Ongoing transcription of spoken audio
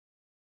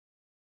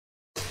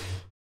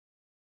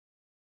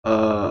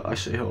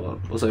Actually, hold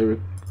on.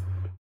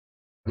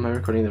 Am I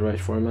recording the right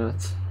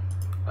format?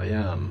 I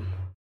am.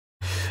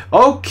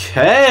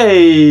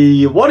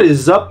 Okay, what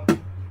is up?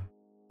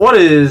 What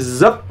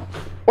is up?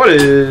 What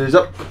is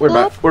up? We're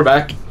back. We're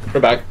back. We're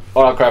back.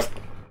 RLcraft.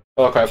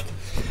 RLcraft.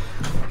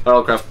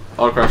 RLcraft.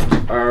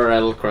 RLcraft.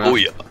 RLcraft. Oh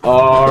yeah.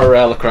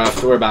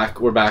 RLcraft. We're back.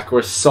 We're back.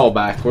 We're so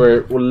back.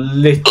 We're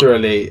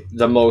literally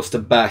the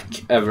most back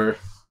ever.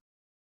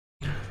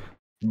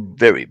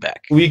 Very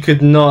back. We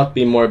could not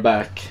be more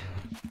back.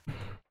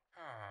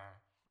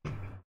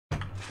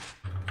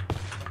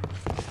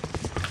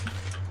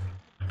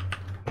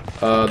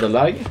 The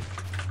lag?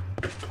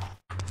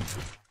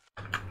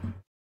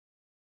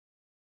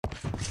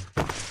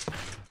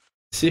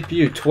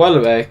 CPU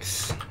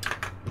 12x.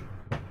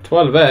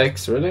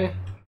 12x, really?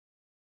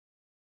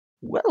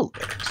 Well,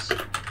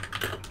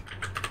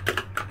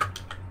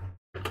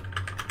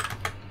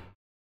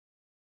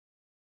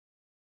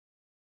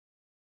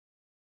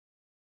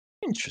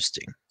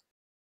 interesting.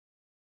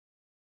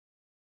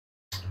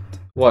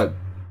 What?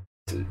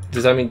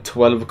 Does that mean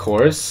 12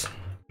 cores?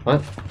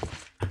 What?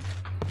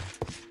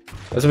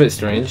 That's a bit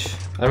strange.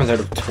 I haven't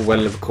heard of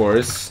 12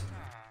 cores.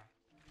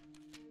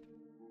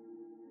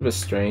 A bit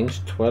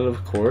strange.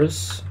 12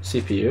 cores?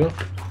 CPU?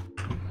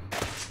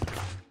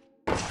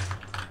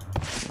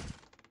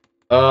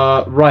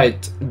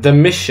 Right. The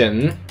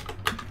mission.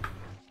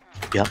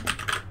 Yeah.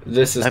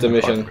 This is the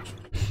mission.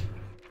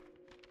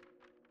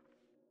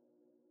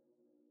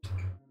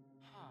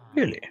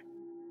 Really?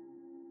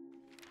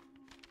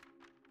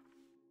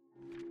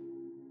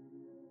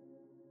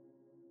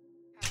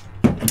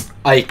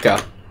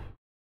 Aika.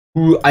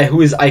 Who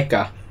is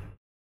Aika?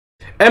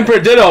 Emperor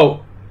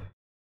Ditto!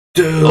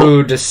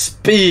 Dude, the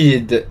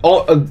speed!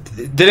 Oh,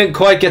 didn't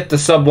quite get the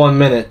sub 1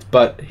 minute,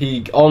 but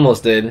he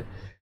almost did.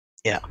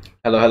 Yeah.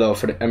 Hello, hello,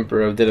 for the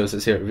Emperor of Dittos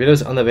is here.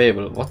 Video's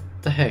unavailable. What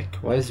the heck?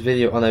 Why is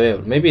video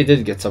unavailable? Maybe it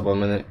did get sub 1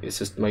 minute. It's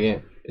just my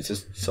game. It's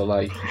just so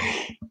like.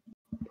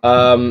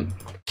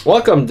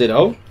 Welcome,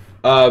 Ditto.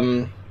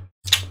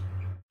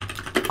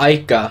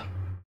 Aika.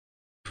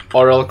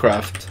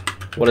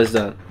 RLcraft. What is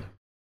that?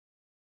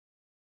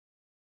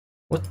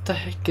 What the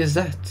heck is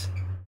that?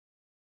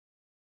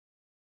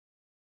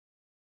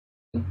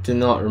 I do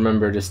not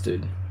remember this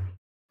dude.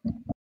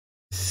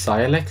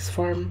 Silex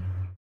farm?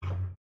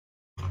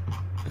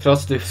 I could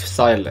also do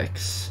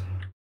Silex.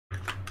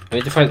 I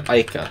need to find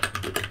Aika.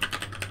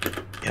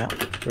 Yeah.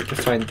 Where to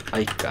find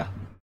Aika?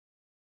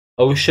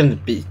 Ocean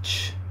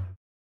Beach.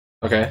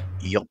 Okay.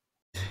 Yup.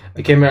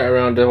 I came here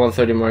around the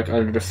 1:30 mark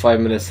under the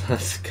 5 minutes.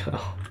 Let's go.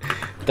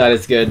 That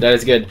is good. That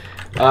is good.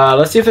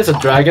 Let's see if there's a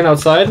dragon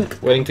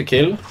outside waiting to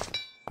kill.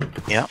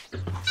 Yeah.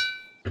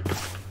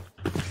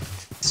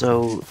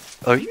 So,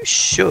 are you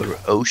sure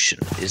ocean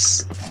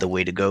is the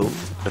way to go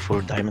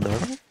before diamond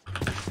armor?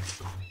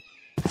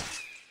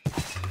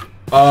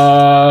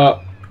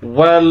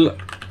 Well,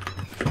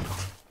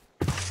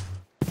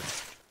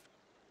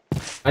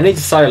 I need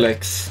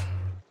Silex.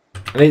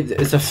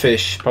 It's a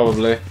fish,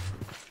 probably.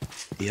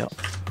 Yeah.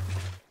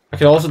 I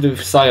can also do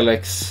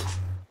Silex.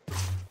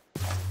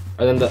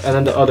 And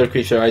then the other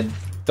creature, I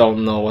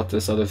don't know what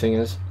this other thing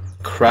is.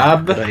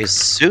 Crab? But I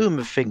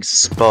assume things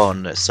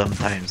spawn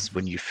sometimes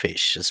when you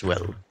fish as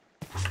well.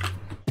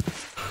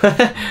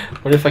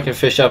 What if I can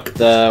fish up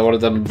one of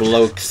them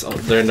blokes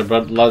during the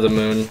blood of the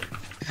moon?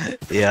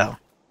 Yeah.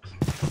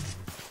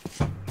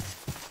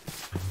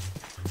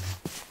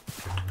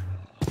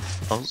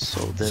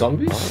 Also the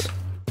zombies?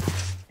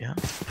 Yeah.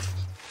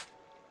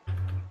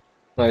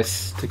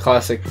 Nice, the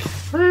classic.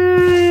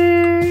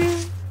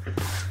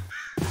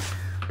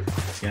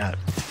 Yeah.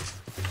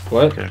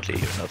 What? Currently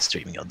you're not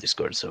streaming on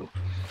Discord, so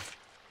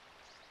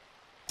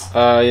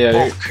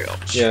yeah. okay.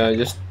 Yeah,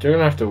 you're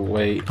gonna have to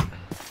wait.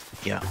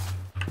 Yeah.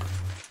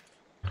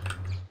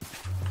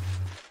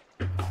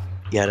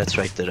 Yeah, that's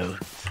right, though.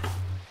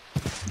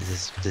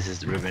 This is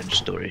the revenge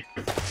story.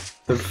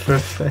 The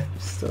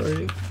revenge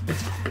story.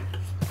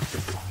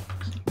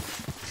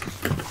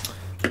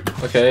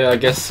 Okay, I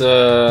guess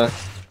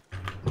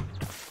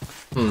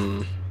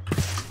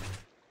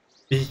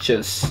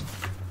beaches.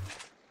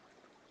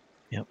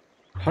 Yep.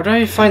 How do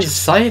I find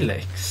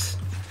Silex?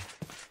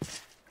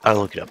 I'll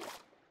look it up.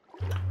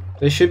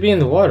 They should be in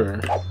the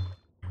water.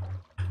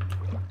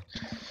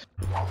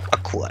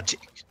 Aquatic.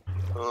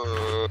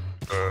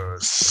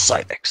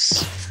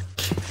 Silex.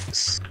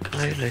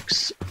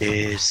 Silex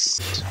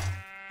is...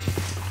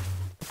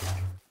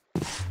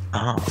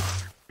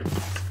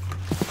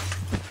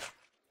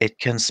 It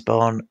can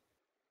spawn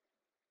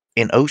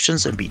in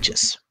oceans and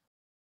beaches.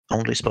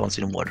 Only spawns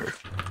in water.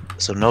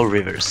 So no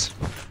rivers.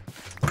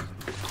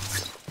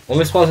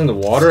 Only spawns in the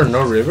water,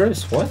 no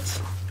rivers?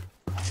 What?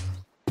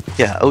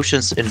 Yeah,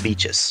 oceans and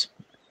beaches.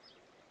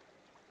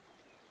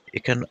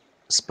 It can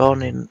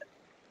spawn in...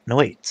 No,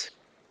 wait.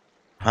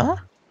 Huh?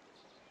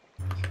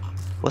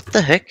 What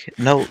the heck?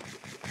 No.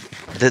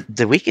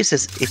 The wiki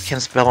says it can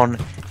spawn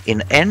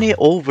in any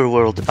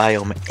overworld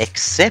biome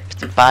except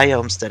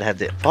biomes that have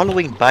the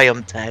following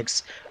biome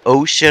tags: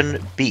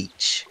 ocean,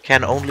 beach.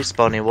 Can only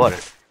spawn in water.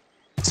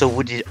 So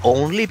would it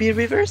only be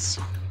rivers?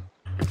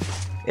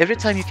 Every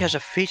time you catch a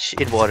fish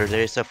in water,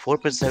 there is a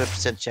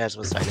 4.7% chance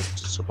of a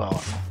silex to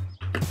spawn.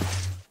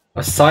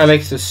 A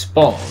silex to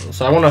spawn,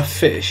 so I want a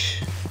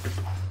fish.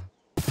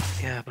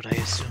 Yeah, but I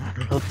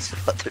assume loads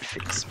of other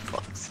things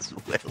spawns as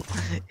well.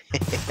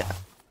 Yeah,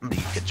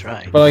 you can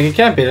try. But like, it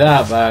can't be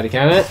that bad,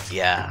 can it?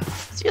 Yeah,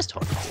 it's just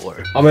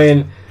hardcore. I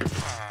mean,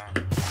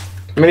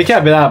 it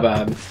can't be that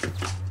bad,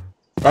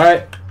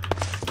 right?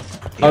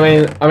 Yeah. I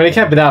mean, it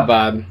can't be that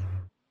bad.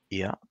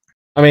 Yeah.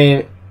 I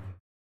mean,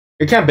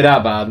 it can't be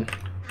that bad.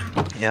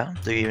 Yeah.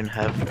 Do you even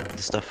have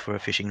the stuff for a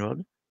fishing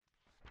rod?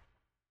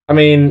 I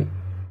mean,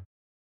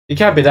 it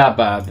can't be that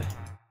bad,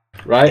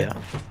 right?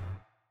 Yeah.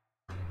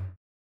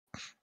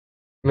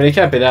 I mean, it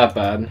can't be that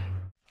bad.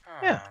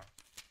 Yeah.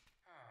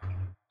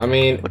 I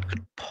mean, What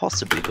could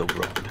possibly go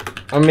wrong?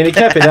 I mean, it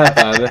can't be that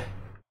bad.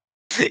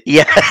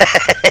 Yeah.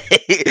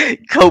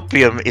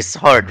 Copium is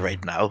hard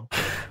right now.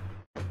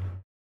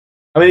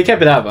 I mean, it can't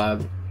be that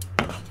bad,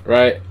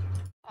 right?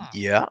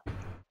 Yeah.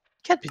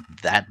 Can't be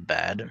that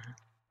bad.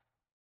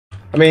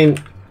 I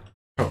mean,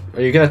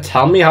 are you gonna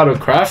tell me how to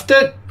craft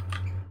it?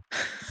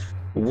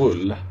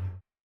 Wool.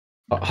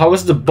 How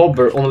is the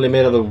bobber only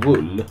made out of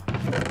wool?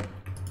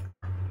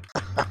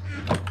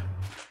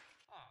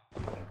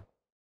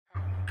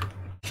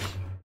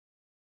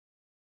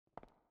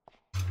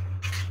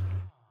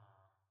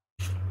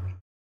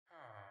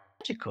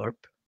 Magikarp.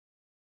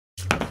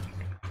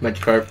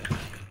 Magikarp.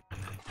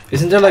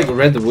 Isn't there like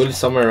red wool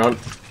somewhere around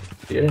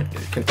here?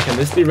 Can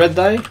this be red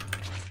dye?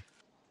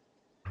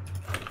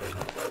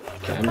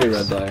 Can be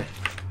red dye.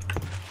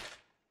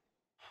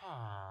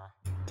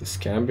 This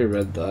can be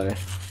red dye.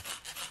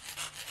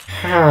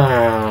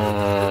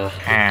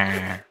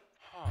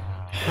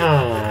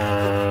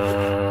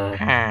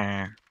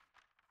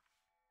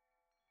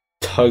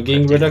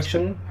 Tugging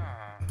reduction?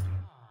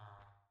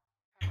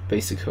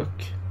 Basic hook.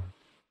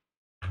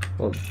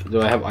 Well,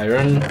 do I have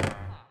iron?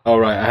 Oh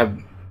right, I have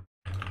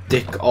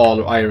dick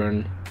all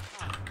iron.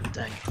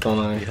 Dang. Don't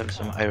I? You have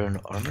some iron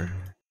armor?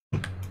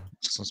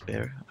 Some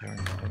spare iron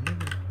armor?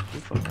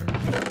 Roof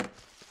armor?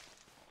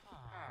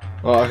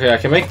 Well, okay, I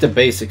can make the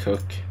basic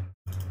hook.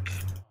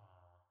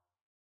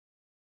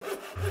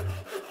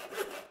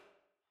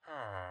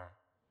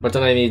 But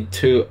then I need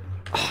two.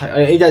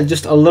 I need that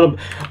just a little.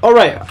 All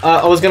right,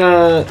 I was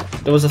gonna.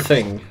 There was a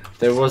thing.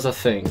 There was a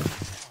thing.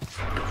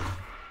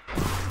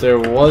 There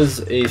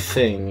was a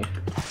thing.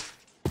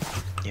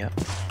 Yeah.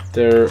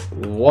 There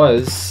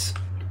was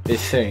a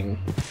thing.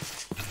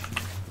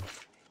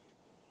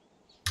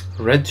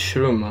 Red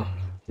Shruma.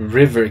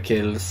 River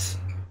kills.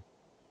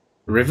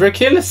 River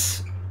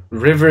kills?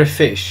 River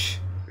fish.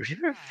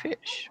 River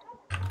fish.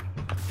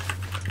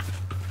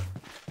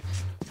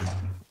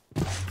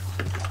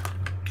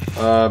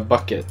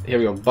 Bucket. Here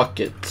we go,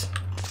 bucket.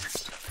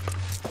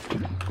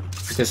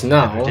 Because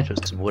now... I'm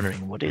just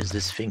wondering, what is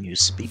this thing you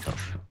speak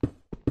of?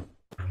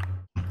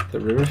 The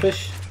river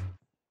fish?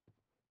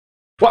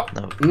 What?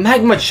 No.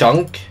 Magma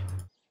chunk?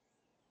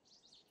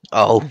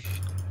 Oh.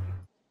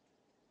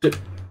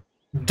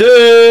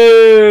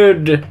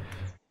 Dude!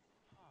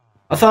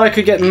 I thought I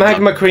could get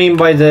magma cream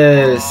by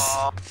this.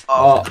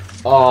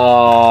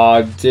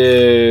 Oh,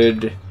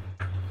 dude.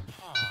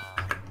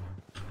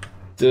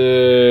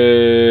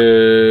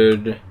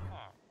 Dude.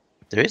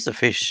 There is a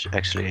fish,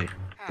 actually,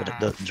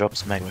 that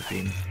drops magma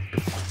cream.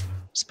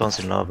 Spawns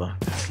in lava,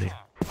 actually.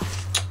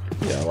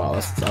 Yeah, wow,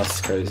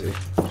 that's crazy.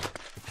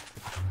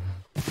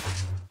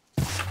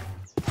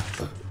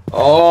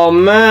 Oh,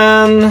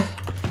 man.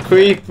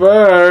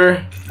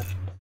 Creeper.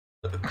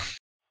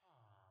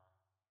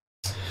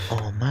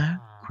 Oh man,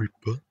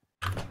 creeper.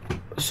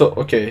 So,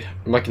 okay,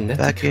 magnetic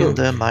Back hook. in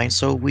the mine,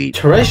 so we...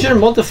 Treasure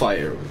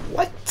modifier.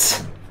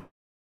 What?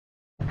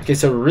 Okay,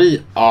 so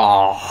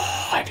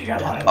I think I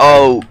got it.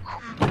 Oh,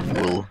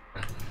 cool.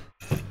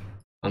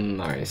 Oh,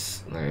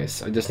 nice,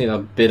 nice. I just need a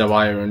bit of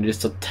iron,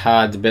 just a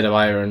tad bit of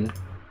iron.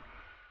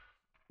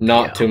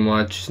 Not too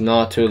much,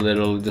 not too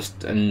little,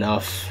 just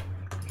enough.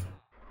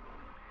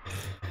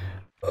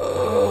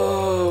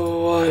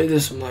 Oh, why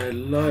does my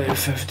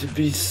life have to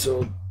be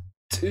so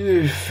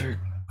difficult?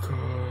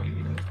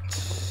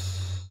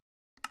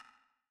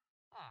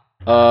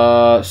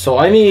 So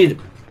I need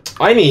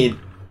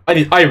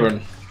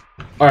iron.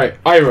 Alright,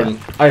 iron.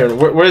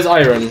 Where's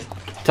iron?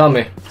 Tell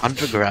me.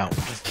 Underground.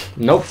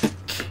 Nope.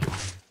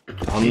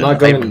 I'm not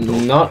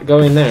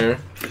going there.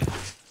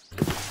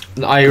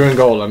 An iron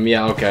golem,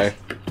 yeah, okay.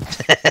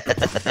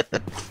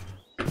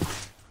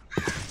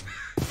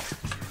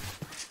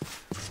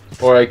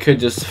 Or I could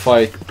just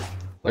fight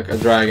like a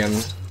dragon.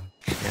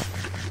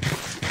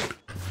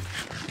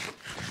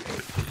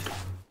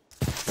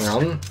 Hang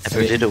on.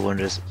 Potato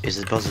wonders, is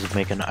it possible to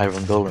make an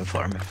iron golem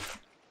farm?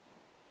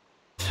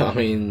 I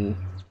mean,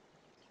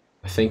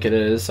 I think it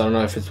is. I don't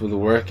know if it would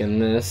work in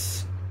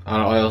this.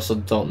 I also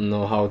don't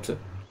know how to.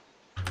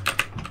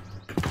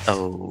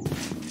 Oh,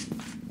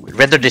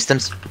 render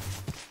distance.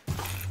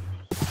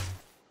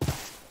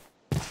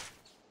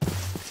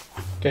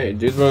 Okay,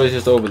 dude bro is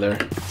just over there.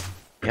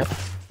 Yep.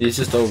 He's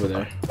just over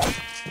there.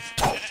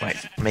 Right.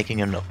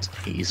 making a note.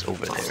 He's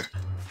over there.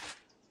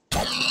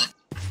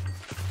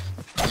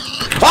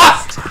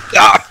 Ah!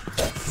 Ah!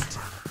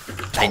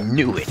 I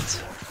knew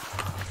it.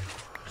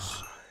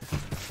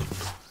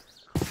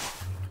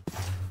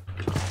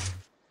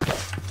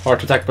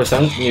 Heart attack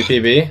percent, new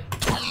PB.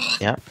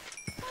 Yeah.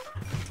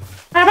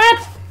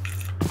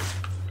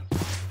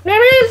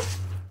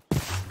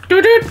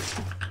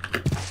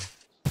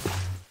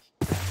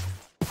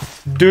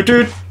 Doot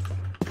doot.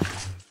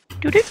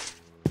 Doot it.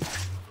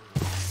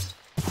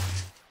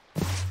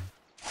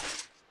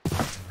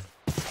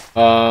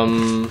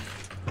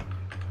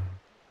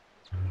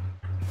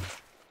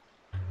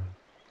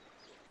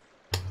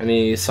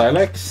 Any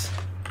Silex?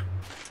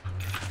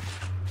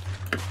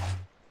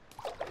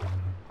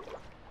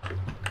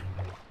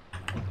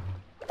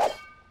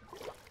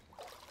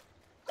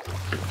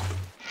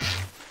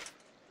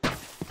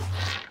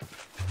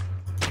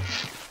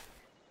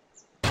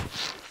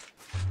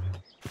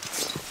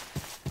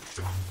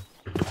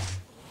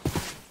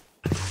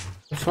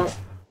 The fuck?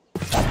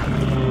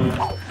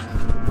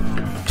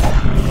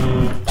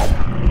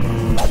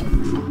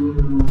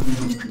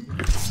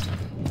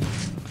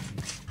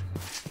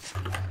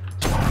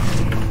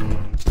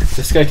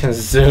 This guy can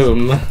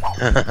zoom.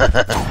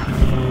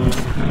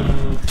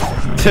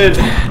 Dude,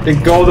 the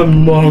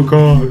golden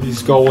mogul,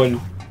 he's going.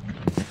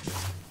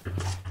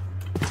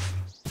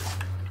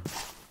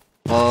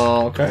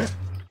 Okay.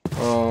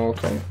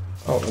 Okay.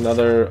 Oh,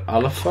 another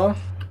alpha.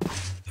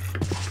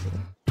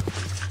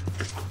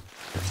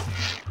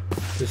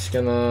 Just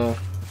gonna.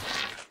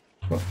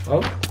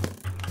 Oh.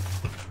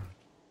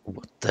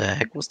 What the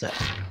heck was that?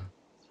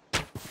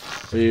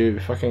 Are you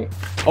fucking?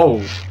 Oh,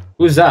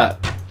 who's that?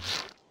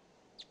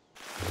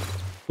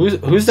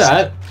 Who's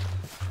that?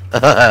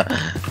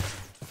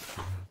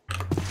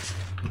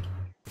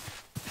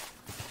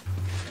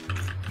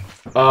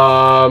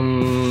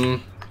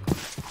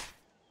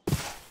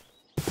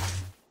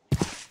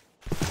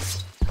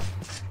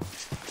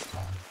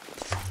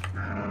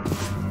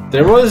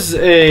 There was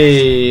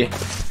a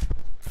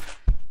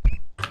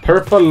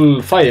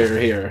purple fire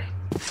here.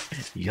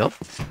 Yup.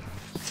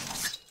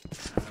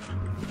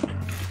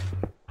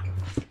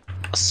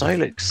 A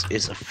Silex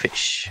is a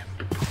fish.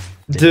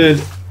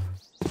 Dude.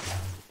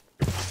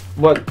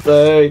 What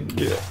the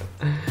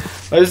heck?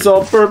 I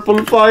saw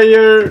purple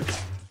fire.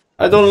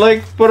 I don't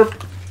like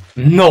purple.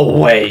 No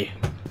way.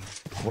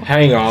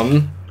 Hang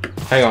on.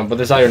 Hang on, but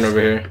there's iron over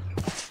here.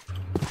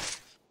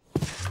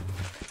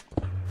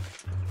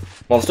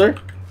 Monster?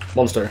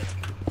 Monster.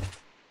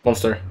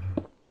 Monster.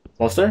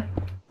 Monster?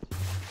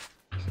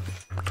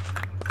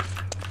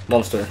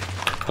 Monster.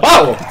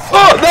 Oh!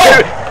 Oh,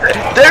 no!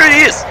 There it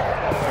is!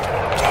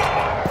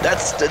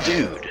 That's the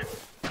dude.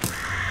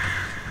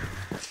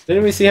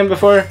 Didn't we see him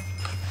before?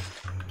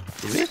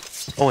 Did we?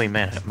 Oh, he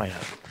might have,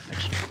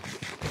 actually.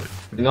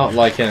 Not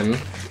like him.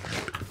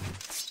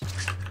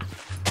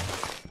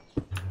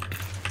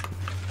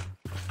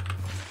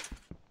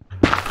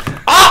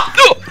 Ah!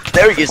 No!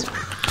 There he is!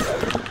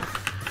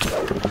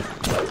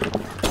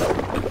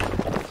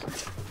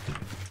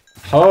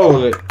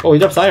 Holy! Oh, he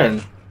drops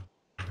iron.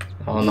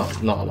 Oh, no,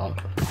 not a lot.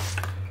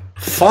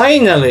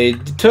 Finally!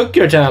 Took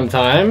your damn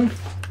time!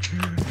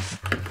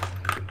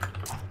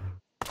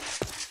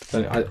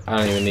 I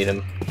don't even need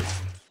him.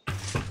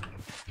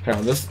 Hang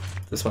on, this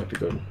might be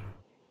good.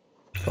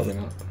 Probably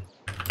not.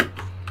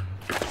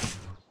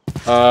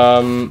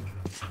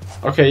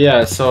 Okay,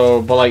 yeah,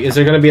 so, but like, is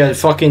there gonna be a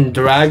fucking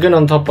dragon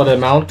on top of the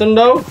mountain,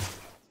 though?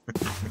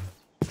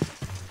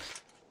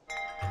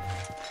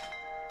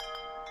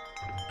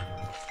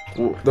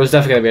 Ooh, there's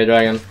definitely gonna be a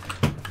dragon.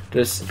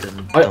 Just...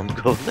 Don't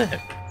go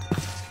there.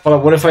 Hold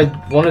on, what if I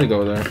wanted to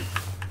go there?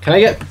 Can I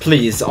get...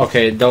 Please,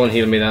 okay, don't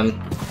heal me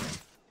then.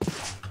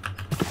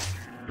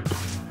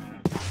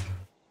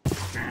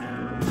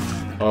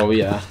 Oh,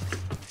 yeah.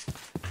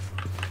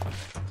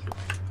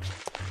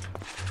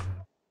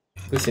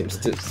 This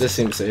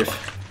seems safe.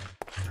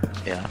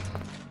 Yeah.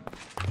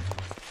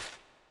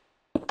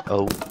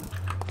 Oh.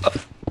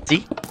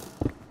 See?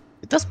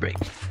 It does break.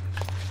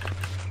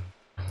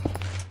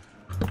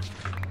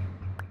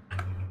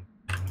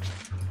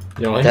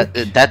 You know,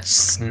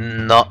 That's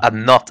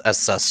not a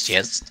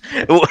suggest.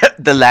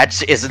 The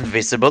latch isn't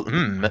visible.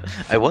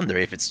 I wonder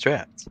if it's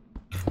trapped.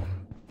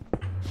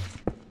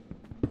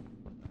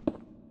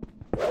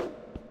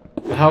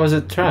 how is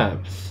it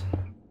trapped?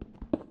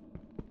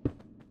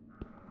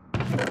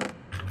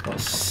 Oh,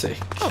 sick.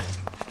 Oh,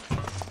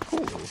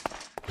 cool.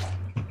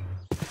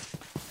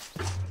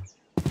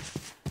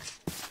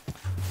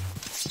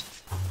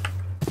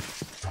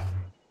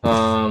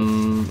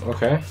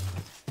 Okay.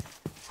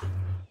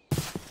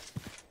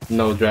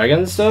 No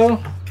dragons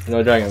though?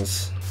 No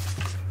dragons.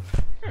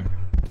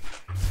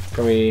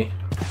 Can we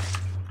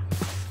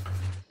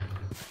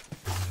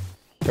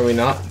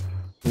not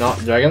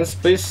dragons,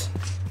 please?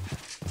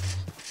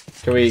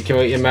 Can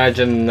we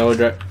imagine no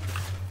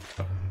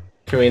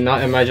Can we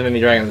not imagine any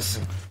dragons?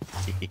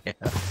 Yeah.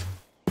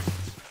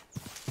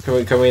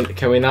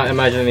 Can we not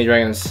imagine any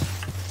dragons?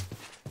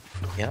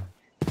 Yeah.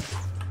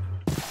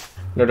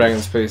 No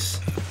dragons,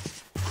 please.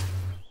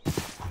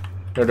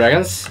 No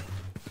dragons?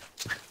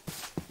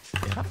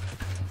 Yeah.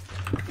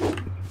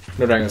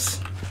 No dragons.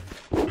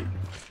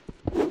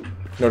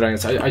 No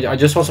dragons. I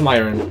just want some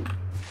iron.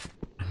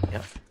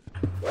 Yeah.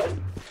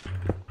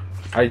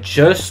 I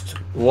just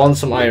want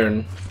some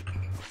iron.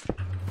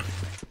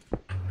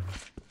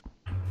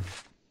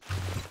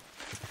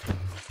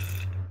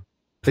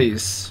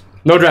 Please.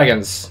 No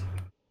dragons.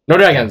 No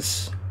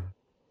dragons.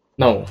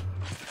 No.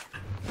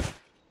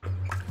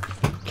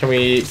 Can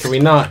we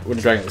not with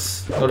the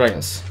dragons? No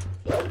dragons.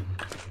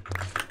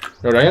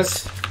 No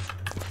dragons?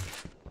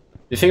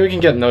 You think we can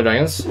get no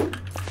dragons?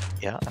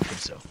 Yeah, I think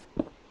so.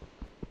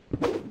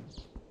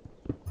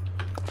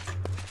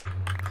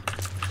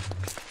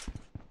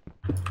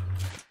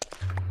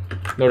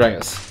 No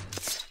dragons.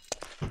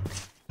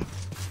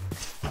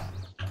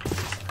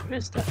 What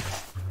is that?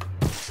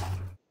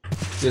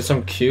 There's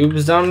some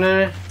cubes down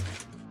there.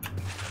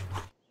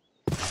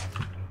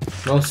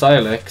 No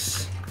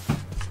silex.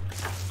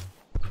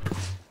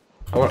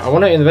 I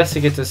want to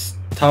investigate this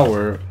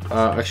tower.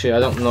 Actually, I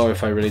don't know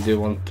if I really do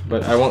want,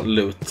 but I want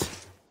loot.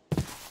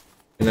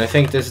 And I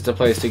think this is the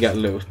place to get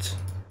loot.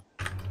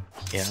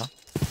 Yeah.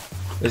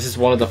 This is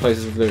one of the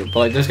places with loot. But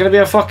like, there's gonna be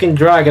a fucking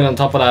dragon on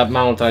top of that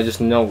mountain. I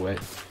just know it.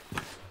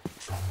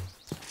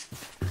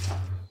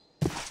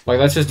 Like,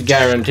 that's just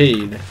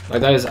guaranteed.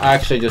 Like, that is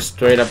actually just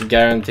straight up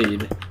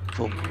guaranteed.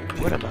 Well,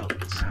 what about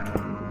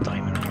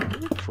diamond armor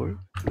for?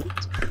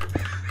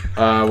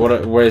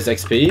 Where's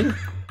XP?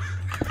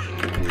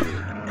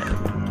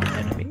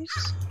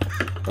 Enemies?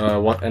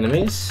 What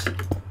enemies?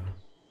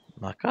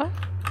 Maka?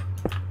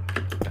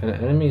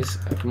 Enemies.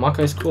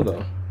 Maka is cool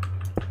though.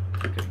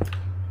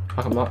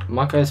 Okay.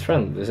 Maka is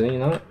friend, isn't he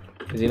not?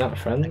 Is he not a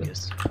friend? I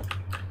guess.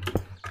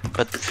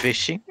 But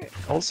fishing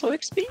also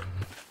XP?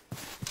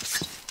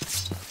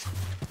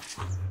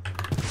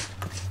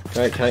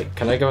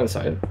 Can I go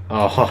inside?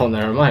 Oh,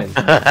 never mind.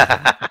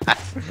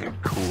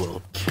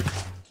 Cool.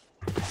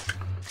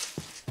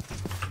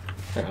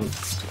 Hang on.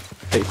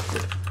 Hey.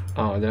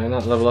 Oh, did I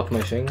not level up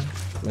my thing?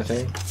 I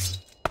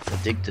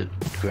dig the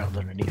ground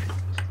underneath it.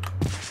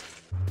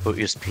 Or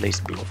just place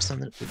blocks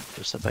on it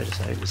side by the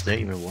side. Is there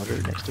even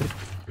water next to it?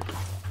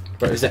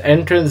 But is the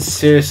entrance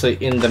seriously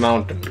in the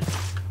mountain?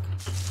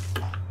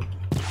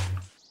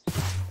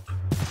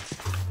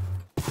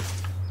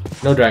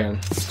 No dragon.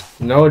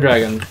 No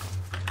dragon.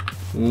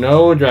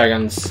 No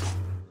dragons.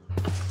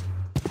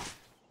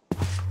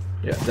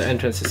 Yeah, the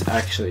entrance is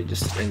actually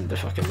just in the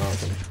fucking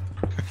mountain.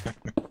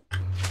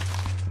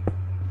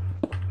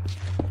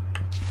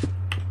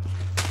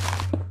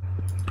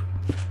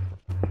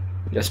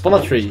 Yeah, spawn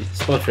a tree.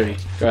 Spawn a tree.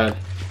 Go ahead.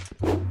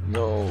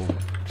 No.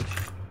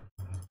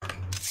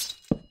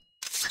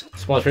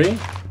 Spawn a tree?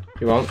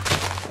 You won't.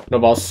 No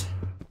balls.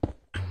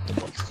 The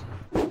balls.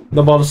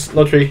 No balls.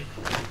 No tree.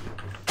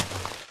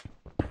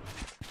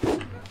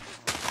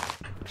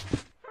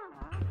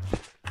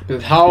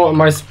 But how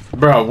am I...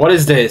 Bro, what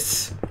is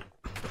this?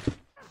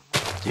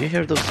 Do you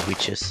hear those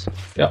witches?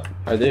 Yep,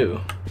 I do.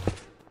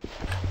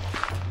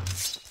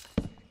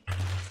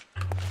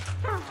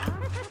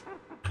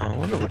 I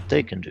wonder what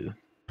they can do.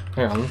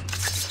 Hang on.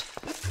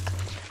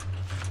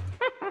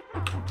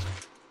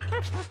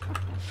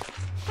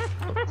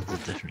 Oh,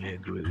 there's definitely a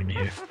groove in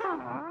here.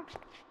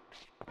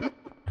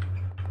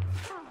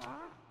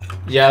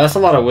 Yeah, that's a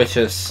lot of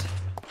witches.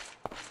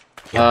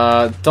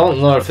 Yep. Don't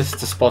know if this is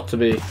the spot to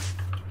be.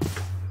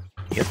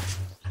 Yep.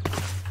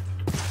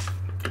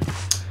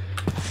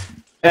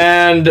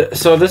 And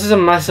so this is a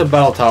massive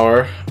battle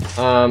tower.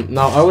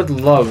 Now I would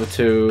love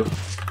to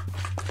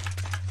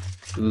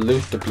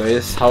loot the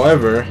place.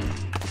 However,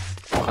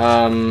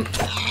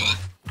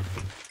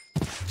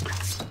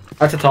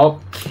 at the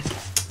top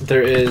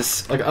there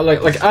is like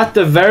at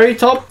the very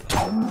top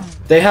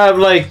they have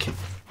like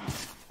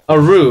a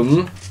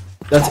room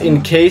that's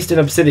encased in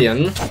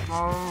obsidian.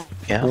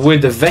 Yeah.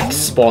 With the Vex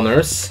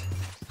spawners.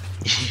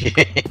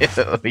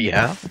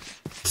 Yeah.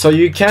 So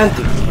you can't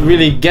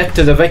really get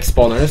to the Vex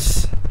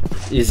spawners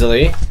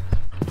easily.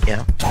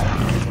 Yeah.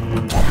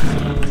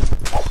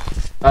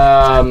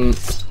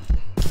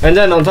 And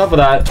then on top of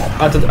that,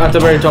 at the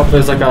very top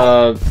is like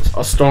a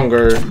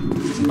stronger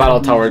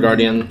battle tower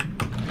guardian.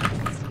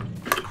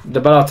 The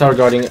battle tower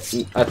guardian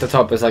at the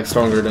top is like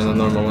stronger than the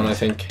normal one, I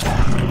think.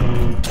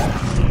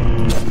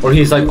 Or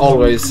he's like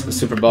always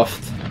super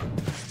buffed.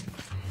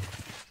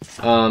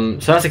 So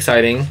that's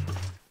exciting.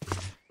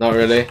 Not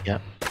really. Yeah.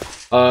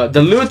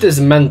 The loot is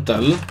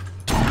mental,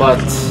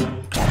 but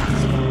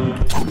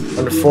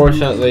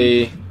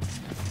unfortunately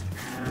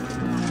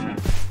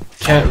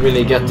can't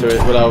really get to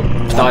it without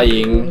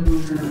dying.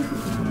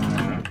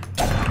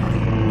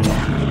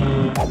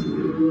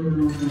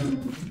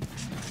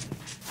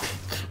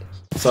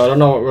 So I don't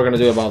know what we're gonna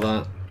do about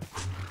that.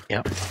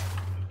 Yeah.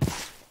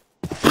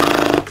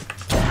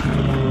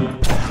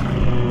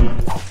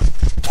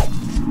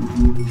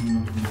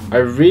 I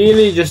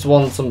really just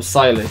want some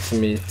silex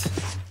meat.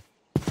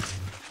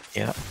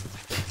 Yeah.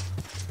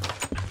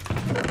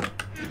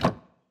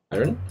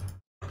 Iron?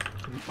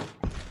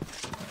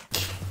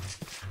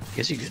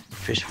 Guess you could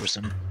fish for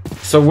some.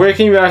 So where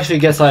can you actually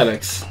get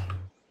silex?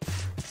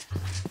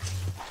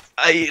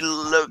 I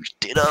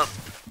looked it up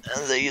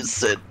and they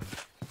said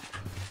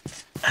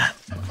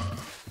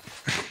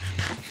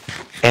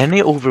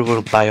any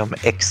overworld biome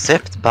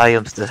except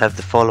biomes that have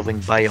the following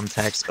biome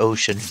tags: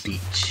 ocean,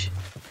 beach.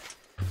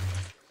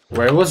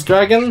 Where was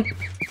dragon?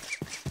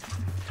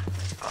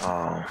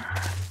 Oh,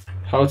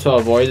 How to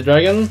avoid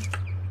dragon?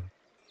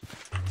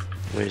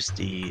 where's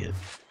the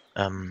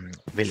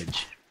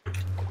village?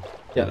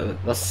 Yeah,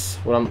 that's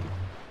what I'm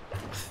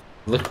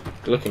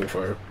looking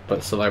for.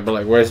 But so like,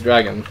 where's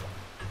dragon?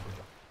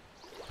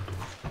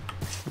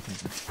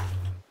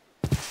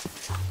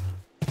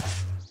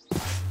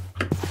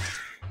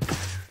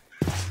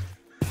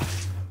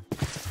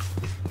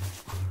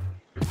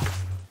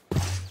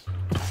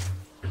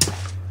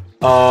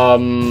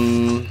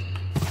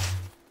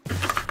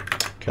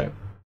 Okay,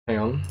 hang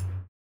on.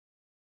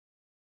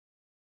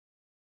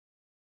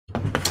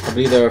 I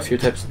believe there are a few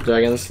types of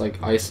dragons,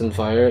 like ice and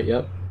fire.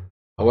 Yep.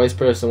 A wise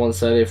person once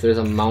said, if there's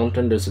a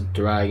mountain, there's a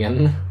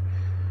dragon.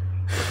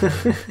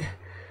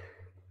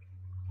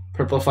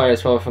 Purple fire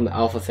is probably from the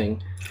alpha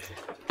thing.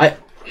 I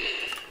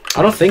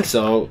don't think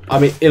so. I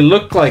mean, it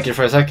looked like it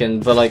for a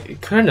second, but like,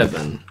 it couldn't have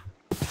been.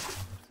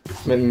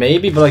 I mean,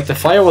 maybe, but like, the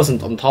fire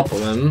wasn't on top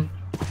of him.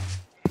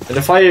 And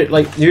the fire,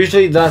 like,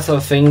 usually that's a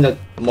thing that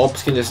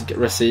mobs can just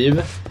receive.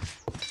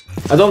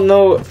 I don't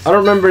know, I don't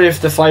remember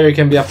if the fire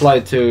can be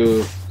applied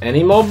to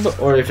any mob,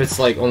 or if it's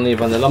like only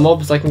vanilla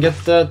mobs that can get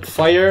that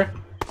fire.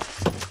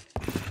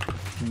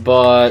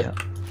 But... Yeah.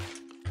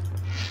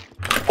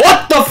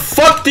 What the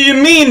fuck do you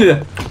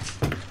mean?!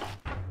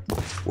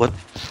 What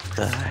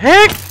the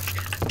heck?!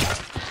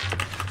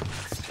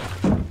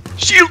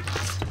 Shield!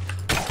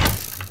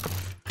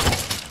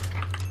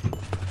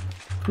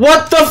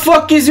 What the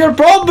fuck is your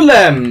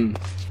problem?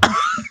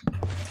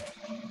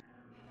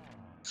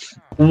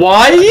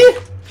 Why?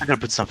 I gotta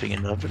put something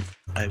in the oven.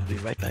 I'll be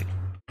right back.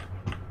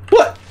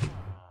 What?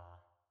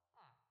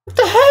 What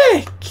the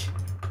heck?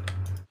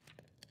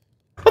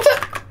 What the?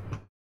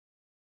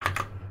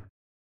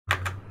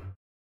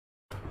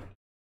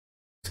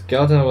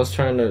 Skeleton was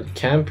trying to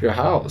camp your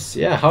house.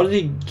 Yeah, how did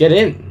he get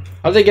in?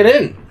 How did they get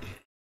in?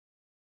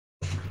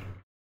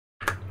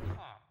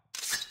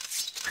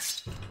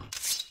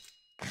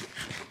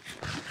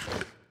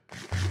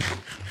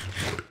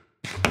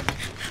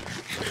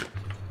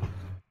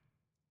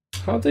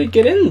 How'd they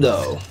get in,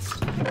 though?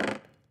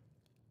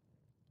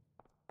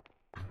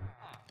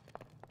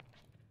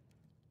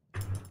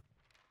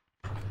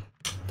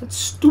 That's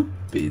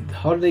stupid.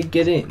 How did they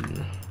get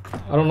in?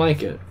 I don't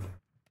like it.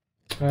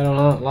 I do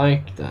not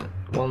like that.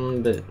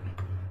 1 bit.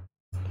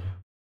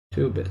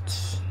 2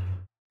 bits.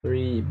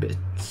 3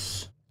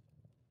 bits.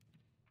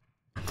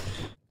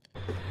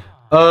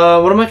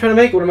 What am I trying to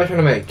make? What am I trying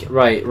to make?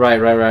 Right.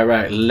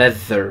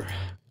 Leather.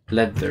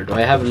 Leather. Do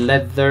I have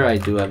leather? I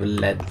do have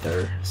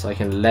leather. So I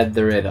can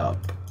leather it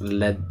up.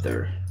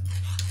 Leather.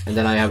 And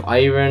then I have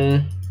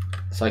iron.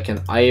 So I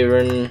can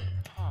iron.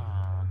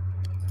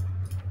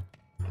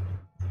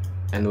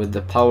 And with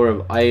the power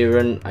of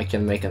iron, I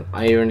can make an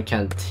iron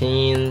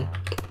canteen.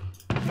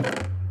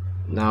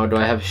 Now, do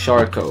I have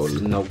charcoal?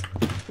 No.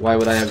 Why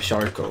would I have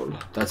charcoal?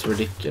 That's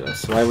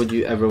ridiculous. Why would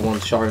you ever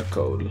want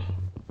charcoal?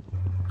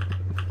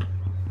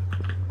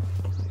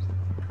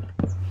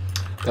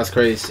 That's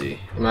crazy.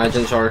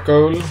 Imagine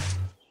charcoal.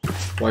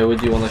 Why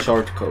would you want a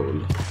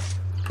charcoal?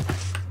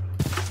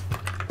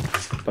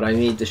 But I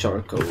need the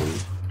charcoal.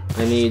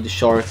 I need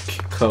shark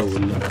coal.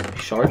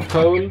 Shark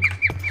coal?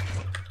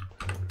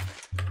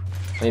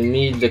 I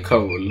need the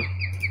coal.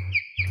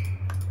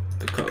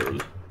 The coal.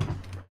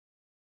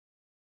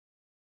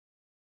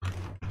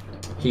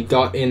 He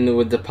got in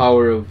with the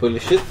power of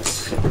bullshit.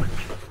 I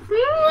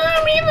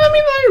mean,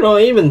 I don't know.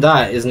 Even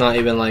that is not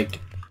even like.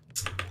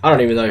 I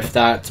don't even know if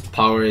that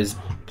power is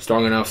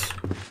strong enough.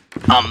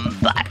 I'm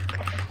back.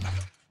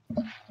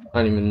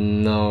 I don't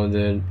even know,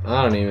 dude.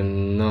 I don't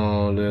even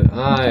know, dude.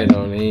 I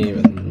don't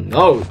even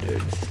know,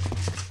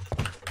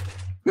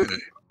 dude.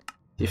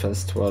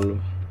 Defense 12.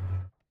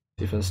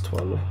 Defense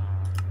 12.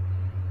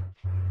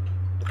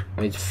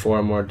 I need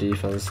 4 more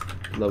defense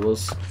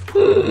levels.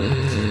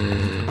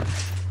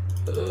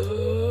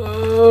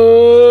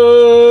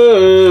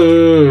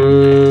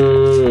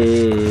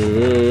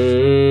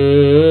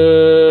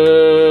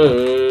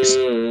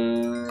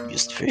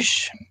 Just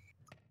fish.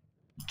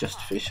 Just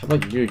fish? How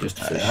about you just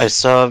fish? I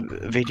saw a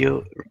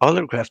video,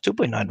 RLcraft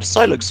 2.9,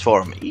 Silex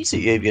farm,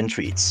 easy avian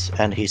treats,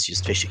 and he's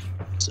just fishing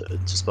to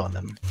spawn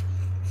them.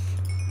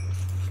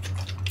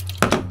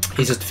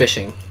 He's just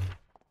fishing.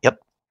 Yep.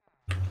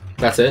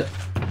 That's it?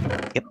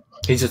 Yep.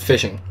 He's just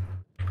fishing.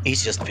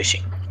 He's just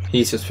fishing.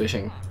 He's just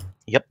fishing.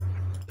 Yep.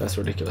 That's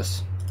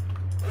ridiculous.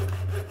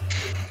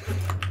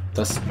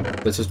 That's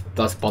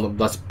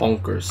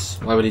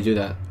bonkers. Why would he do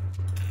that?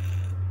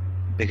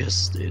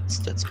 Because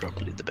that's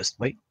probably the best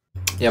way.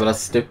 Yeah, but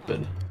that's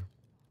stupid.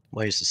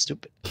 Why is it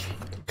stupid?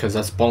 Because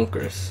that's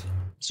bonkers.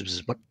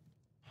 Stupid what?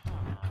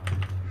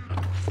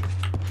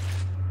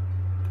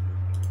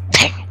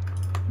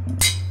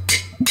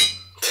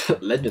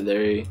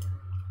 Legendary.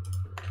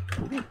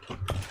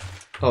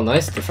 Oh,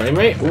 nice, the frame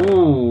rate.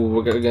 Ooh,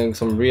 we're getting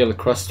some real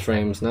crust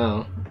frames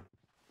now.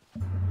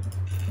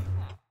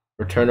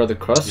 Return of the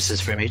crust. This is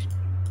frame rate.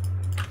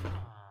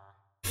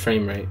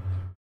 Frame rate.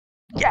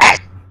 Yes!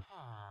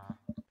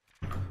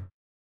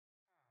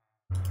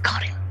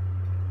 Got him.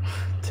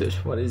 Dude,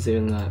 what is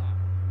even that?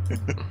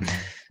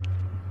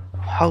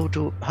 How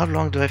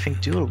long do I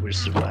think Duel will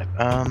survive?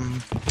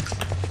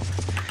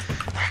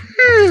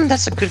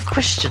 That's a good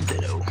question,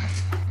 Ditto.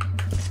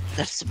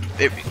 That's a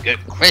very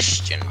good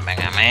question,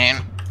 Mega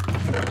Man.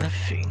 I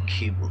think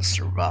he will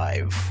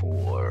survive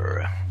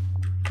for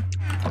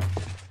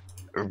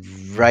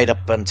right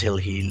up until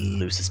he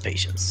loses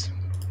patience.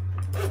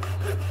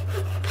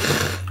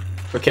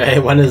 Okay,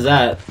 when is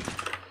that?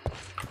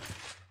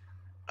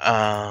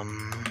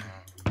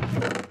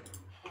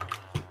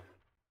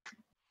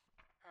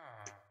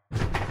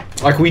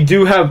 Like, we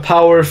do have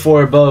power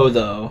for bow,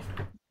 though.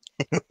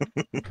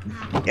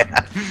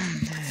 Yeah.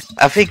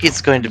 I think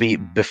it's going to be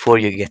before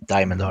you get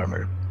diamond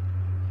armor.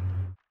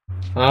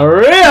 Oh,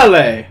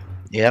 really?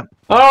 Yep.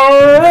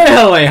 Oh,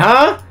 really,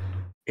 huh?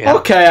 Yep.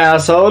 Okay,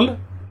 asshole.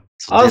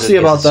 So I'll see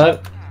about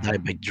that. Die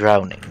by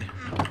drowning.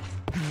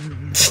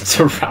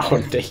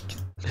 Drowning.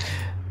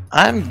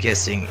 I'm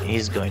guessing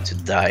he's going to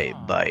die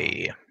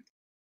by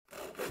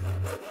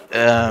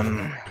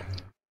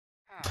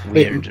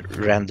weird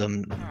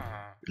random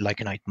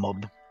Lycanite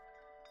mob.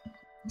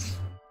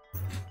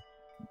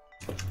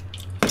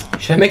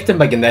 Should I make the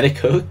magnetic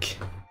hook?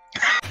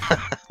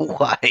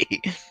 Why?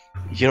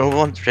 You don't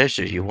want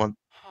treasure, you want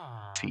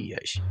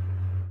fish.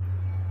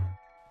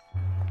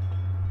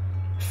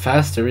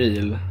 Fast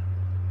reel.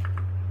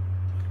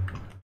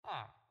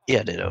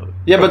 Yeah, they do.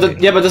 Yeah, but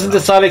doesn't the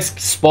Silex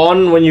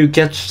spawn when you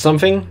catch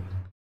something?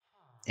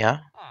 Yeah,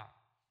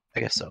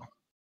 I guess so.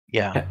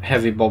 Yeah,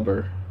 Heavy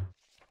bobber.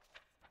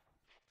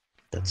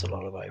 that's a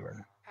lot of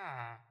iron.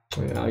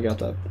 Oh, yeah, I got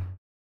that.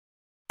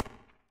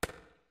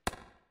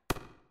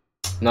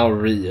 Now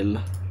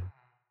reel.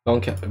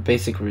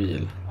 Basic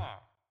reel.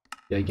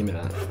 Yeah, give me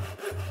that.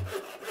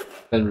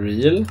 Then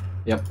reel.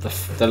 Yep,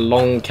 the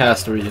long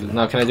cast reel.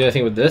 Now, can I do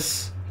anything with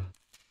this?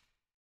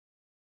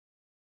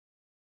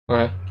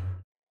 Okay.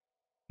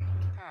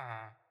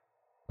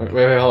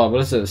 Wait, hold on.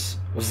 What is this?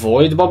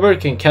 Void bobber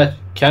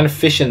can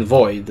fish in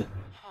void.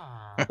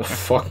 The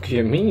fuck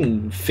you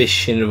mean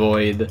fish in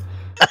void?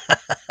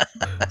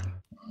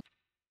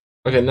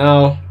 Okay,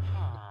 now.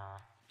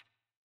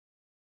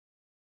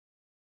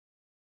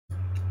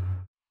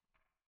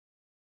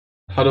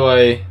 How do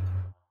I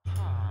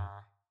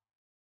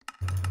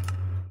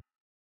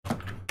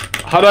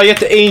get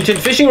the ancient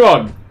fishing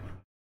rod?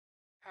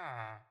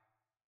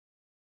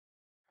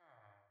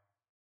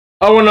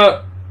 I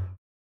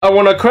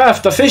wanna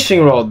craft a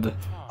fishing rod.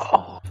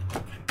 Oh.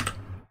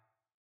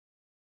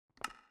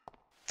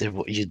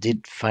 You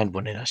did find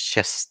one in a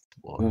chest.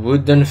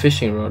 Wooden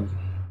fishing rod.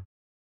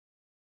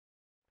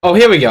 Oh,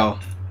 here we go.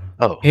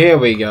 Oh. Here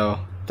we go.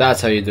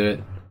 That's how you do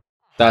it.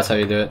 That's how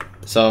you do it.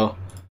 So.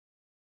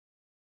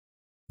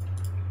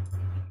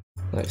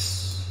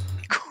 Nice.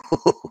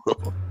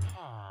 Cool.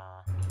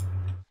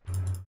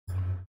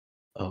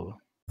 Oh.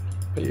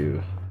 Are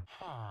you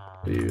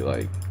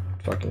like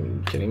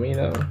fucking kidding me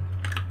though?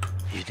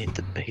 You need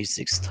the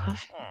basic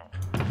stuff?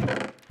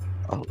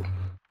 Oh.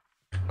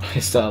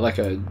 Is that like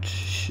a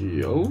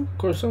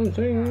joke or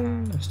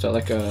something? Is that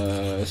like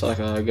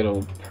a good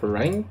old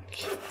prank?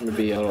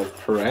 Maybe a little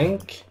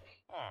prank?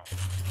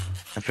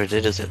 And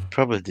Predator said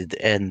probably the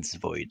ends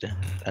void,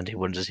 and he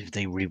wonders if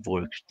they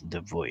reworked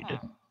the void.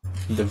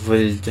 The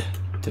void.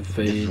 The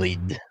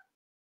void.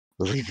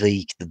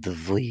 Reworked the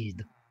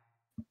void.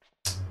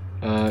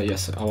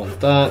 Yes, I want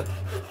that.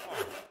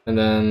 And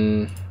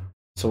then,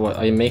 so what?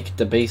 I make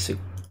the basic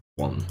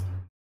one.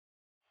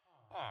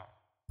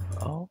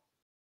 Oh.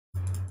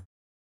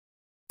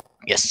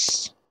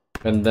 Yes.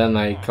 And then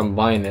I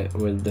combine it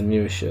with the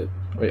new shit.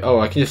 Wait, oh,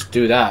 I can just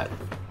do that.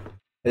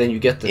 And then you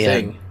get the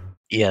thing.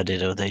 Yeah,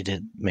 they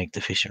did make the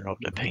fishing rod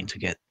a pain to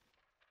get.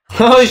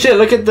 Holy shit,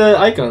 look at the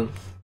icon.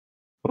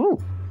 Ooh.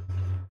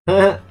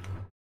 So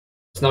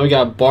now we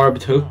got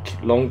barbed hook,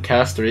 long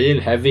cast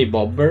reel, heavy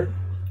bobber.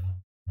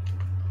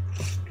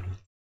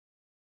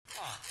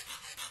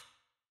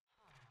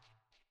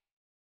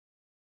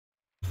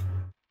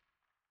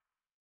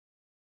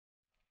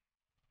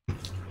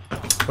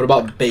 What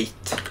about bait?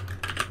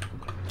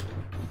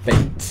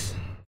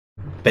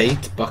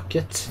 Bait,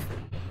 bucket,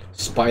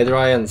 spider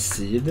eye and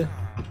seed.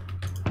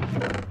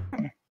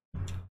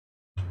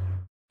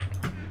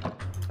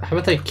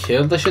 Haven't I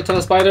killed a shit ton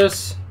of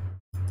spiders?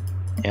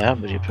 Yeah,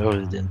 but you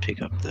probably didn't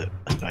pick up the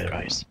spider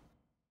eyes.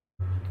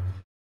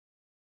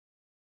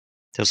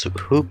 So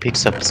who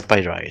picks up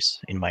spider eyes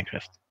in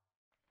Minecraft?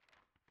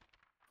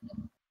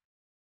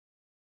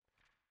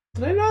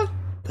 Did I not?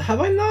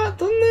 Have I not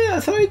done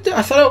that?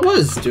 I thought I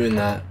was doing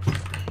that.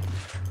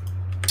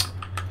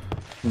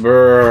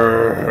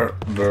 Brr,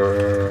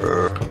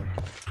 brr,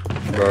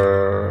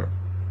 brr.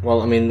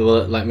 Well, I mean, will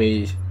it let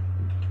me?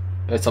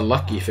 It's a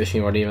lucky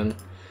fishing rod, even.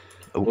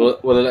 Will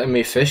it let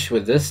me fish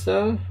with this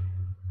though?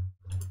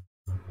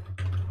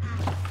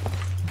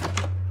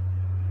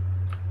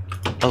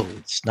 Oh,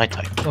 it's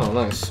nighttime. Oh,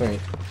 nice, sweet.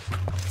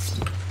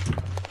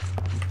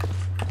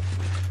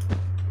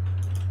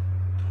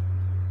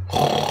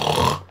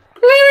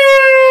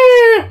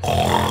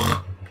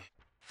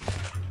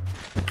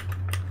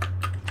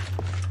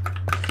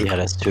 Yeah,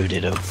 that's true,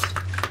 Ditto.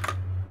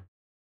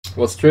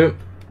 What's true?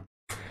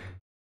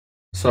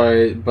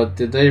 Sorry, but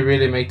did they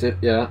really make the...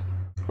 Yeah.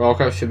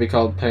 RLcraft should be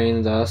called Pain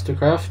in the Ass to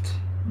Craft?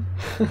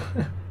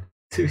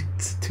 to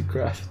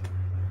craft.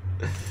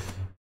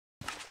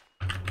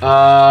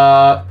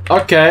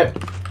 Okay.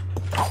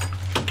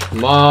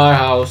 My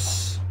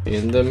house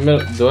in the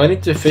middle. Do I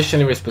need to fish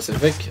anywhere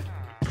specific?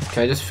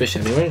 Can I just fish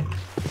anywhere?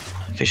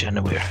 Fish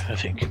anywhere, I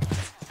think.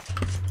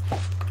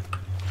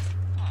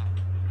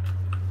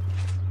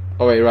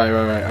 Oh wait, right.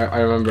 I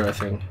remember, I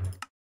think.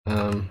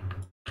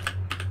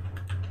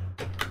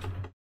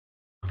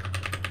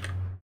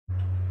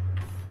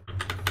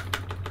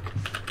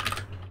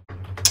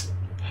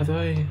 How do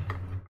I...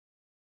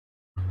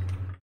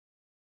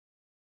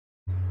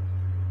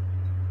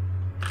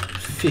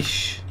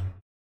 Fish.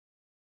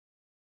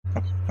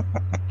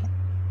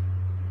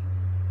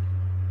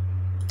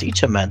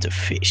 Teach a man to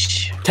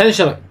fish.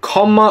 Attention,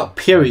 comma,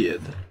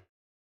 period.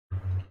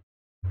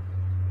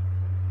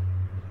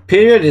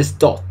 Period is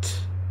dot.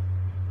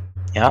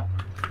 Yeah.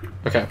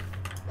 Okay.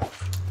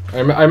 I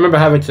remember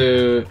having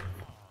to...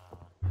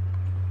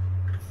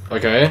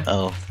 Okay.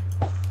 Oh.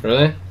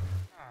 Really?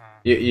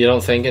 You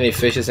don't think any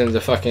fish is in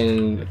the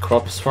fucking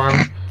crops farm?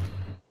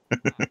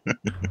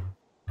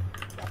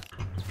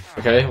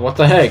 Okay, what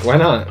the heck? Why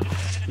not?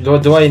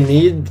 Do I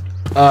need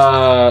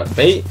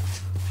bait?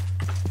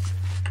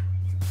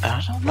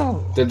 I don't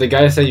know. Did the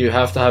guy say you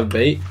have to have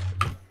bait?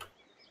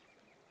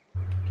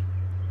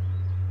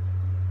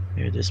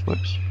 Here this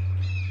works.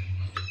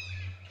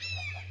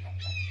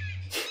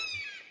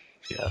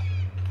 Yeah.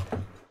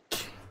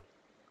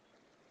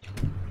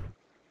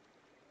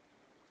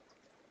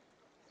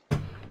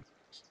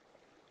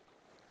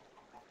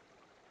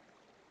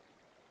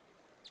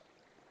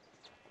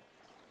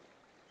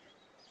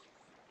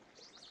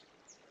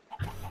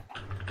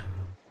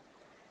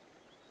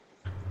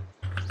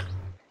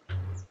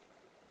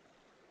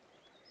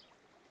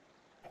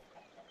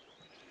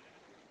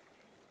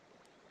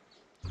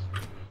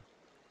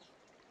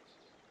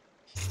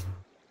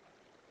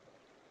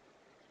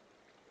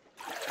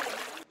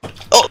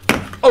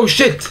 Oh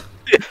shit!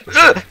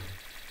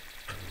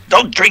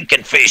 Don't drink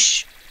and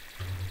fish!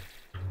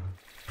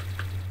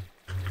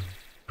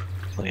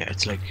 Oh yeah,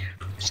 it's like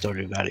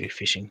Stardew Valley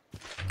fishing.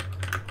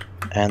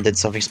 And did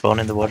something spawn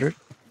in the water?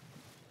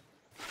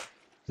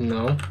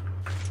 No.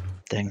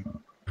 Dang.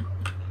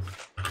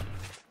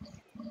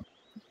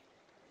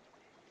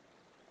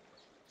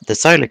 The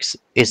Silex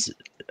is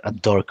a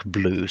dark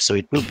blue, so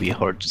it will be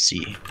hard to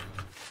see.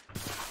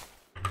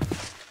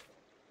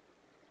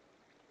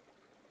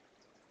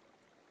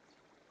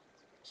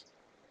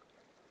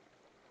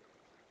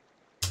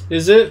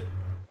 Is it?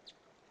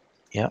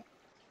 Yeah.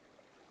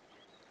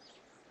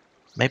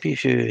 Maybe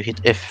if you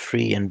hit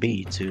F3 and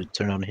B to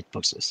turn on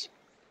hitboxes.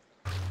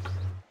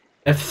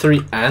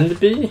 F3 and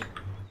B?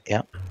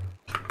 Yeah.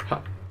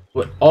 How,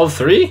 what, all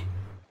three?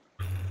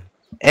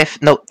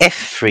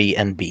 F3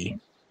 and B.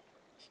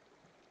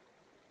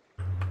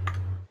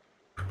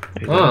 There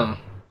you go.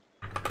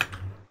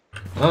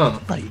 Oh.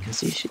 Oh, you can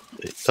see shit.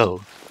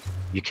 Oh,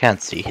 you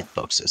can't see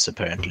hitboxes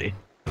apparently.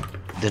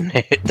 Then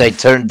they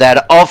turned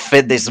that off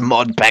in this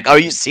mod pack. Are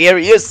you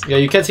serious? Yeah,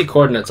 you can see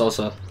coordinates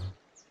also.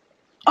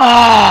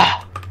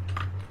 Ah!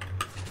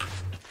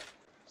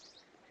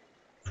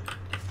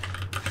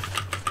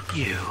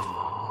 You.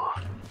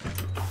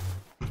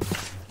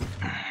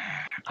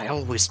 I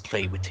always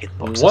play with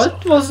hitboxes.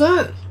 What was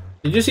that?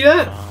 Did you see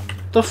that?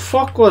 The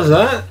fuck was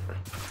that?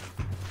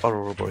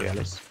 Aurora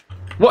Borealis.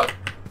 What?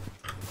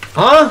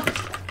 Huh?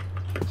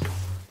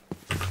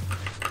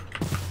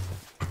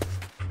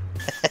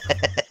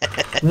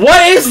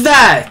 What is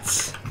that?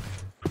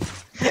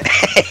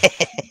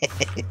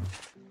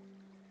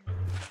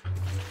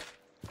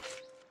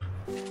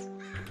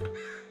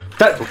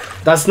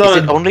 That's not.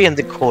 Is it only in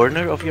the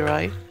corner of your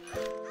eye?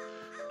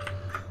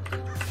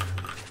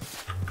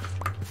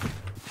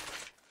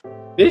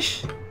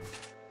 Fish?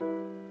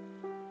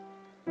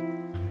 Yeah,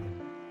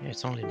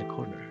 it's only in the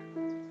corner.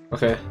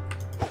 Okay.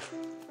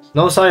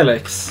 No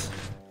Silex.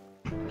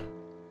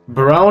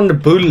 Brown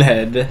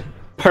bullhead.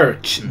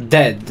 Perch.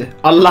 Dead.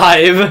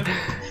 Alive.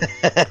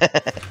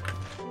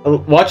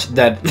 Watch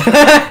dead.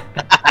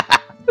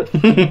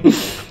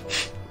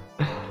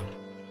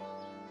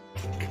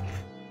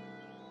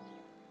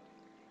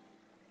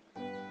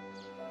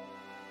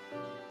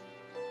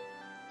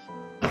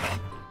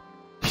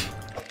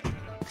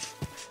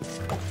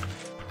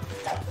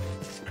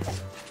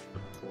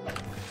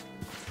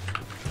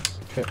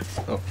 Okay.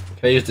 Oh,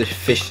 can I use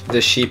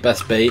the sheep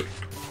as bait?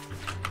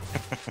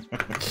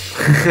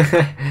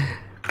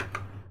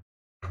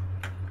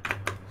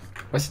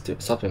 What's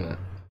it supplement?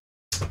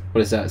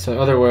 What is that? So in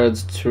other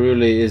words,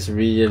 truly is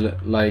real,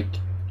 like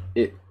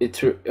it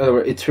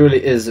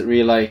truly is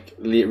real, like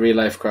real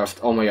life craft.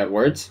 Oh my god,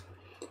 words.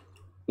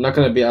 not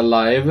gonna be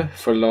alive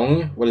for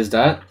long. What is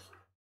that?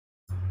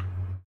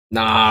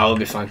 Nah, we'll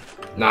be fine.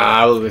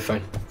 Nah, we'll be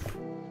fine.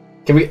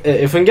 Can we?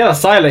 If we can get a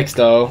Silex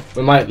though,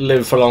 we might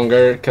live for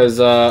longer. Cause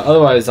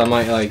otherwise, I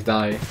might like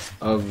die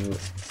of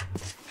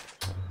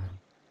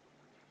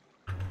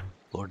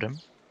boredom.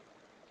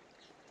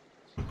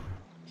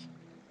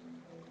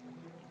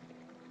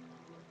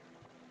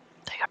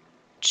 They are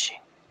watching,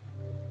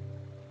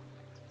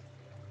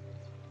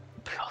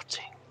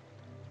 plotting.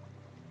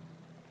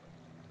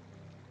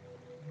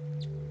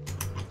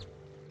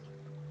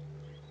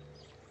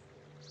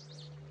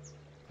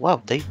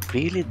 Wow, they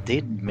really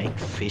did make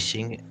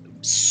fishing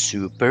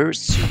super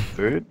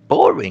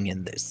boring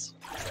in this.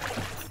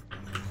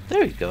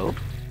 There you go.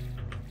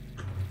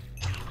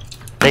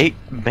 They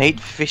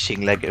made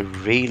fishing like a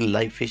real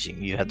life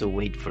fishing. You had to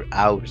wait for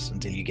hours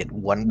until you get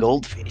one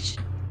goldfish.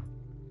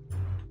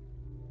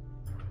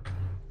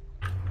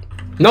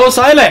 no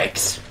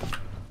Silex.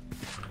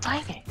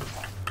 Tiny.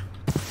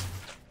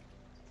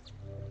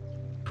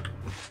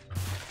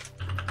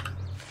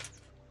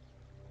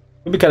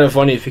 It'd be kind of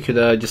funny if you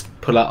could just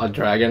pull out a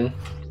dragon.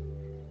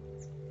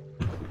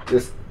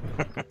 Just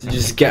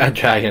get a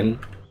dragon.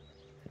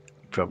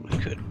 Probably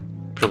could.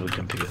 Probably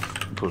can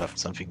pull up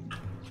something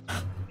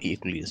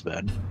equally as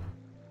bad.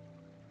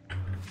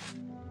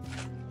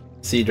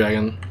 Sea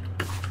dragon.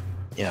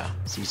 Yeah,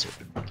 sea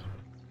serpent.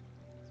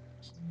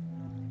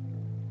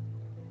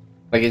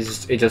 Like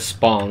it just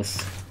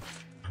spawns.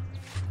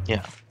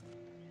 Yeah.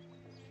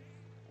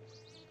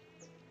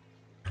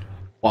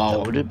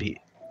 Wow. That would be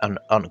an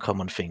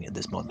uncommon thing in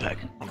this mod pack,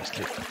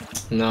 honestly.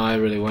 No, I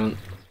really won't.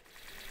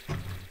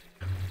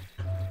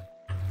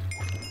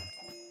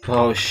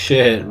 Oh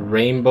shit,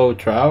 rainbow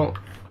trout?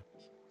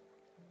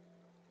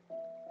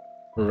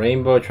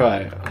 Rainbow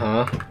trout,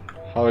 huh?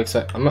 How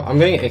excited? I'm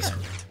getting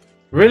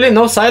really?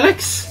 No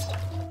Silex?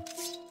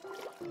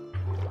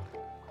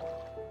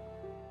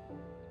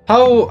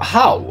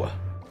 How?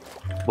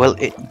 Well,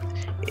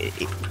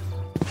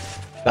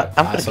 I'm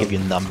gonna give you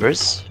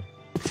numbers.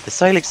 The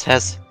Silex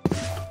has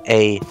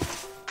a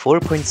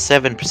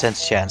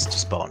 4.7% chance to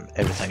spawn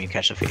every time you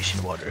catch a fish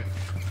in water.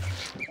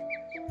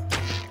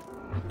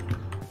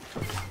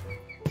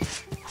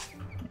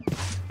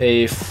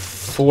 A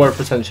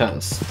 4%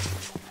 chance.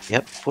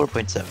 Yep,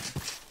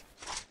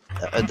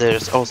 4.7.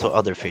 There's also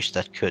other fish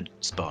that could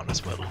spawn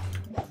as well.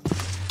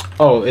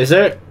 Oh, is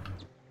there?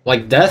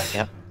 Like death?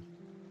 Yeah.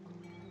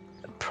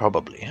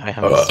 Probably. I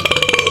haven't seen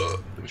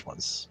which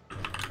ones.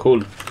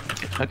 Cool.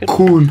 Okay.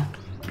 Cool.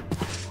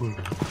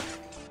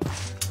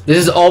 This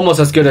is almost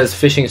as good as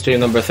fishing stream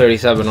number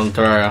 37 on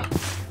Terraria.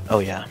 Oh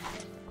yeah.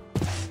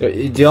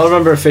 Do y'all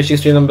remember fishing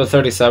stream number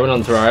 37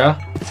 on Terraria?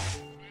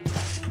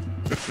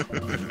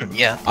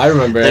 Yeah. I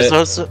remember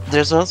there's it.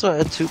 There's also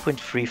a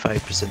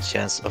 2.35%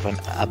 chance of an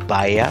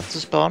abaya to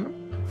spawn,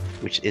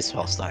 which is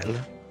hostile.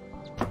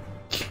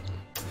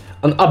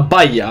 An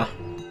abaya?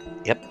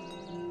 Yep.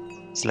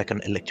 It's like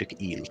an electric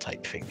eel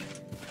type thing.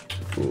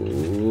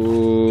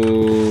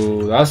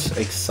 Ooh, that's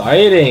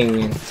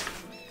exciting.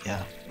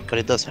 Yeah, but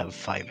it does have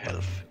 5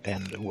 health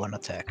and 1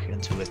 attack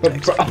and 2 But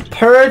attacks. a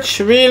perch,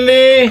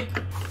 really?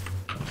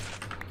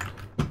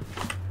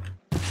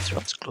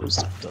 It's close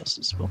to does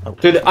as well. Oh.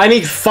 Dude, I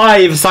need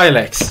 5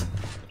 Silex.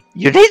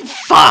 You need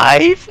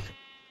 5?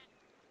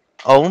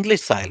 Only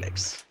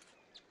Silex.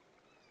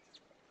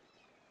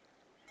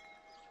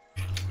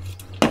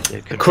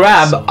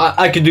 Crab.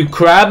 I could do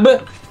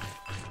crab.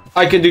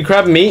 I could do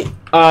crab meat.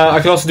 I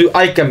could also do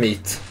Ica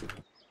meat.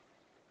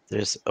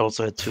 There's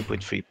also a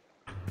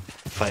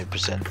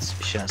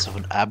 2.35% chance of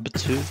an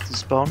ab2 to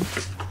spawn.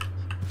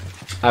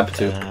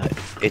 Ab2.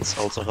 It's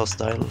also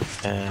hostile.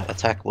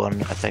 Attack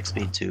 1, attack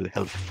speed 2,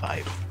 health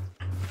 5.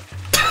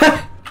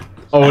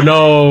 Oh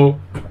no.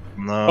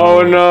 No.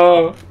 Oh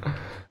no.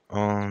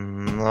 Oh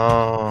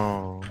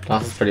no.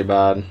 That's pretty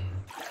bad.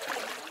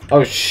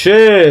 Oh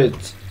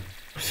shit.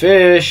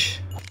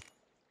 Fish.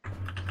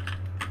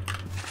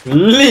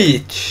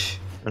 Leech.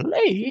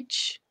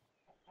 Leech?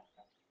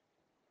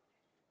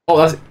 Oh,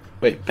 that's...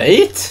 Wait,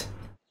 bait?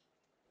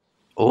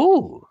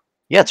 Oh.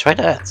 Yeah, try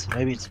that.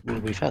 Maybe it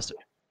will be faster.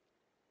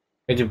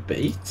 I do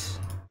bait?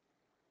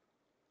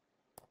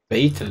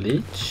 Bait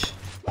leech?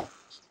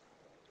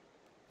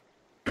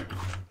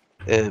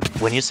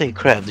 When you say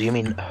crab, do you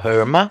mean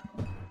Herma?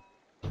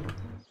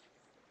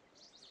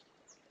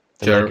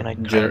 The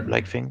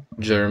crab-like thing?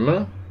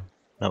 Germa?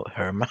 No,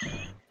 Herma.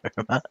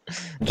 Herma.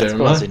 That Germa?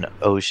 spawns in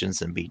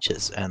oceans and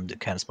beaches and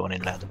can spawn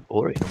in land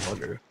or in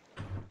water.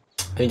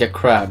 I need a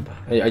crab.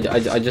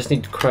 I just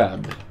need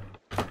crab.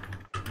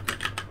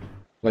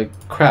 Like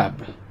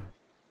crab.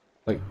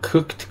 Like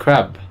cooked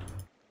crab.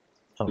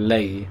 Oh.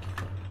 Leg.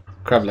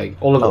 Crab leg.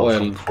 Olive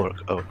oil.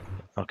 Fork. Oh,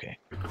 okay.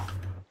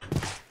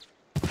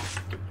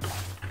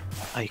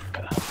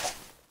 Ica.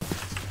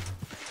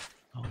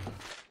 Oh.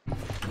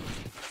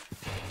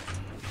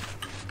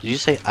 Did you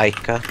say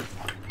Ica?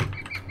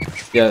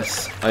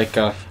 Yes,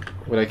 Ica.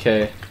 With a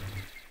K.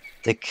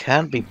 They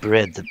can be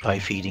bred by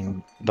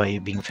being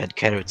fed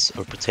carrots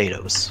or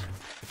potatoes.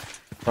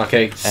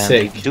 Okay, And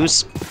sick. do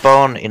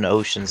spawn in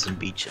oceans and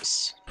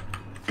beaches.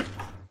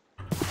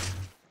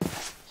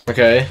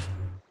 Okay.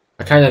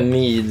 I kind of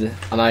need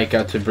an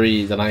Ica to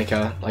breed an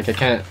Ica. Like I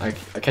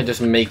can't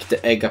just make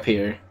the egg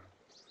appear.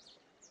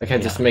 I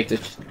can't just make the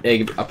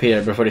egg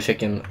appear before the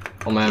chicken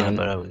on my own.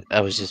 But I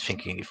was just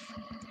thinking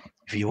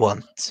if you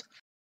want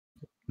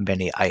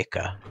many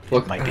Ica,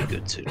 it might be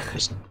good to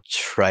just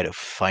try to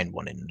find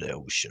one in the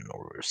ocean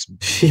or some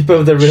Sheep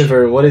of the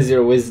river, what is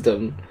your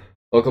wisdom?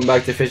 Welcome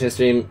back to Fishing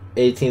Stream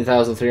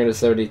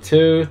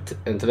 18,372,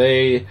 and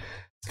today,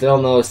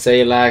 still no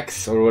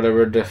Salax or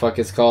whatever the fuck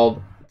it's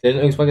called.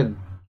 Didn't expect a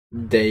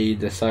day,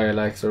 the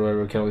Salax or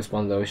whatever can we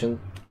spawn in the ocean.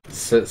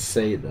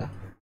 Say that.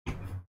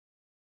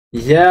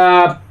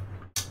 Yeah.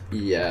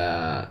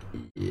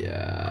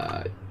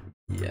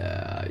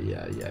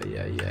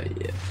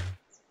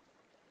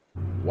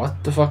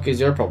 What the fuck is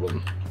your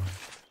problem?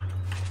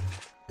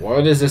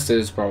 What is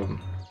this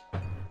problem?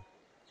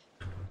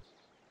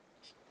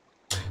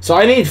 So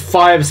I need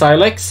 5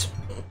 Silex.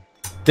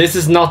 This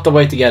is not the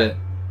way to get it.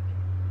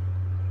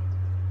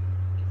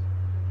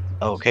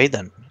 Okay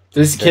then.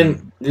 This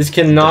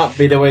cannot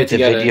be the way to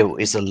get it. The video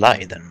is a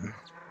lie then.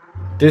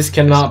 This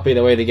cannot be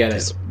the way to get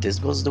it. This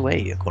was the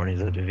way according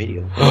to the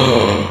video.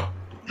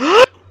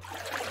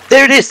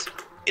 There it is!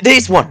 There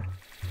is one!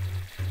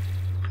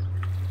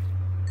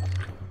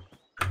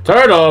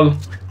 Turtle!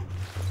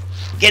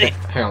 Get it!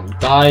 Hang on,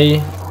 die.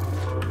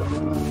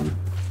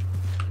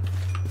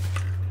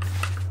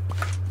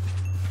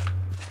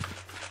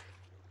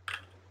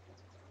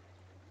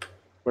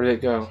 Where did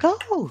it go?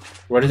 Go!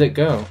 Where did it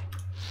go?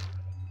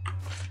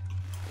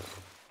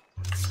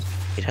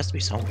 It has to be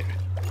somewhere.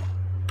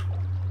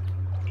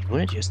 It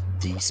wouldn't just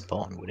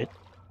despawn, would it?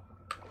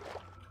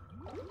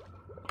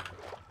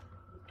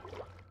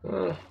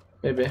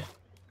 Maybe.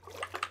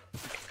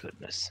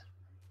 Goodness.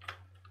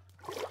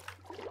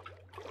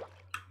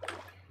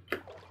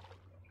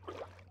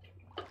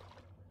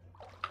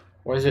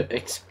 Why is it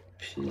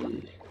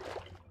XP?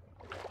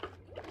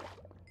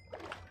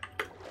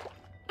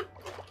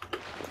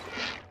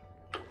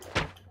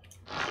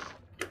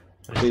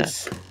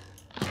 Please.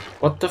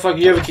 What the fuck?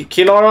 You have a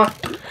Kilara?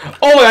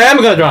 Oh, I am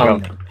gonna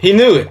drown! He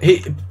knew it. He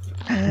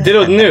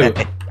did knew.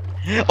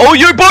 Oh,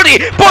 your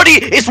body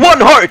is 1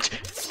 heart!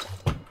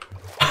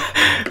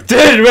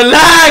 Dude,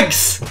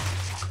 relax!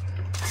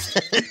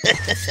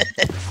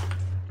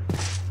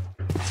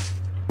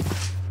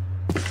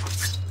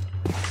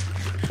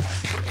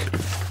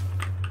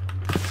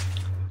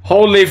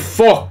 Holy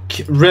fuck,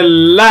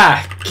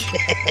 relax!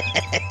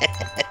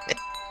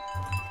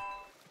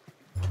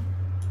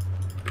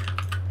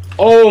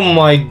 Oh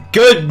my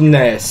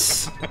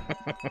goodness!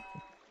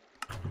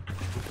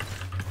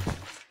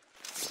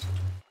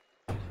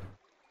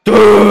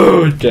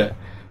 Dude!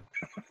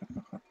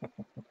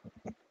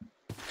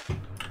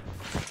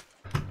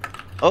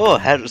 Oh,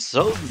 Herr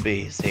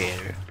Zombie is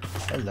here.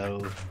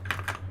 Hello.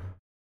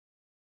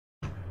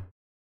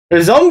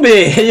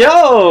 Zombie!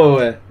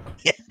 Yo!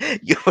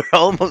 You were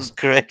almost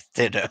correct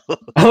there, though.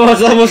 I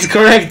was almost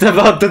correct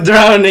about the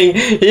drowning.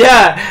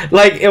 Yeah,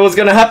 like it was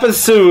gonna happen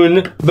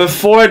soon,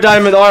 before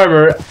diamond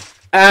armor,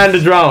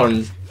 and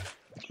drown.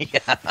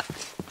 Yeah.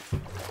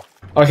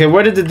 Okay,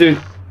 where did the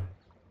dude...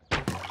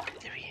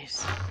 There he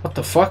is. What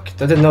the fuck?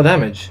 That did no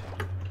damage.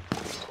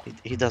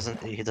 He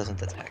doesn't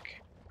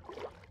attack.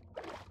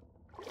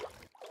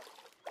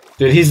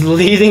 Dude, he's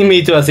leading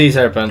me to a sea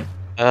serpent.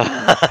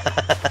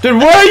 Dude,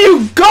 where are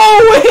you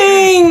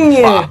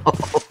going? Wow.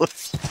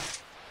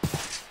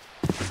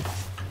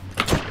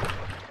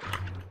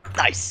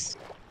 Nice.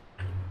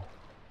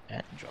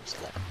 And drops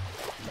that.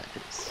 Like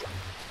this.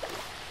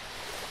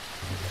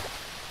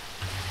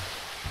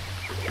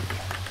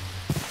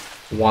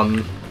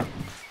 One.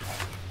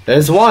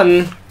 There's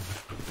one.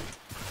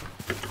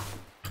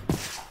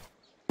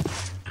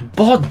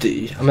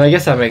 Body? I mean, I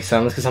guess that makes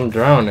sense because I'm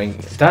drowning.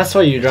 That's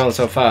why you drown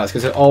so fast,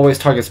 because it always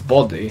targets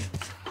body.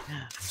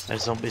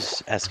 There's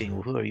zombies asking,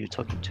 who are you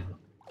talking to?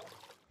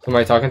 Who am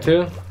I talking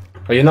to?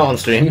 Are you not on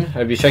stream?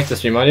 Have you checked the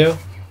stream audio?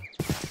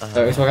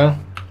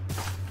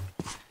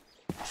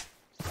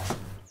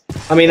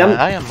 I mean,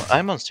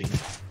 I'm on stream.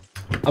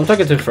 I'm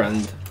talking to a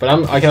friend, but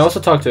I can also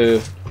talk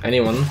to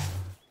anyone.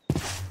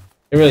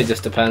 It really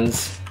just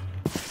depends.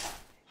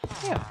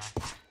 Yeah.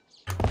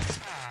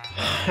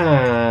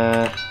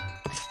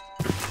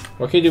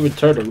 What can you do with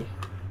turtle?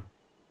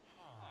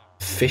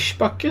 Fish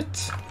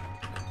bucket?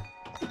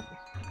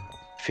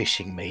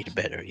 Fishing made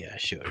better, yeah,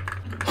 sure.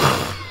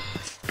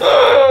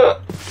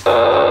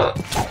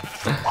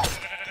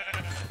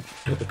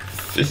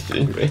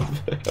 Fishing made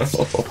better.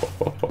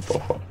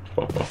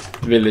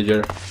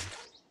 Villager.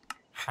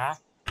 Huh?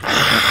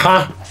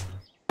 Huh?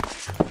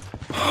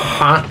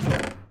 Huh?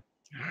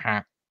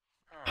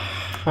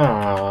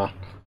 Huh?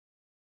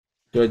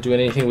 Do I do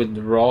anything with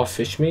raw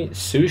fish meat?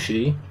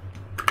 Sushi?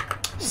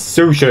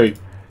 Sushi!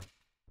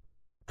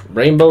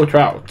 Rainbow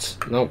trout.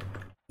 Nope.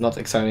 Not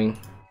exciting.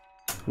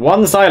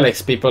 1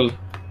 Silex, people.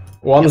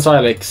 1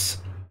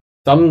 Silex.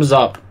 Thumbs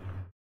up.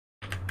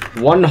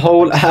 1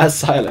 whole ass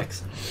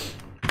Silex.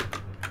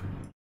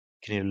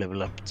 can you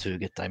level up to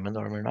get diamond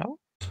armor now?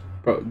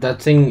 Bro,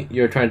 that thing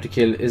you're trying to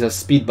kill is a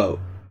speedboat.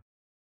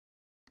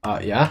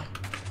 Yeah?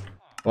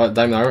 What,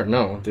 diamond armor?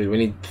 No, dude, we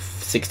need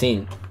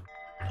 16.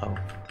 Oh.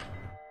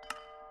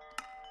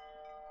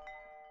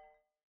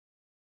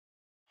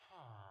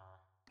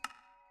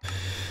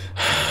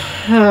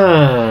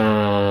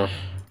 Huh.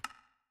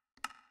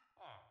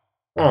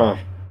 Huh.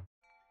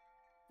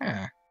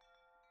 Hmm.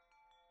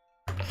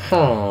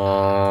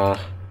 Huh.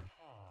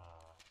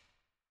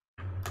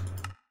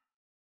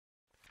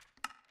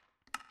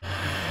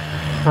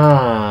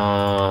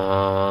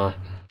 Huh.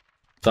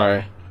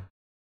 Sorry.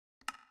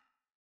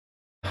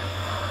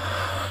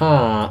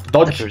 Huh.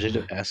 Dodge.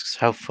 Perdido asks,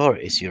 how far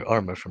is your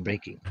armor from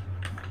breaking?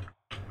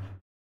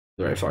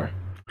 Very far.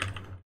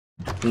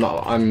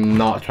 No, I'm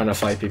not trying to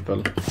fight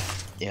people.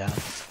 Yeah,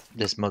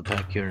 this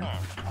modpack you're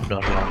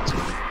not allowed to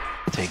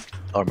take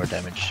armor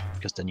damage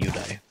because then you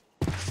die.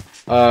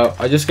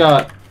 I just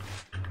got.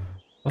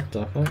 What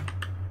the fuck?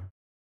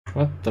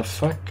 What the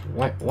fuck?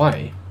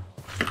 Why?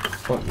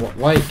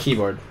 Why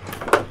keyboard?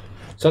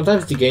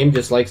 Sometimes the game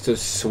just likes to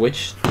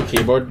switch the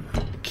keyboard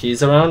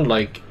keys around.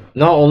 Like,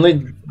 not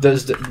only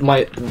does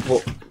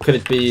could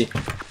it be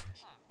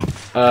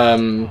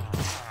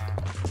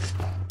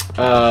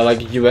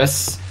like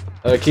US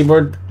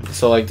keyboard,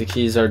 so like the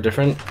keys are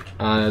different,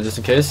 just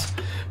in case.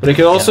 But it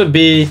could also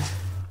be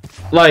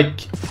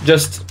like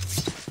just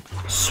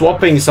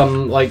swapping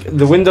some, like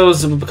the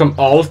Windows will become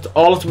Alt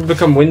will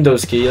become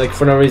Windows key, like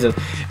for no reason.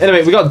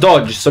 Anyway, we got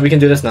dodge, so we can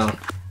do this now.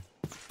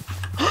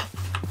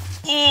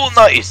 Oh,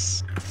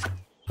 nice!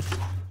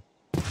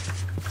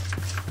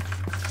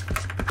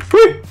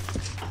 Whee!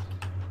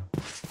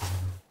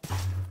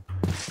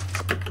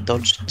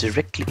 Dodge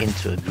directly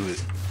into a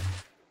groove.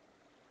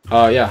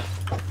 Yeah.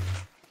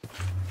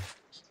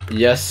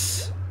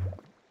 Yes.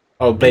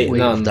 Oh, bait Way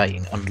of none.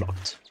 dying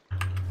unlocked.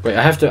 Wait,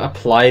 I have to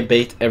apply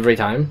bait every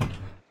time?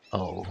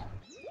 Oh.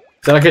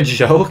 Is that like a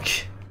joke?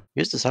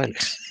 Use the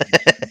silex.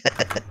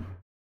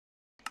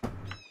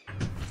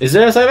 Is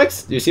there a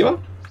Silex? Do you see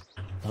one?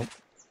 Nope.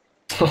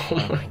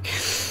 Oh my.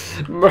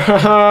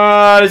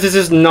 Bruh, this is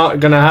just not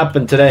gonna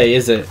happen today,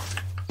 is it?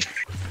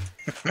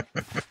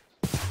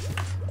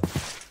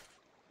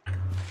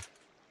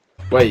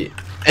 Wait.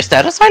 Is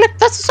that a silex?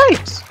 That's a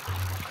silex!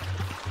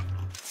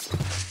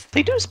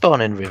 They do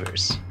spawn in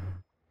rivers.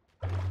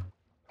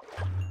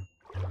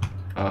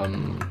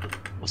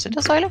 Was it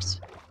a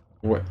silex?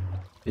 What?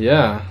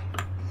 Yeah.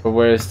 But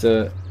where's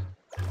the...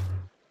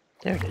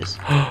 There it is.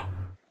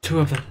 Two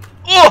of them.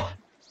 Oh!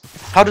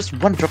 How does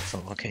one drop?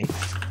 Oh, okay.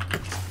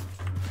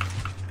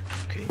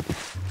 Okay.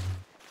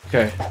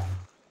 Okay.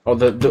 Oh,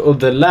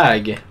 the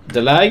lag.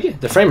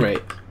 The frame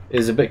rate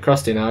is a bit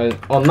crusty now.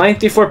 On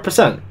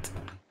 94%.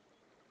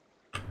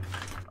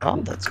 Oh,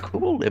 that's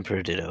cool,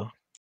 Emperor Ditto.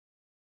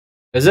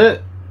 Is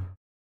it?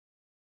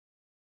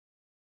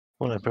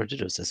 Well, Emperor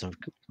Ditto says something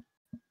cool.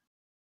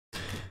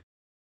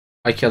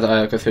 I killed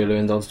Aya Cthulhu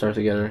and Don't Starve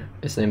Together.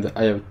 It's named the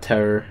Eye of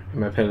Terror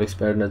in my playlist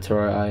better than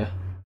Terror Aya.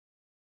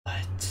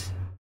 What?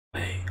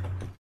 Wait.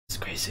 It's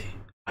crazy.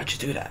 How'd you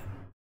do that?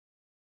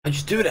 How'd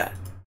you do that?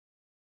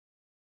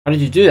 How did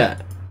you do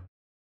that?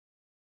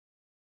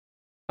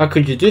 How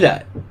could you do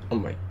that? Oh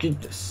my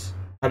goodness.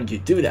 How did you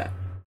do that?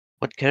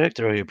 What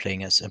character are you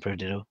playing as, Emperor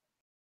Ditto?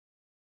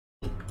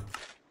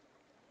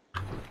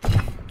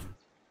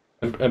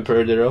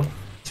 Emperor Ditto.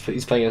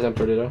 He's playing as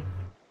Emperor Ditto.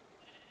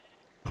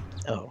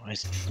 Oh, I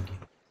see.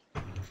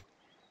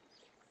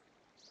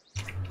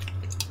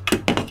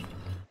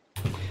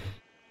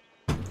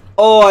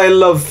 Oh, I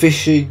love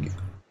fishing.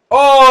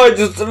 Oh, I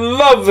just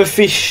love the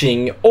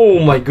fishing. Oh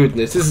my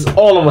goodness. This is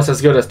almost as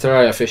good as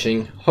Terraria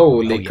fishing.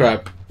 Holy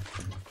crap.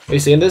 Are you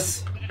seeing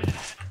this?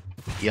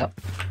 Yep.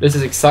 This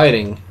is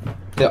exciting.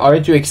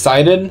 Aren't you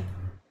excited?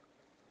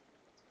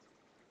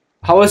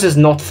 How is this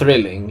not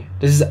thrilling?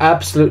 This is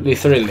absolutely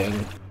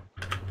thrilling.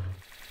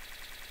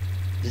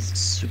 This is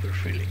super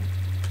thrilling.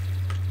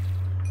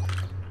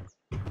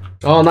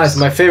 Oh, nice.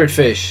 My favorite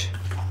fish.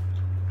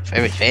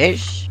 Favorite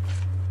fish?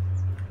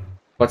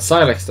 What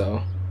Silex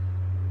though?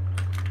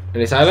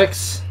 Any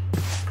Silex?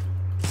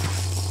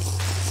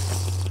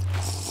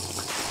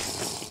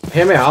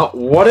 Hear me out.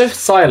 What if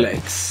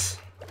Silex?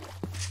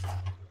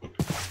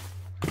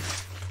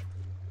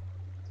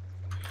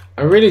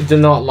 I really do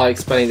not like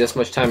spending this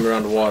much time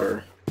around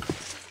water.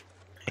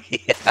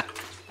 Yeah.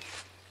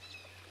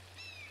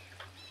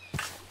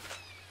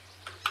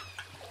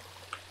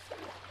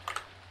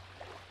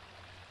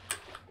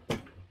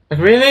 Like,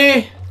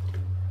 really?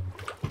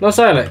 No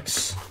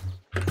Silex.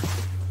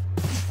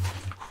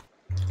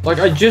 Like,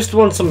 I just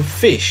want some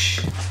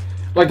fish.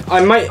 Like, I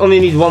might only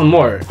need one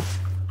more.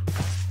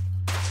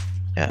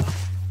 Yeah.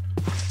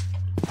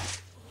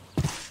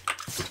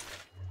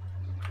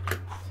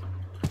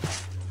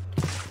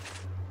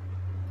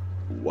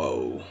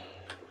 Whoa.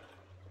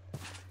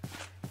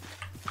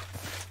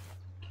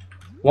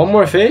 One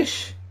more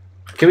fish?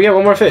 Can we get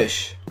one more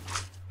fish?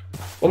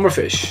 One more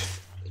fish.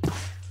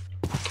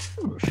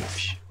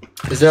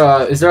 Is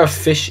there a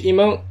fish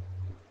emote?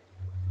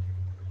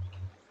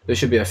 There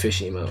should be a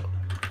fish emote.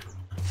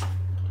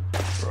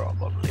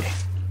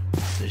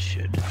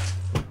 should.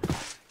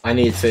 I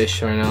need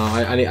fish right now.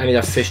 I need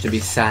a fish to be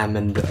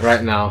salmoned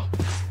right now.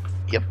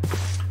 Yep.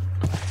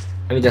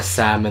 I need a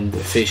salmoned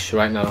fish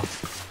right now.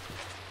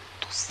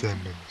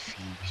 Salmon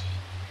fish.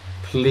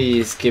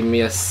 Please give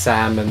me a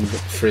salmoned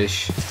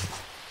fish.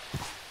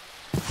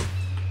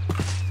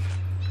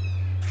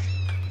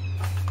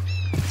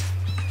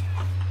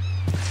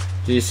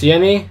 Do you see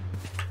any?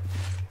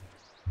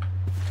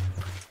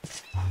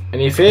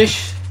 Any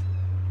fish?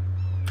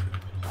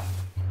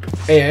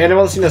 Hey,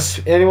 anyone seen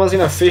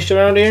a fish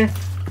around here?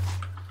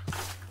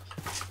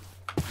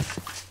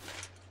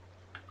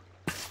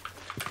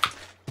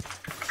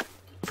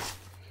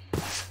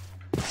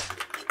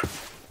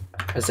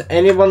 Has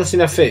anyone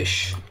seen a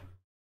fish?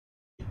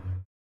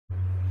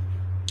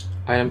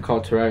 Item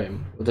called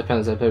terrarium. It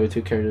depends, I play with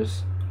 2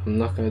 characters. I'm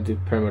not gonna do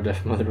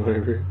permadeath mode or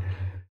whatever.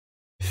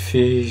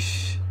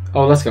 Fish.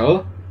 Oh, let's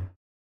go.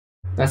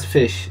 That's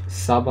fish.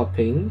 Saba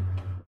ping.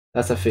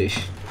 That's a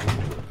fish.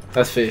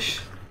 That's fish.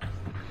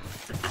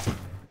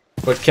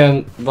 But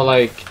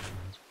like,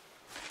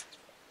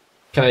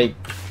 can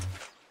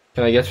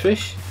I get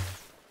fish?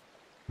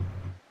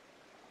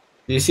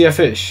 Do you see a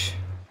fish?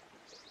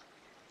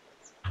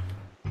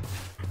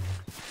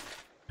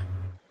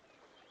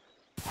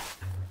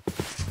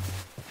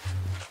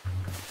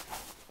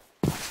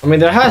 I mean,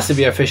 there has to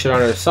be a fish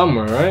around here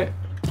somewhere, right?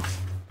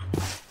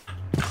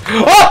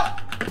 Oh!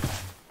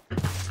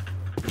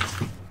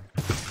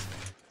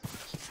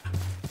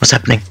 What's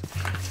happening?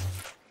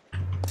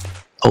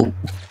 Oh.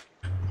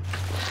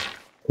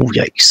 Oh,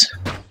 yikes.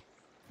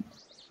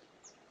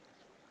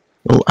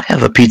 Well, I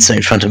have a pizza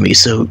in front of me,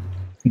 so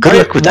good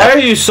luck with that.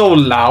 Why are you so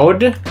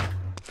loud?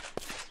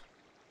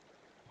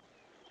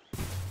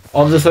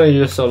 All of a sudden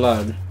you're so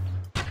loud.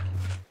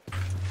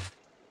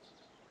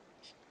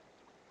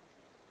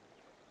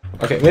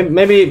 Okay,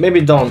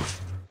 maybe don't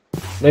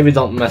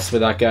mess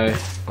with that guy,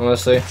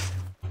 honestly.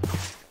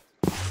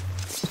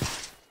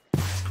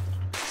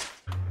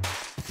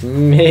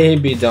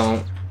 Maybe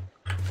don't.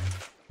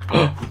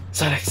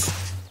 Silex!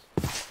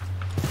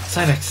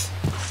 Silex!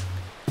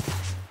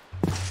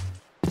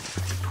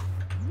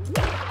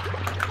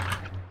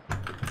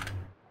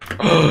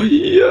 Oh,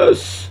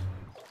 yes!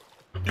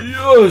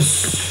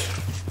 Yes!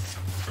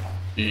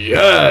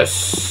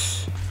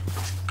 Yes!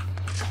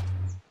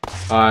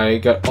 I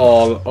got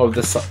all of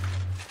the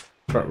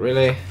but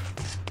really?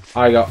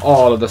 I got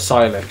all of the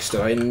Silex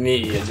that I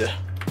need.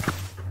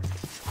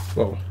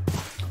 Whoa.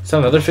 Is that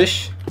another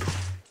fish?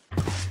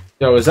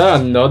 Yo, is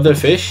that another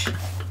fish?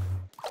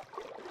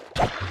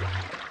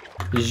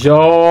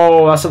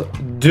 Yo, that's a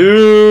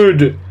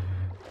dude!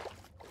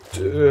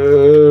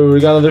 Dude,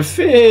 we got another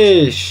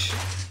fish!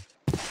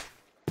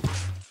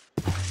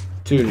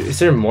 Dude, is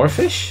there more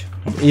fish?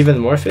 Even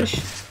more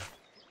fish?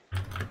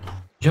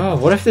 Yo,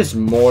 what if there's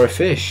more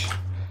fish?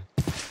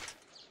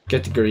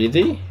 Get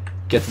greedy?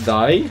 Get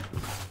die?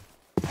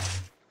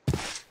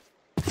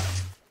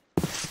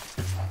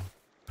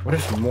 What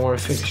if more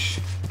fish?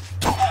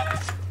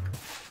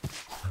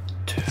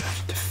 Dude,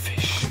 the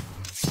fish.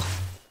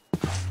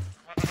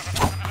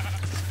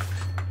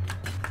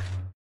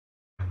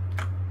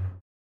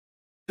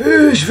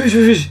 Fish, fish, fish,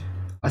 fish!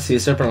 I see a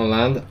serpent on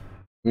land.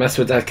 Mess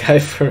with that guy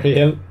for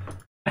real.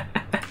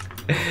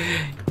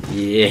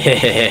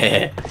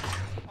 Yeah.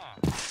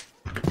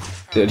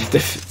 Dude,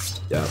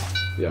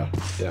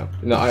 yeah.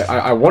 No,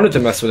 I wanted to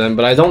mess with him,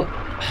 but I don't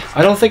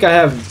think I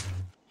have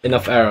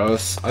enough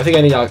arrows. I think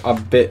I need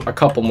a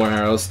couple more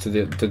arrows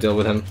to deal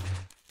with him.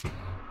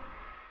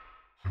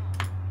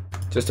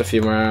 Just a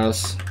few more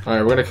arrows.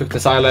 Alright, we're gonna cook the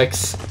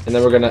Silex, and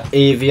then we're gonna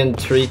avian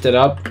treat it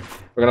up.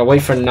 We're gonna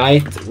wait for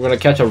night. We're gonna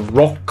catch a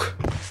rock.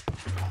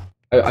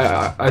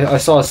 I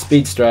saw a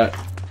speed strat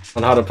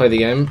on how to play the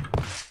game.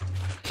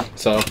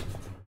 So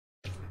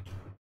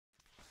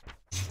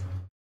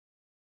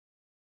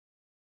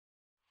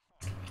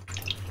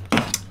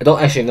I don't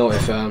actually know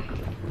if the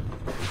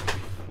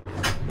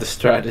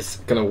strat is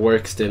gonna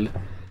work still,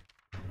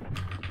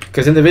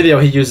 because in the video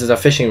he uses a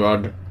fishing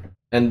rod,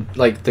 and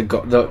like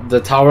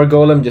the tower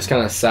golem just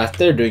kind of sat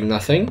there doing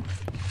nothing.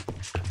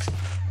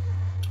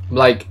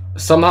 Like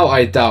somehow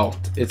I doubt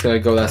it's gonna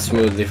go that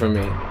smoothly for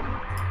me.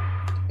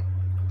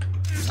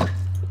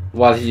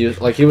 While he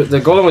used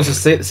the golem was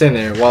just sitting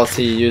there whilst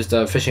he used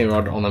a fishing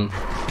rod on him.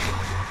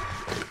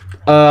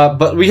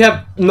 But we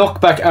have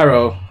knockback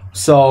arrow,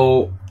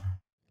 so.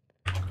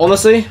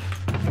 Honestly,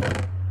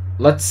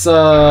 let's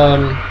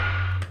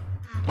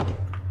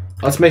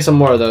make some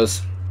more of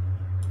those.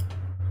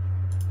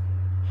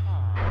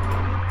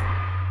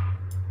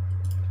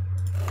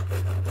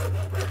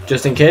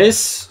 Just in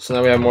case. So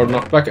now we have more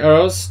knockback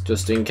arrows,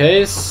 just in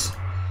case.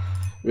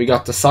 We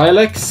got the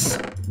Silex,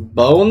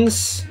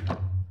 bones.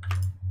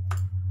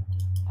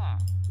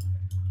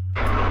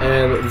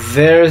 And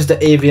there's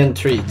the avian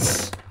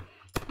treats.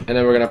 And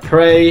then we're gonna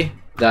pray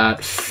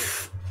that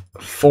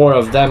 4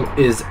 of them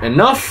is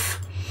enough,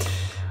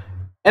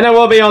 and then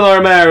we'll be on our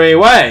merry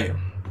way.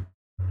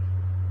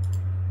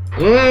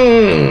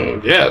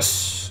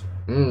 Yes.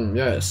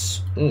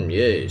 Yes.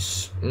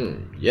 Yes.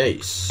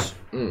 Yes.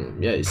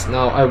 Yes.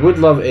 Now, I would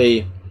love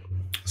a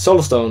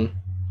soulstone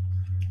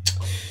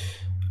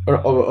or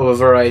of a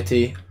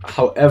variety.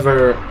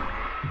 However,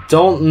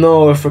 don't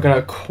know if we're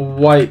gonna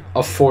quite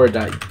afford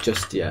that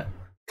just yet,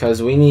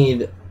 because we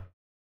need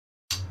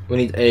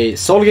a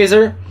soul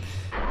gazer,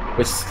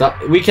 which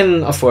we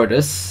can afford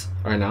this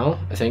right now,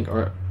 I think,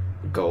 or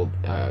gold.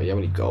 Yeah,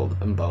 we need gold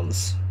and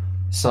bones.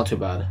 It's not too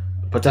bad.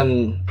 But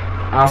then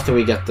after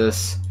we get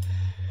this,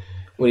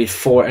 we need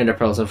 4 ender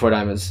pearls and 4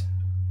 diamonds.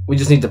 We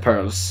just need the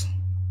pearls,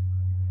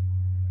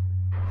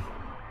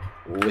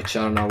 which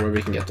I don't know where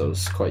we can get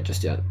those quite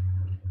just yet.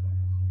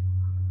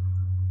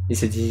 He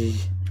said,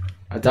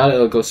 I doubt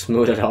it'll go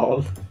smooth at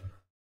all.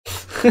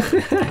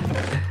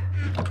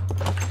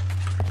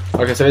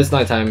 Okay, so it's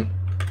nighttime.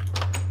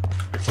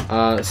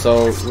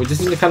 So we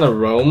just need to kind of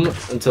roam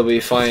until we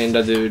find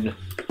a dude.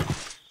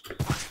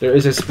 There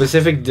is a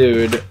specific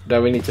dude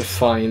that we need to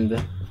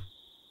find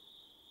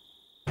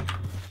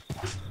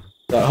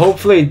that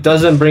hopefully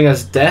doesn't bring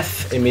us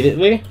death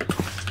immediately.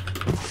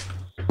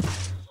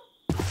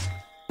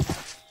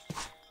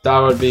 That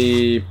would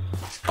be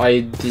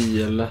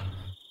ideal.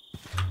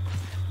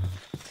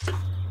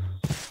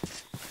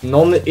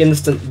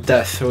 Non-instant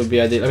death would be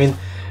ideal. I mean,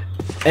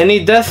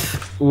 any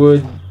death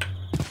would.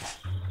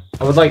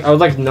 I would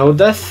like no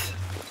death.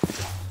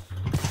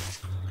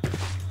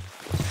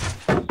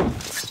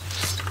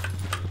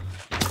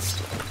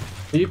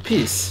 Will you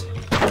peace?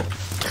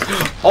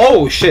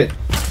 Oh shit.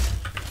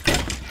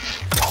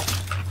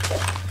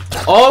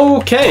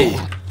 Okay.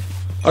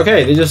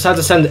 Okay, they just had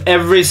to send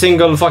every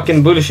single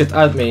fucking bullshit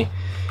at me.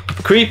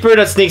 Creeper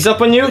that sneaks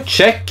up on you,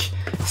 check.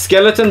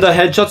 Skeleton that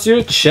headshots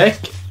you, check.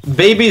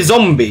 Baby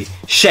zombie,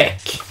 check.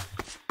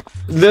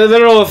 The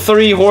literal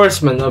 3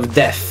 horsemen of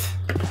death.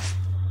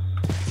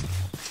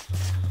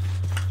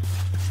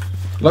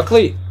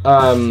 Luckily,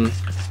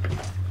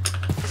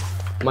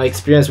 my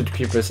experience with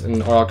creepers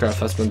in RLcraft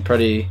has been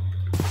pretty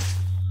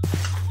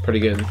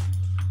good.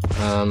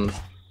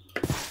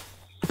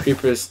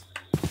 Creepers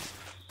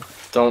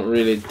don't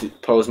really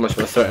pose much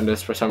of a threat in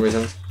this for some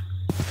reason.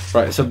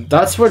 Right, so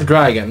that's where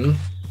Dragon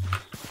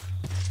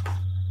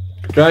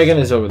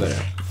is over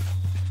there.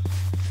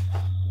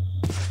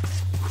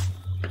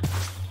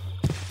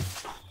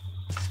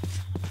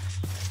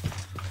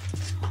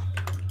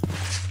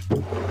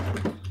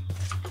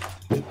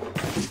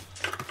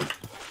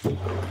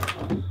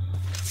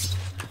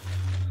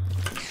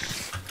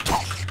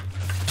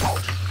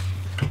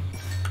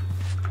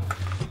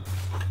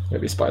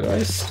 Maybe spider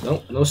eyes?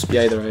 No, no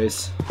spider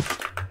eyes.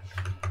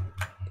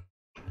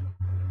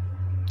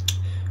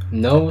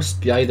 No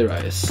spider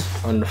eyes,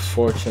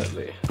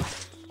 unfortunately.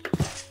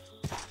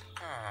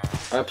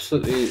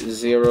 Absolutely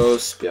 0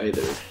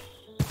 spider.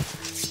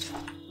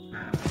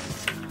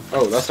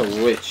 Oh, that's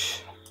a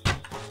witch.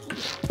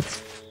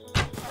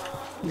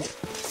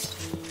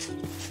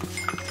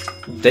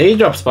 They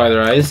drop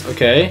spider eyes,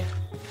 okay.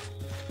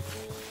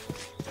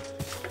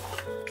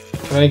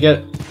 Can I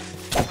get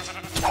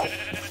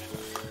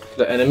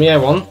the enemy I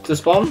want to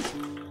spawn?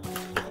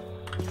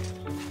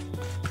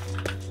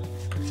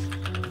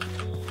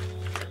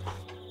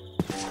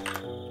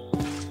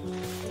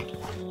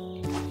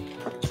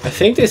 I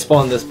think they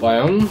spawn this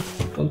biome,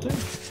 don't they?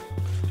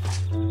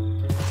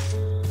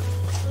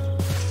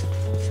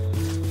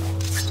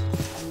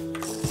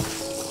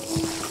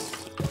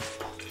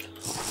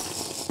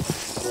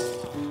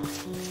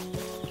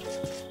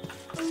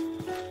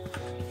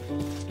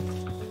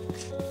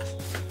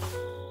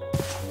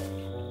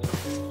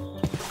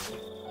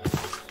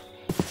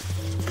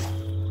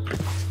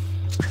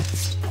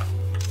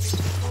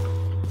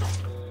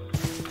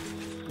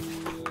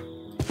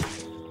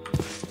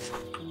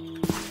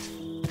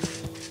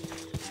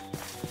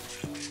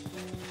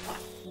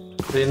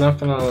 They're not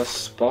gonna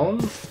spawn?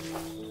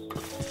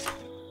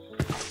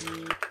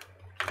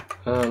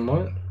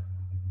 What?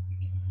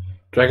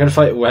 Dragon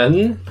fight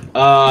when?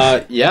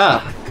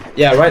 Yeah.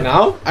 Yeah, right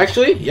now,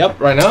 actually. Yep,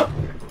 right now.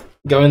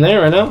 Go in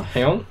there right now.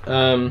 Hang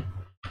on.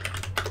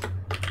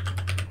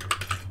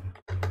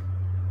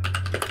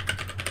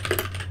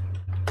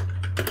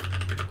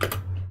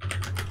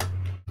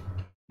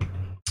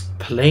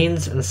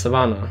 Plains and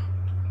Savannah.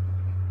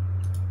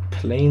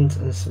 Plains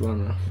and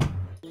Savannah.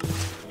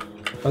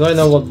 How do I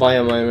know what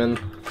biome I'm in?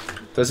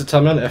 Does it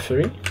tell me on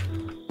F3?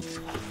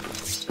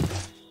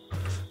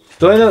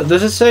 Do I know?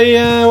 Does it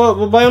say what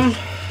biome?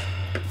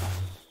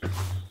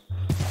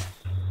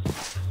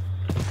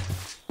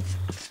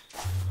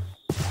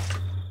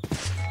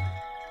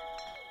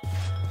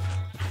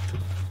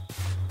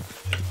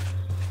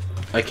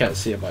 I can't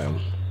see a biome.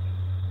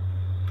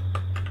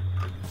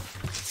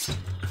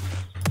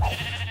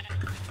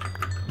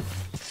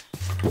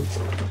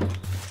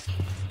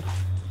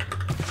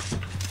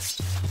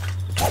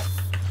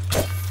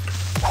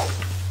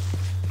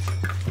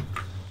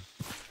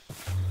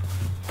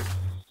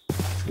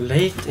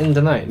 Late in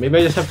the night. Maybe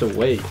I just have to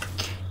wait.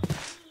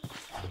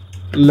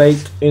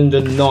 Late in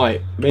the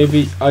night.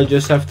 Maybe I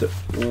just have to...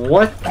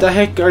 What the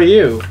heck are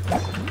you?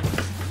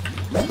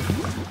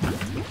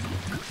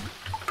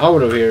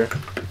 out of here.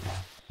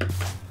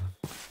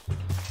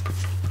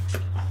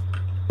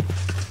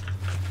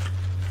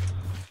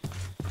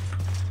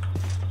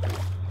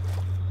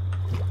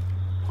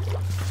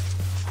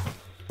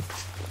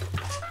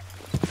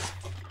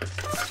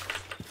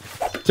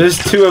 There's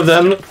two of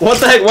them. What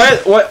the heck?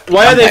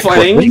 Why are they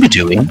fighting? What are you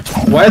doing?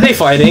 Why are they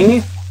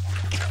fighting?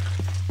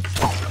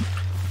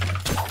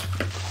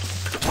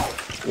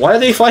 Why are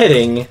they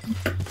fighting?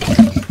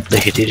 They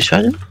hit each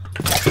other?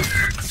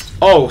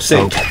 Oh,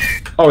 sick.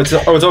 Oh, it's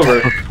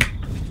over.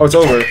 Oh, it's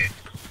over.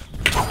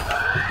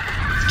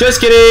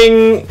 Just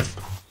kidding.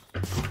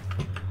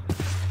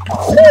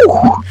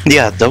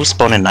 Yeah, those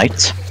spawn in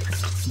night.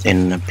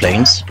 In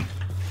planes.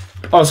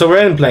 Oh, so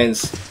we're in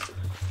planes.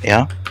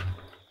 Yeah.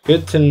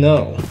 Good to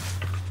know.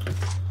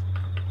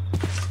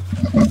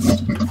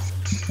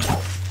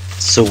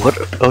 So what?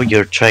 Oh,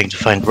 you're trying to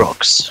find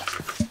rocks.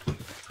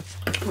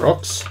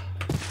 Rocks.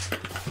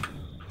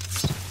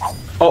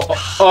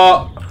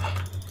 Oh.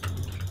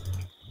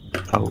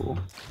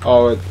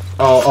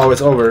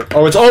 It's over.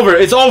 Oh, it's over.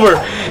 It's over.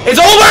 It's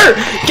over!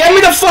 Get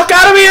me the fuck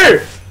out of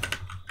here!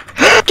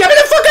 Get me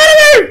the fuck out of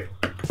here!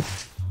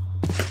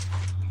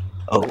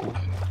 Oh.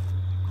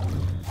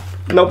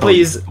 No,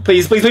 please,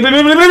 please, please, please,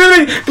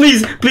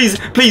 please, please,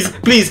 please,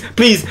 please,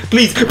 please,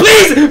 please,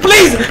 please,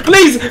 please,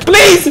 please,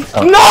 please,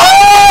 no!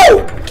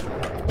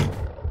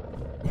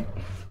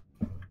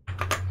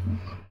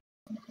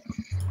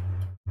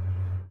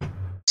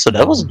 So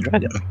that was a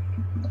dragon.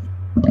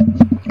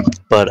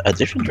 But a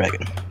different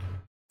dragon.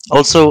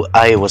 Also,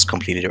 I was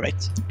completely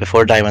right.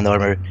 Before diamond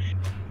armor,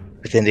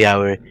 within the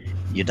hour,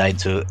 you died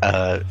to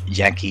a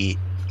Yankee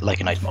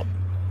like a night mob.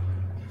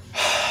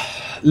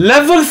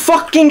 Level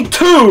fucking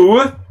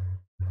 2?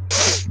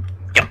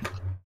 Yep.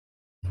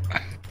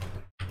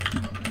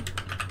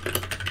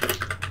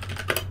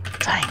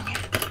 Dang.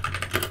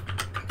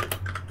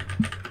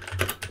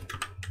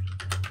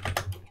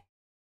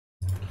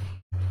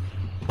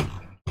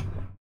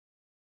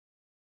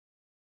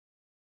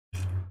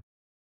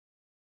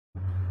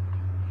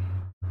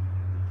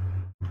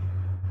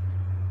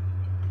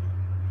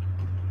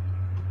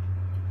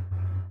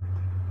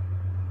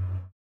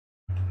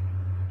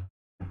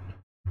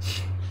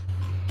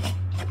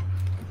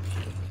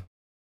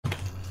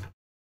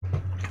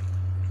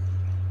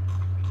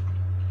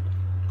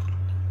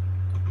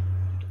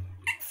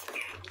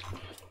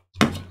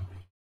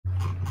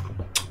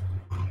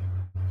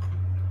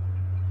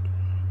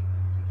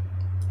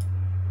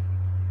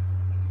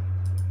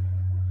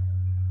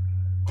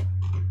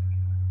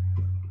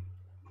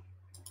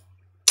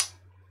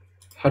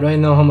 How do I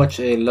know how much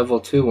a level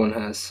 2 one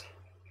has?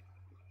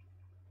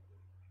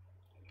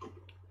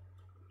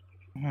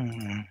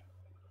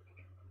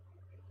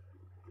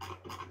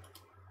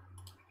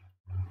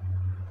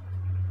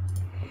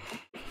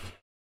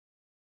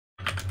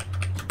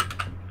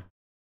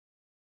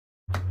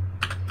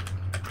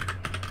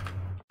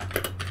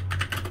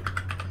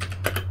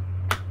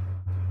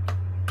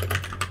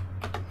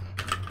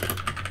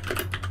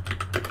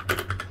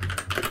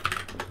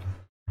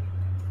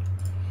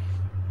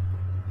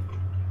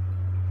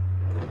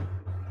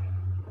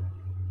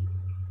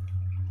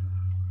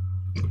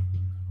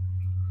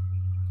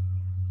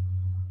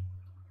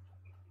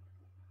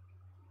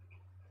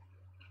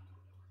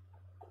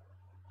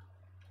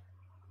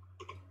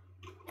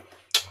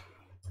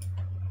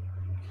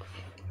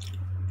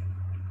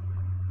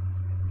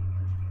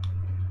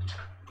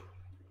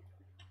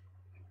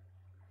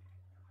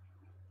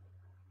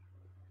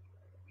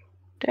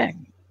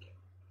 Dang.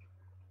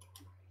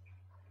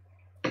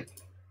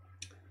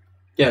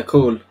 Yeah,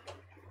 cool.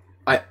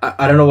 I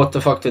don't know what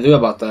the fuck to do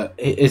about that.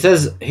 It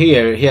says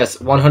here he has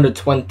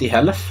 120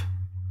 health.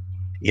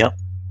 Yep.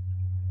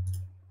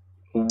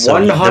 So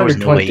 120. there was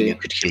no way you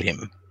could kill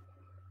him.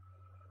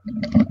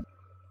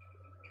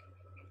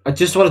 I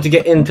just wanted to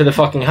get into the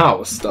fucking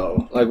house,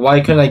 though. Like, why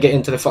couldn't I get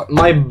into the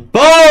my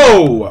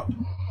bow?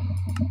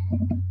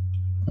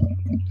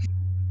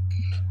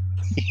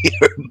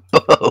 Your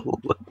bow.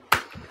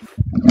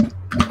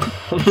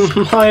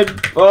 My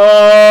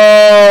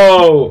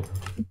bow.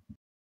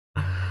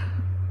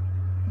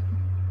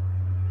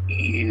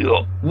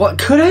 What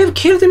could I have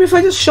killed him if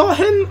I just shot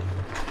him?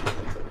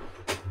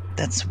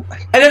 That's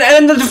And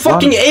then the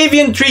fucking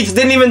avian trees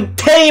didn't even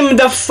tame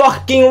the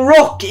fucking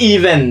rock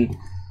even.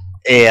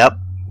 Yep.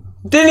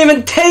 Didn't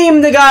even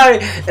tame the guy.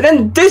 And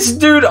then this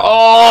dude.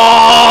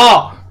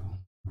 Oh,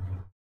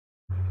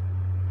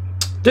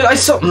 dude, I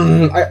saw.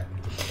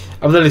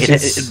 I've literally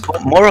seen.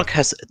 Morok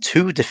has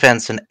 2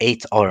 defense and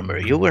 8 armor.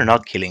 You were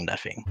not killing that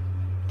thing.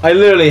 I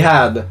literally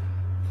had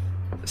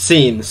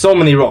seen so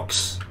many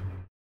rocks,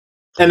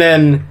 and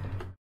then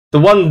the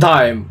one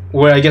time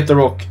where I get the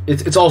rock,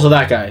 it's also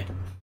that guy.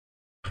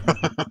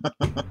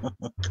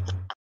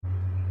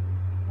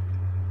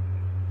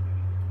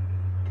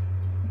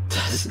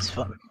 This is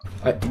fun.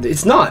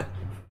 It's not.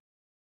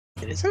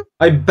 It isn't?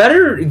 I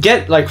better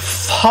get like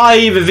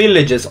 5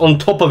 villages on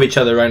top of each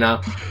other right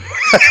now.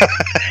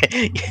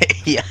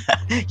 Yeah,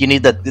 you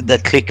need that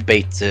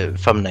clickbait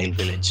thumbnail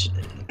village.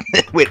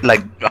 With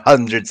like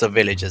hundreds of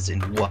villages in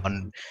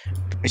one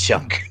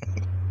chunk.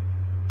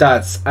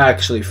 That's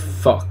actually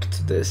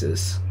fucked. This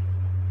is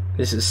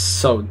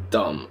so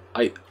dumb.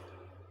 Oh,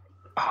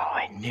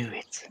 I knew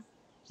it.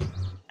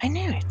 I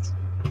knew it.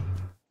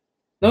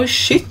 No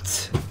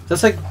shit.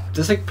 That's like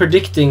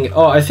predicting.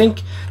 Oh, I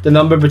think the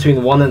number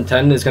between 1 and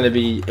 10 is gonna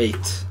be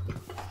 8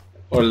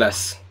 or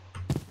less.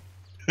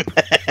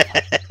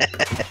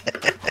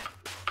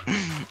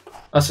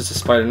 That's just a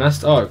spider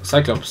nest. Oh,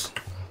 Cyclops.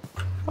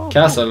 Oh,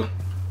 Castle.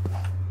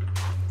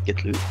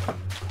 Get loot.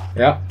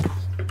 Yeah.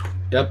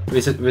 Yep.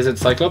 Visit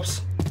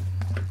Cyclops.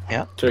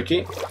 Yeah.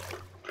 Turkey.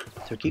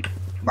 Turkey.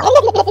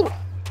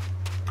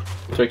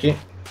 Turkey.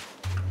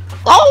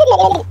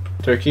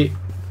 Turkey.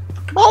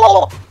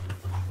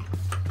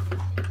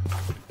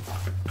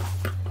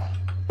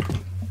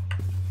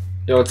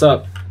 Yo, what's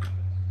up?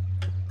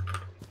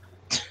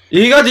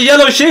 You got the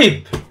yellow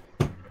sheep!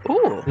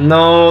 Ooh.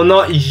 No,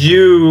 not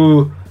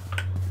you!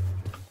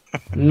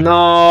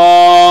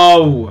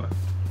 No!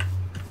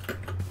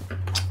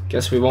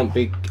 Guess we won't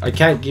be. I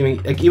can't give me.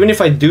 Like, even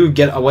if I do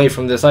get away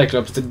from the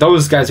Cyclops,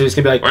 those guys are just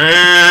gonna be like.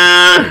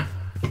 Wah!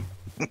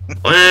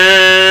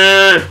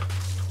 Wah!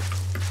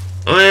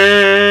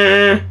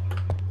 Wah!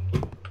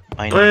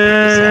 I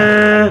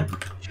know.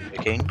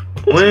 King.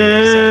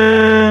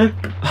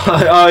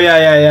 Oh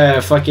yeah.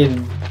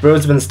 Fucking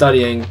bro's been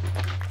studying.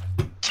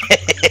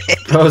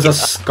 Bro's a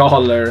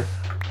scholar.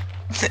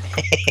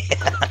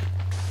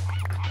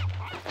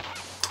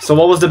 So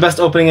what was the best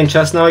opening in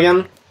chess now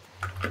again?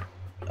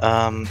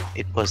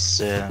 It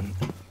was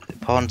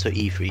pawn to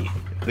e3,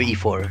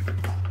 e4.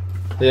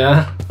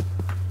 Yeah.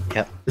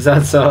 Yep. Is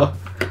that so?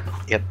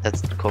 Yep,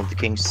 that's called the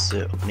king's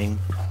opening,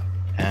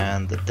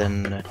 and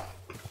then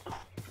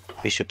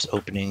bishop's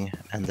opening,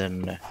 and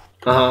then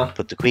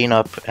put the queen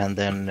up, and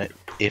then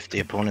if the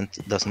opponent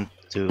doesn't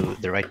do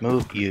the right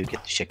move, you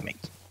get the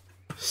checkmate.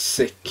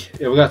 Sick.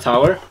 Yeah, we got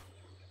tower.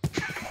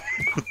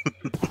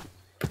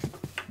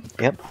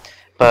 Yep,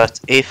 but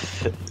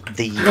if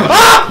the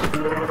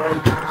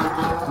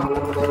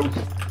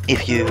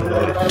if you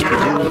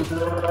do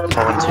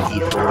pawn to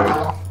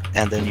e4,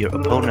 and then your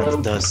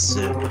opponent does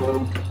the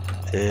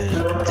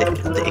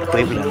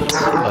equivalent,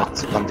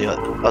 but on the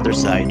other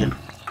side.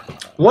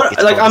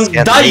 What? Like I'm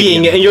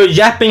dying and you're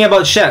yapping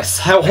about chess.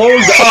 Hold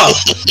up.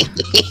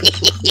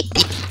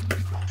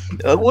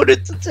 I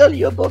wanted to tell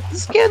you about the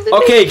Scandinavian.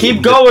 Okay,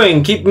 keep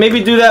going.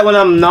 Maybe do that when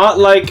I'm not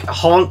like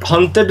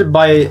hunted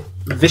by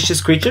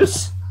vicious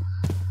creatures.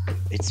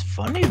 It's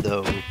funny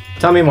though.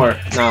 Tell me more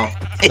now.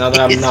 Now that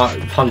I'm not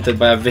hunted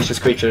by a vicious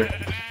creature.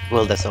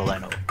 Well, that's all I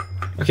know.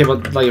 Okay,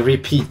 but like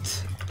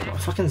repeat. Oh,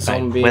 fucking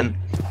zombie.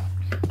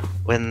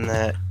 When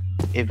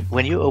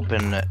you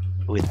open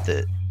with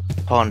the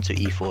pawn to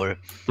e4,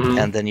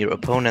 and then your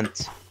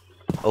opponent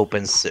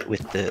opens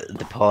with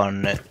the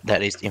pawn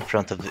that is in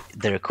front of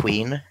their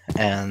queen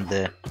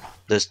and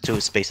those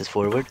 2 spaces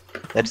forward,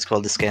 that is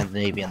called the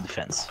Scandinavian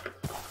defense.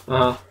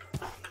 Yeah.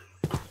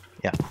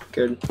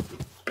 Good.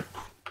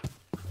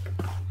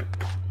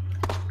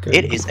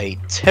 It is a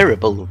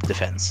terrible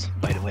defense,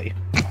 by the way.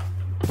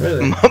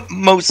 Really?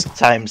 Most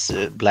times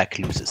black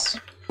loses.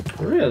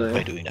 Really?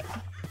 By doing that.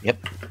 Yep.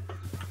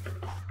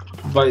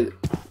 By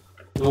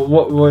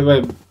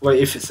wait.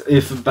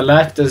 If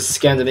black does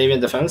Scandinavian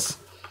defense?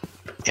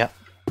 Yeah.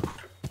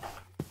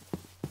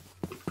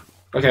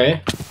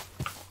 Okay.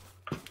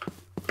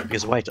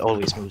 Because white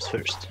always moves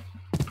first.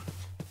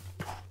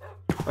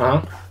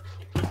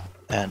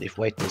 And if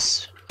white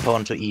does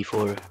pawn to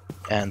e4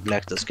 and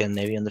black does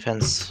Scandinavian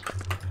defense,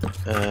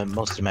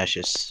 most of the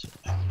matches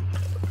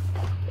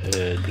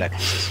black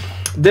loses.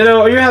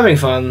 Ditto, are you having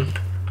fun?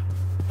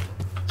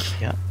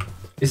 Yeah.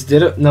 Is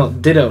Ditto? No,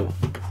 Ditto.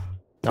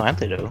 No, I'm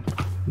Ditto.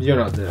 You're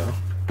not Ditto.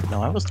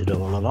 No, I was Ditto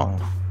all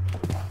along.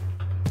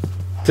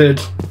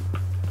 Dude.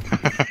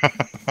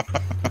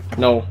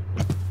 No.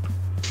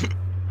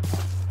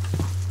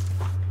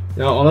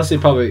 No, honestly,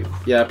 probably.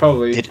 Yeah,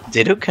 probably.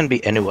 Ditto can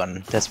be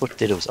anyone. That's what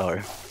Dittos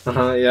are.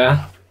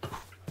 Yeah.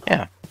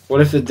 Yeah.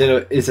 What if the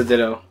Ditto is a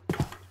Ditto?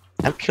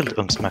 I've killed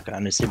Ungsmaka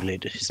and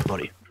assimilated his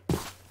body.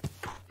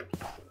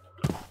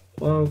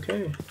 Well,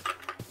 okay.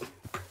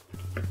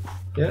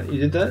 Yeah, you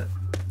did that?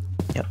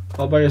 Yep.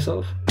 All by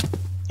yourself?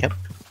 Yep.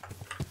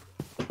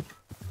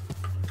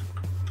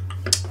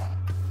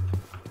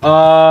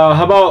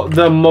 How about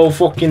the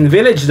fucking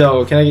village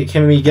though?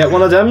 Can we get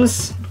one of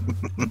them's?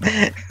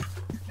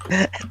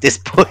 At this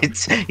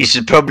point, you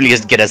should probably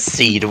just get a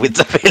seed with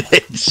the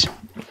village.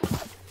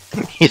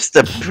 It's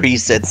the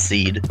preset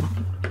seed.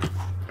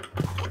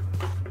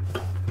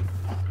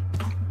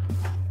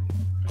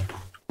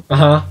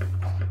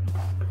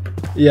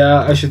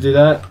 Yeah, I should do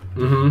that.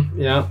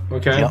 Yeah,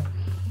 okay. Yeah.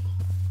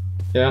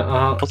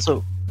 Yeah,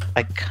 Also,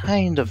 I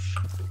kind of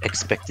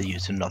expected you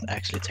to not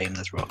actually tame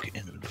that rock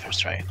in the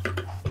first try.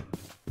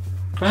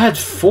 I had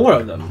 4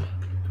 of them.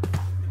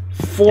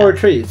 4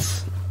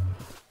 trees.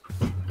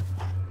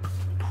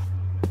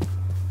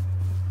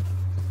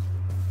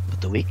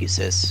 But the wiki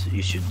says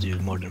you should do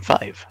more than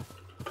 5.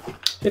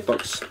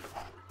 Hitbox.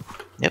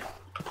 Yep.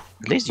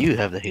 At least you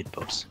have the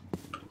hitbox.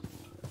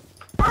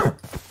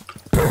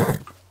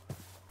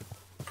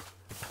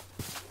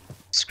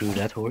 screw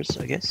that horse,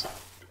 I guess.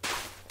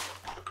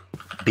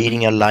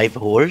 Beating a live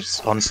horse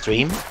on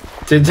stream?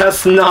 Dude,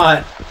 that's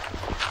not...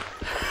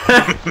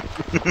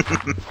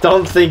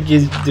 Don't think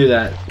you do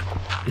that.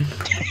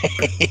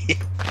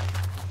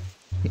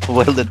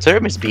 Well, the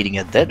term is beating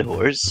a dead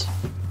horse.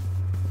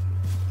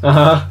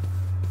 Uh-huh.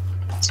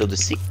 So the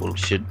sequel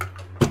should...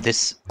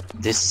 This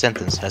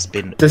sentence has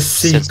been The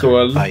censored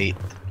sequel.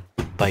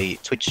 by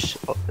Twitch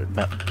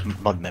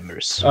mod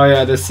members. Oh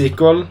yeah, the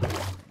sequel.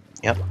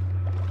 Yep.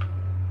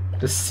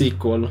 The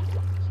sequel.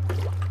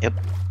 Yep.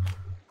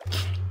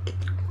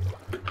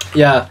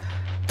 Yeah.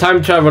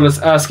 Time travelers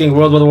asking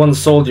World War I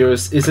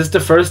soldiers, is this the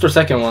first or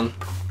second one?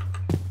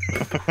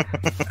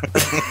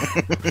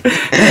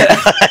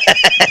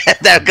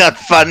 That got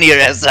funnier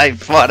as I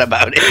thought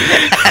about it.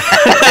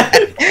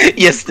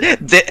 Yes, the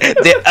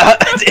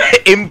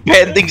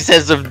impending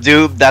sense of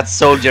doom that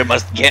soldier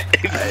must get.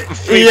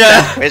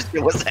 Yeah. That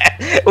question was,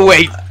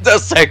 wait, the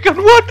second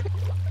one?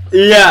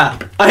 Yeah,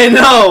 I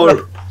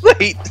know.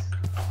 Wait.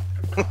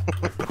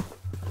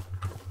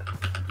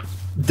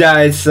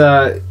 That's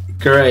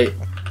great.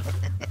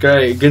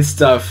 Great, good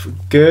stuff.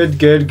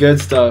 Good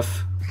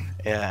stuff.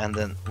 Yeah, and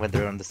then when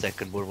they're on the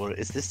Second World War,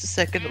 is this the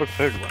second or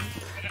third one?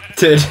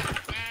 Dude,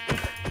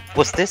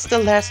 Was this the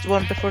last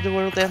one before the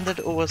world ended,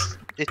 or was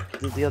it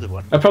the other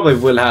one? that probably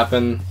will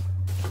happen.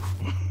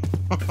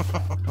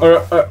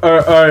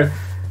 or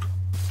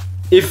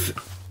if,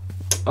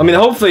 I mean,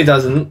 hopefully it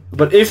doesn't,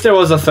 but if there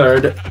was a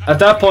third, at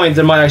that point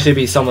there might actually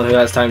be someone who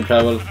has time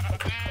travel.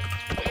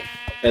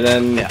 And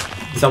then Yeah.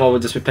 someone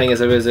would just be paying us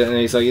a visit and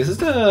he's like, is this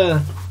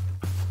the...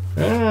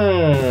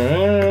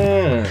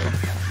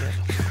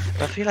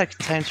 I feel like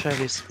time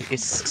travel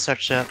is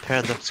such a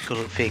paradoxical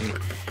thing,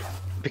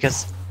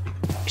 because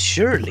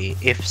surely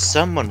if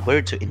someone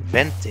were to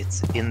invent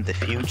it in the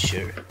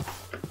future,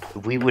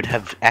 we would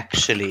have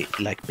actually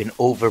like been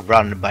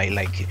overrun by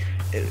like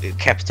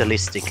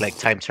capitalistic like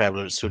time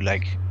travelers who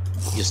like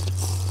just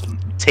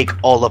take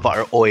all of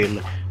our oil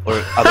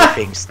or other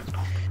things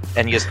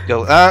and just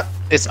go,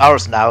 it's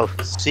ours now,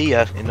 see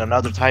ya in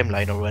another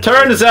timeline or whatever.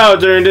 Turns out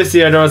during this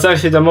year there was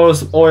actually the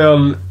most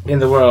oil in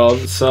the world,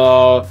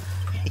 so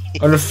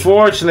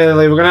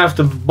unfortunately we're gonna have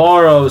to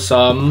borrow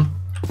some.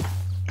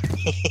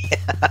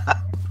 Yeah.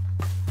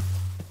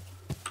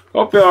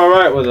 Hope you're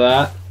alright with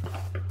that.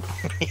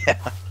 Yeah.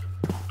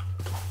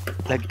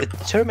 Like a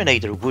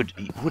Terminator would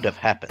have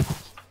happened.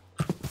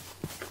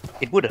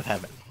 It would have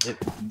happened.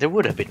 There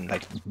would have been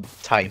like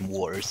time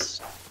wars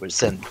where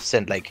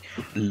send like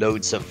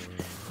loads of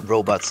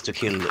robots to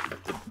kill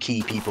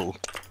key people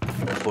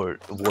before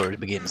war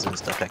begins and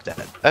stuff like that.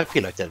 I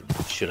feel like that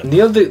should have.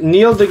 Neil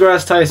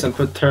deGrasse Tyson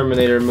put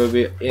Terminator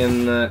movie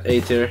in A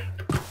tier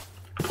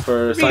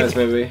for science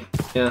movie.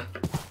 Yeah.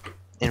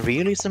 In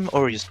realism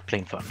or just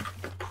plain fun?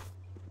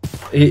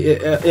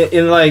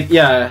 In like,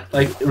 yeah,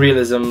 like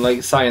realism,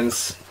 like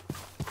science.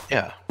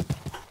 Yeah.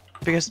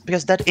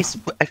 Because that is,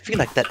 I feel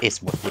like that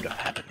is what would have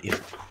happened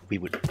if we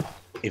would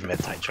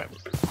invent time travel.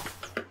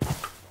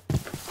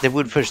 There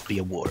would first be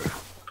a war.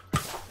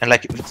 And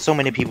like, so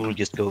many people would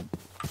just go,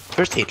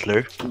 first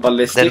Hitler,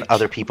 Ballistic. then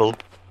other people,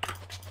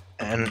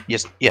 and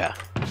just, yeah.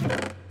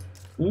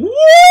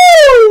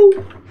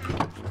 Woo!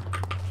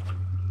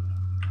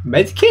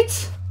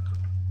 Medkit?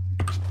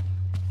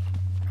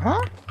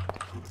 Huh?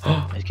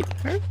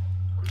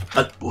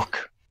 A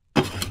book.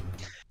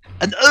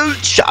 An old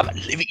shaman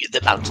living in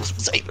the mountains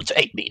was able to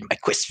aid me in my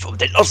quest for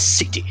the lost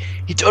city.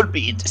 He told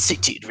me the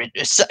city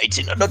resides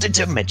in another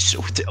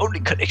dimension with the only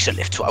connection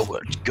left to our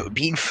world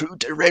being through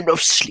the realm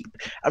of sleep.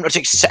 I'm not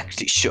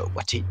exactly sure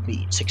what it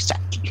means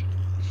exactly.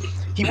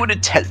 He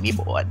wouldn't tell me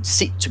more and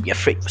seemed to be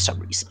afraid for some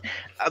reason.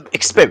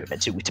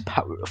 Experimenting with the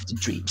power of the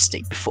dream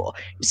state before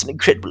is an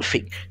incredible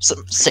thing.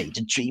 Some say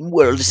the dream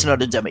world is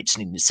another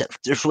dimension in itself.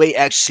 There's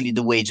actually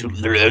the way to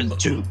learn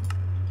to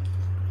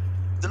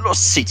the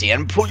lost city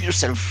and pull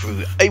yourself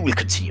through. I will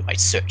continue my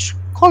search.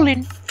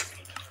 Colin.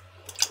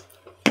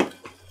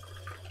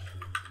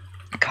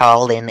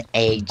 Colin,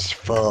 age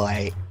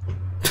 4.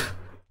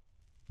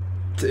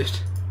 Dude.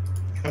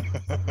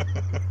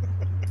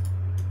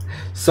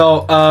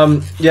 So,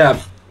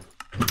 yeah.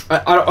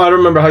 I don't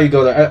remember how you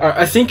go there.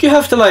 I think you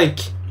have to, like,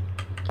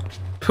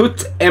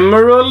 put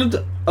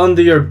emerald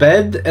under your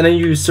bed and then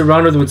you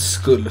surround it with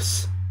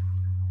skulls.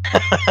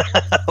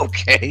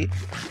 Okay.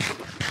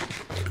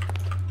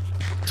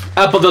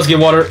 Apple does give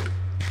water.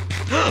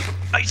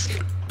 Nice.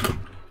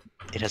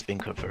 It has been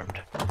confirmed.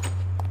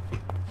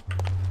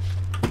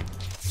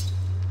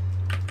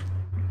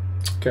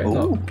 Okay, Ooh,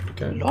 no.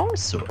 Okay.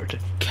 Longsword.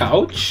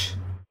 Couch?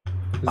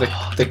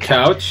 The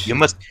couch? You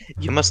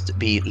must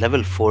be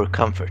level 4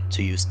 comfort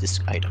to use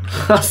this item.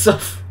 So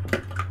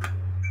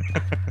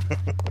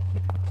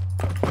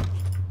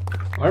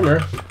armor.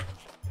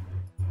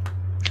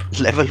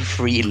 Level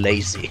 3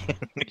 lazy.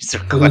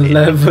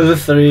 Level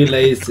 3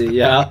 lazy,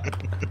 yeah.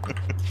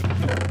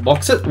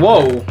 Box it?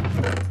 Whoa.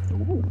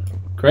 Ooh,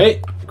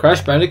 Great.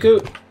 Crash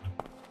Bandicoot.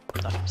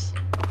 nice.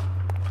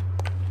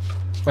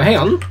 Wait, hang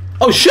on.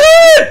 Oh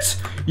shit!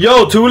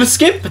 Yo, tool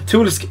skip?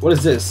 Tool skip. What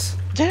is this?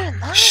 Damn,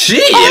 nice.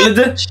 Shield?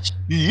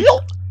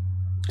 Shield?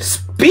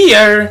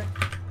 Spear?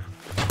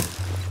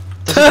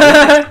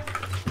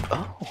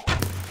 Oh,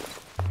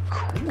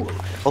 cool.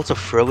 Also,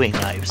 throwing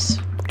knives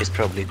is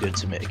probably good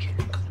to make.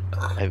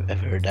 I've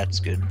heard that's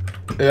good.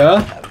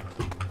 Yeah?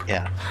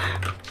 Yeah.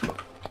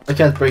 I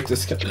can't break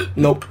this.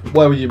 Nope.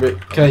 Why would you break?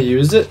 Can I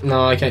use it?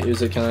 No, I can't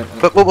use it, can I?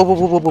 But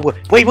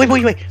wait.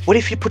 What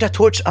if you put a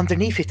torch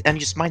underneath it and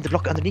just mine the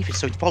block underneath it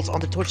so it falls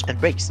on the torch and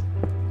breaks?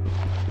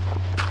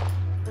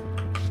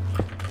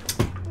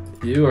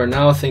 You are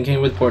now thinking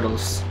with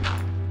portals.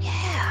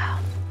 Yeah.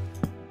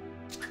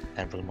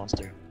 And for the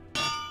monster.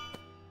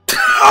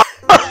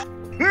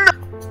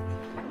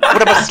 What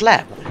about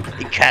slab?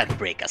 You can't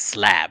break a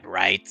slab,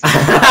 right?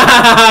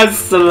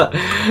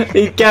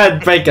 You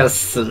can't break a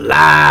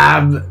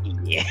slab.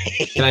 Yeah.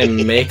 Can I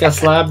make a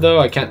slab though?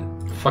 I can't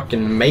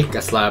fucking make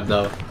a slab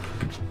though.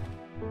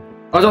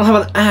 Oh, I don't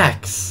have an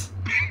axe.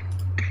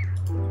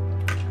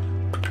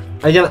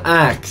 I get an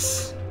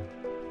axe.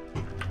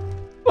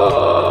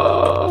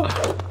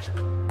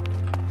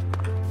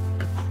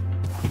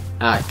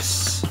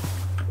 Axe.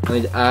 I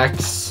need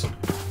axe,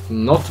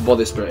 not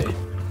body spray.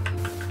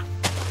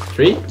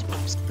 3?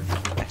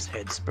 Axe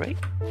head spray.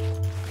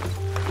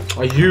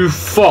 Oh, you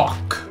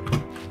fuck!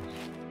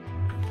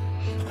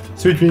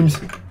 Sweet dreams.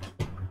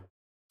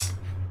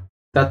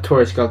 That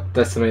torch got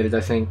decimated,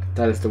 I think.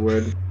 That is the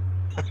word.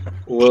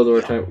 World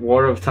War Time.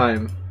 War of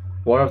Time.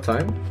 War of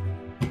Time?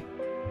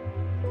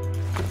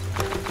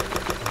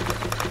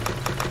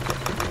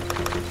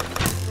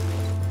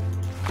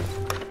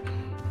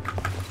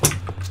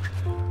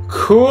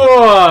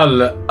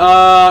 Cool!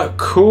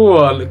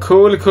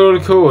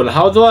 Cool.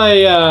 How do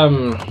I,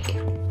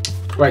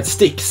 right,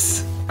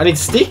 sticks. I need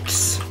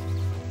sticks?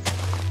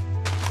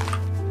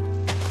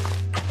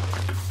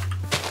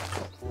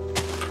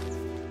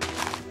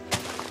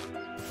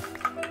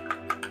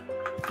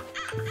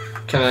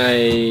 Can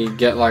I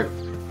get, like,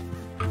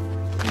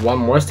 one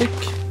more stick?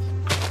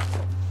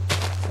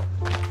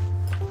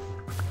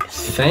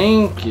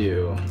 Thank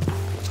you.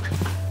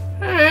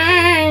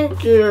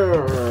 Thank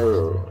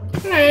you.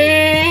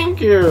 Thank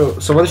you.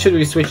 So when should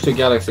we switch to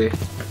Galaxy?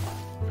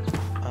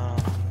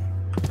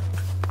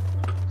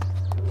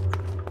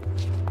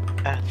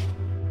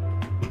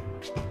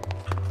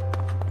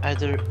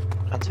 Either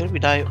until we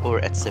die or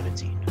at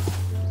 17.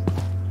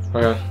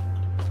 Okay.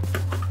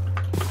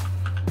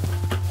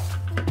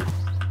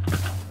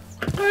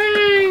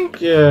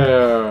 Thank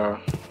you.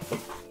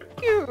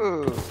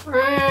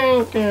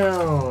 Thank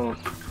you.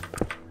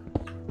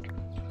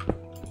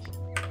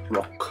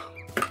 Rock.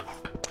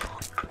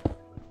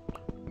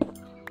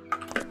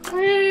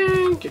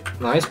 Thank you.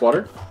 Nice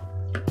water.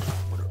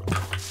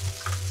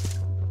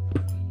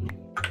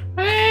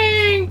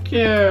 Thank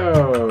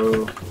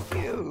you.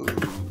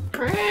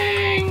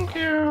 Thank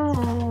you.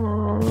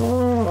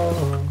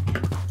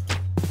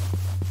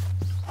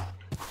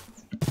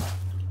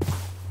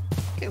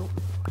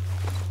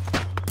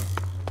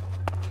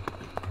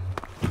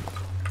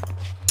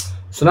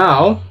 So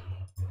now,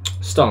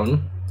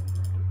 stone.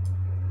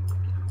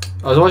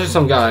 I was watching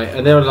some guy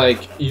and they were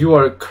like, you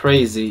are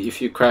crazy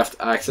if you craft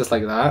axes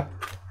like that.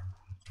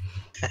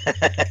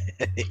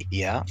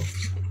 Yeah.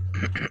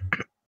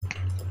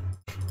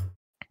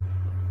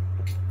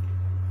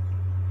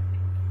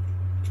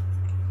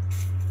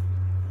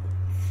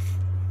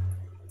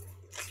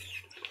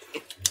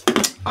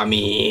 I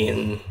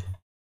mean,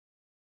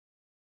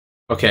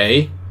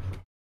 okay,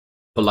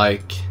 but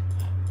like,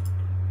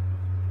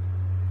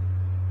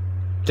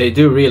 they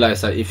do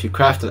realize that if you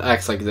craft an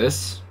axe like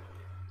this,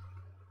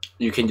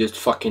 you can just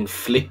fucking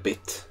flip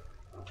it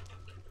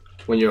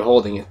when you're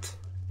holding it.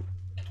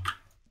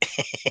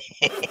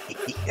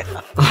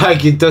 Yeah.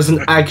 Like, it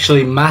doesn't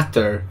actually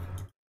matter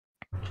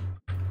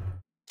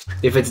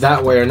if it's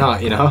that way or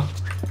not, you know?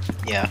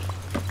 Yeah.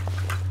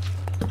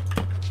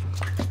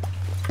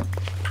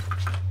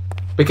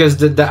 Because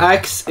the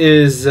axe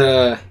is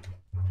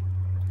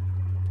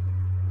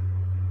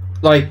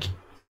like,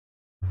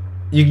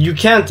 you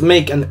can't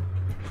make an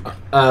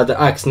the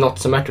axe not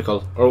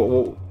symmetrical,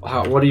 or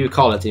how, what do you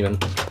call it even?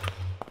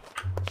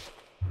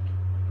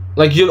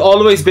 Like, you'll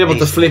always be able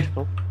to flip,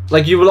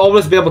 like you will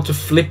always be able to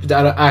flip the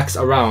axe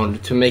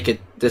around to make it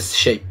this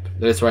shape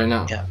that it's right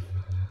now. Yeah.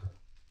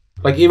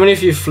 Like, even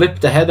if you flip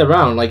the head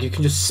around, like, you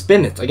can just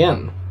spin it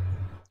again.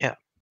 Yeah.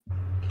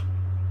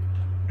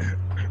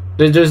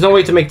 There's no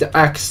way to make the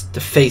axe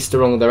to face the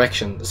wrong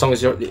direction. As long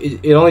as you're,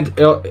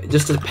 it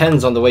just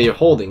depends on the way you're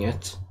holding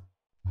it.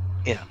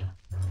 Yeah.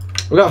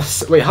 We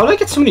got, wait, how do I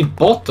get so many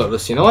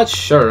bottles? You know what?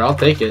 Sure, I'll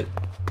take it.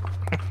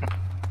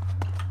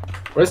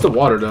 Where's the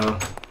water though?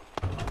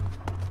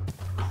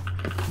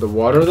 The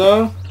water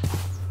though?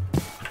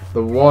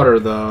 The water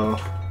though.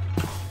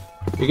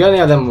 You got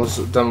any of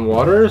them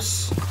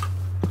waters?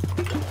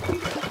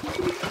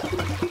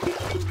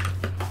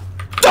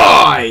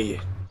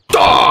 Die!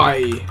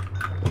 Die!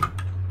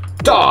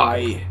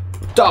 Die!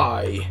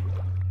 Die!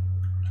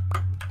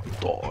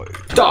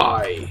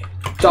 Die!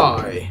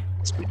 Die!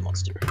 Sweet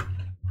monster.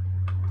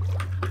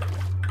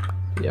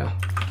 Yeah.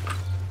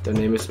 The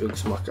name is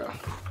Ugsmaka.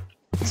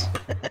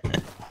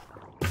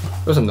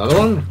 There's another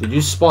one? Did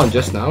you spawn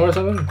just now or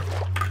something?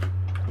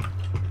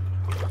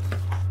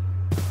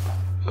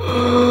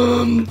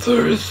 I'm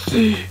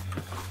thirsty.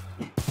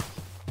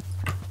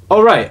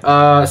 Alright,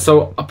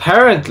 so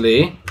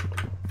apparently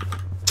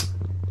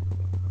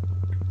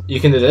you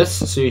can do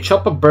this. So you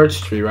chop a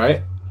birch tree,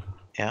 right?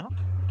 Yeah.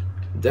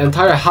 The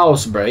entire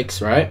house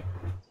breaks, right?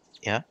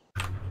 Yeah.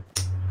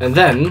 And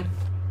then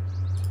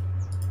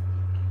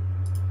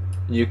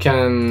you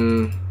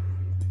can...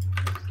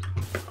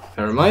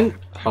 Never mind.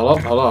 Hold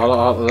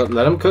up.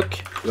 Let him cook.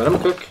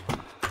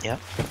 Yeah.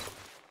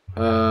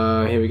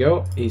 Here we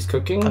go. He's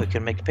cooking. Oh, we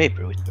can make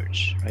paper with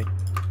birch, right?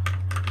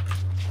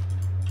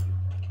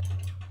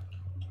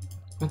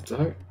 What the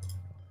heck?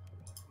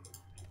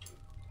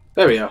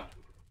 There we go.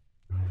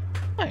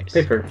 Nice.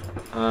 Paper.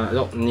 I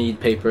don't need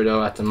paper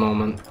though at the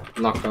moment.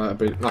 Not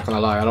gonna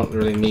lie, I don't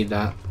really need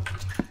that.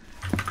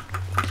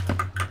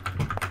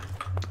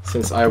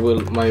 Since I will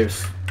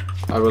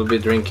be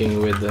drinking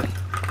with the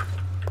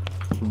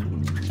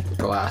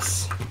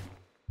glass.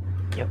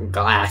 Yep.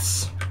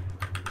 Glass.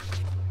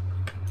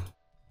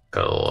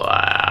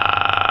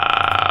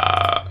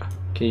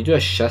 Can you do a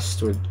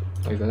chest with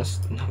like this?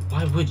 No,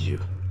 why would you?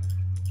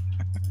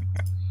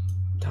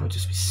 That would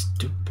just be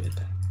stupid.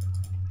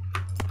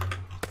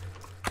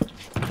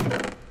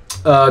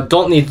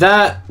 Don't need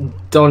that.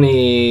 Don't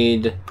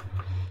need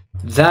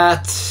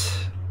that.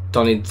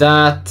 Don't need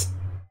that.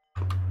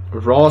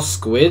 Raw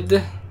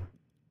squid.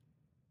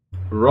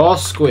 Raw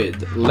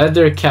squid.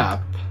 Leather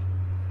cap.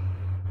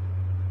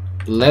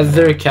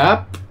 Leather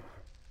cap.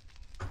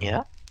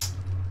 Yeah.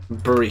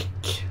 Brick.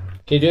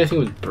 Can you do anything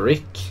with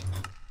brick?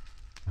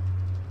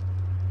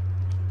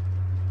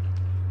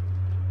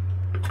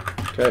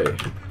 Okay.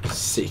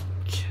 Sick.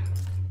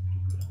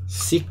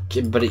 Sick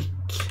brick.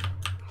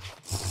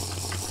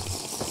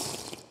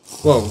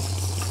 Whoa.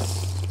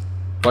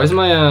 Why is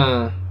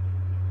my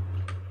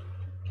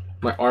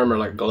my armor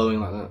like glowing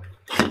like that?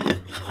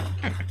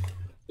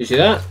 You see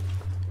that?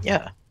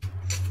 Yeah.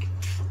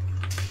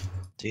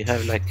 Do you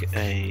have like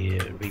a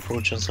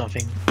reforge or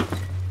something?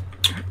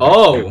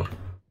 Oh!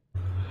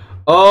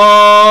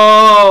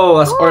 Oh!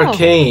 That's Oh.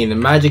 arcane.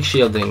 Magic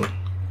shielding.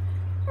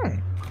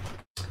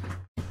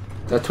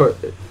 That's what...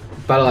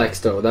 Battle axe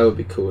though, that would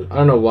be cool. I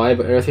don't know why,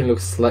 but everything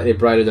looks slightly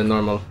brighter than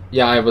normal.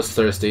 Yeah, I was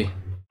thirsty.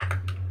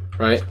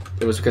 Right?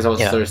 It was because I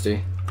was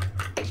thirsty.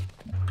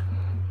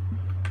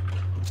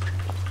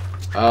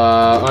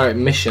 Alright,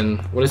 mission.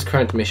 What is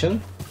current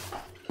mission?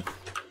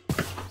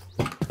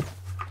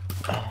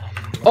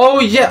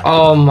 Oh yeah!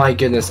 Oh my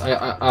goodness.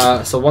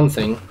 So one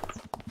thing.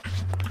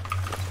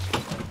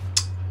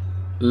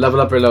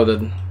 Level up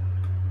reloaded.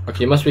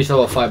 Okay, you must reach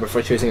level 5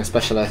 before choosing a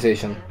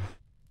specialization.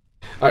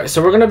 Alright,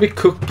 so we're gonna be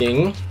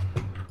cooking.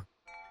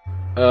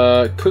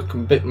 Cook a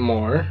bit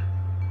more.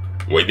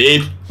 We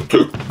need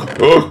to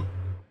cook.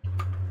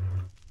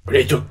 We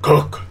need to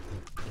cook.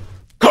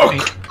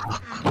 Cook!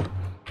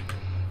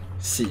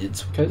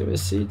 Seeds. What can I do with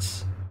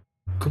seeds?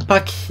 Cook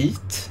back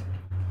heat?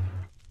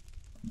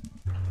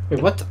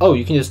 Wait, what? Oh,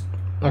 you can just...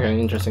 Okay,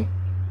 interesting.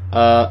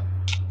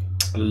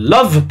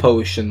 Love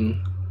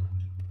potion.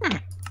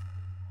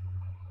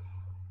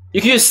 You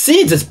can use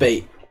seeds as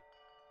bait.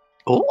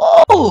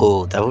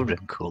 Oh, that would be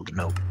cool to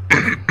know.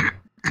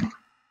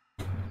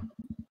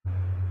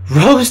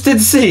 Roasted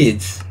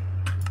seeds.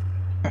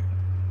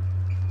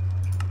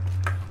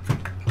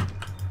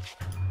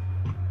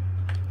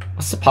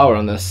 What's the power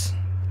on this?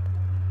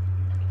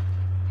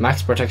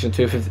 Max protection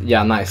 250.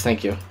 Yeah, nice.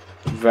 Thank you.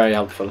 Very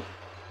helpful.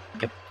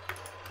 Yep.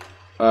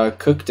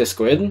 Cook the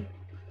squid.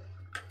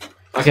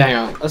 Okay, hang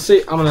on. Let's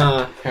see. I'm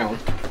gonna hang on.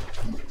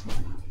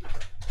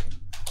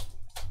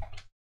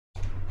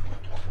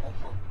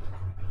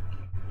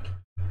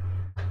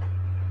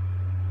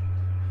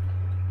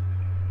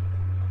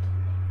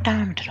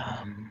 Dum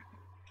dum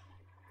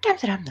dum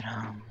dum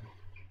dum.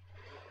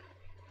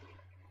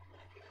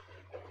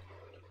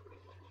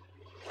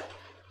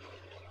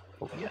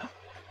 Oh yeah.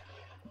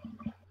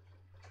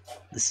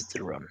 This is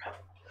the run.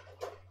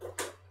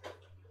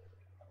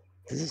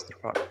 This is the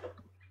run.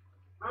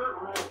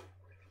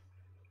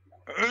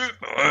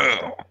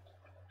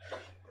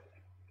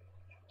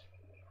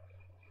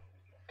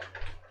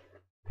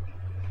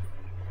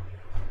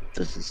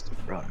 This is the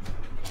run.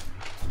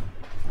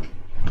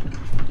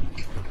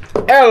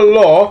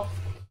 Hello.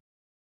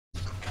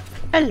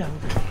 Hello.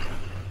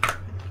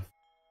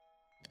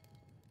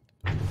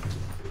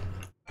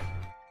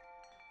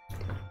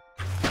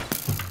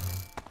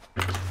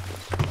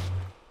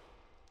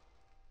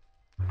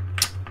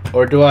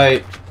 Or do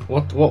I...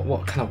 What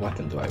kind of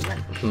weapon do I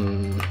want?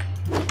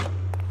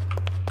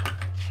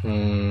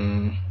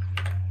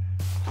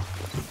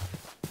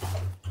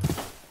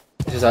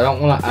 Because I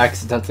don't want to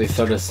accidentally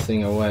throw this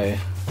thing away.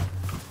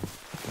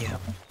 Yeah.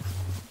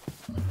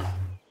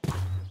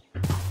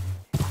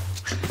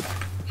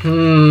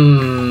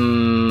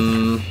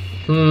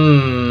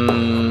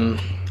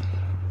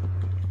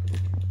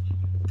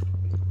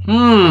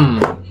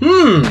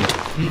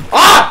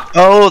 Ah!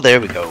 Oh, there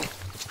we go.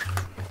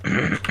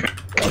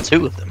 That's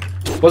 2 of them.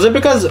 Was it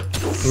because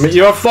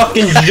you're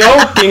fucking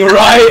joking,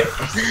 right?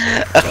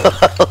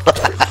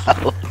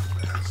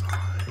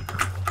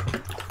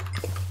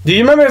 Do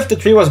you remember if the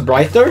tree was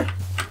brighter?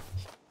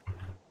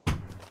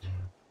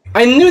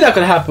 I knew that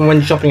could happen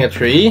when chopping a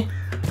tree.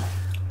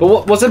 But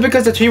what, was it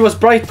because the tree was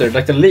brighter,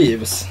 like the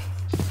leaves?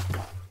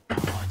 Oh,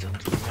 I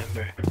don't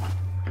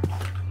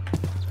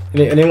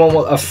remember. Anyone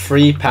want a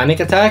free panic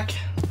attack?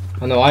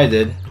 I know I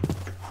did.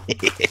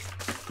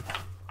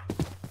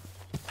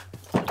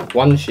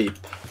 1 sheep.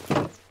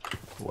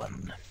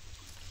 1.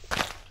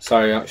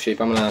 Sorry, sheep,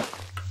 I'm gonna...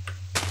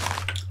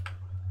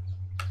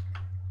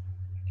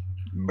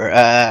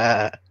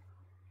 Bruh.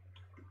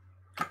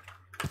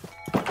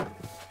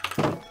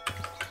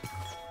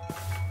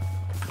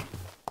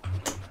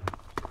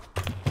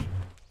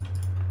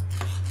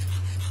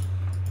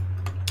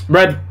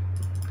 Bread!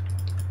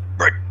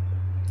 Bread.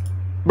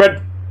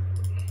 Bread!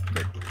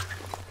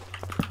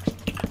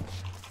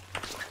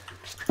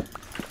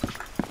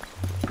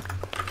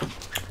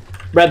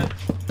 Bread!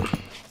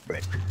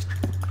 Bread.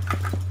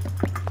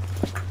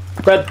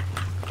 Bread!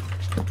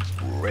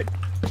 Bread.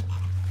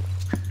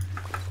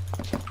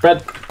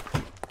 Bread!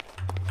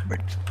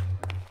 Bread.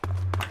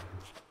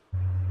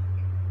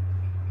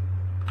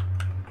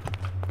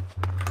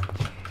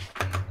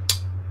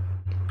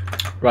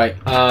 Right,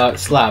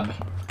 slab.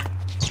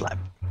 Slab.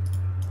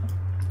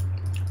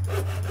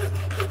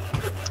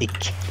 It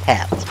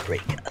can't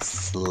break a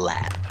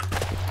slab.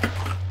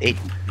 It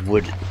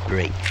would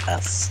break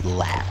a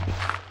slab.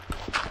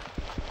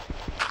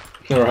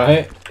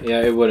 Alright?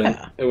 Yeah, it wouldn't.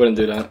 Yeah. It wouldn't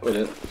do that, would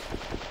it?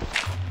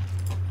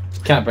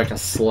 Can't break a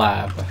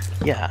slab.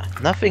 Yeah,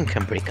 nothing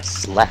can break a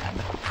slab.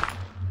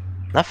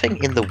 Nothing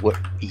in the world.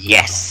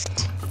 Yes!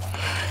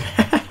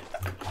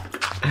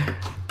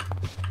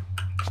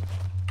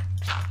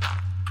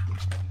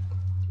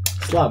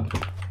 Slab.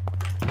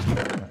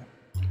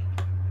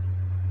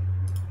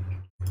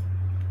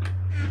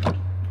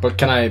 But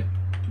can I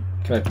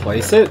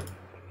place it?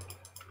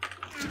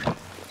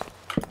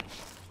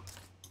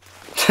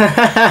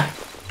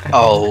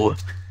 Oh.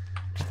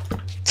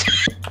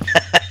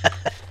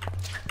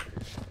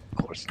 Of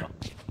course not.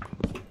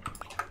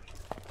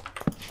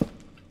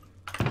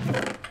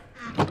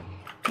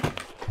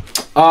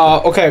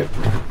 Okay.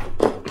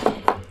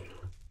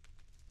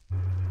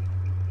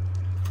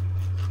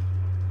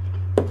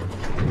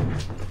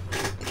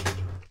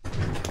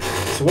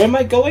 So where am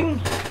I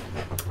going?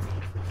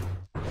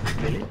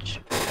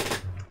 Village.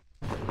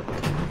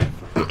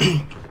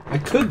 I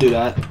could do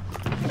that.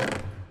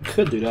 I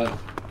could do that.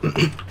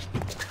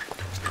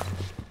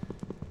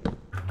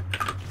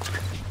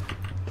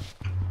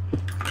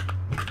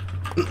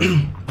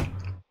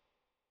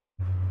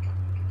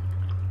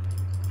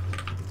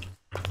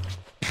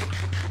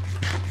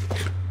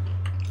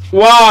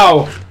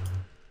 Wow!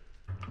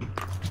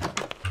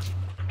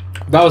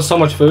 That was so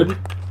much food.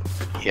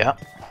 Yeah.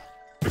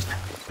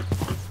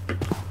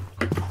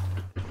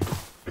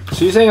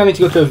 So you're saying I need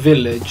to go to a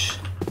village?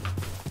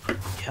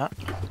 Yeah.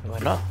 Why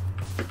not?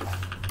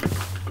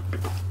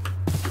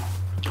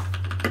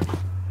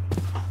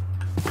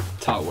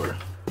 Tower.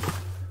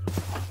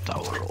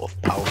 Tower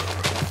of Power.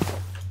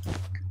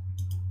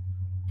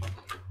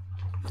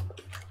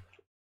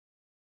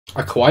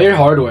 Acquire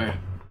hardware.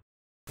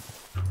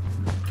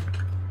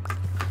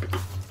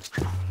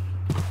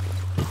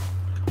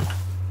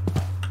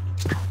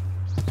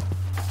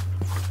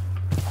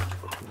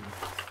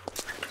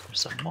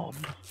 There's a mob.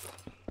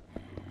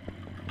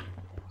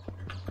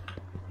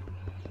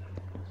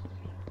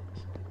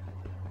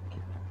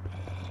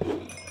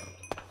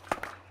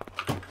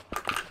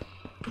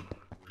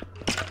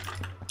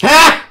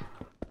 Ah!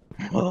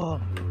 Oh.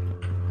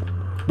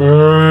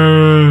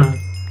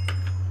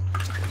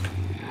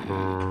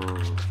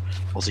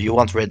 Also, you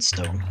want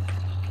redstone.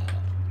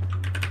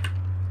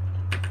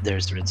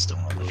 There's redstone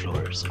on the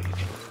floor, so you can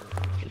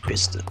get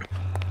piston.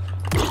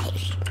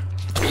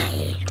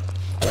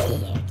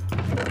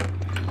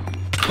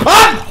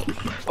 Ah!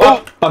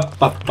 Oh! Up.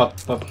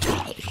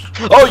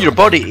 Oh, your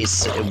body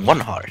is 1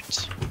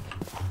 heart.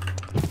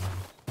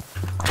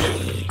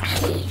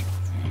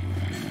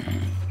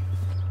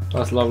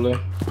 That's lovely.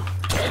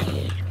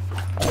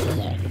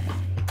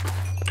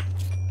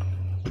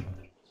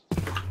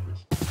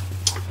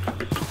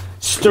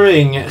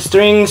 String.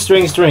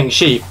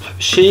 Sheep.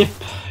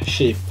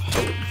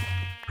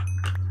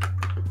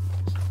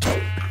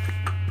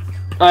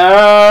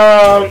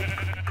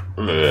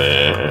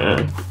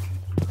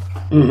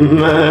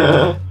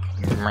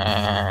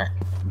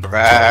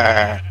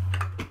 Bruh.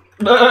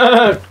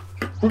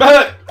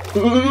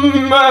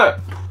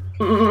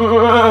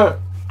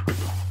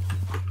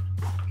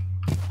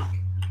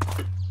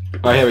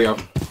 Alright, here we go.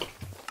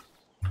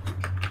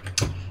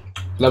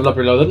 Level up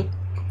reloaded.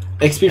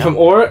 XP Yeah. from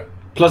ore,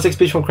 plus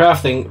XP from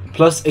crafting,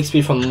 plus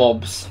XP from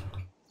mobs.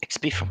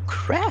 XP from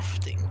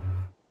crafting?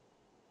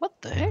 What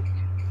the heck?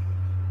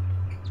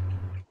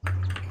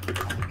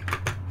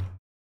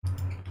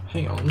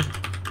 Hang on.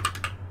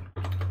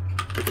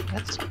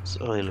 That seems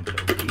a little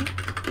bit OP.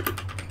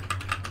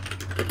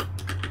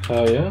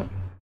 Oh yeah.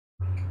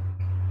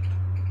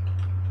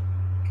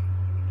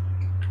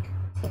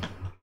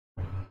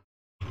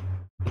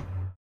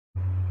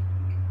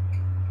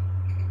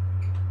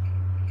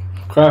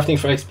 Crafting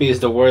for XP is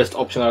the worst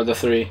option out of the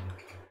three.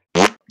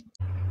 Of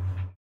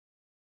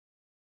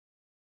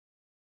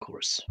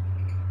course.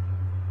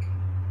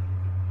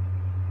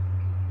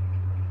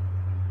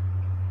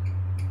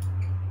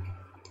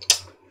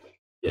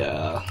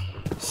 Yeah.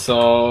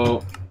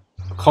 So,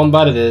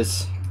 combat it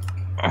is.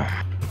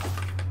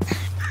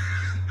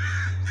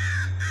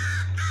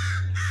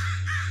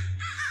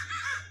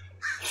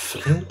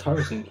 Flint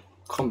targeting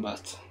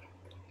combat.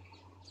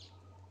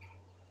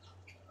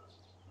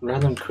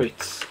 Random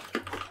crits.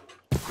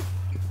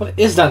 What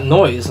is that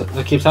noise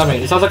that keeps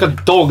happening? It sounds like a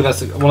dog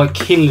that's wanna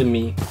kill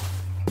me.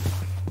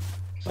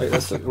 Like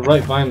that's like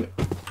right behind me.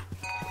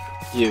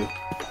 You.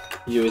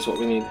 You is what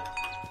we need.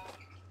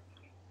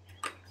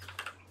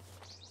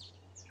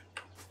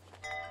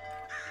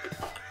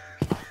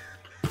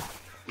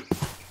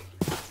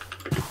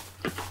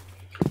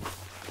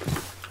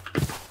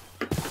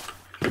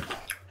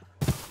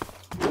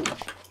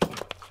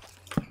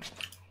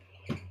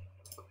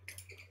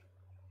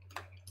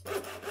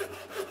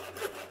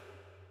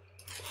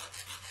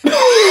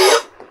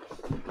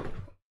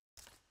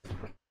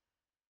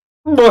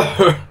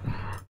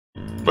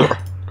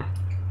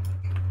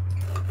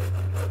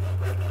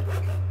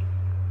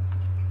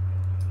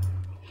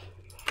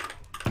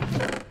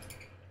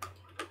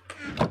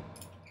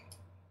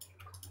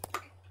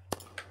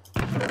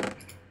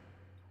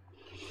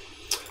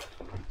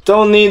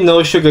 Don't need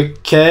no sugar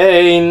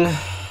cane.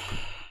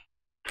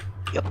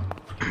 Yep.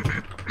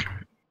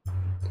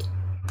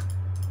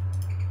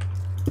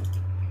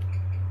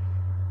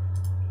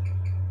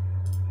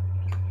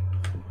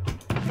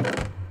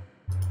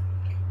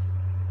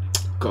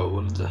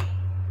 Gold.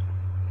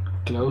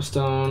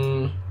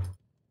 Glowstone.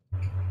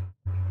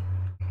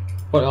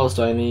 What else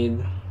do I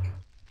need?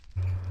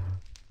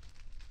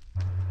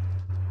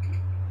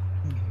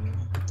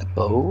 A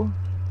bow,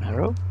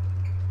 arrow,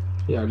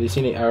 Yeah, do you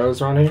see any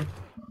arrows around here?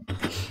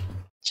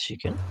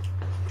 chicken.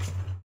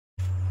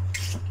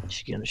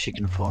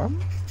 Chicken farm.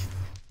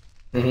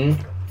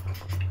 Mm-hmm.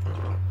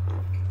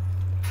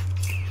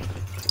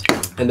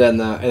 And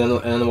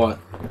then what?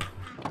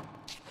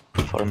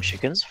 Farm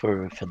chickens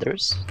for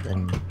feathers,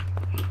 then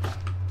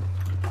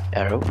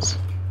arrows.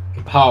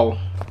 How?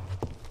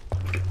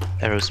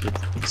 Arrows with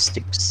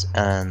sticks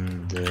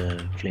and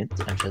flint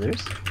and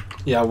feathers.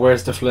 Yeah,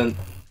 where's the flint?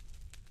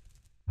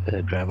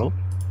 Gravel.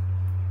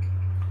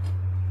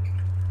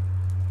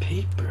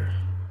 Paper.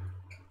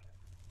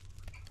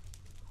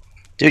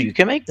 Dude, you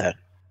can make that.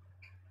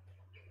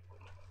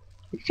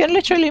 You can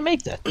literally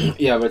make that.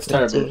 Yeah, but it's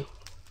terrible.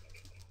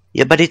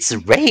 Yeah, but it's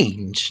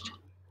ranged.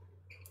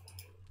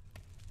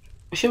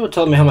 You should have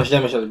told me how much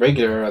damage a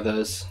regular arrow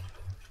does.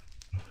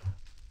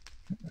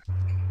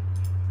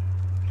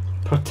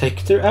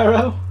 Protector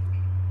arrow?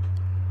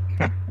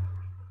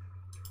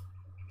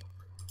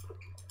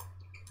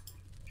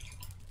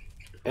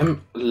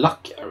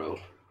 Luck arrow.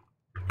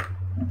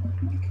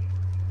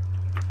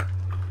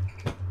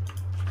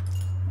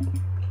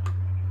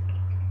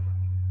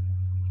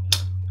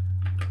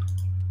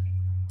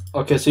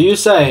 Okay, so you're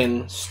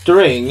saying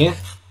string,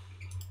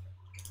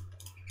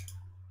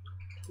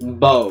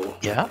 bow.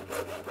 Yeah.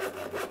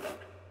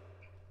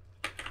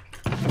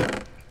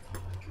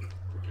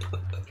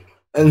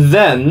 And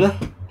then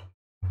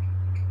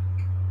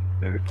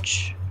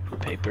Birch for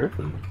paper.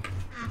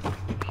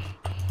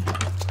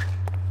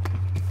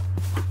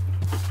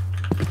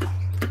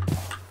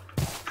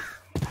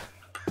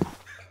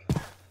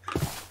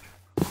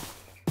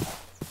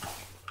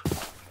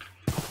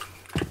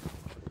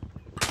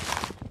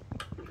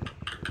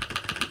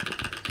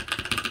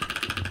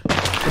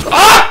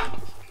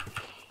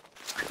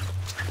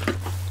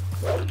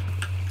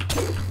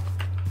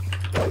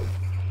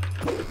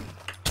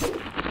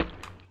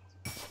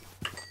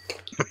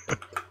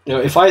 you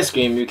know, if I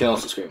scream, you can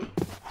also scream.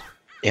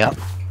 Yeah.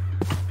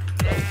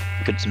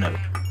 Good to know.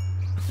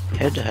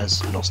 Head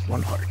has lost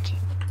one heart.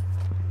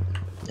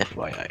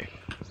 FYI.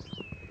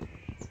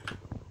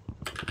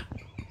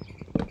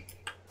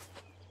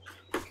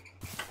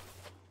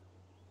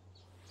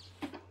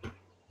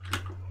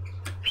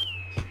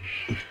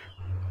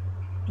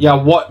 Yeah,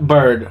 what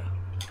bird?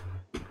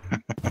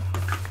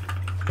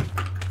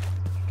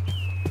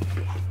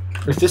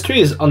 If this tree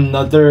is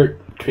another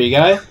tree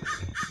guy.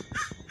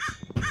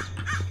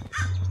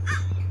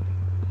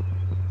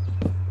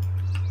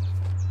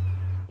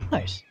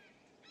 Nice.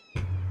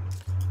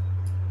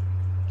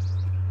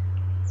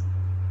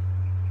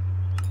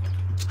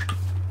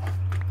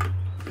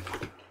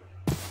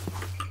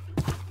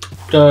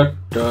 Da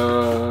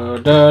da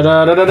da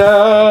da da da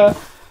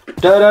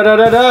da da da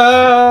da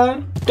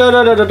da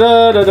da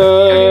da da da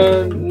da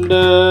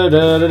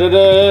da da da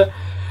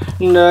da.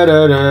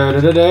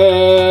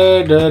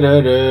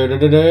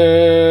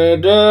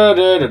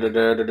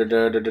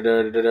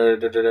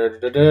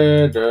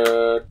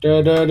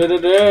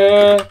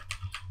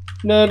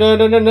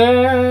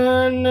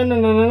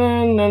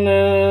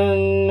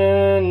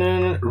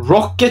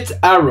 Rocket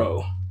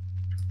arrow.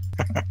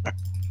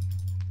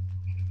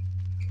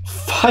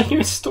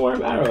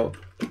 Firestorm arrow.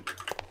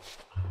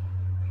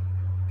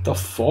 The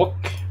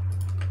fuck?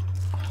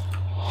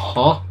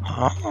 Huh?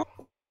 Huh?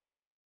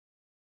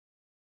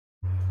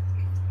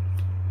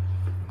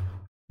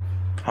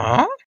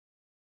 Huh?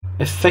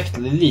 Effect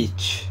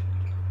leech.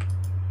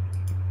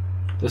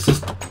 Does this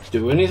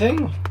do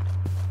anything?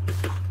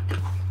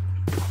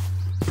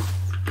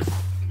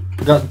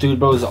 I got Dude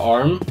Bro's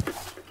arm.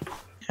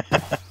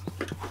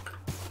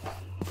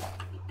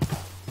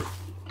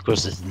 Of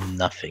course, there's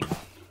nothing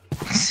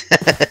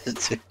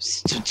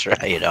to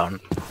try it on.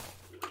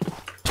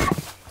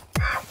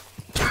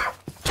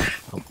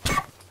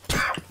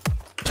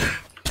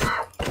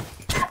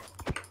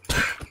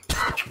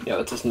 Yeah,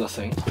 that does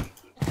nothing.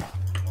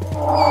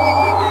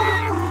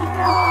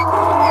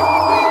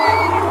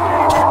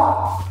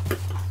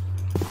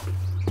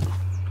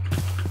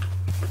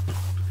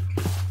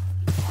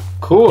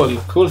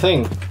 Cool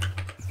thing.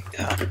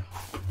 Yeah.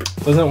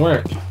 Doesn't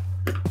work.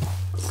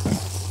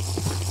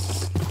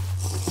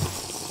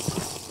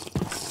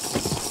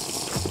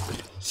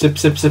 Sip,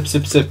 sip, sip,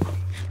 sip, sip.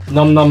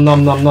 Nom nom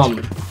nom nom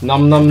nom.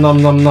 Nom nom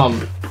nom nom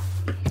nom.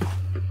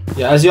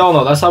 Yeah, as you all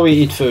know, that's how we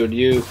eat food.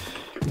 You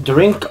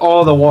drink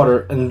all the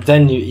water and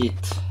then you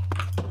eat.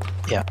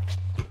 Yeah.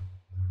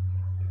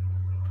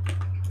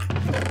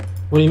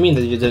 What do you mean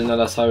that you didn't know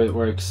that's how it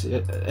works?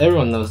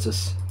 Everyone knows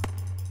this.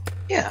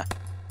 Yeah.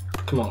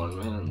 Come on,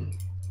 man.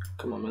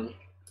 Come on, man.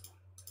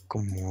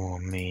 Come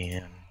on,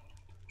 man.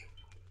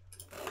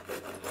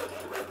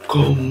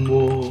 Come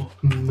on,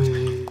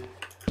 man.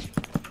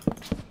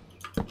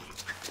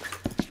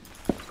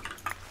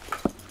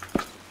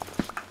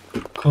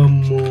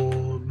 Come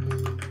on,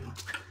 man.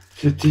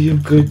 City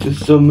of good to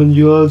summon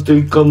you out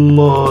there. Come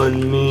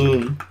on,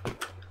 man.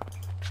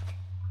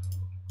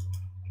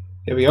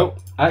 Here we go.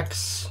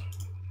 Axe.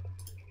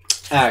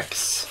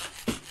 Axe.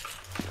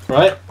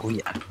 Right? Oh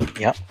yeah.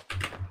 Yep.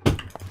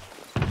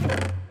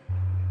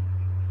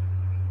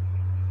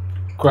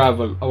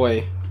 Gravel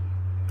away.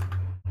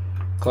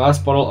 Glass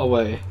bottle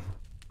away.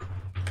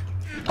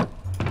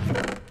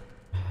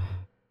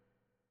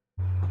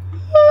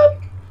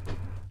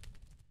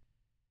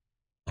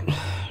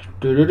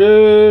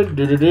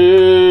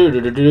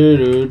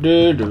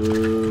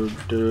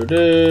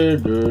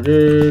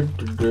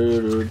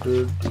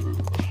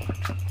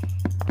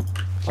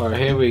 Alright,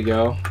 here we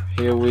go.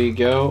 Here we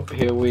go.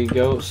 Here we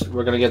go. So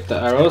we're gonna get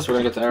the arrows. We're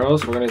gonna get the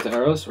arrows. We're gonna get the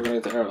arrows. We're gonna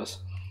get the arrows.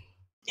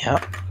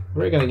 Yep.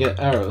 We're gonna get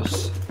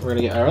arrows. We're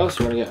gonna get arrows.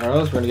 We're gonna get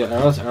arrows. We're gonna get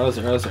arrows. Arrows.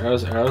 Arrows.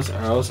 Arrows. Arrows.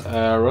 Arrows.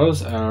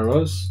 Arrows.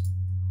 Arrows.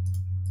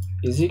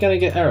 Is he gonna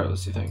get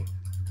arrows? You think?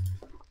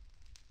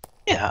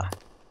 Yeah.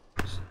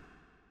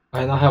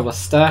 I now have a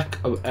stack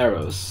of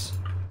arrows.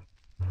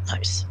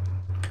 Nice.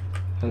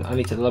 And I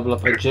need to level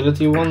up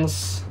agility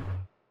once.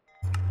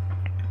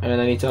 And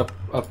I need to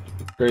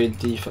upgrade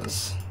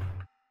defense.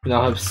 We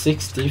now have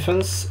 6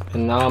 defense,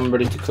 and now I'm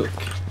ready to cook.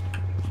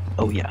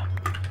 Oh yeah.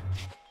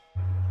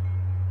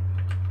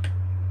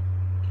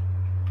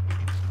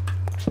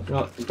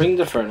 Well, bring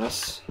the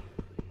furnace.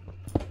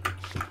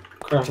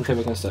 Crafting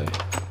table can stay.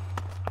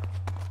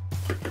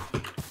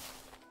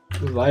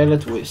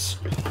 Violet Wisp.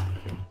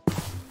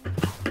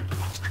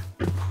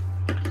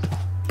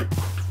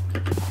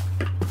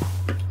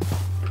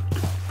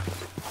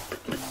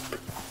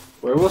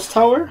 Where was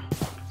tower?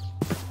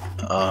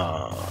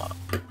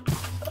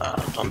 I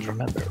don't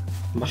remember.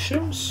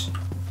 Mushrooms?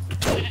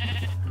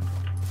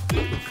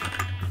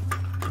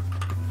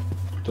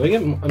 Do I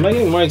get? Am I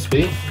getting more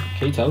XP?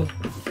 Can you tell?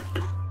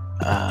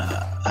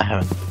 I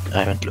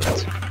haven't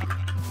looked.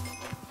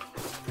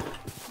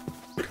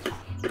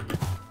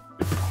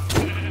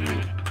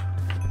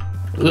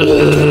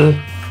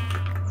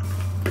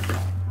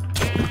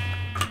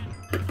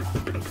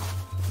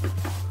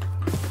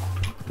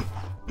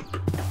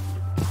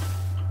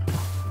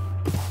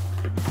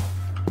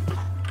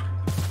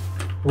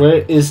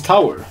 Where is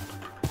tower?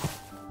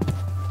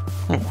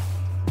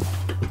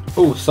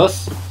 Oh,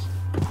 sus.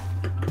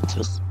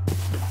 Just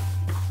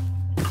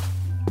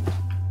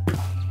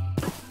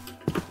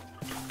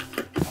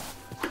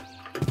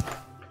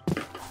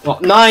Oh,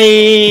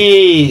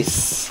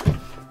 nice!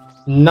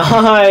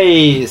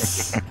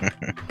 Nice!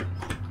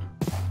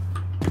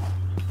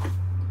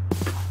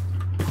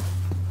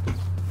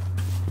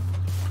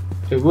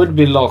 It would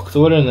be locked,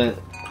 wouldn't it?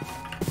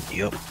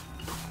 Yup.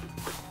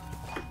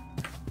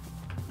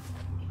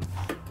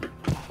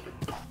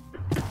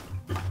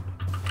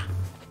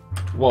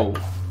 Whoa.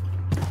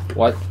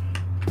 What?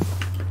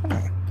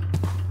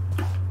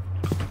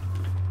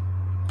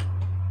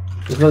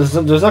 There's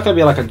not gonna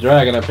be like a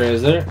dragon up here,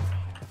 is there?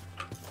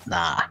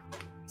 Nah.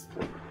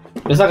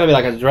 There's not gonna be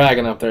like a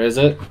dragon up there, is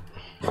it?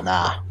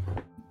 Nah.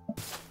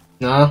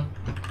 No?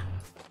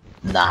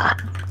 Nah.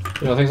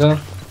 You don't think so?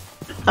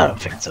 I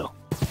don't think so.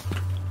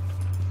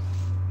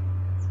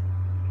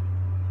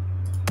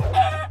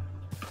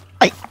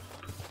 Ay.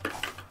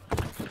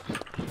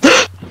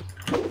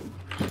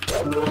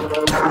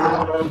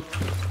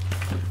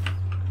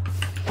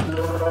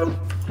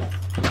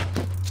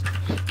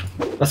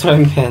 That's what I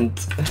meant.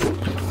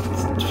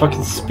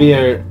 Fucking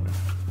spear.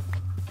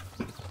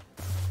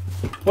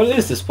 What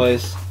is this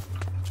place?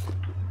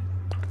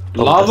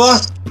 Oh,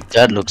 Lava?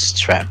 That looks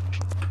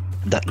trapped.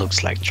 That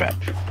looks like trap.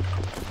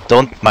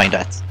 Don't mind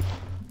that.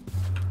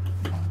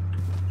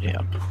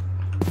 Yeah.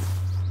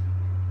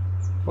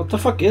 What the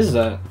fuck is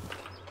that?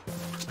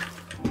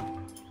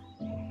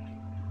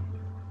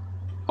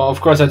 Oh, of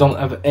course I don't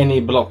have any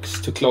blocks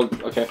to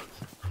clog. Okay.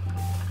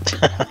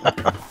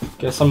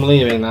 Guess I'm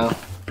leaving now.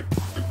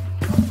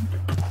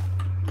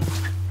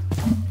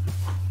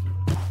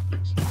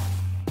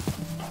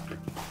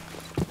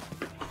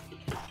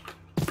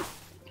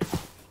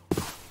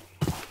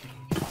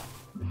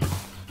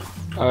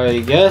 I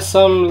guess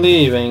I'm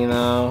leaving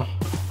now.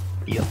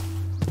 Yep.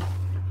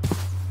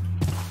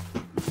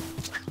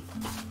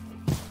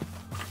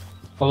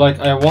 But like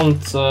I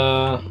want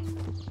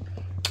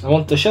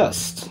the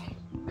chest.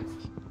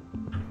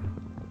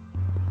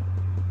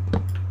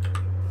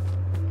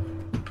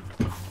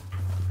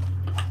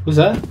 Who's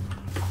that?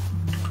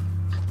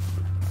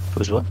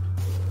 Who's what?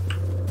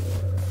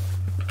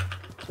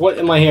 What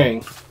am I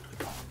hearing?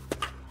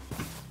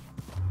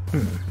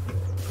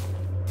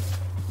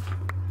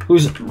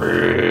 Who's...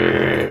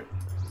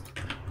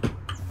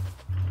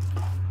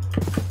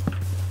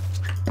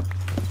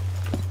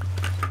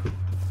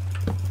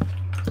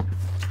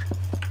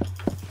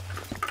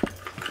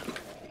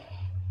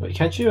 Wait,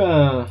 can't you,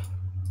 Oh,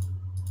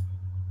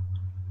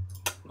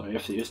 you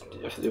have to use...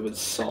 You have to do it with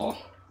saw.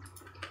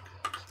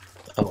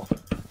 Oh.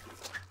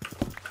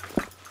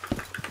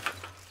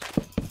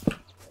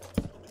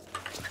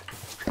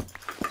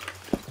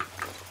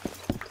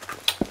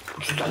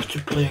 Would you like to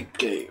play a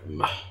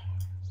game?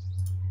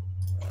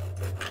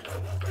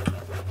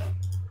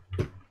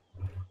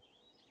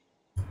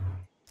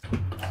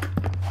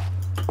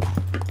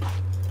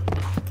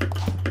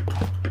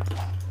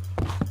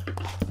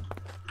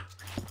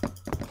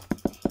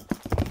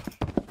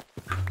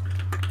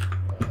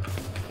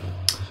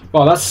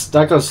 Well,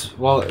 that goes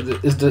well.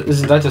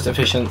 Isn't that just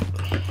efficient?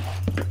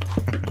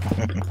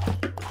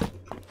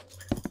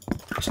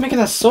 Who's making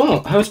that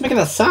song? Who's making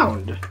that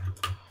sound?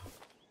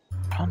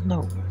 I don't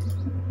know.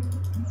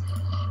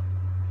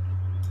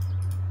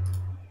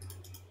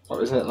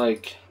 Or is it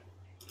like?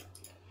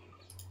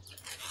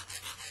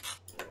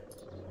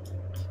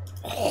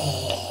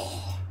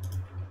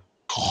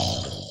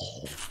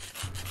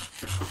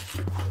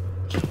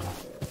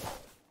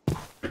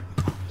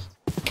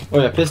 Oh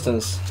yeah,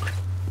 pistons.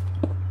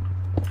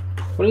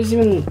 What is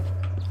even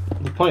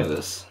the point of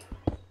this?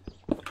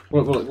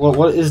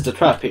 What is the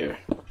trap here?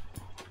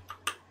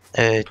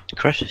 It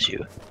crushes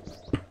you.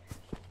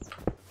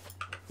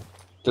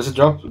 Does it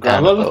drop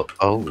gravel?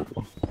 Oh.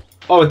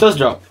 Oh, it does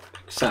drop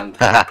sand.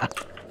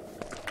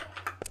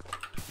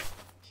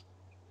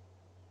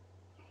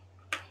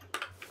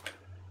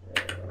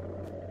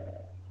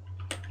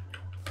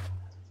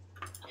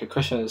 Okay,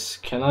 question is,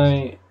 can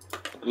I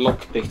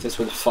lockpick this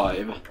with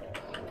 5?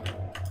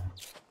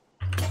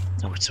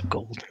 No, it's a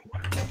golden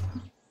one.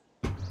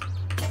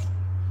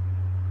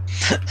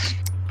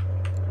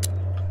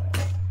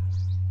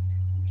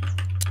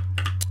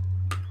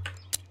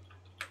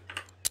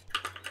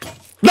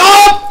 No!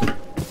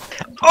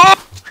 Oh!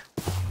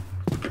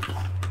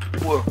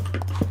 Whoa.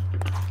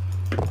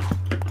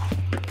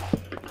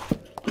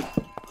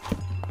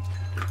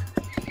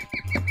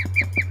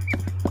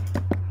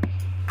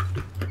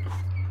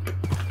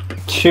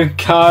 You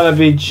gotta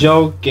be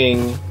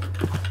joking.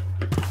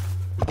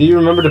 Do you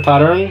remember the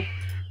pattern?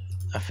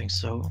 I think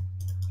so.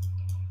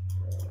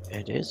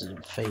 It is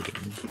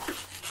fading.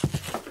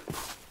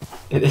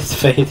 It is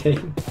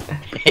fading.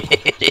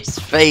 It is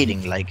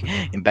fading, like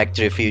in Back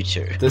to the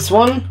Future. This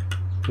one?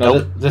 No,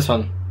 Nope. this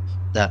one.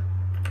 That.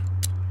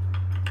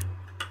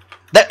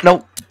 That.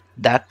 No.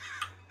 That.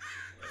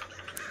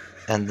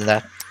 And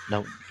that.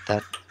 No.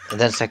 That. And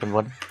then second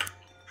one.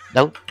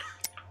 No.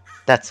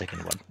 That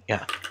second one.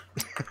 Yeah.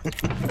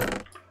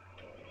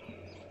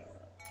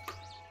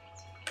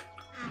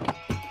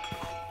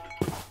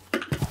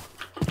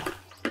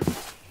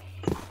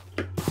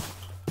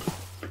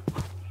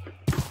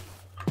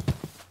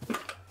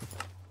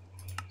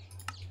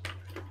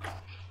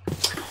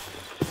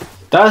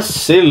 That's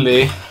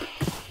silly.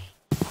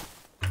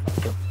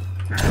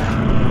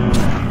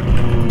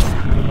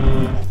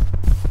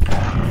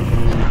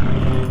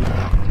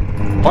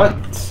 What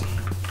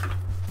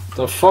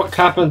the fuck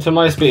happened to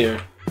my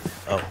spear?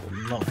 Oh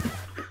no.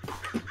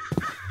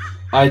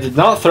 I did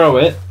not throw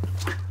it.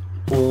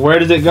 Where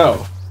did it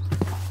go?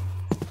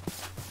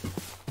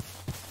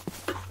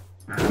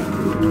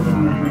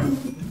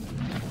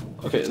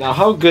 Okay, now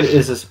how good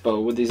is this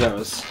bow with these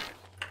arrows?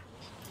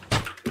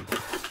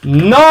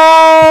 No!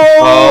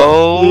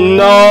 Oh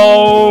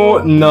No!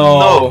 No!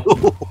 no.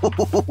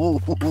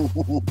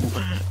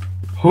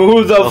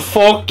 Who the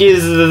fuck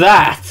is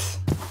that?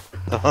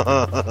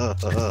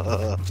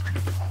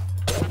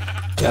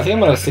 Yeah, I think I'm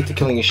gonna stick to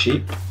killing a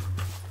sheep.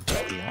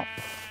 Yeah.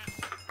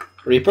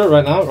 Reaper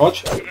right now, Rog.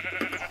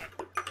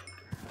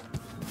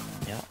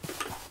 Yeah.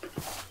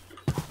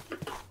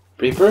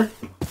 Reaper.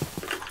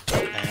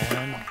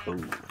 And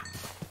boom.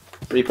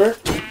 Reaper.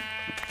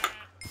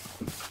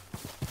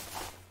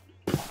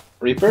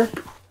 Reaper.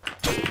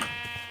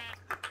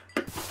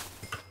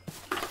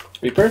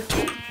 Reaper.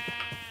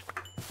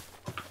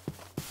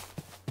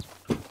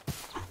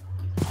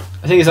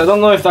 thing is, I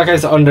don't know if that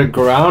guy's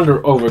underground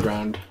or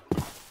overground.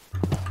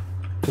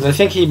 Because I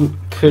think he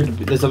could.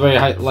 There's a very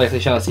high likely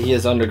chance he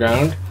is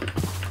underground.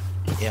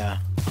 Yeah.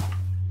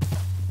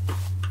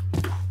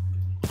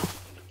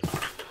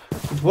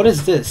 What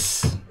is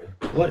this?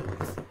 What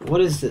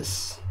is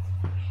this?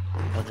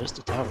 Oh, there's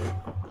the tower.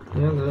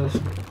 Yeah,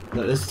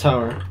 that is the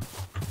tower.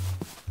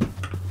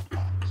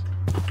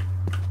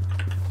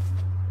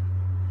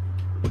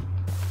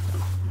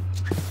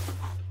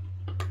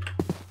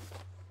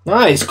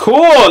 Nice, cool!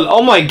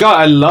 Oh my god,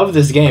 I love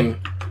this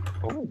game.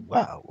 Oh,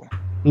 wow.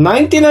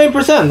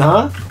 99%,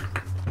 huh?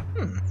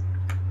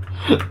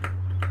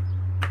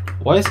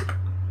 Why is...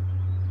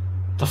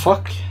 The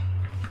fuck?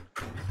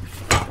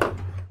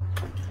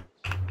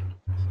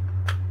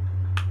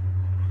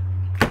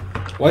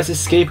 Why is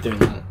Escape doing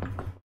that?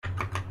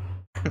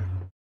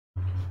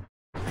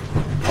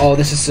 Oh,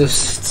 this is so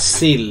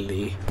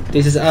silly.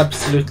 This is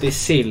absolutely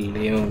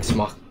silly,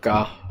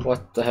 Ungsmacka.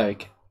 What the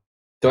heck?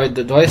 Do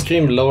I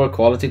stream lower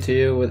quality to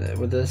you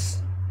with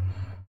this?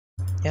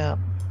 Yeah.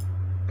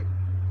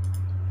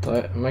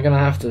 Am I gonna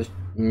have to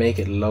make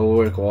it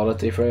lower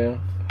quality for you?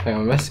 Hang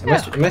on, am I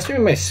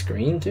streaming my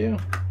screen to you?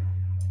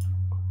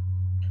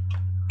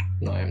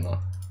 No, I'm not.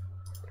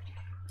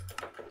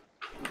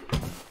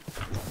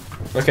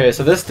 Okay,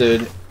 so this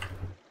dude.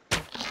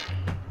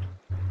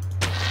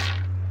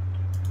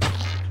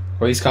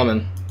 Oh, he's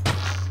coming.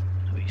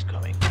 Oh, he's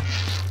coming.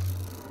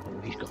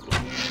 Oh, he's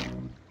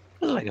coming.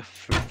 It's like a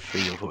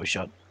 3 or 4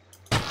 shot.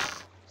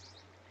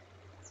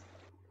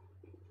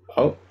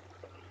 Oh.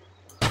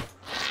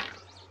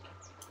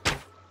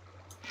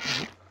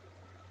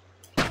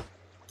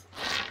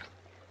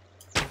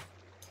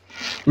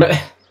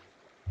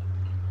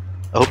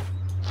 Oh.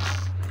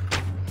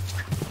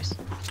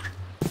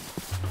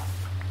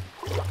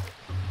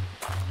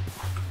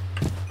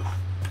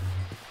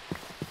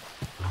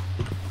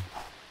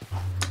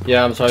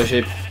 Yeah, I'm sorry,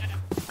 sheep.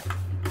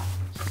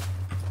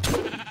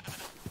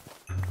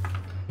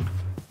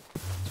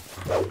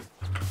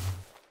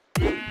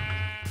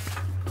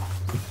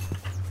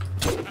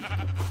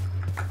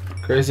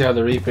 Crazy how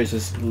the Reaper's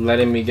just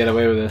letting me get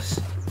away with this.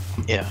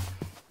 Yeah.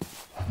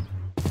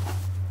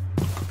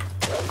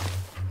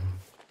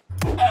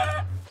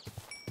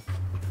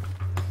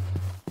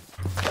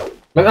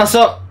 Men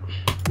alltså...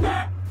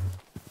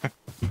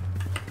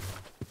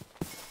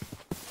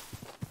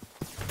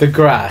 The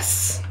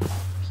grass.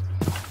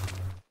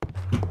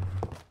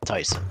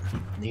 Tyson.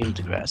 Neil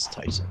deGrasse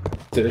Tyson.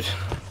 Dude.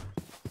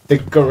 The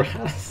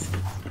grass.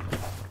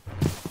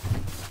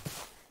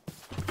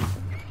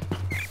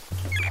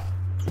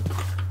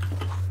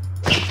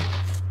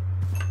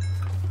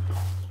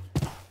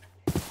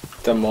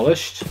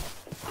 Demolished.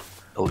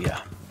 Oh yeah.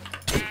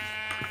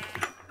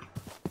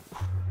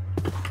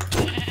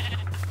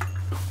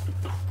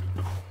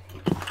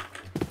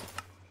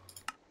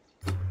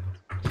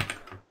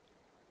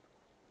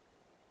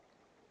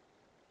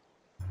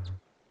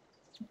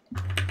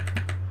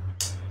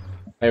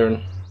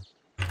 Iron.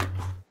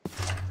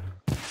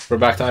 We're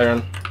back to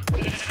iron.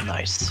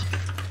 Nice.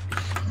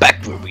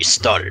 Back where we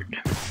started.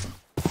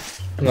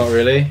 Not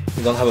really.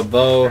 You don't have a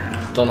bow.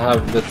 Don't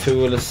have the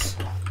tools.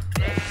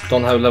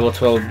 Don't have level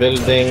 12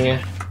 building.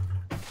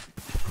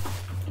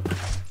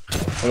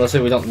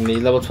 Honestly, we don't need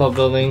level 12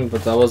 building,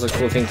 but that was a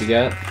cool thing to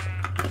get.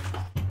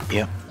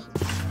 Yeah.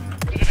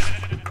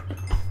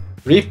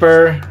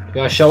 Reaper, you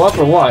gonna show up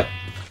or what?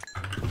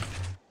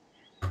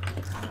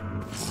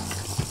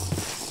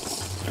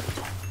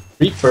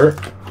 Reaper.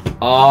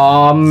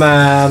 Aw,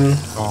 man.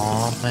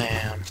 Oh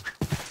man.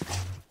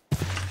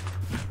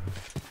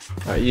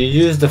 Alright, you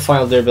use the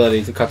final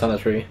durability to cut down the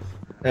tree.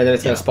 And then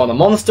it's gonna spawn a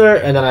monster,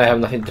 and then I have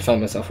nothing to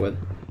defend myself with.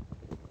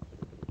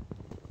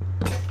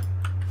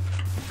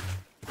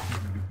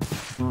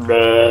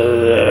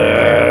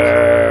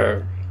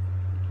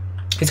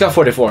 He's got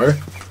 44. And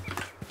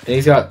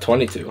he's got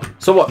 22.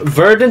 So what,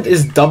 Verdant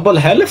is double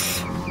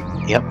health?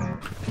 Yep.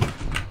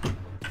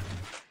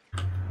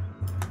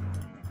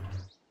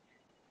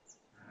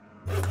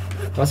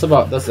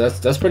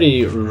 That's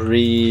pretty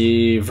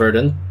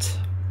redundant.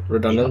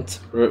 Verdant.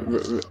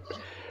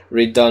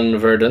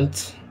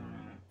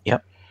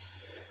 Yep.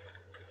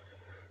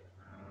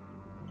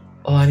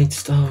 Oh, I need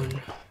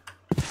stone.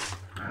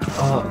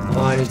 Oh,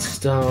 I need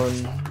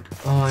stone.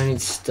 Oh, I need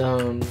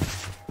stone.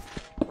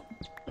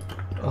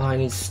 Oh, I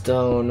need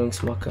stone,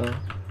 Ungsmacka.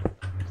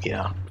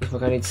 Yeah.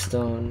 Ungsmacka, I need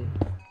stone.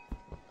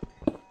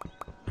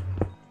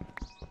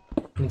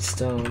 I need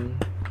stone.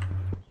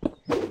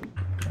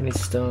 I need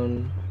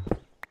stone.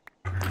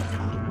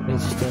 I need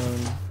stone.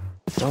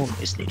 Stone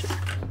is needed.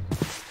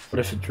 What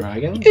if a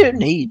dragon? You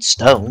need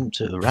stone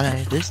to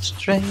ride this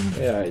train.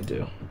 Yeah, I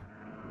do.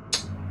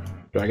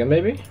 Dragon,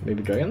 maybe?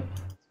 Maybe dragon?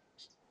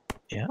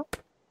 Yeah.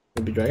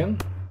 Maybe dragon?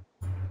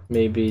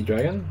 Maybe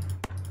dragon?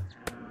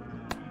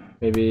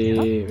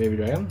 Maybe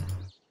dragon?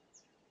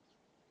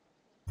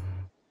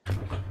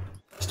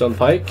 Stone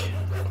pike?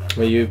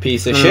 Well, you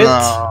piece of shit?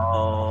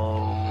 No.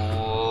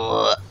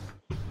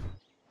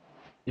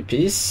 You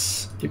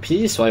piece? You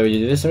piece? Why would you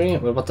do this to me?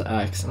 What about the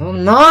axe? Oh,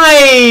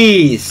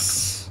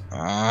 nice!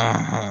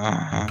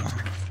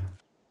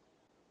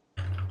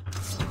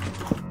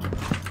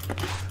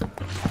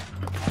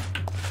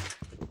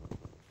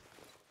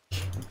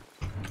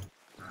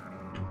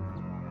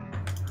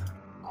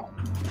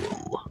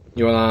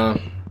 You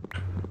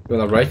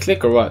wanna right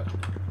click or what?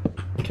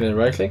 Can I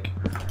right click?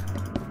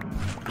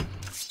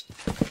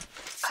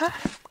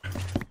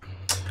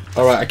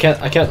 Alright,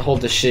 I can't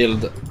hold the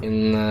shield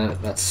in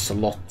that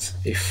slot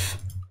if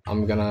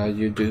I'm gonna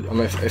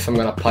if I'm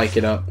gonna pike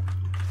it up.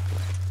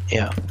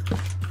 Yeah.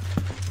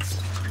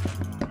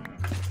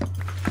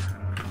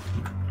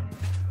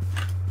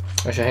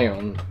 Actually,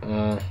 hang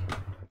on.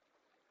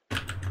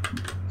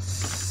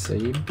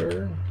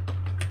 Saber.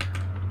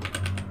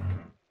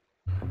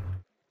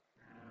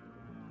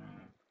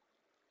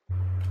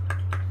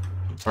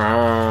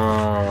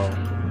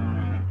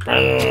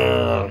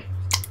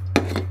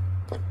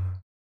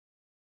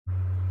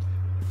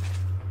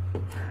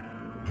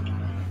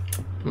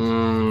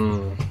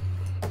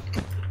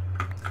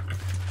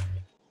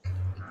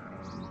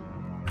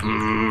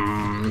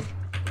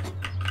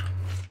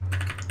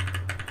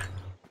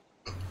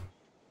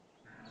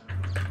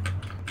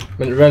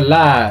 But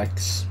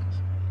relax.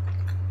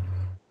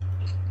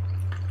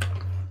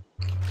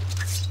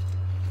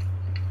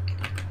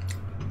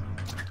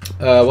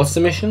 What's the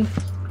mission?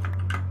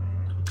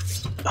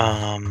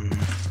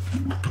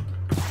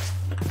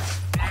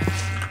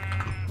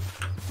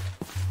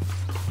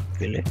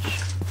 Village.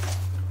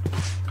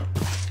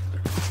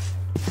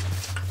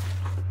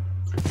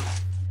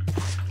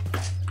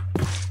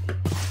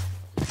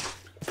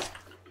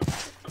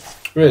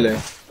 Really?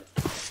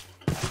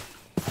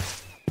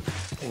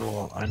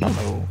 Well, I don't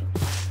know.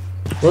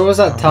 Where was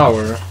that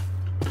tower?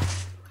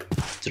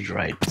 To the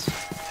right, I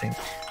think.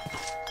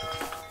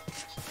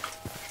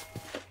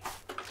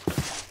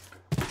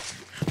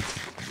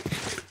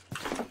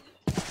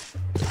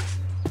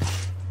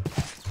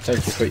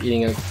 Thank you for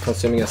eating and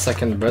consuming a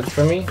second bread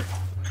from me.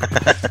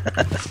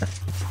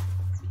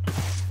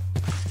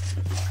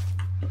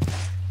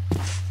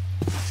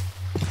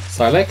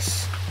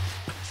 Silex?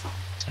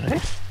 Sorry?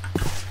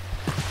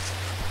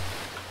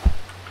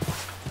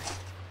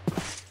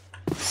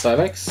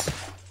 Silex?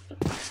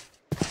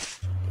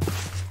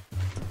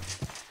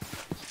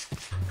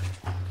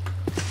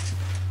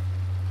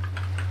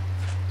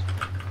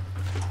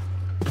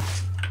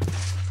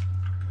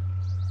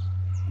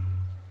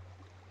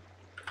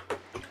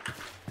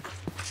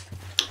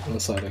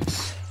 And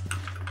Silex.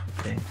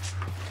 Okay.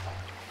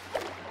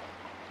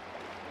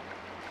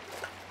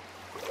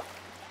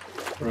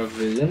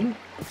 Ravine?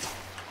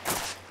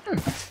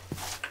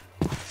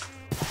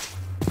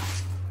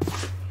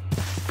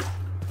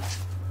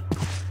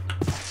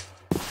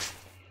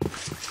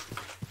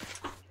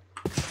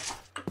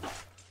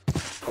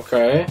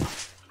 Okay.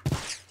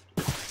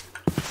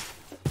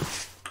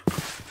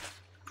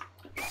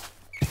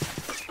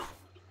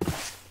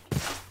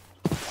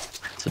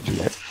 To the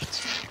left.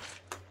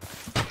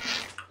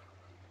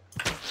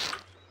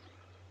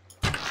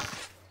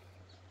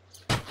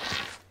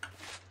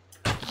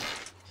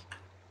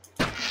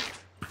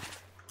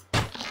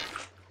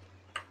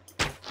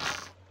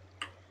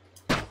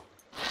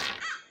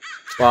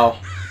 Wow.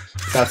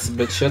 That's a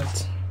bit shit.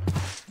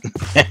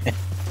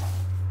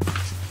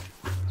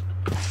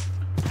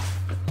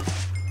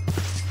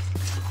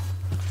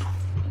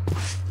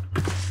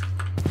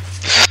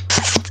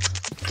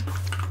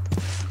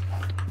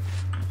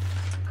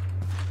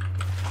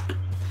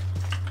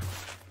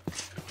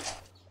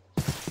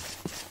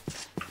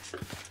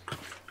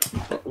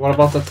 What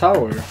about the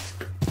tower?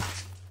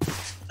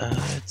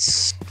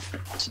 It's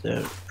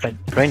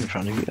right in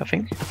front of you, I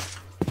think.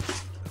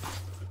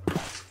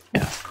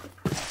 Yeah.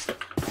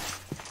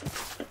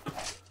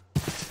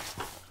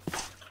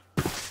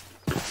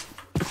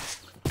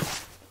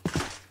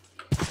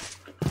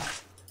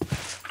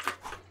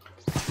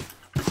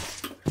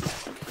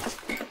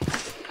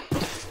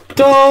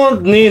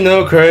 Don't need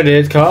no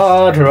credit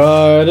card,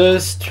 ride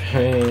this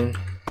train.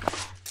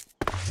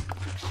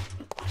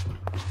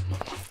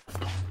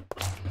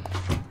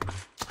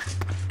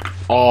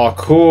 Oh,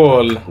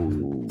 cool.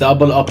 Ooh,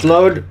 Double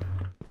upload.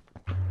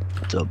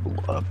 double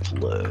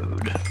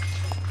upload.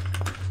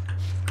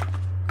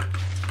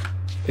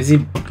 Is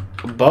he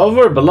above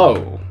or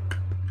below?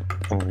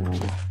 Ooh.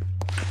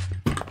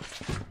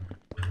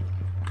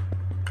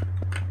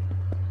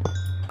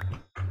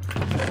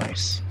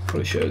 Nice.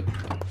 Holy shit.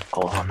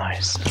 Oh,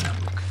 nice.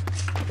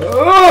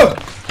 Oh!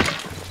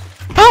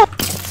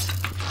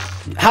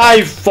 Hi,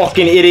 you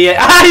fucking idiot!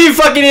 Hi, you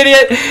fucking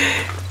idiot!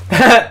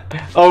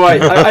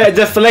 Alright, I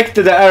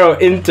deflected the arrow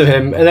into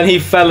him and then he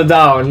fell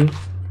down.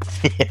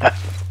 Yeah.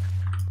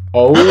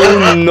 Oh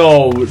no,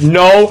 no,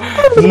 no,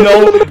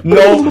 no,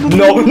 no,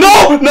 no,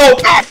 no!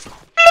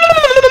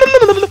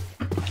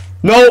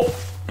 No,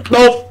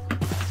 no,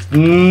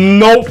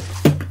 nope.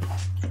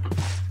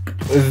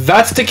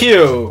 That's the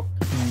cue.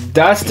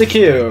 That's the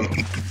cue.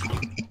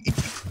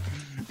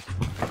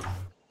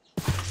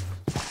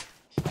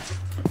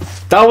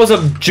 That was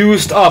a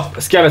juiced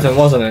up skeleton,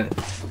 wasn't it?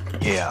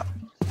 Yeah.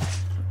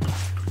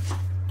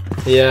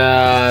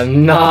 Yeah,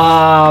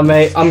 nah,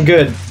 mate. I'm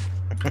good.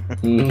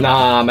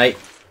 Nah, mate.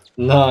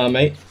 Nah,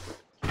 mate.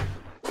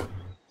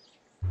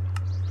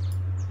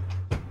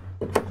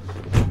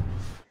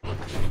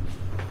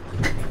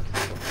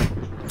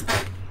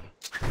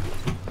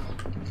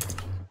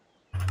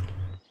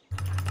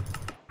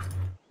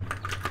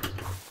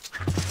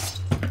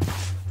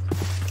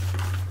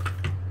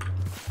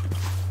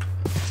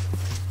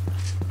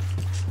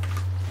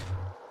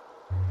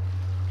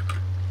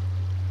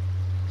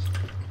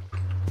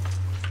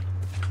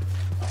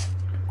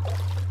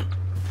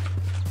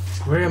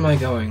 Where am I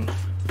going?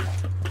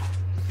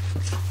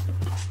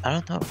 I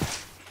don't know.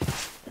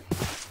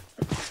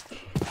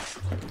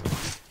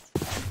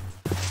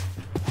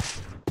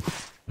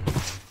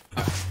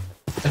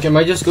 Like, am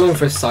I just going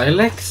for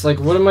Silex? Like,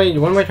 what am I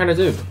trying to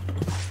do?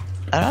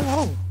 I don't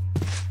know.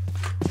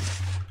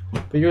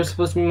 But you're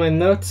supposed to be my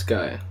notes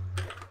guy.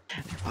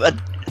 But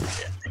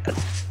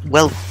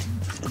well,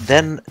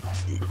 then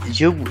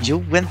you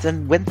went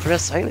for a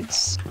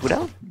silence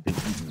without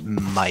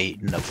my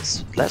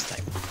notes last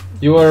time.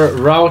 You are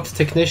route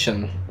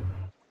technician.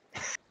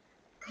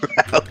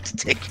 Route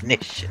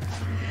technician.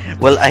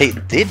 Well, I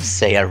did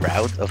say a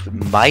route of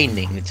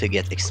mining to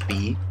get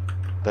XP,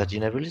 but you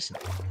never listened.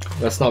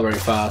 That's not very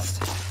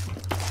fast.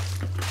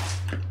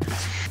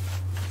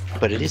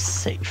 But it is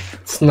safe.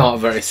 It's not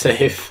very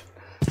safe.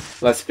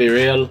 Let's be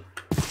real.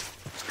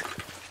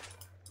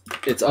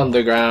 It's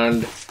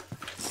underground.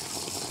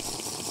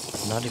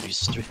 Not if you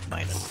strip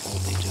mine and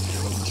only do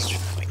your own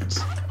strip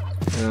mines.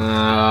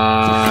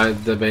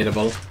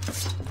 Debatable.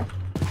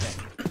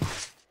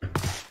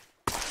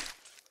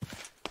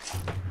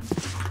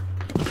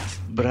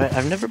 But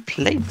I've never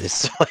played this,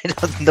 so I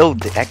don't know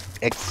the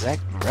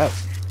exact route.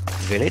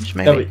 Village,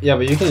 maybe? Yeah,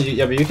 but you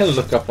can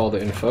look up all the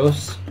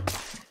infos.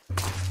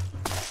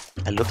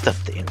 I looked up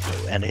the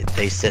info and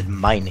they said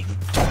mining.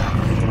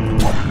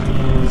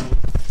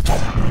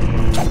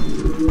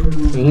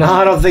 No,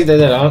 I don't think they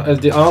did. I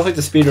don't think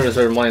the speedrunners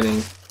are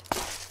mining.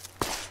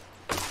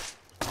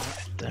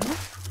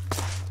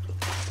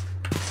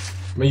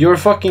 But you're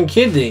fucking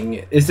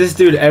kidding. Is this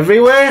dude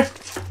everywhere?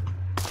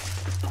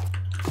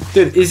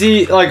 Dude, is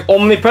he like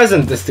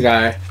omnipresent, this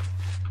guy?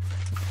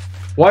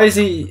 Why is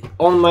he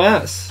on my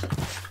ass?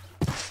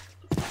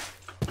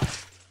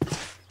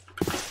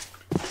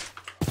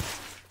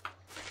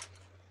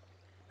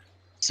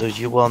 So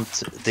you want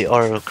the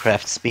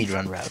RLcraft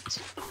speedrun route?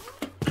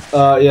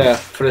 Yeah,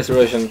 for this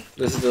version.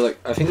 This is the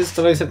I think this is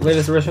the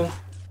latest version.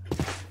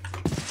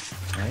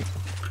 Right.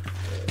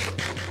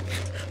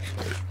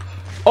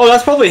 Oh,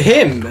 that's probably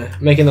him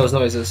making those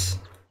noises.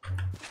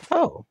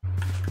 Oh.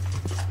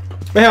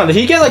 Wait, hang on, did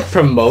he get like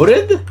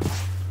promoted?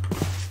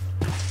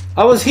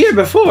 I was here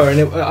before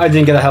and I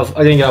didn't get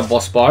a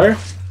boss bar.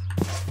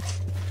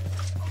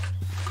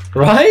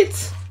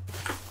 Right?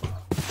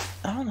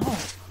 I don't know.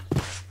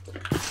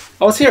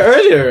 I was here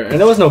earlier and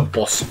there was no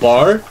boss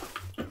bar.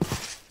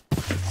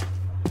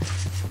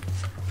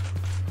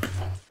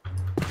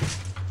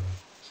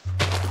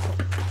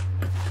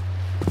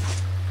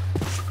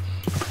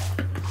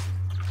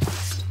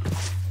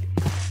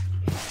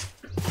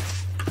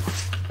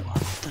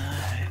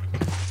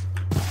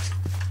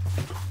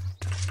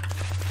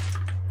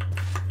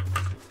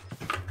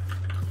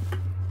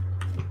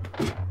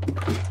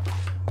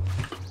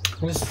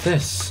 What is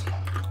this?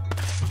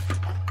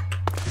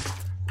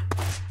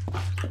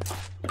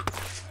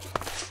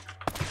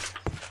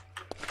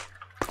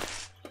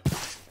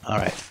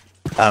 Alright.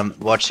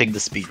 Watching the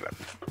speedrun.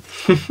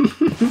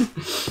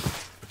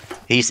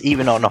 He's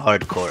even on a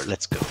hardcore.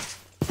 Let's go.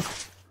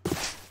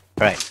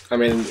 Right. I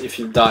mean, if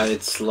you die,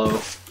 it's slow.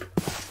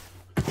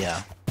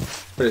 Yeah.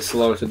 Pretty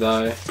slow to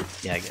die.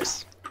 Yeah, I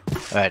guess.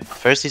 Alright.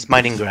 First he's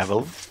mining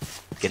gravel.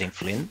 Getting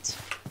flint.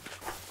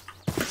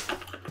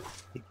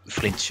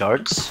 Flint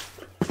shards.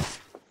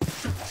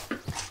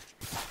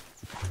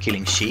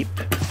 Killing sheep.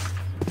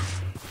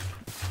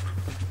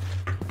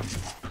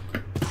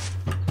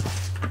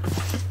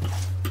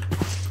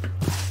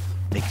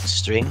 Making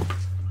string.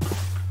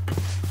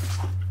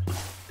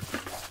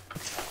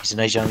 He's in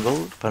a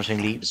jungle,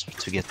 punching leaves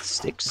to get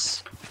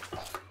sticks.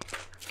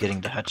 Getting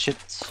the hatchet.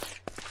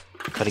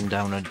 Cutting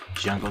down a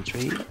jungle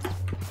tree.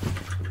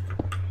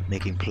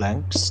 Making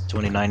planks.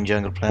 29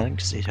 jungle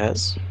planks it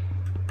has.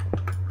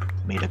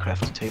 Made a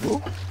crafting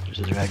table. There's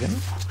a dragon.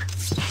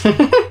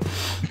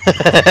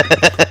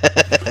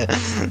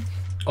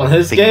 On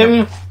his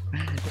game?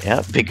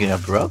 Yeah, picking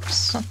up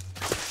rocks.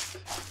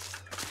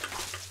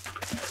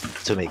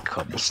 To make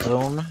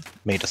cobblestone.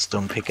 Made a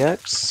stone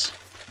pickaxe.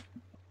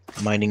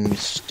 Mining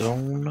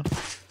stone.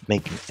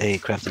 Making a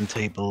crafting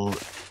table.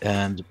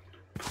 And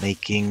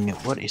making...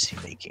 What is he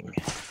making?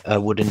 A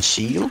wooden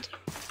shield?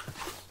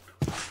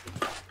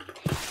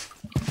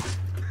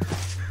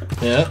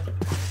 Yeah.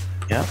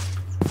 Yeah.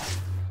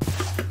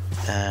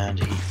 And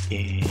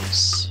he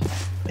is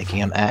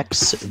making an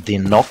axe.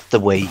 Not the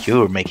way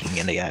you're making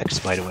any axe,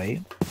 by the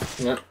way.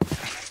 Yeah.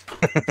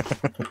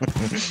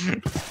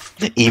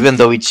 Even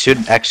though it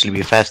should actually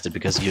be faster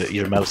because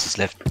your mouse is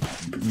left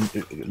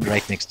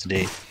right next to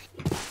the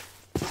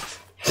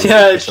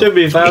Yeah, it should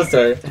be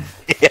faster.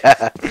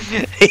 Yeah,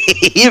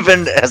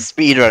 even a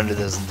speedrunner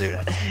doesn't do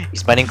that.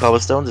 He's mining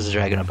cobblestone. There's a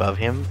dragon above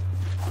him.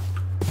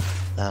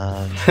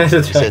 He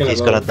said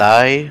he's gonna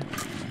die.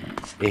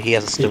 He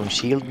has a stone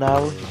shield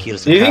now. He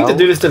kills Do you think the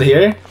dude is still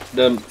here?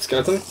 The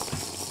skeleton?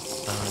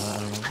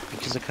 He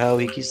kills a cow.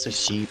 He kills a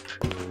sheep.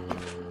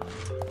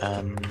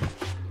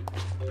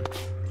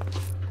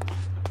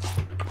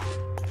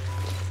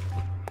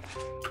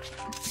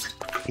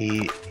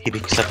 He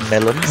picks up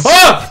melons.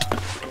 Ah!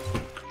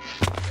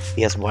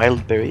 He has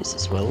wild berries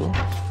as well,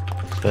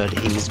 but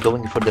he's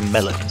going for the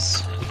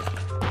melons.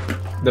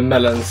 The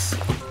melons.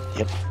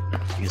 Yep,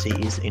 because he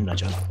is in a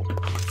jungle.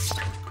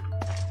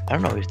 I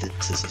don't know if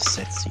this is a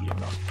set seed or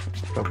not.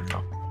 Probably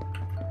not.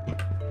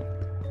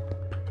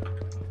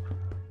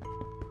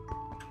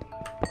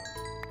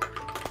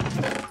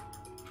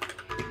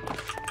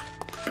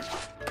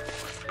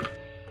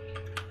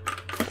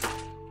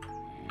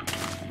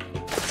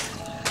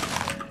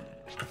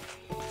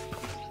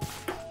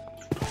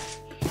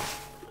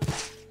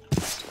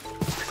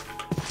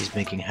 He's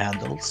making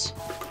handles.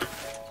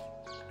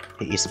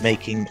 He is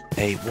making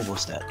a, what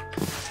was that?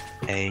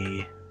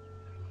 A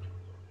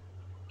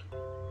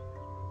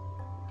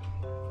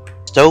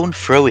stone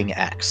throwing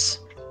axe.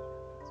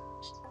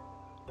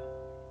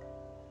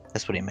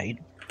 That's what he made.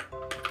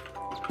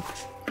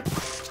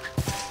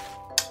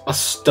 A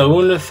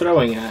stone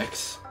throwing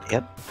axe.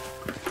 Yep.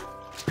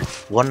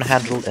 1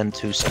 handle and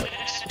 2 stones.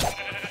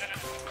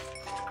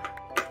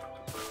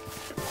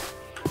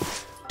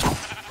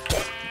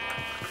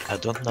 I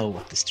don't know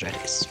what the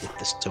strat is with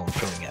the stone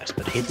throwing axe,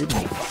 but he did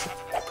make it.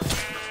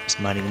 He's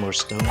mining more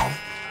stone.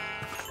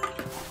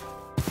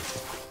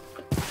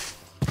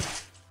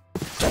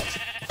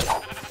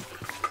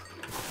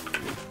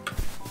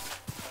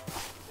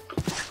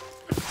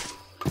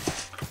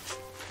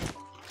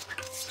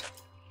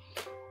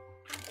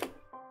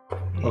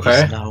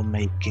 Okay. He's now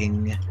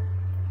making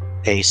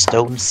a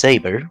stone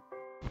saber.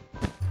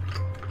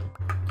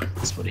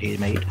 That's what he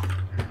made.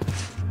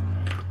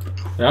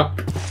 Yeah.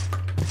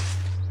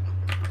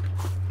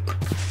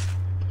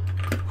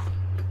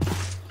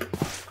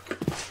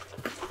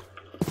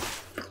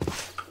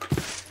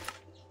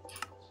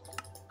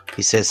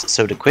 He says,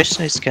 so the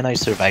question is, can I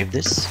survive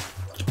this?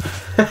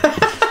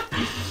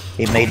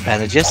 He made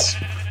bandages.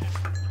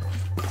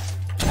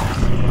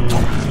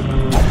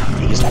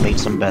 He just made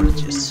some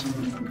bandages.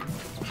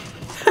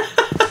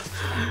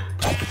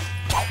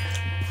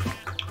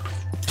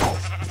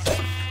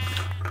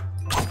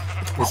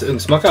 Is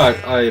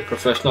Ungsmaka a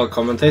professional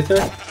commentator?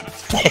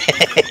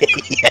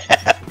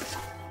 Yeah.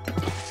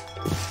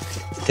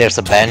 There's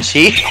a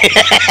banshee.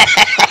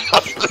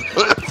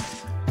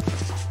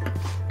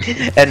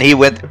 And he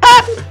went,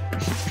 ah!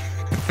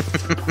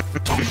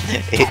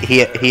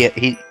 he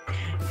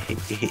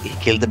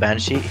killed the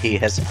banshee.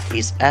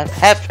 He's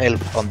half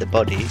health on the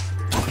body.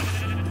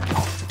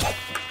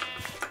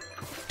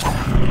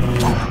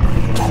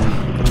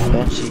 The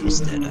banshee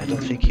is dead. I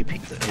don't think he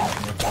picked the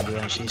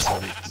banshee, so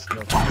it's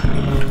not.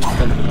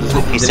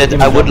 He said,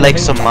 I would like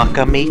some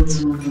maca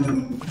meat.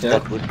 Yeah.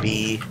 That would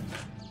be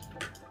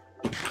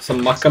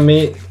Some maca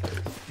meat.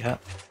 yeah.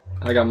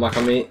 I got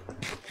maca meat.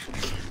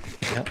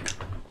 Yeah.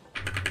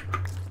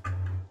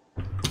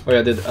 Oh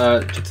yeah,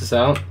 check this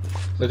out.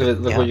 Look at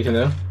it. Look Yeah. what you can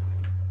do.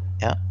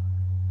 Yeah.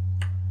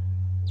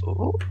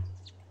 Ooh.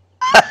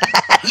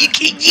 You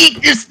can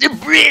eat this the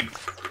bread.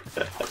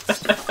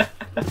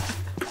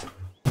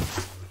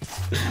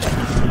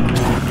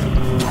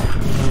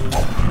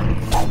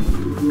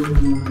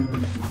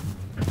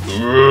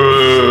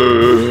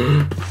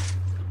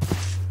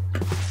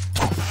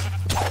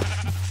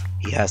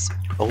 He has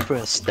over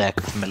a stack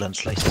of melon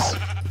slices.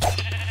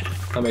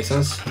 That makes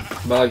sense.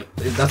 But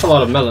like, that's a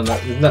lot of melon.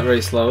 Isn't that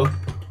very slow?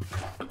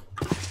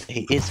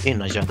 He is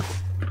in a jungle.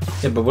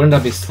 Yeah, but wouldn't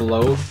that be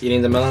slow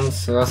eating the melons?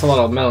 So that's a lot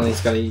of melon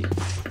he's gotta eat.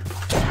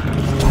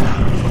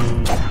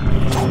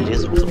 It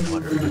is also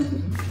water.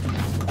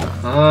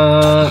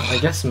 I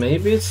guess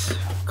maybe it's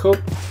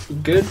good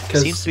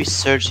because Seems to be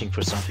searching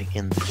for something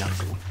in the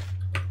jungle.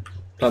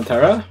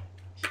 Plantera.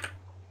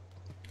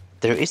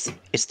 There is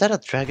that a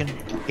dragon?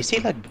 Is he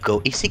like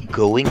is he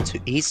going to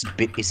is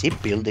he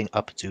building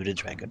up to the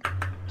dragon?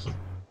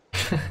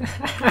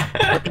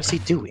 What is he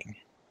doing?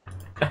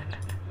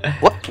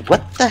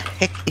 What the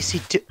heck is he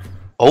doing?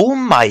 Oh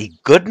my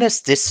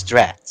goodness, this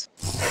strat.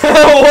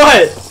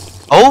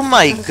 What? Oh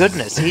my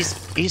goodness,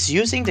 he's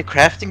using the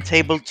crafting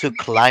table to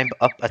climb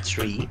up a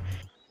tree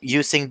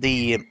using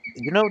the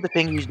the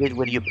thing you did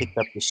when you picked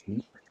up the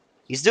sheep.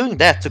 He's doing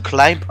that to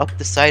climb up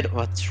the side of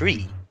a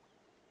tree.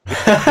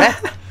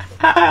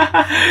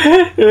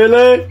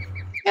 Really?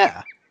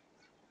 Yeah.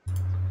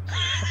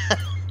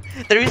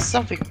 There is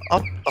something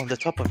up on the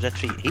top of that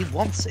tree. He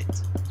wants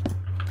it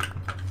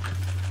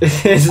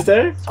Is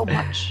there? so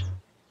much.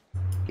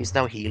 He's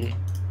now healing.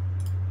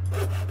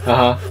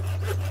 Uh huh.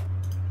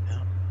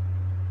 Yeah.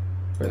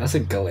 Wait, that's a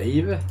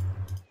glaive?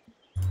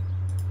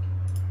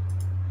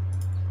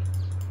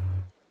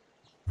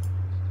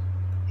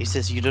 He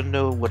says, you don't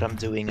know what I'm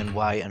doing and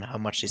why and how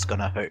much it's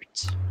gonna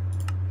hurt.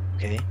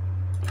 Okay.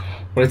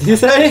 What did you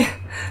say?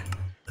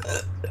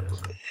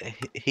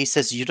 He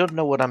says you don't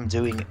know what I'm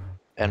doing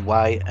and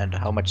why and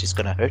how much it's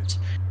gonna hurt.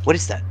 What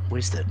is that? What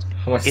is that?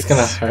 How much it's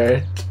gonna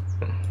hurt?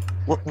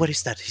 What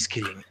is that he's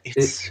killing?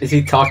 It's Is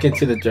he talking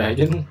to the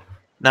dragon?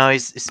 no,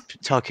 he's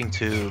talking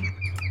to.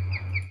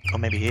 Or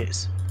maybe he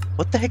is.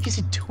 What the heck is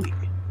he doing?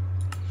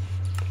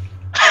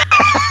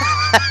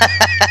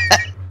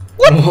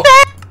 What the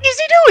heck is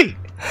he doing?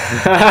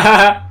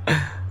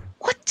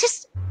 What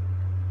is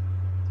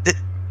the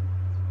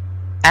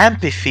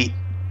amphitheater?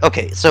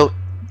 Okay, so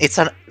it's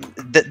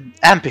the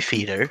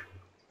amphitheater.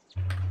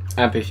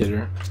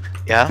 Amphitheater.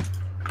 Yeah,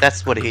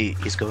 that's what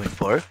he's going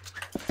for.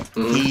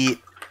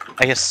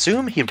 I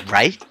assume he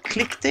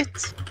right-clicked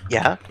it.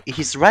 Yeah,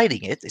 he's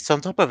riding it. It's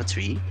on top of a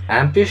tree.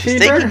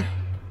 Amphitheater?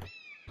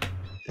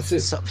 What's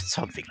it?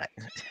 Something like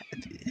that.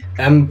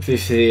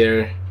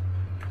 Amphitheater.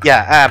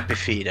 Yeah,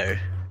 amphitheater.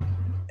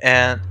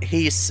 And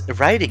he's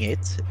riding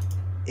it.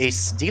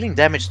 Is dealing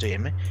damage to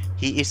him.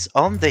 He is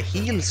on the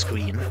heal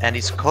screen and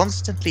is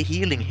constantly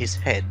healing his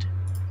head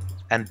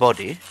and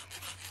body.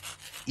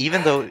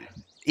 Even though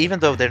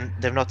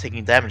they're not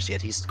taking damage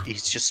yet, he's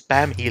just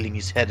spam healing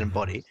his head and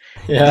body.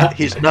 Yeah.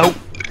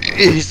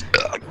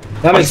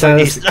 That makes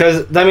sense,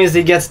 because that means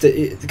he gets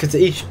because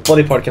each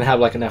body part can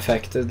have like an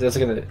effect. There's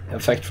like an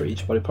effect for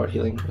each body part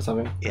healing or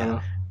something.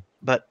 Yeah,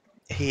 but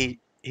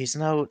he's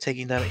now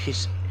taking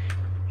damage.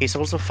 He's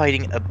also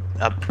fighting a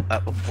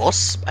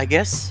wasp, I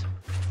guess,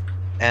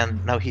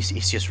 and now he's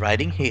just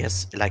riding. He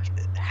has like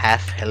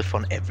half health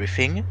on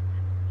everything,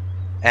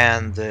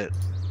 and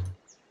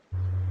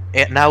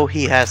now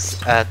he has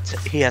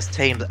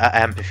tamed an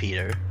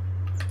amphitheater.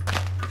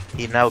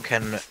 He now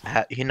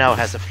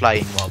has a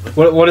flying mob.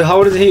 What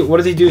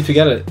does he do to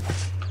get it?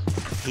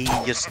 He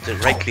just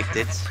right-clicked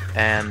it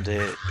and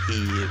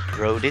he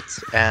rode it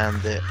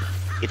and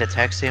it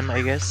attacks him,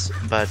 I guess.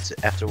 But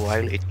after a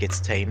while, it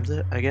gets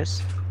tamed, I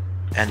guess.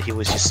 And he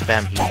was just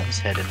spam healing his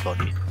head and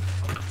body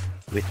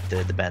with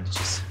the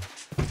bandages.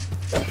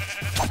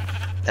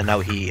 And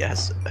now he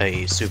has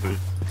a super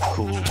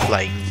cool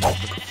flying mob.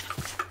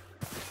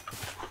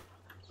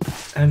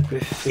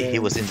 He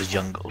was in the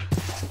jungle.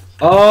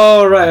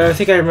 Oh right, I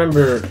think I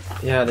remember.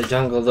 Yeah, the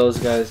jungle, those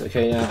guys.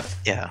 Okay, yeah.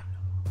 Yeah.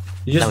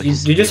 You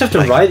just have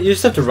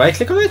to right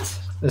click on it.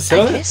 I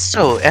guess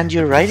so, and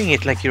you're riding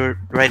it like you're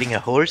riding a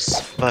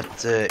horse, but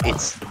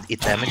it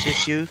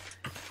damages you.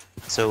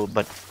 So,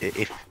 but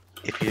if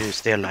you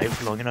stay alive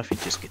for long enough, it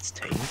just gets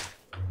tamed.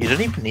 You don't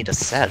even need a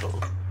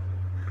saddle.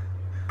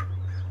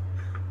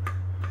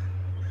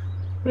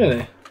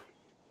 Really?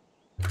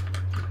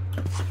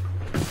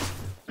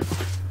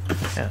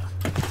 Yeah.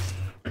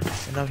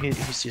 And now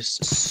he's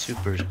just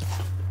super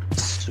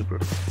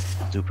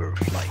duper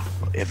flying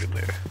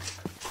everywhere.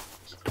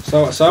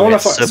 So I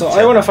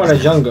wanna find a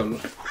jungle.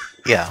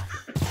 Yeah.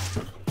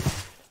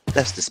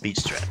 That's the speed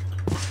strat.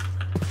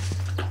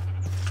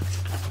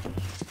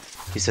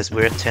 He says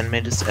we're at 10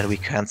 minutes and we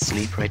can't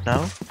sleep right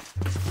now.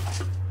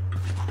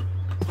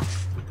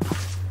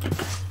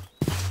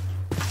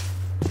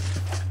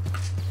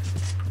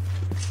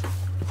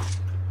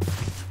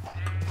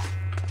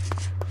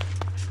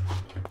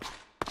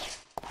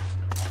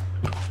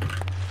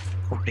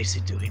 What is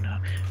he doing now?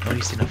 No,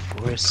 he's in a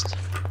forest.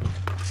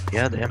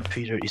 Yeah, the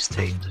amphitheater is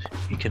tamed.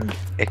 He can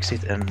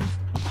exit and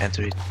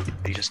enter it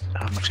just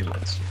how much he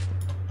wants.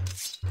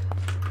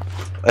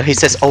 He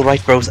says,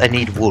 alright bros, I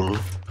need wool.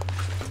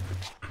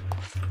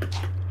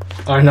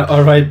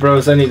 Alright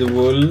bros, I need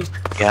wool.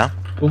 Yeah.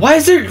 Why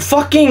is there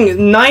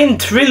fucking 9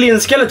 trillion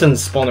skeleton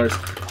spawners?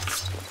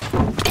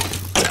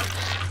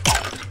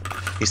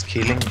 He's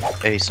killing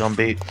a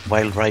zombie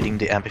while riding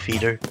the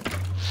amphitheater.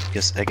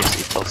 Because I guess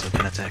it also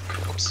can attack.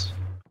 Oops.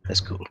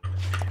 That's cool.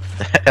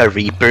 A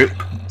reaper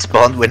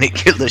spawned when it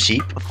killed a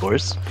sheep, of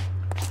course.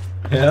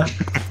 Yeah.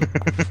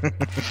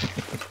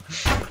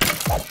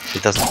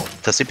 It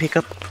doesn't. Does he pick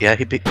up? Yeah,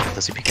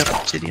 does he pick up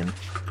obsidian?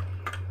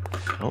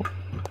 No.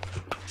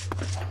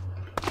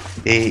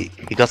 He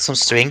got some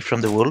string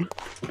from the wool.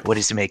 What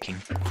is he making?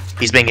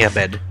 He's making a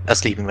bed, a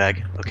sleeping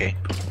bag. Okay.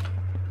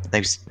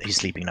 He's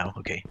sleeping now.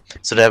 Okay.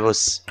 So that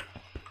was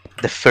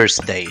the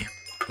first day.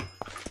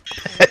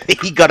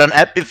 He got an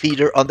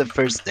amphitheater on the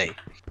first day.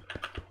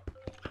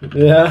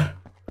 Yeah.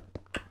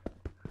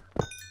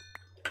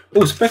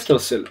 Oh, spectral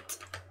silt.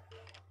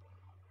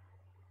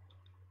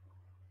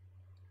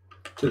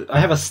 I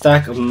have a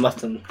stack of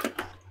mutton.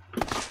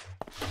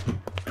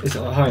 Hang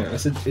on,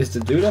 is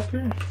the dude up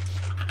here?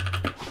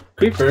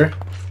 Creeper?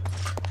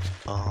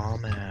 Oh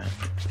man.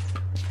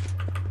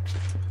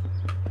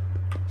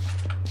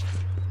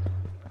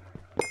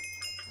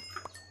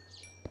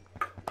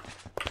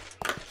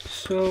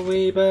 So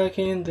we back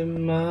in the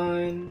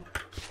mine,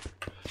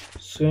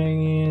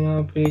 swinging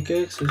our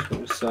pickaxes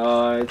from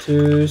side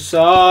to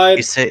side.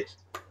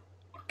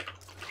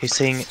 He's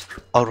saying,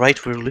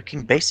 alright, we're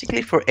looking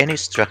basically for any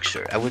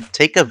structure. I would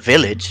take a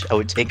village, I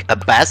would take a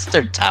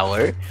bastard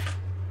tower.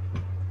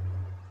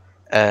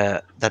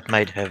 That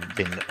might have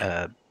been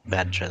a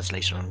bad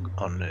translation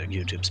on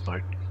YouTube's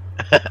part.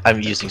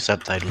 I'm using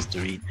subtitles to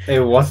read. A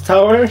what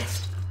tower?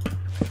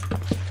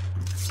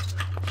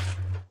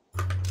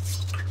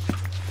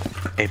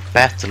 A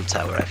battle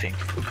tower, I think.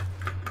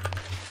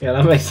 Yeah,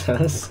 that makes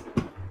sense.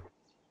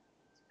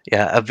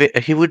 Yeah,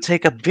 he would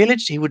take a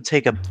village, he would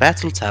take a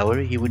battle tower,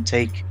 he would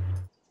take...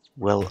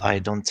 Well, I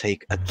don't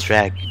take a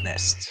dragon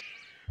nest.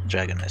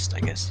 Dragon nest, I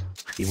guess.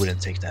 He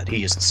wouldn't take that.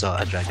 He just saw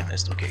a dragon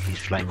nest. Okay, he's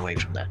flying away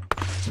from that.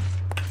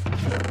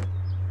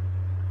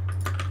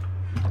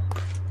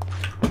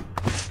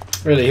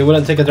 Really, he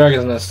wouldn't take a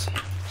dragon's nest.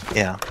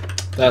 Yeah.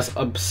 That's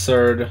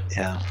absurd.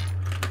 Yeah.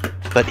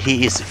 But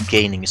he is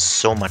gaining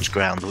so much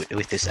ground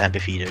with this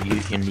amphitheater.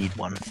 You need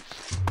one.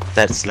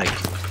 That's like...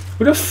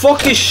 Who the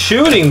fuck is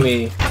shooting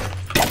me?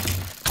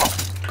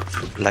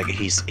 Like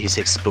he's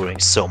exploring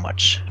so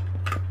much.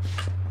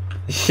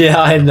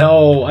 Yeah, I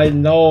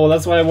know.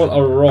 That's why I want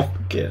a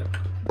rocket.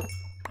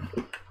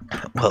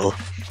 Well,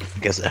 I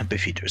guess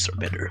amphitheaters are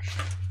better.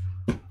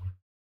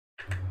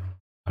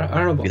 I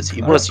don't know about... Because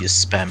he was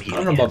just spam healing.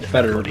 I don't know about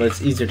better, but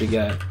it's easier to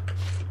get.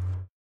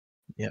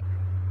 Yeah.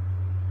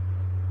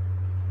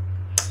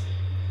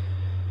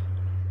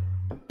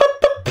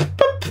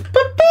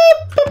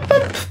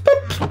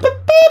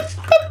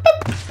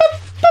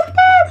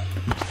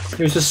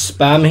 He was just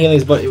spam healing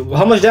his body.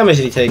 How much damage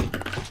did he take?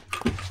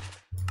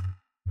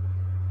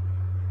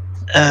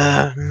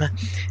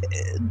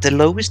 The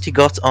lowest he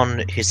got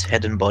on his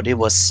head and body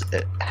was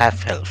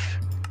half health.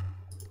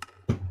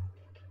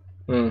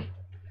 Hmm.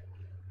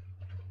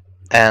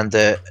 And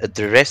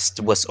the rest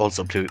was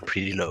also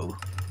pretty low.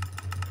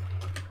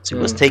 So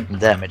he was taking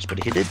damage,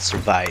 but he did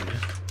survive.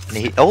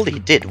 And all he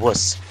did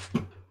was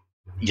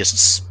just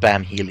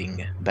spam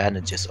healing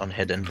bandages on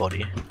head and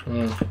body.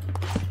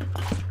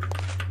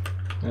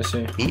 I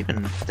see.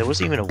 There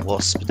was even a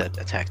wasp that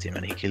attacked him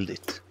and he killed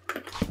it.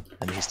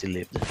 And he still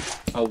lived.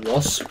 A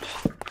wasp?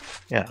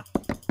 Yeah.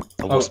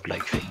 A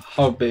wasp-like thing.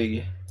 How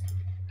big?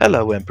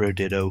 Hello, Emperor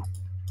Ditto.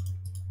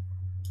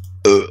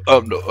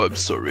 I'm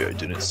sorry, I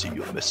didn't see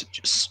your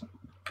messages.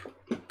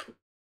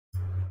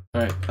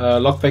 Alright,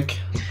 lockpick.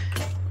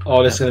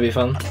 Oh, this is gonna be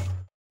fun.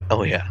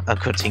 Oh yeah, I'm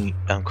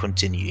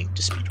continuing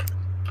to speedrun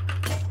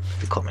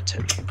the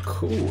commentary.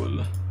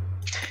 Cool.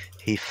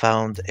 He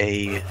found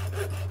a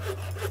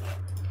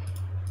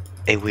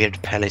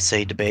weird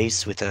palisade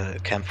base with a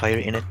campfire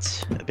in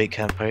it, a big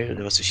campfire.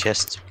 There was a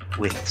chest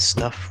with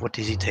stuff. What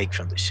did he take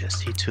from the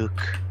chest? He took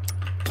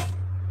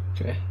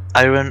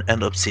iron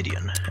and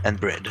obsidian and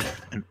bread,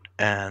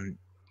 and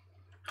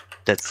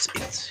that's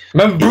it.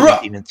 Men He bra!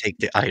 didn't even take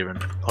the iron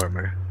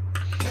armor.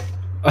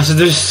 Alltså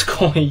du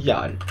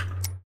skojar.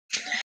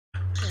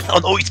 Oh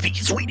no, he's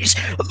speaking Swedish!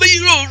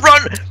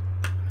 Run!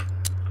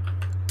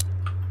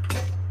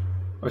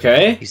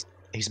 Okay.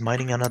 He's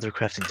mining another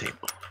crafting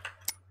table.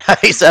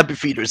 His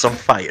amphitheater is on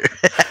fire.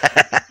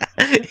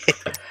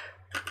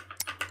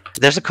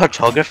 There's a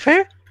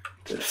cartographer?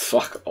 Dude,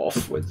 fuck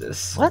off with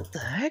this. What the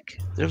heck?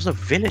 There's a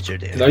villager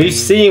there. Are you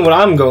seeing what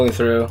I'm going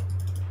through?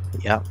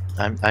 Yeah,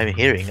 I'm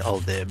hearing all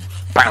the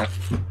BAM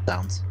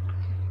sounds.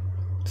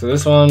 So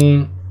this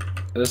one,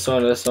 this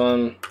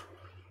one.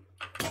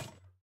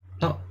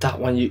 Not that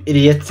one, you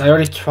idiots. I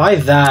already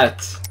tried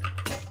that.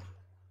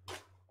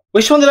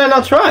 Which one did I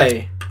not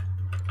try?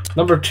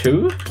 Number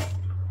 2?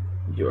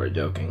 You are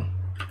joking.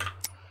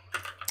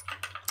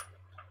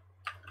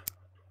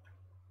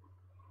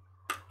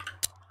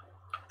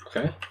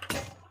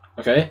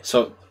 Okay,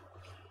 so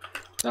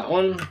that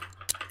one,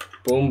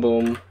 boom,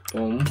 boom,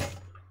 boom.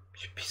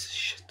 You piece of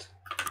shit.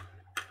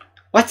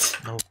 What?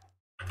 No.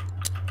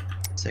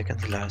 Second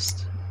to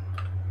last.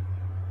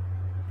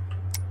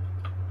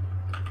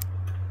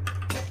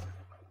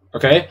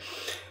 Okay.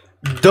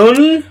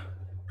 Done.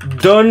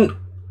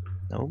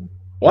 No.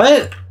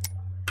 What?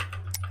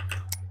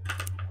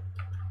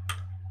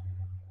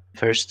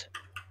 First.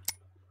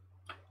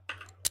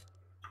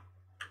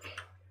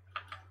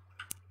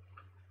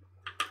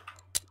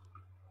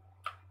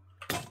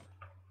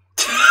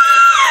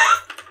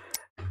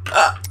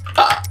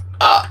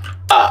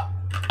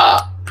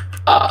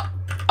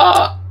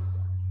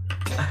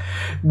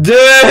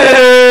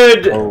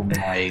 Dude! Oh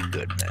my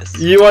goodness.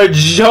 You are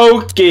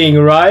joking,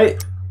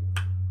 right?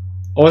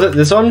 Or was it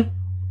this one?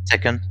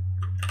 Second.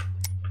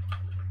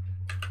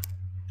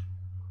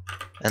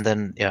 And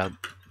then, yeah.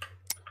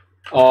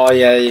 Oh,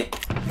 yeah.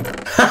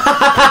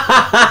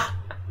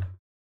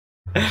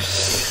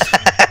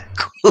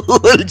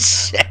 Cool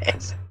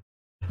shit.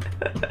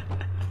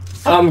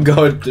 I'm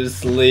going to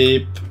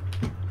sleep.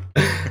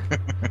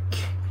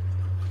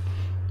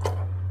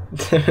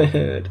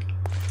 Dude.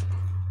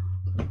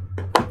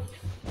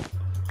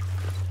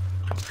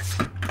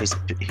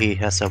 He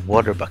has a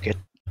water bucket.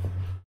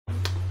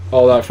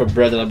 All that for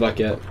bread and a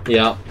bucket.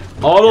 Yeah.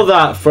 All of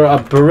that for a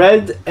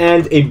bread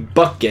and a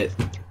bucket.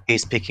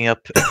 He's picking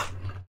up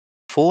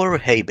 4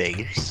 hay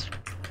bales.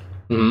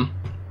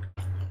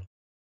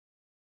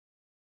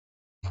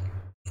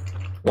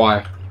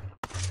 Why?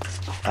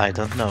 I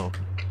don't know.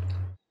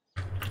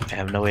 I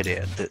have no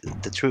idea.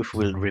 The truth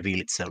will reveal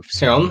itself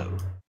Hang on. soon.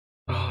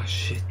 Oh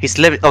shit. He's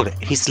leveling. Okay,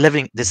 he's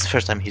leveling. This is the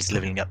first time he's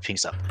leveling up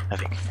things up. I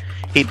think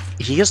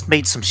he just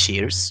made some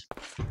shears.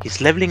 He's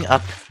leveling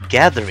up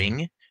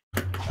gathering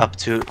up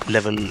to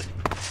level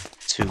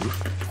 2.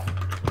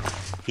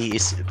 He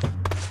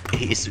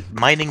is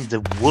mining the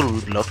wool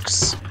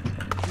blocks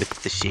with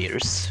the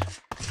shears.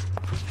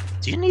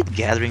 Do you need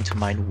gathering to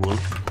mine wool?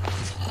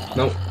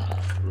 No.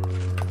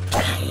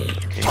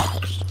 Okay.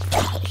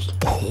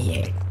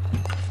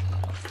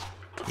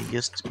 He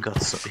just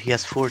got some. He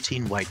has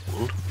 14 white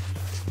wool.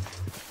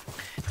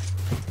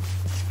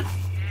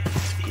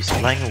 He's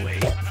flying away.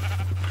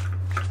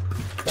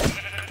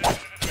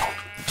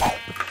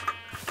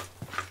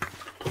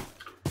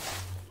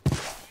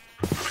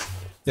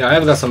 Yeah,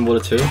 I've got some wool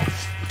too.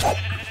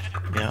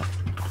 Yeah.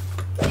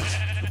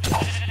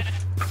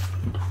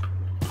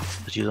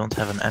 But you don't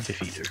have an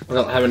amphitheater. I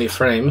don't have any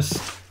frames.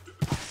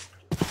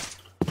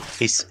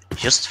 He's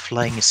just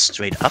flying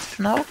straight up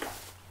now.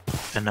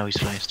 And now he's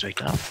flying straight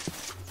down.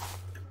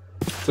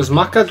 Does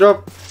Maca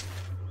drop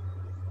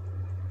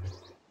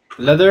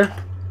leather?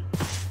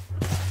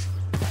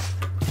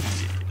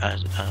 I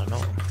don't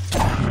know.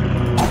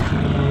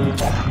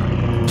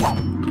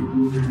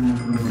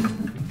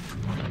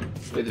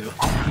 We do.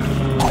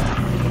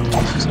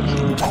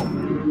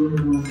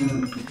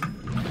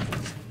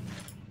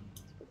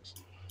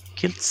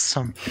 Killed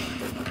something.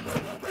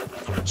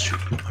 But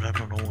I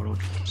don't know what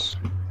it was.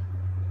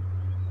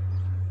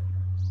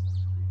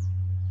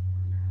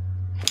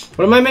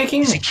 What am I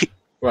making? Is he,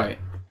 Right.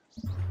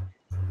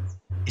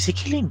 is he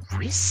killing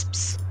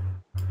wisps?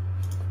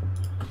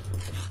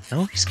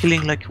 No, he's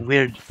killing like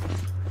weird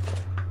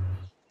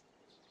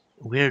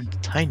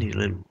tiny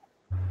little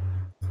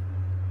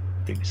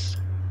things.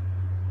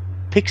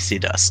 Pixie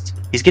dust.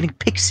 He's getting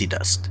pixie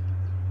dust.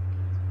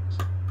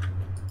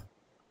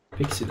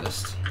 Pixie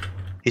dust.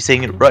 He's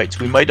saying, right,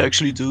 we might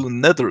actually do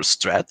nether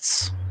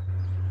strats.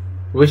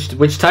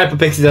 Which type of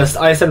pixie dust?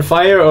 Ice and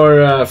fire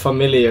or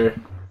familiar?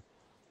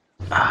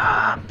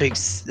 Ah,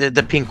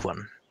 the pink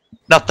one.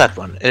 Not that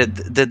one.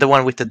 The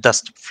one with the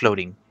dust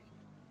floating.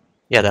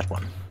 Yeah, that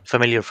one.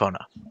 Familiar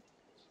fauna.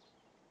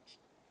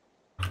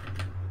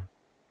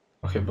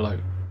 Okay, but like,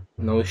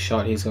 no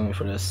shot he's going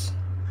for this.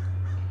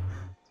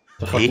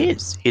 The He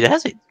is. He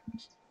has it.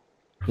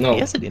 No. He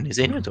has it in his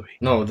inventory.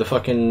 No, the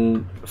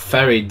fucking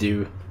fairy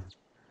do.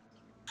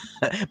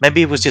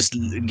 Maybe it was just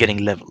getting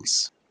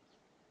levels.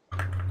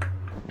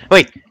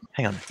 Wait,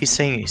 hang on. He's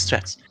saying his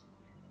strats.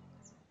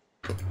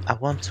 I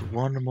want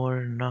one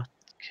more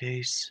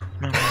nutcase.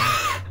 No.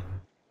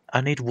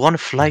 I need one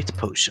flight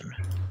potion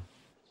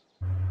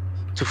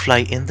to fly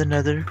in the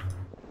nether,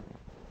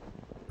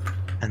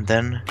 and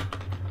then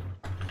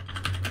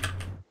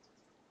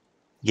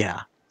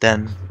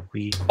then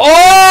we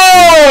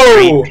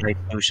Oh! 3 flight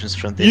potions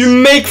from this. You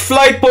make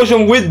flight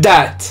potion with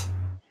that!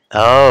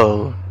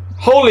 Oh.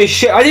 Holy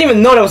shit! I didn't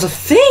even know that was a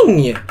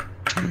thing.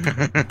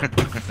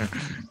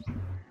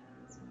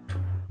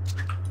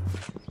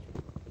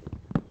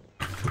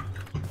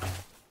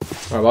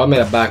 Alright, well, I made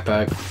a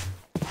backpack.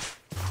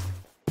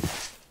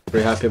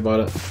 Pretty happy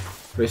about it.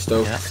 Pretty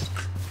stoked. Yeah.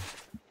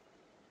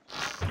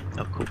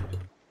 Oh, cool.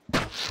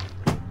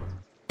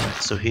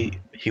 So he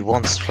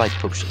wants flight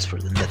potions for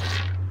the nether.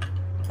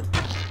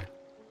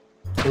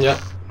 Yeah.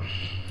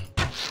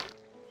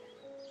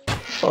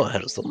 Oh,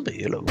 hello,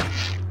 zombie. Hello.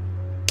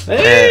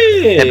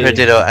 Hey! I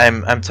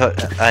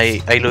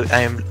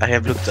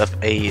have looked up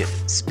a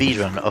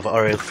speedrun of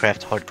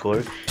RLcraft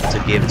hardcore to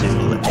give to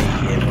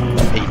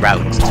a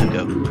route to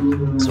go.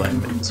 So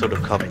I'm sort of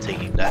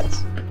commentating that.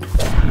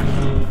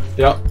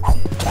 Yeah.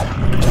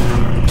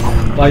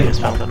 Like,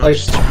 Just found another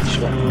strange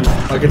one.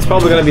 like it's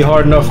probably gonna be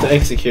hard enough to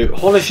execute.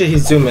 Holy shit,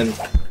 he's zooming.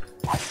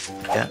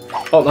 Yeah.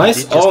 Oh,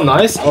 nice. Oh,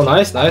 nice. Oh,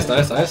 nice. Nice.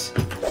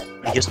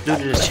 He just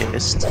looted a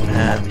chest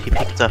and he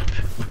picked up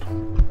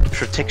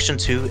Protection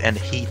 2 and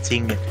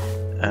Heating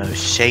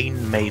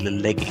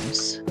chainmail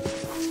leggings.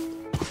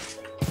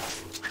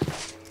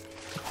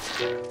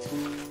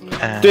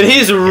 And Dude,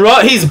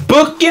 he's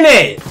booking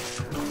it.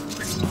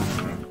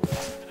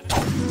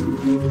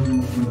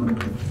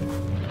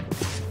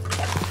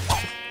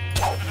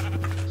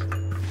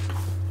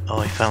 oh,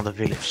 I found a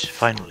village,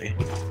 finally.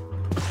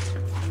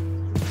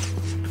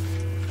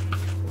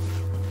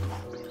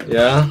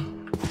 Yeah.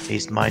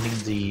 He's mining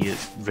the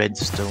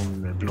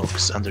redstone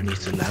blocks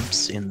underneath the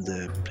lamps in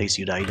the place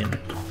you died in.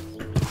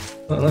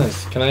 Oh,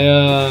 nice. Can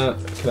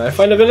I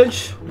find a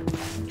village?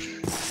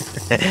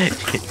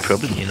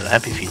 Probably in an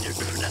amphitheater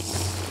for that.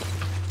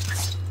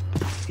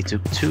 He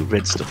took 2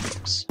 redstone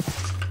blocks.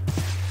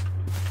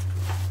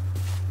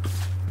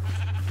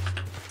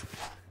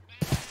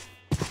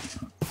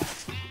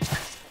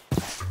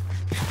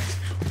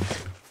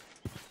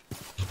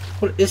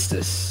 What is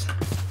this?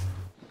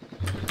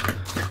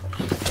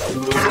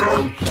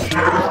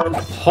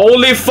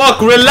 Holy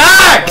fuck,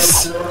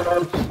 relax!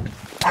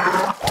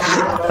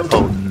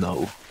 Oh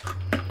no.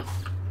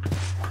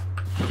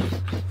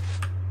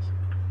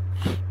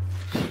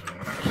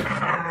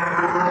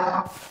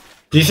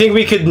 Do you think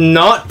we could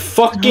not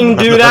fucking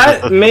do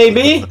that,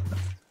 maybe?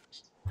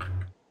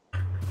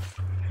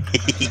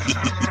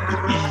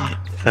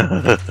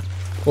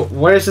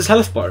 Where is his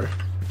health bar?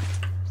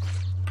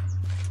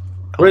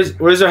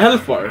 Where's your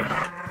health bar?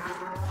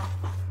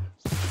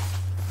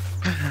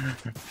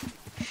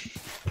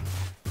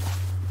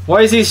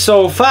 Why is he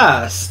so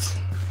fast?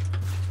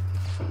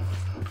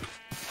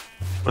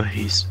 Oh,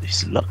 he's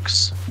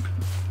Lux.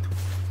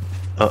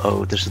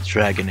 Uh-oh, there's a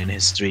dragon in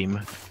his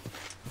stream.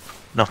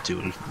 Not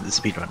Duel, the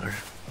speedrunner.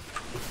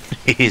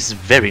 He's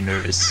very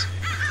nervous.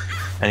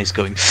 And he's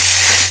going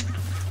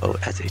oh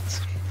at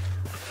it.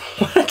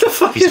 What the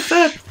fuck is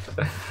that?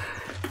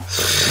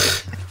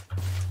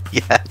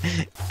 Yeah.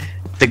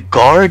 The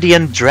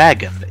Guardian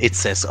Dragon, it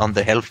says on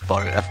the health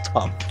bar up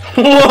top. What?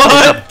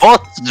 It's a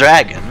boss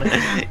dragon.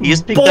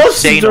 He's picked up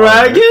Boss chain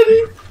dragon?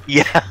 armor.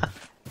 Yeah.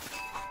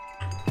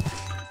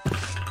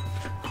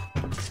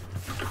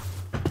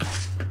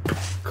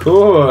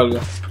 Cool.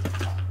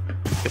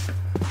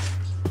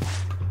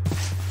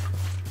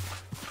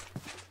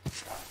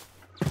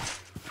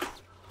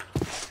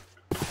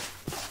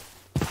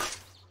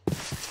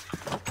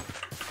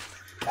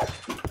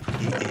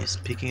 He is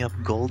picking up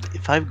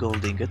 5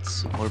 gold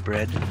ingots, more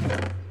bread,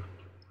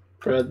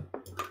 Bread.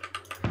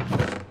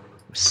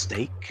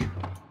 steak.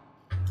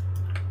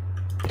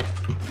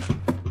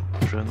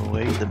 Throwing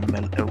away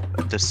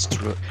the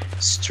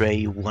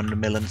stray 1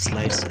 melon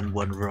slice and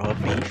 1 raw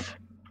beef.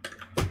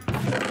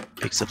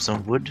 Picks up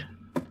some wood,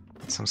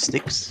 some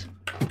sticks.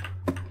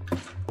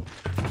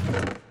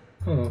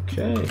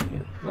 Okay,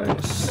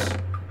 nice.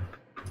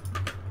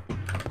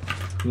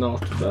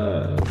 Not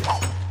bad.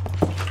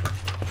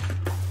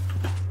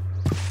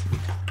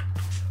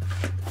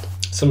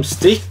 Some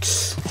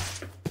sticks.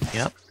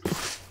 Yep.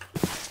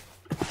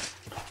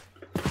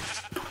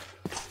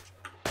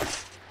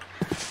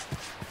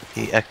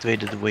 He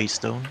activated the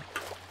waystone.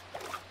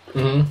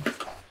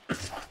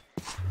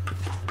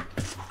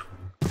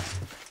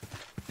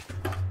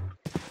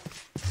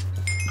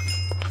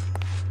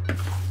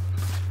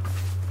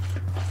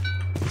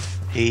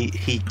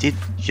 He did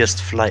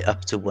just fly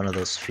up to one of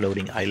those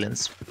floating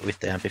islands with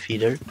the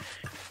amphitheater.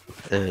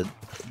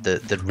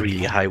 The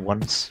really high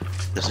ones.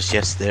 There's a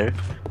chest there.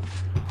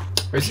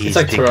 It's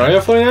like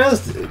Terraria flying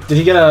ass. Did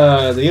he get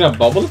a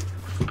bubble?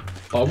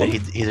 Bubble? He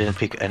didn't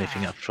pick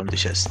anything up from the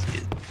chest.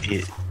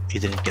 He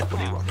didn't get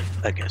what he wanted,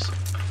 I guess.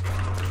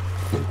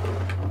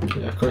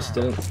 Yeah, of course he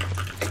didn't.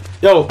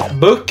 Yo,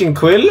 book and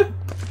quill? It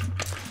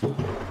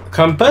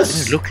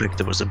Compass? didn't look like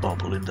there was a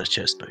bubble in the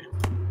chest, but...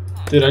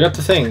 Dude, I got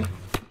the thing.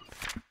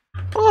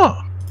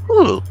 Oh,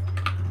 cool.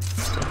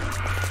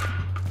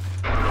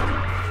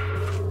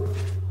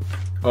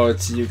 Oh,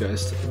 it's you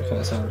guys. What kind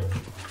of sound?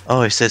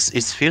 Oh, it says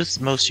it feels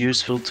most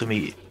useful to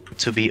me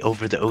to be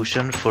over the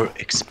ocean for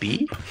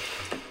XP.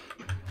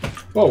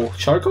 Whoa,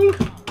 charcoal?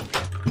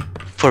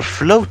 For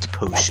float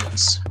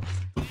potions.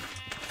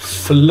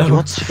 Float He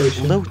wants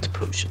potion. float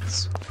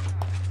potions.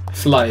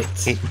 Flight.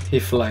 He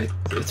flight.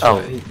 It's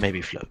Oh, flight.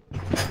 maybe float.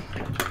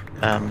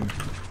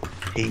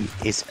 He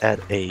is at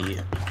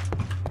a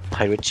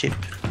pirate ship.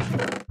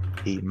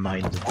 He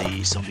mined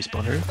the zombie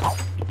spawner.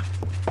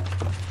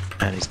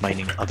 And he's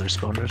mining other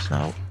spawners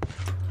now.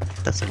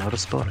 That's a lot of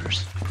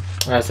spawners.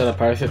 I said a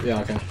pirate ship? Yeah,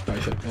 okay.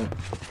 Pirate ship, yeah.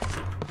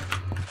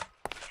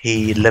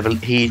 He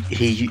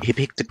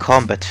picked the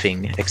combat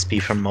thing,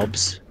 XP from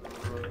mobs.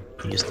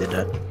 He just did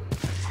that.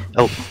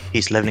 Oh,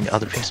 he's leveling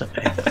other things up.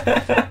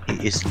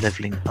 He is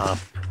leveling up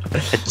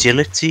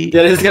agility.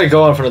 Yeah, this is gonna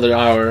go on for another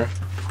hour.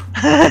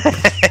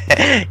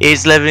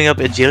 He's leveling up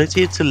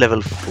agility to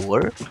level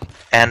 4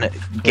 and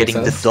getting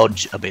the sense.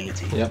 dodge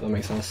ability. Yeah, that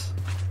makes sense.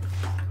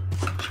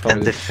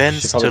 And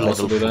defense to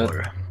level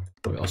 4.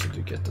 We also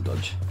do get the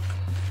dodge.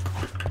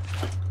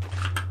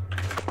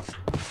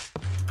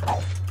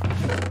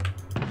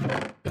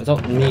 I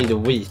don't need a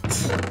wheat.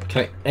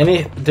 Can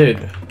I,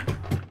 dude.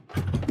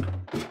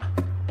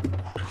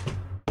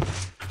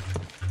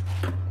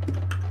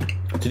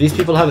 Do these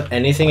people have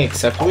anything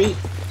except wheat?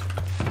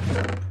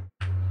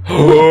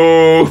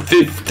 Oh,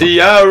 50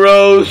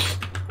 arrows!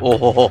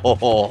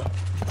 Oh,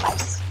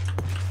 nice.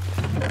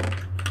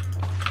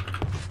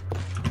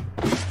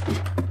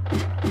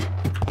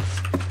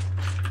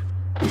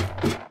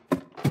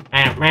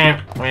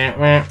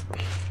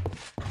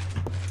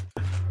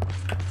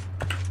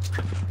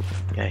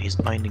 Yeah, he's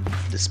mining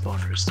the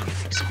spawners to get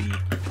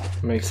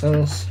XP. Makes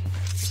sense.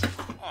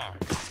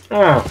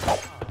 Oh.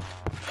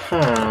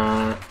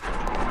 Huh.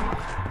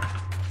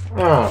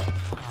 Oh.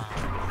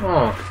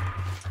 Oh.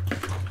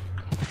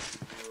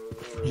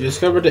 You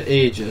discovered the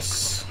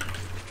ages.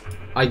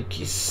 I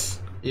guess.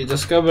 You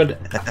discovered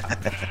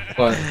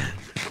what?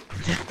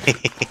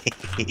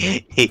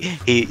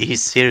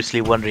 He's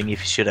seriously wondering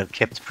if he should have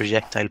kept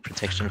projectile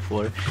protection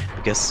 4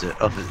 because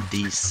of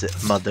these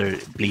mother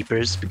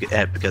bleepers,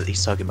 because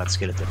he's talking about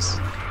skeletons.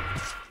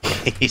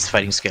 He's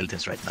fighting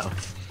skeletons right now.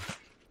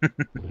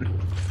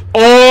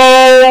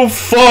 Oh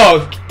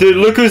fuck! Dude,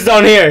 look who's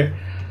down here!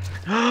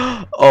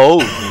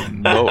 Oh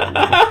no!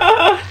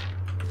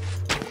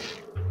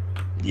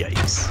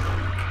 Yikes!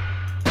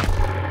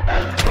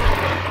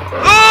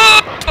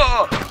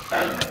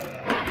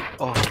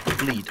 Oh,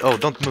 bleed! Oh,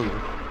 don't move!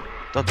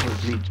 Don't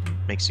move, bleed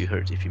makes you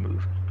hurt if you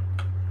move.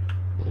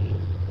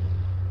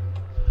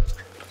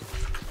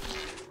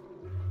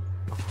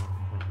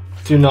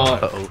 Do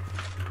not. Uh-oh.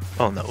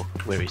 Oh no,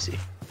 where is he?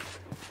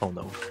 Oh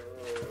no.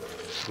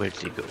 Where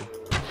did he go?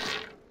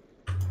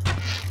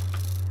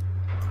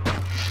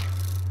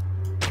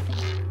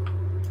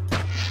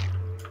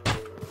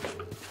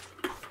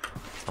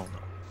 Oh no.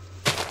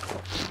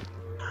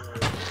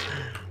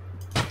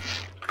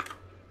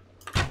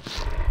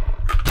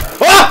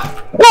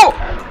 Ah! Whoa!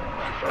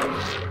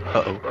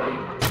 Uh-oh.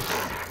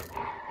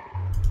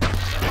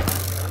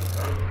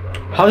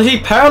 How did he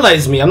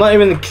paralyze me? I'm not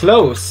even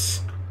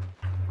close.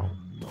 Oh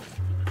no.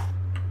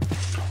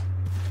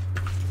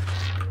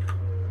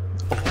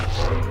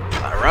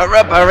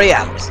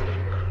 Realms.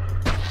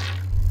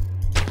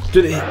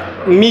 Dude,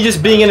 me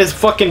just being in his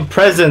fucking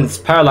presence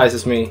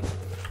paralyzes me.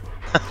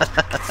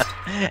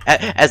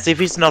 As if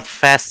he's not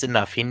fast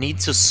enough, he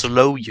needs to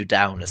slow you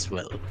down as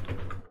well.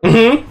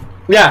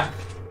 Yeah.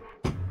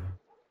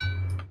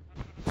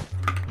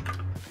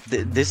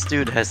 This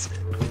dude has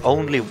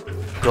only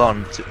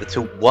gone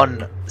to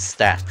one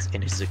stat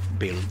in his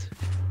build.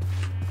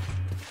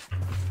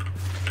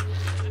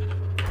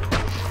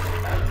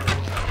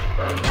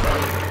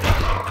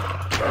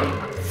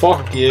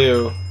 Fuck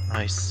you.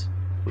 Nice.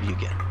 What do you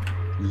get?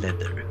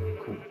 Leather.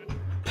 Cool.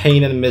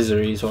 Pain and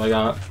misery is what I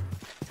got.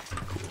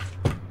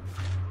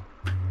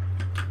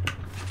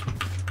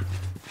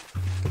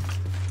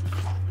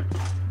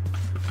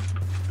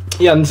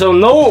 Yeah, and so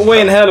no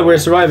way in hell we're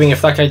surviving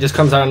if that guy just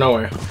comes out of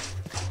nowhere.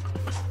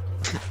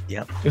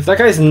 Yep. If that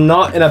guy's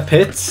not in a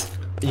pit,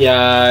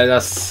 yeah,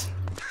 that's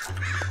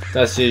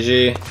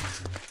GG.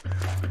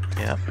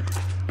 Yeah.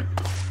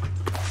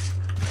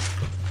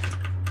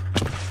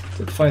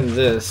 Did find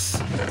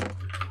this.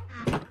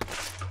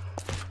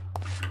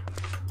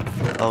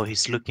 Oh,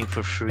 he's looking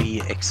for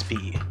free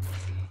XP.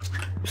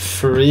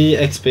 Free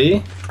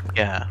XP?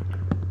 Yeah.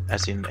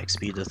 As in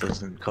XP that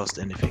doesn't cost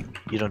anything.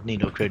 You don't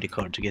need no credit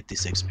card to get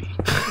this XP.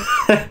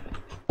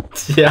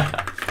 Yeah.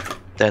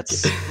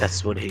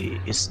 That's what he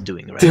is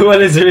doing right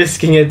Dual is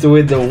risking it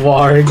with the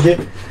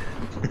warg.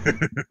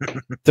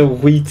 The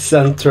wheat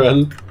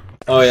central.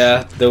 Oh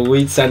yeah, the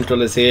wheat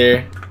central is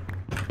here.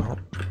 Oh,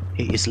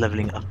 he is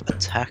leveling up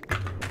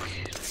attack.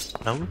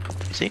 No?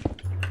 You see?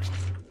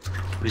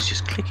 He was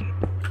just clicking.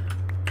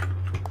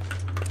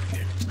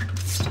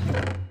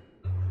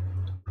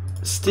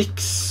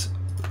 Sticks.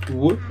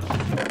 Wood.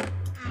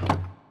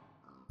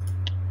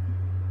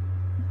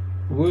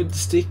 Wood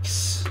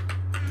sticks.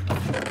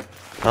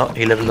 Oh,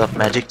 he leveled up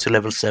magic to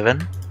level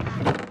 7.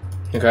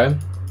 Okay.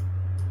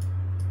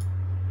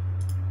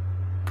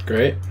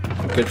 Great.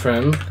 Good for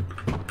him.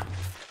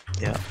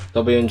 Yeah.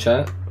 W in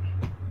chat.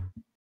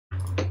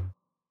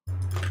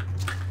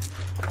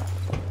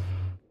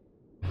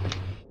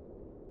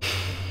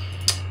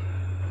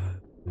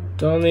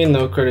 Don't need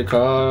no credit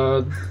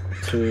card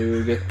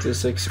to get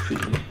this XP.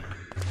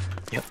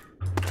 Yep.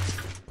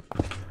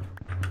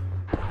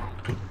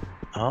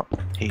 Oh,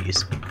 he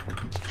is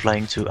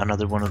flying to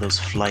another one of those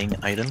flying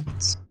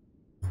items.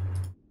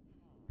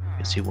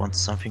 Guess he wants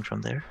something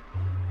from there.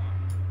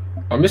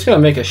 I'm just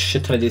gonna make a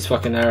shit ton of these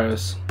fucking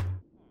arrows.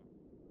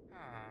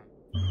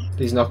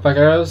 These knockback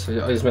arrows?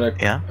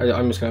 Yeah.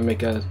 I'm just gonna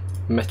make a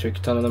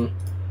metric ton of them.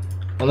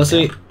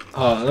 Honestly,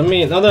 let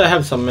me, now that I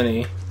have so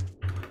many.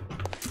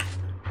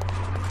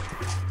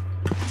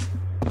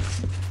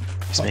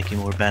 He's making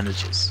more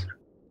bandages.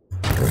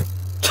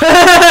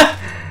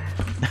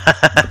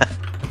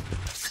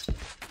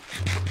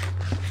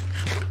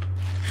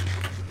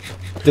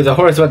 Dude, the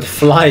horse went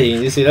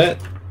flying, you see that?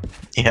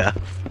 Yeah.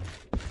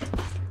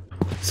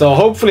 So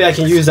hopefully I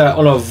can use that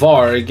on a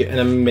Varg and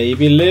then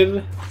maybe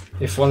live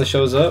if one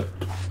shows up.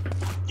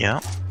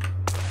 Yeah.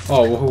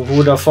 Oh,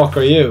 who the fuck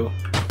are you?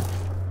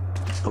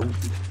 Oh.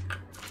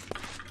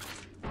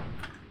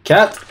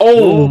 Cat?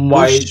 Oh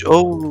my... Bush.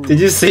 Oh. Did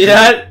you see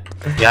that?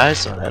 Yeah, I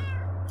saw that.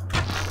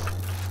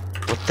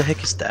 What the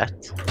heck is that?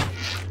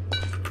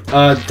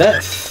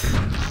 Death.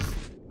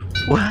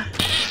 What?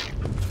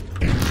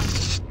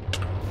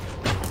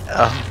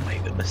 Oh my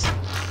goodness.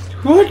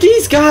 Who are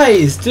these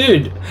guys,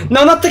 dude?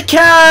 No, not the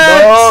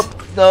cat!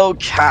 No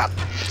cat.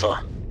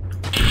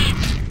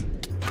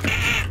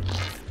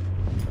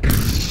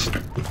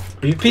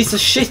 You piece of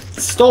shit,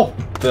 stop!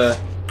 What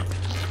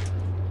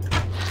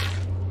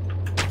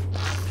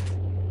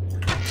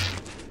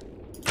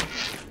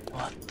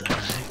the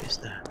heck is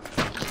that?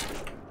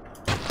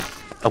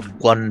 A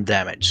 1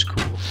 damage,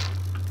 cool.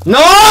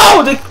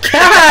 No! The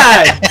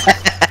cat!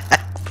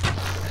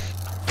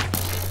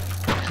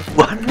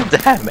 1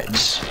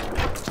 damage!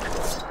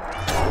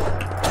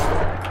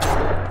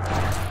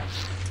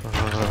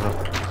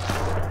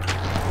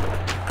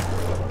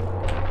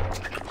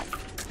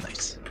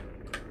 Nice.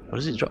 What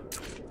does he drop?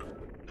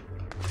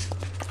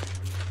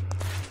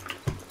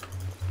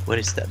 What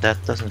is that? That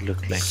doesn't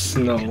look like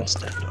Snow. you can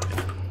stand on it.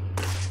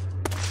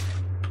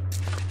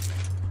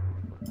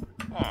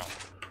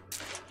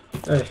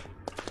 Hey,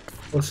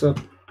 what's up?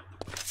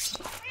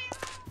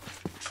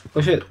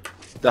 Oh shit,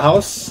 the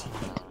house?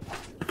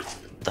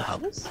 The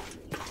house?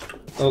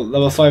 Oh,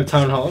 level 5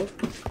 town hall.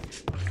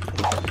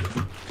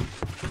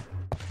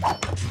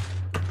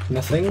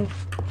 Nothing.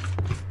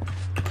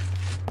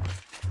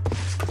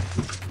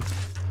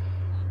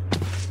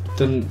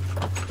 Then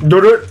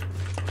do it.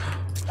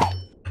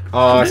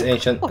 Oh, it's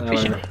ancient. Oh,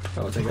 Whatever.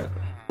 I'll take it.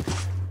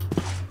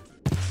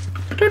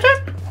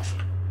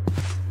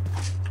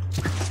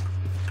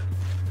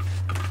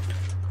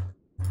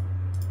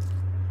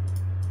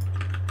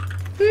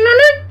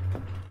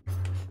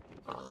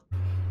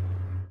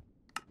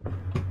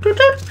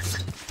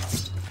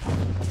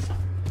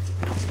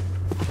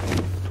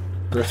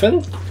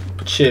 Griffin,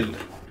 chill.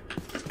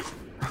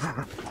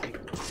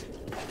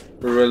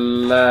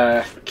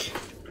 Relax.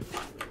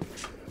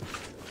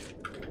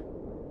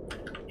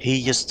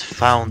 He just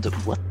found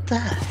what the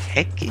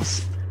heck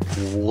is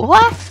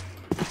what?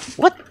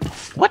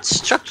 What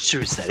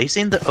structure is that? He's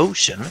in the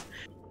ocean.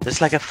 There's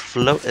like a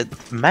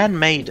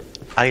man-made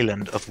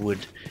island of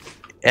wood,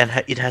 and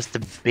it has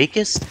the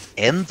biggest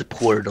end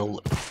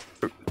portal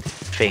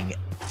thing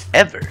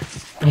ever.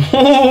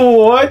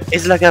 What?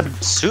 It's like a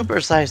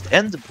super-sized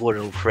end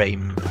portal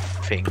frame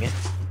thing.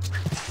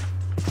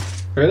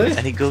 Really?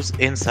 And he goes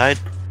inside.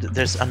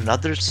 There's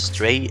another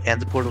stray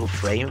end portal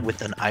frame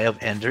with an Eye of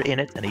Ender in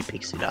it, and he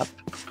picks it up.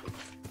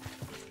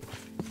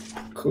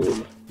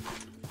 Cool.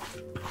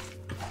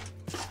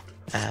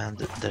 And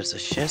there's a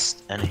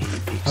chest, and he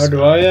picks How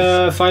do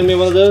I find me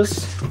one of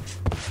those?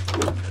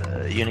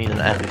 You need an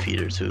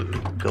amphitheater to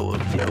go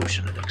over the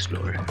ocean and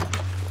explore.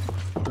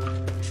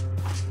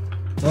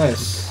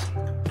 Nice.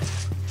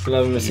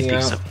 Love missing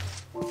out.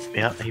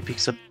 Yeah, he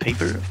picks up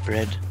paper,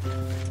 bread,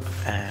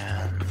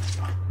 and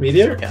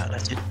Meteor? yeah,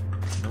 that's it.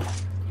 No.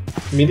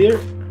 Meteor?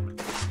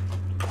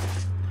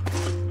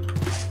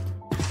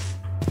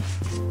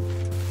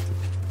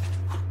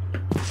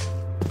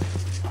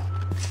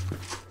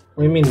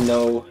 What do you mean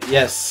no?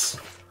 Yes.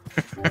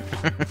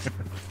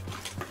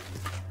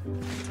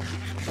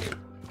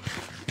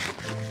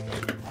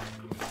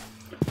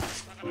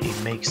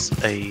 He makes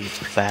a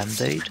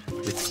band-aid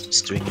with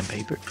string and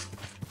paper.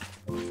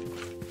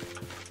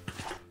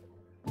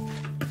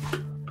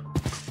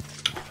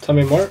 Tell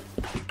me more.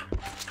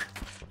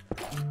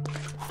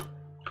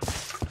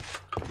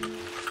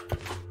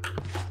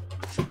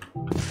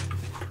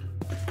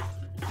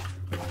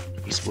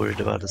 He's worried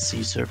about a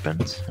sea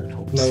serpent and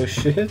hopes No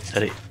shit.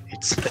 that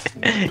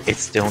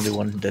it's the only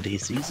one that he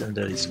sees and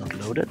that it's not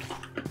loaded.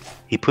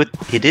 He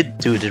did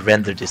do the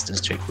render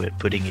distance trick with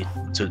putting it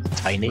to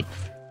tiny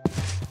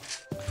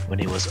when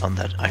he was on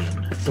that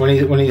island.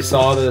 When he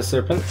saw the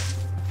serpent?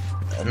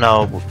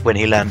 No, when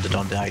he landed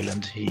on the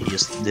island, he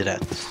just did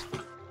that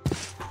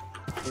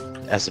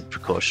as a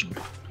precaution.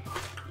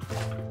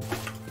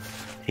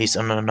 He's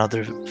on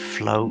another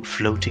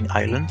floating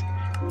island.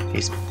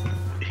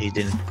 He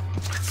didn't.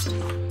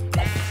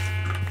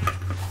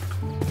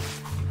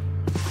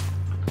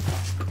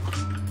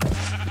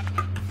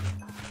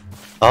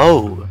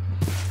 Oh,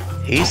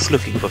 he's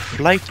looking for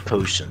flight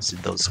potions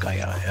in those sky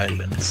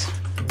islands.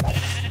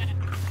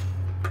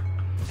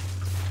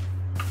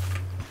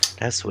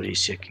 That's what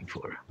he's checking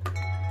for.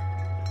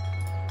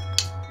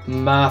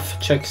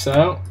 Math checks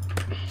out.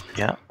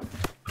 Yeah.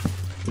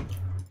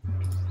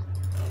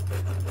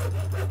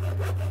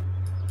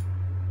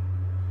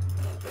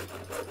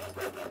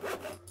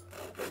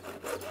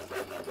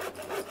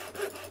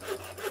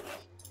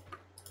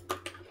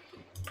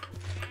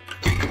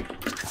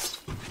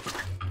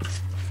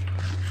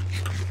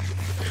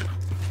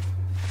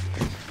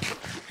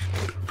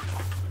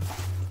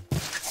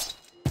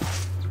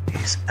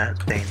 He's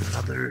at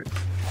another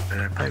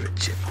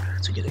pirate ship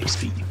to get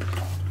XP.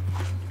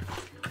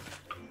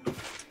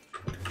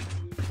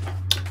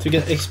 To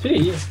get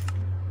XP?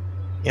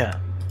 Yeah.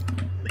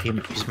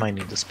 He's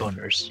mining the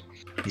spawners.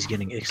 He's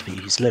getting XP.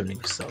 He's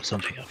leveling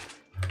something up.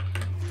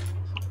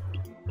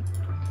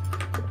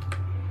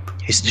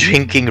 He's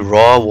drinking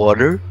raw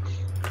water.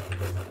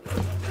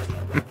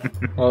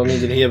 Well, I mean,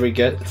 did he ever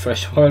get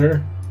fresh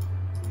water?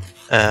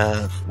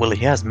 Well,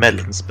 he has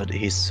melons, but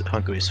his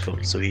hunger is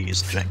full, so he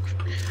just drank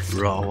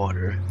raw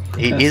water.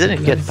 He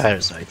didn't get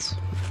parasites,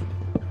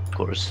 of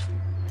course.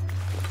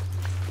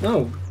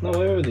 No, why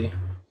would he?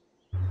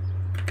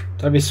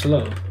 That'd be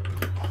slow.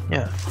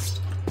 Yeah.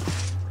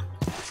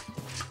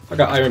 I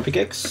got iron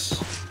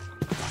pickaxe.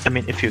 I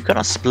mean, if you're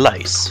gonna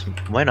splice,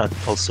 why not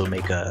also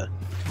make a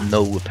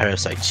no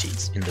parasite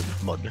sheets in the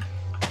mod?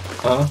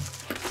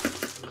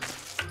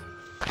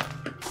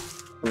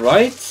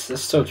 Right?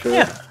 That's so true.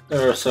 Yeah.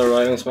 You're so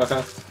right,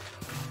 Smaka.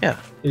 Yeah.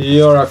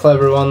 You're a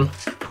clever one.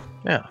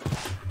 Yeah.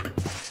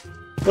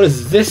 What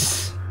is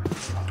this?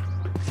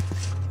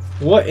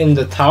 What in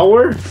the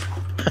tower?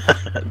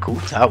 Cool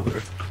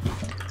tower.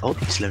 Oh,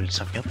 he's leveling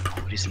something up.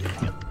 What is he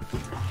leveling up?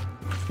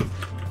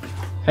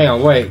 Hang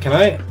on, wait, can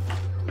I?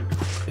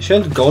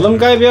 Shouldn't Golem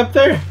guy be up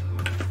there?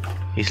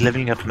 He's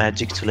leveling up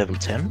magic to level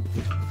 10.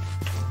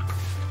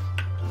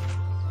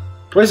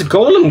 Where's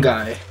Golem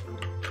guy?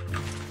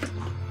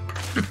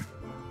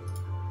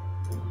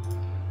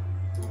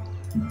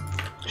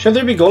 Should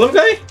there be Golem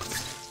guy?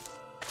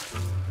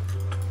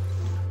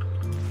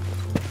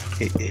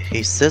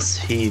 he says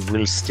he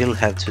will still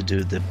have to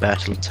do the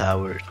battle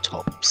tower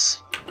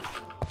tops.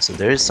 So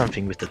there is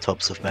something with the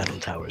tops of battle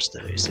towers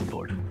that is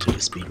important to the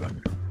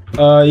speedrun.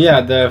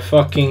 Yeah, the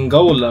fucking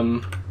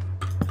golem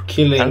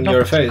killing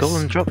your face. The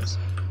golem drops.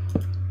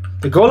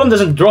 The golem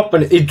doesn't drop,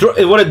 and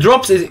what it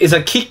drops is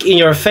a kick in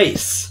your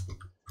face.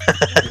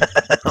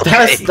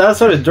 Okay. That's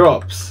what it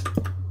drops.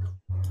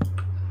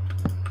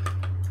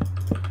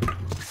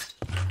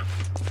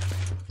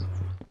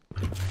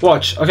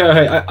 Watch.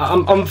 Okay.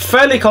 I'm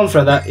fairly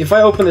confident that if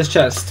I open this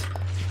chest,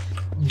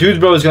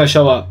 Dude Bro is gonna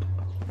show up.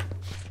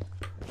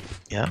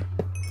 Yeah.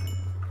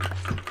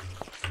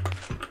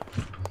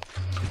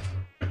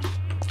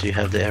 Do you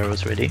have the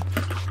arrows ready?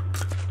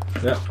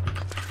 Yeah.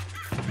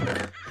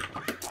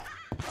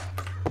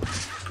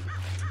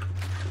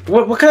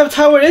 What kind of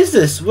tower is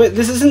this? Wait,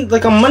 this isn't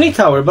like a money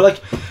tower, but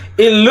like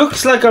it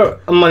looks like a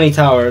money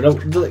tower.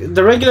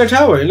 The regular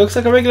tower. It looks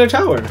like a regular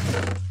tower.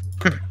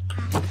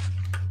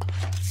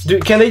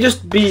 Can they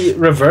just be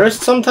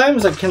reversed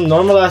sometimes? Like, can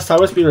normal ass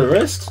towers be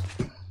reversed?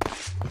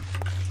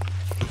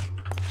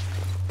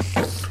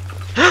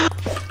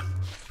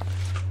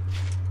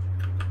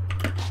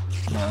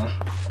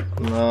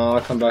 No,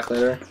 I'll come back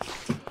later.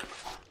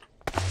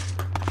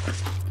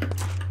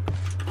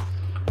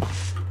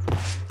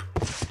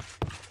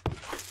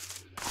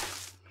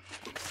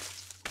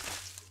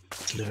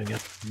 Living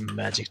up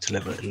magic to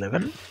level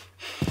 11.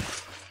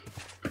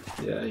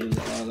 Yeah, he's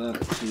allowed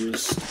that to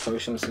use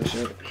potions and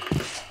shit.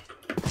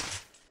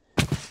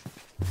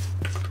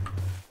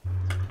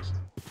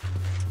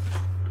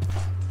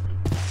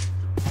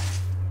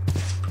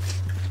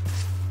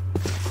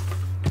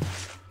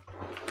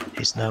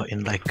 He's now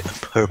in like a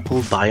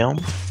purple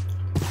biome.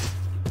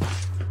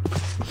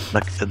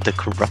 Like the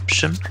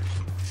corruption.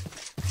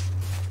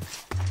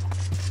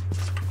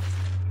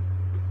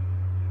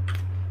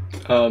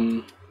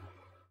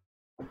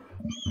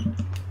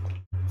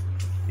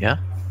 Yeah?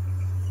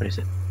 What is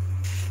it?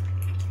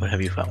 What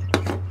have you found?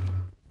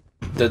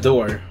 The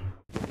door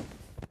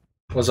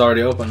was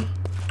already open.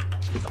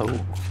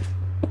 Oh.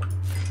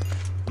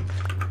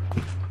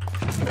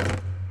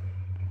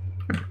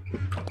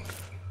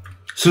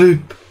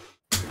 Sleep.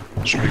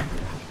 Sure.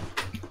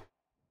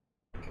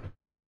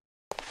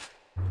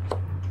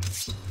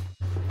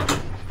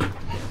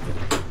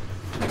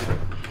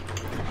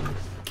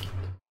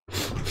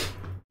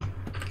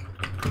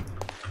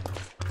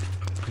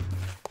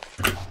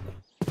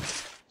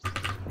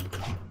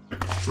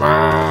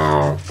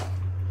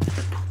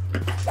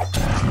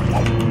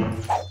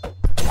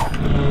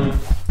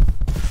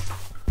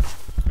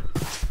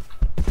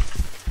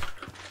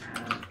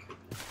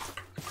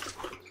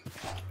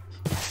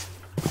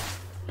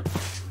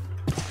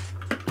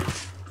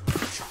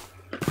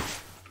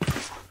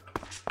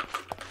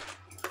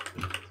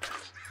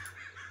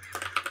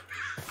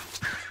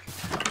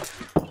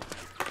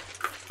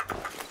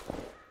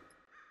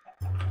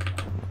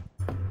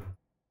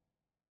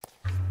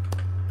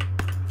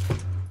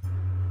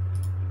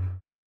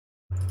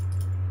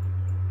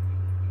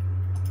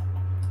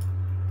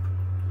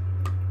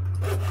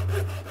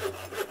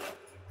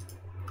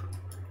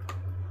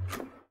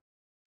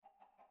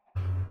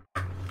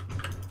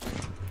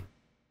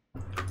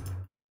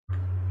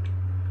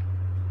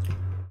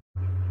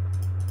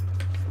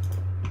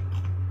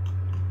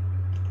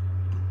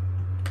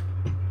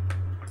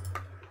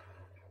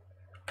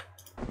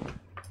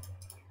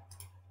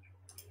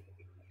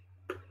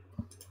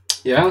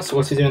 Yeah, so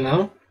what's he doing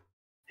now?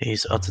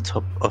 He's at the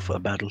top of a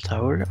battle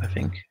tower, I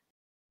think.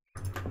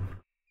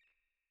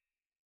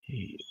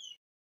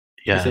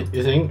 Yeah.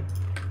 You think?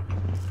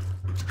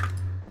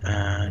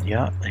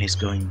 Yeah, he's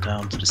going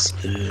down to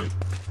the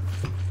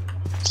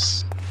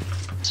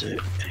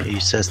he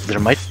says there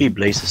might be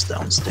blazes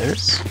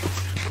downstairs.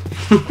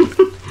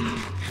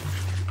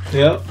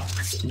 Yeah,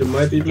 there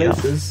might be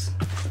blazes.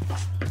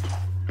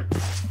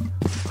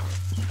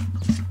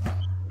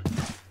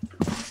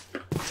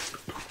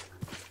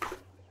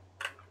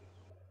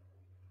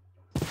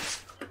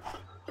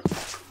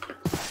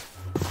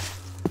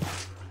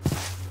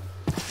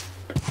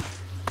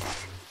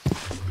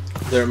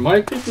 There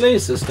might be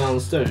places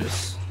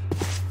downstairs.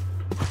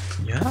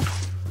 Yeah.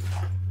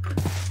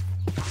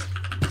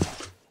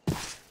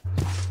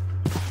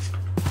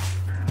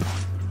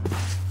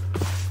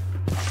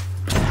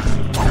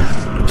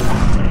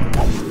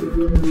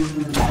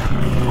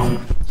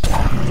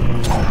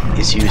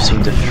 He's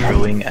using the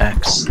throwing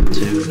axe to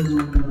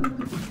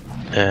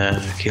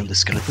kill the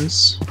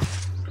skeletons.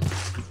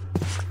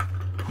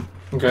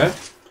 Okay.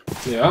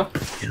 Yeah.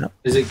 Yeah.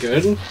 Is it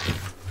good?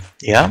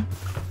 Yeah.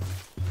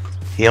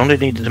 He only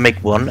needed to make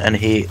one, and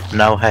he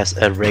now has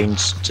a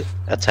ranged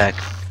attack.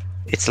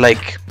 It's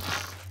like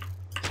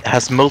it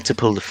has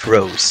multiple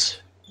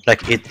throws.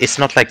 Like it's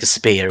not like the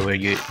spear where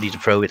you need to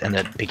throw it and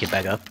then pick it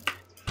back up.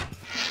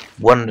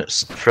 One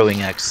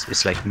throwing axe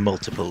is like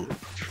multiple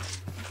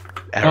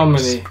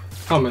arrows.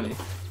 How many?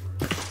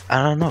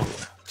 I don't know.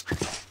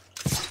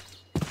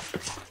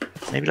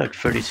 Maybe like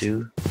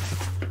 32.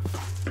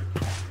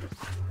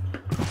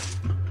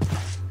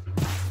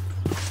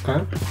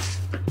 Okay.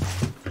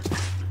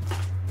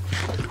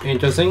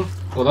 Interesting.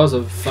 Well, that was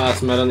a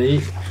fast melon to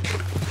eat.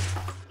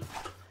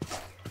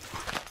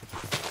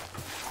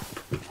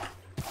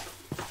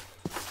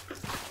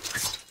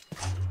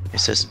 It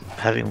says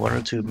having 1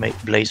 or 2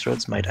 blaze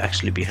rods might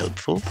actually be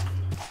helpful.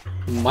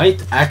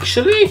 Might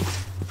actually?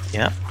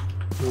 Yeah.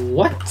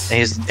 What?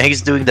 And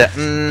he's doing that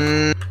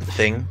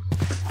thing.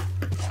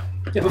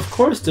 Yeah, of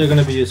course they're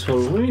gonna be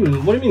useful. What do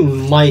you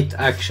mean might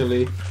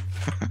actually?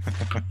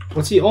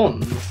 What's he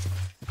on?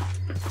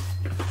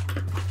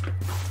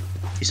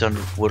 He's on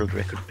world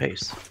record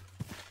pace.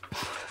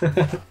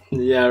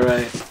 Yeah,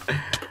 right.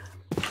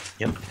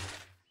 Yep.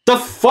 The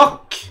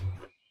fuck?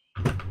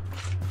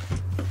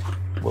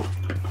 Whoa.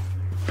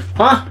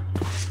 Huh?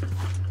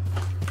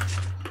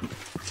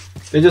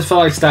 They just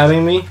felt like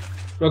stabbing me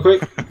real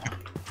quick.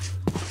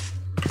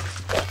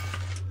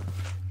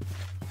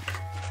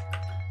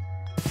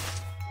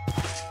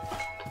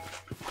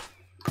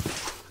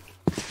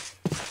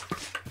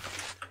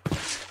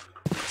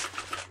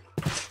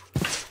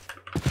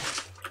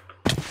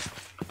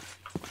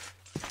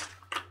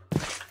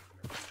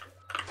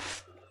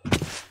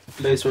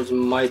 Blaze swords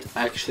might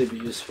actually be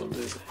useful,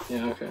 dude.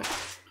 Yeah, okay.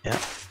 Yeah.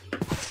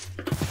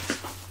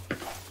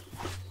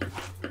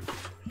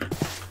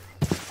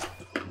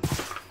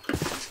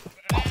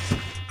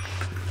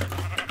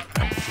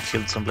 He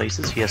killed some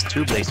blazes. He has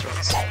 2 blaze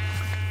rods.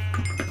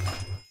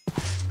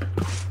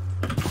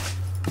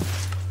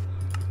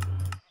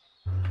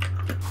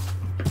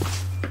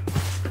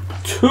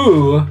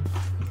 Two?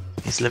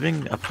 He's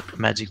leveling up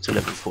magic to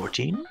level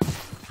 14.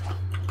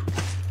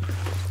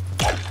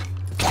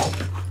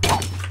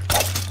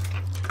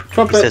 He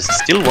Trumpet. says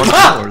still one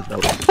more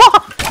though.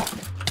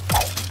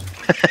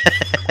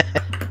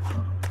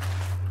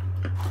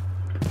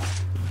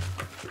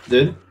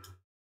 Dude?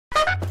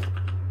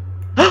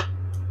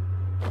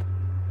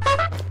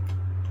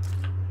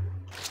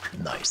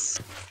 Nice.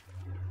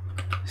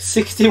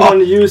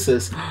 61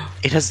 uses.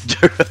 It has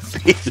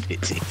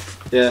durability.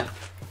 Yeah.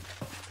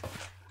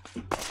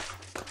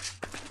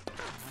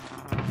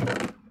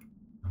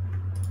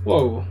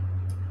 Whoa.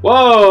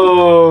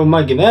 Whoa,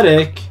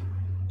 magnetic.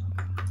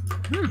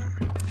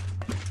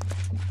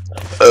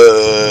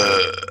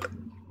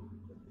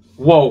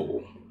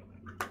 Whoa.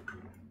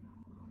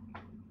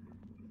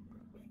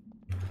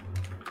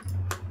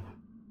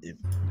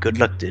 Good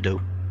luck, Ditto.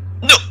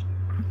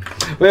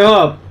 Wait, hold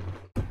up.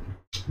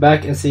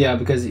 Back and see, yeah,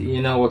 because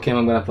you know what game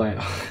I'm gonna play.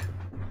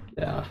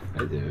 Yeah,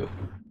 I do.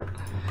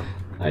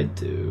 I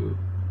do.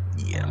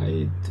 Yeah.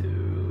 I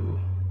do.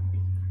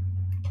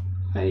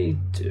 I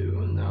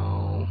do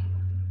know.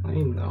 I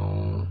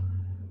know.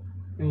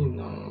 I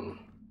know.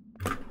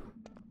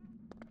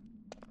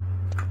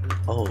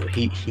 Oh,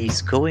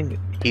 he's going.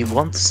 He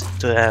wants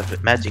to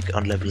have magic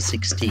on level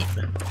 16.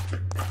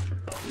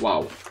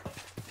 Wow.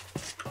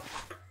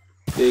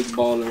 Big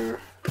baller.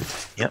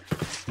 Yep.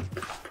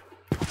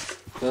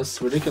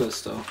 That's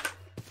ridiculous though.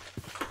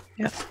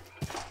 Yeah.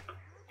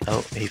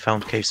 Oh, he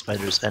found cave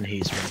spiders and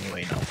he's running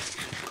away now.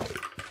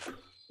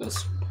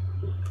 That's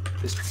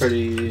it's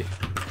pretty.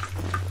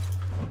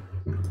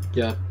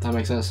 Yeah, that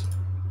makes sense.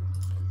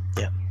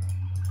 Yeah.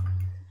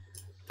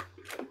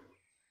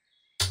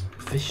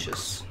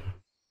 Vicious.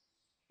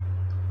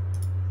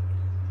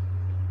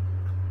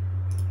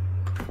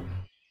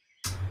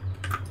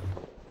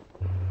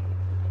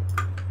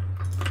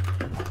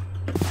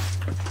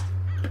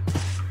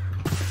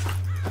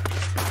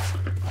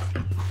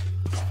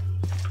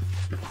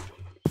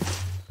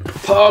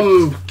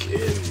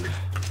 Pumpkin.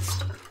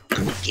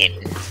 Pumpkin.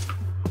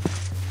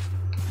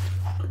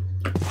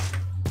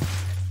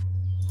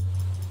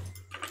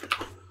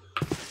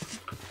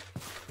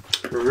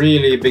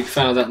 Really big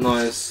fan of that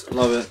noise.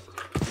 Love it.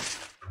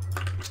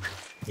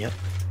 Yep.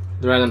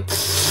 The random.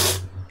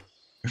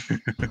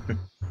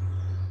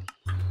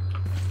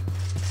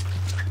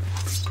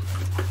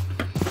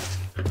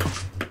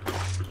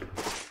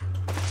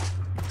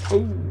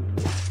 Oh.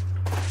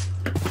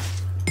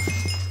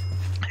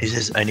 He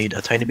says, I need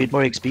a tiny bit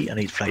more XP, I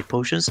need flight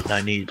potions, and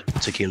I need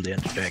to kill the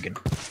Ender Dragon.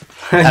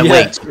 Yeah,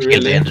 Wait, to kill really?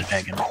 the Ender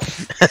Dragon.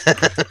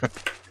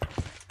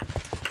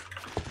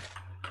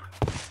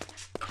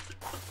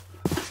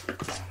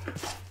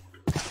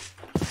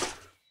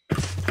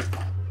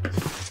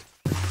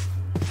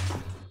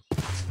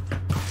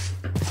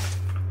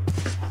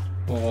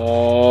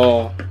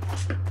 Oh.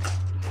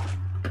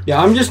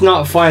 Yeah, I'm just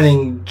not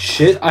finding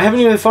shit. I haven't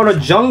even found a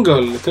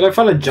jungle. Could I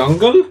find a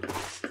jungle?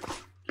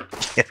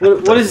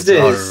 What is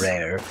this? Are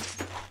rare.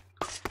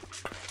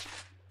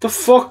 The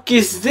fuck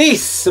is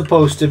this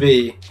supposed to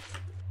be?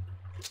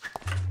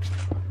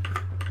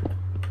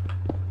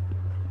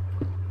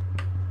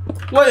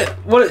 What?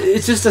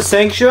 It's just a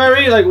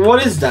sanctuary? Like,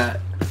 what is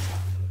that?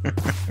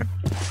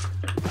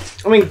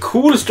 I mean,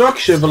 cool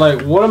structure, but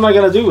like, what am I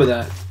gonna do with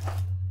that?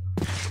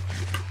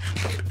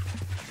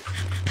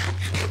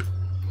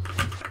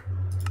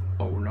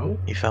 Oh no.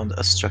 He found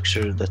a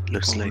structure that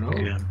looks Oh, like...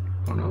 no.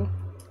 Oh no.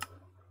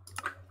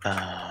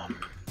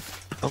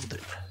 Oh,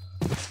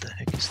 what the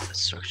heck is that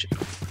structure?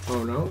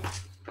 Oh no.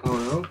 Oh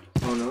no.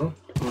 Oh no.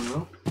 Oh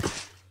no.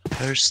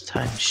 First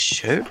time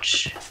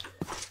church?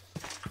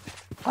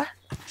 What?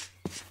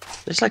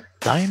 There's like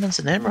diamonds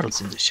and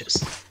emeralds in the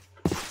chest.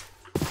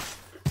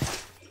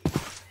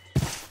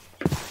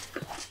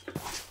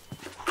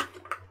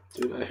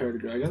 Dude, I heard a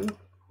dragon.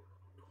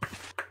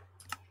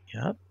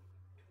 Yep.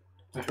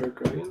 I heard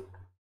dragon.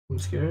 I'm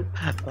scared.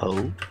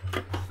 Oh.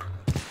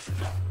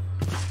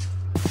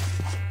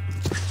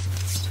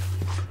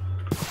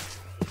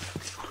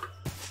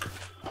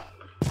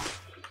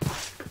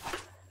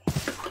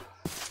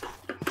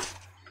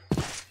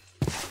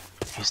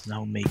 He's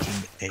now making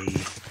a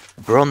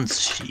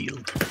bronze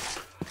shield.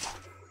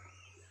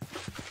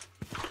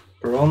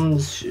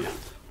 Bronze shield.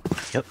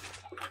 Yep.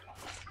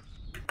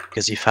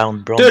 Because he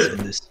found bronze Dude.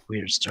 in this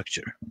weird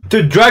structure.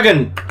 Dude,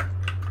 dragon!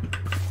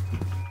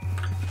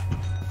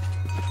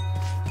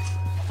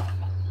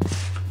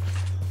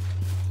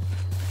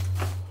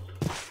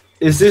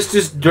 Is this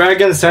just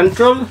Dragon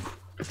Central?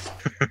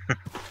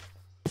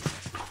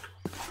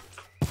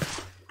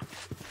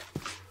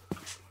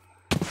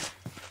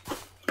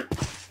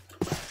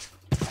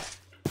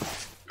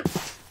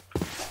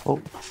 Oh.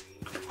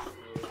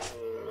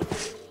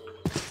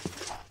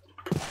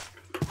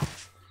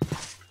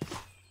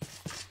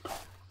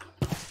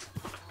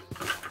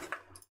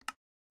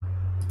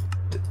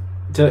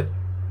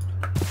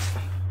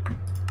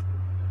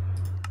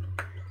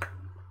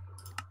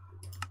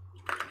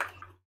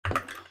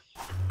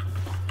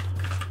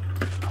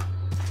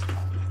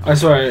 I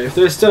swear, if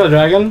there's still a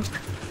dragon...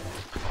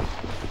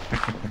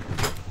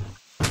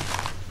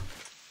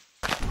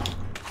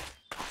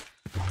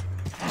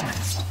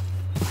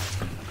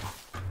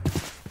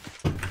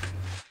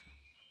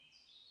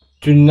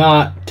 Do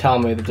not tell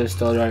me that there's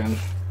still a dragon.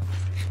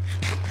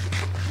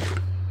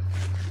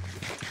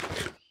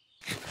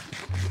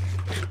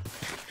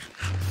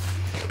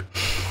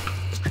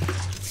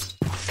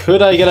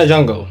 Could I get a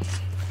jungle?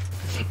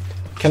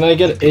 Can I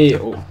get a...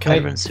 Oh, can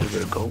Iron,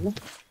 silver, gold.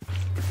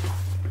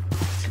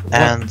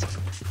 And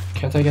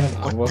Can't I get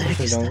an... what What the was heck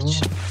the is that jungle?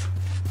 shit?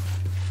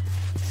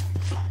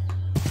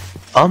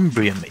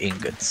 Umbrium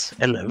ingots.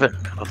 11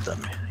 of them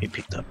he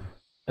picked up.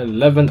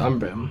 11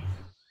 Umbrium.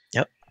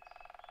 Yep.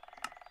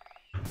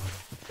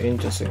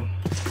 Interesting.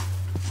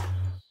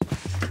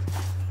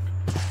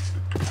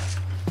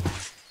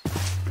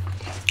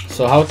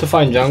 So how to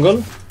find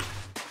jungle?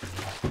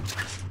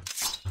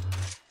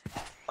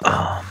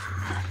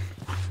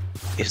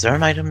 Is there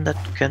an item that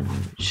can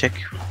check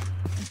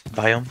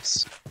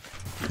biomes?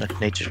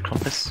 Like nature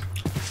compass?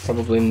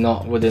 Probably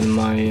not within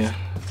my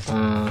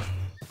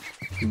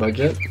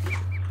budget.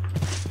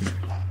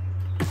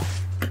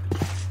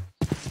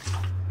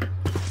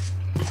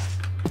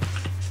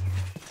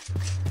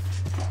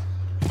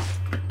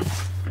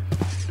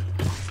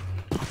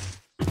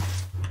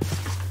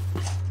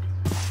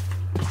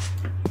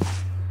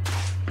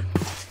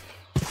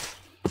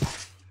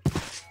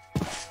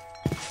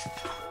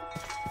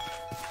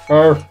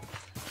 Or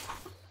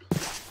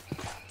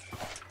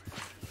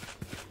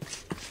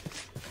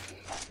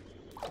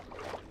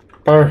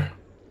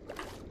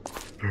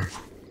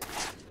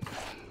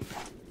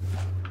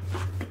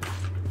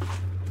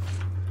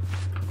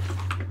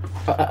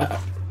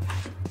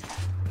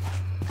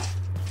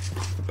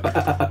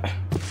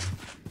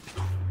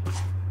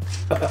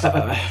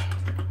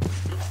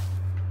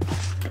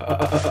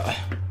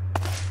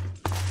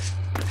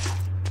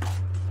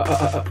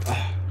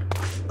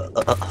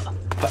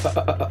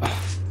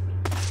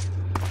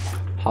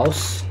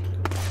house.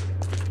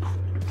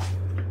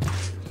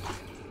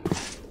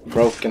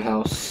 Broken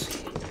house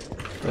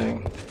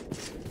thing.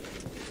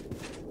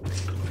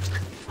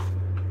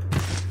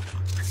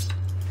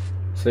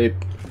 Sleep.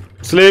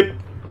 Sleep!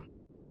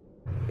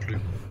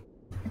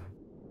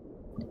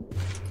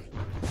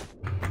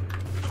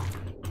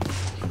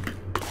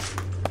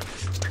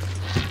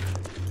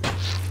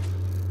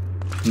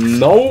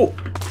 No!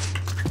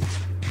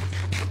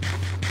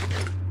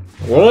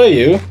 What are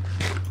you?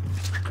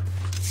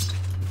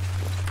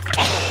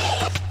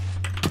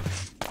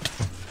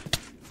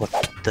 What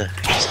the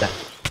heck is that?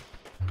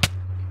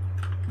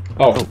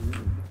 Oh.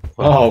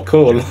 Wow. Oh,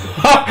 cool.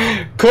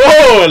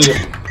 Cool!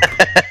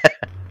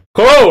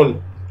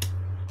 Cool!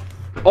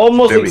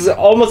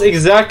 Almost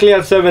exactly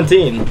at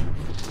 17.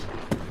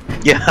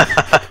 Yeah.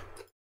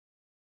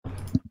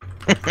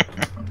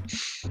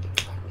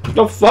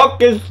 The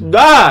fuck is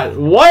that?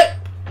 What?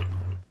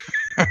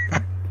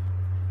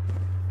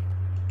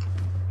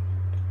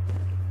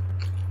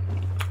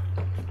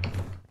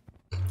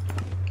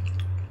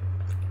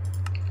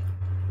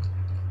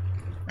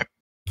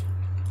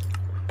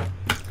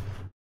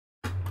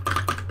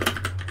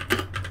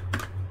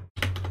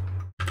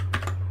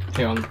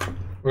 Hang on.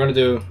 We're gonna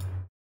do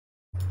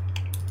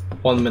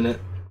 1 minute.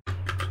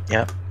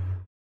 Yeah.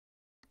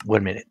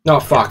 1 minute. No,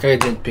 fuck, I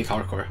didn't pick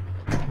hardcore.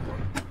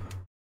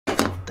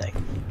 Dang.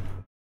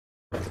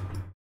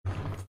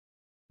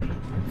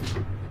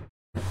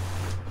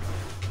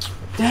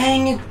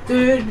 Dang it,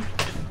 dude!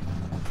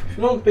 If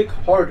you don't pick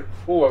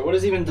hardcore, what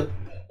is even the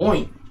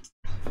point?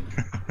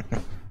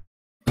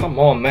 Come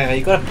on, man,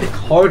 you gotta pick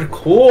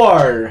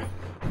hardcore!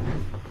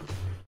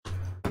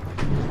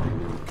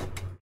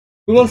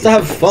 Who wants to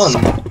have fun?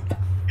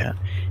 Yeah,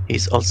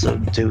 he's also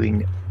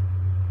doing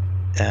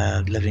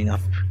leveling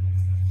up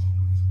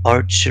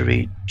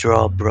archery,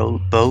 draw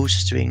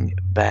bowstring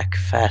back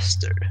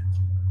faster.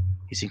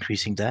 He's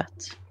increasing that.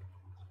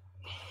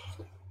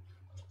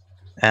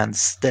 And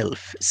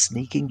stealth,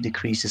 sneaking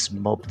decreases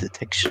mob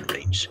detection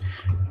range,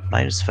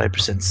 minus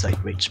 5%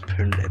 sight range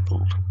per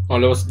level.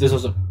 Oh, this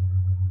was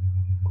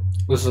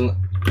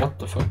what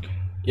the fuck?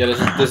 Yeah,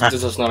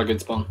 this was not a good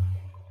spawn.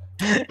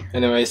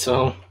 Anyway,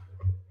 so.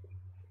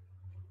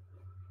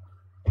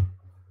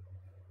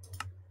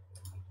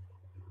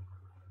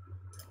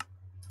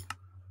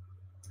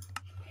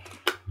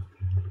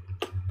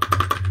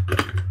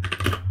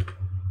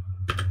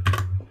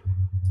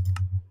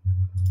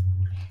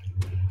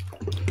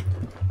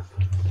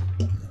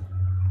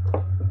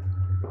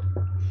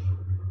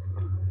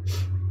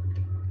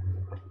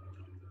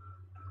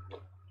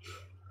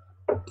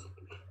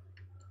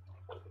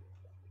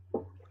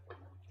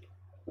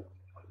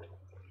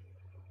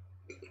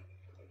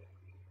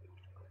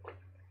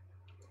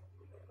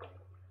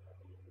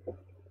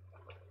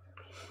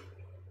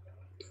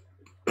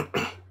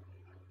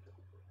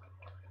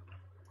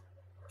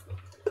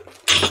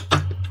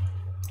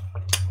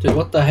 Dude,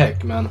 what the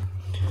heck, man?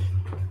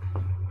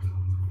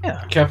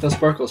 Yeah. Captain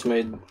Sparkles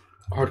made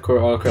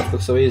hardcore RLcraft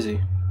look so easy.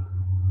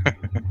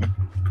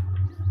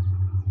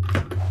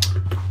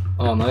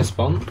 Oh, nice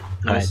spawn.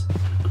 Nice.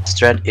 Alright.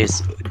 Strat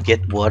is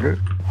get water.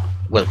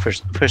 Well,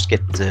 first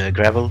get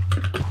gravel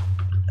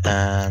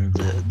and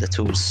the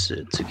tools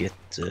to get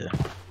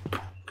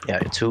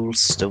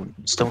tools,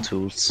 stone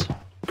tools,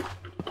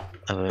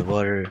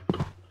 water,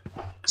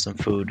 some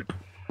food,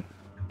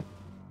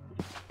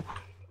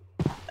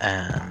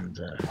 and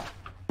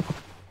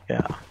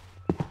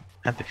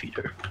happy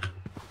feeder,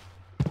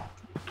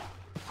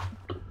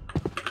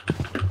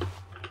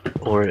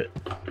 or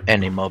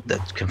any mob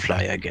that can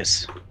fly, I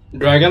guess.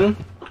 Dragon?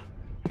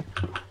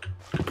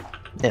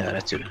 Yeah,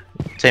 that too.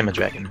 Tame a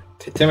dragon.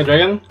 Tame a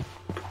dragon?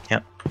 Yeah.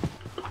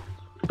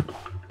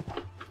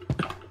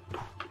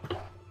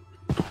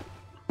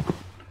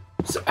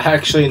 It's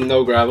actually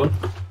no gravel.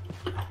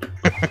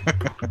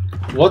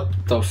 What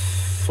the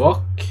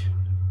fuck?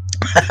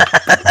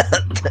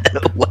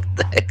 What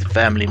the heck?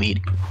 Family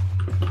meeting.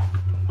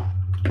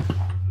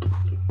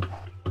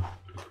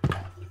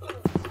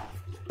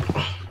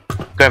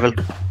 Gravel.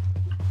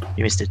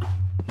 You missed it.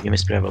 You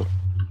missed gravel.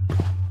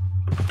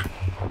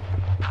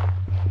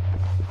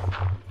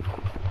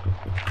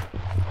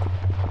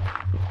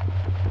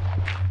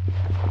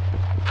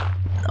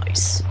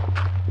 Nice.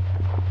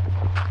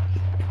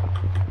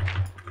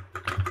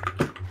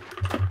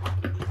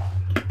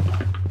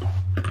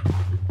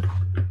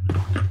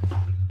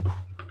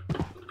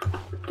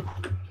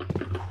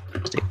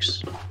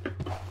 Sticks.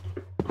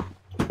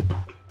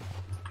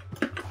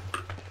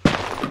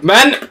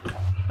 Man!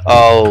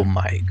 Oh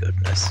my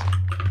goodness.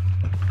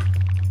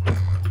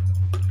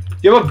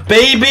 You have a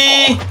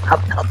baby?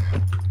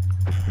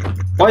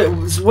 Why?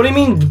 What do you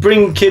mean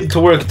bring kid to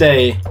work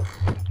day?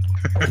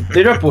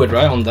 They drop wood,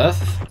 right, on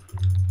death?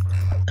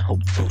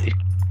 Hopefully.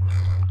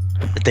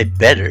 But they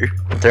better.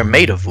 They're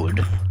made of wood.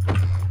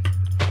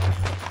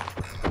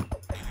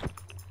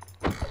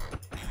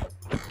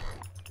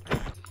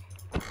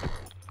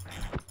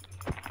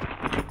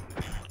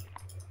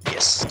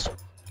 Yes.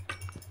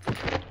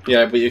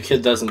 Yeah, but your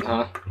kid doesn't,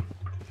 huh?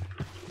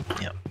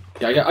 Yep.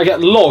 Yeah, I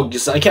got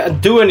logs. I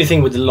can't do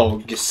anything with the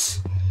logs.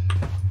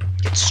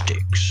 Get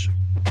sticks.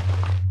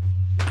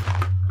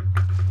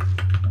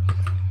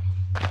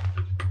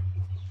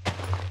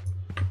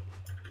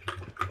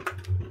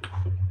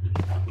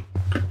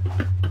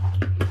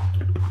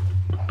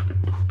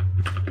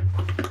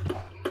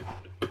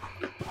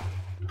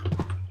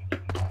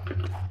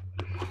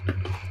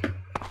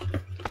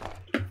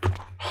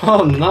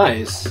 Oh,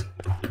 nice.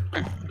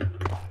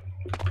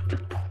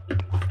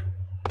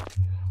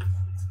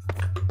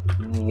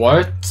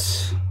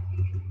 What?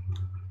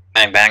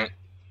 Bang bang.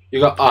 You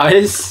got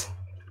eyes?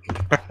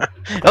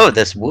 Oh,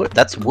 that's wood.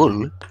 That's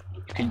wool. You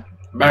can...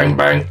 Bang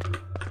bang.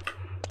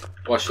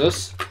 Watch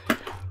this.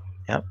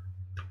 Yep.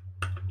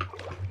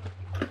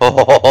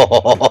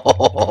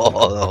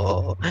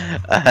 Oh,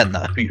 and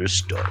now you're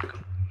stuck.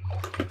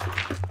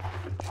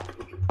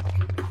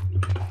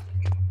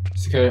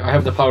 It's okay, I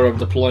have the power of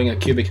deploying a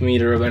cubic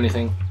meter of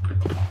anything.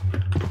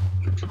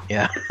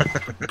 Yeah.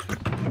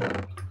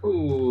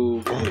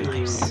 Ooh, Oh,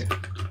 nice.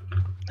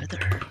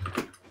 Leather.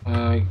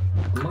 mine.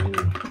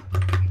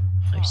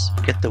 Nice.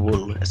 Get the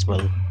wool as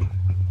well.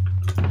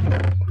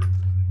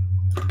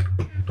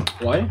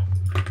 Why?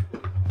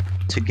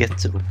 To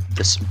get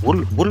this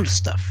wool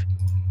stuff.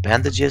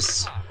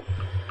 Bandages.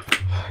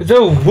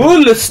 The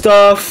wool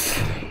stuff!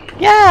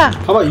 Yeah!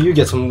 How about you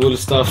get some wool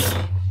stuff?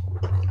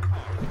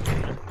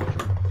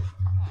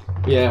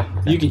 Yeah,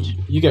 you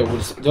get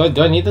wool stuff.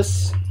 Do I need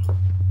this?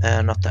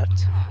 Not that.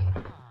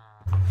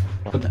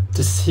 Not But that.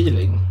 this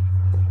healing.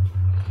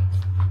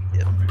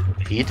 Yeah.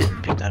 He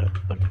didn't pick that up,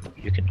 but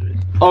you can do it.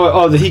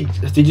 Oh,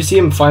 did you see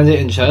him find it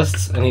in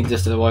chests and he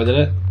just avoided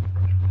it?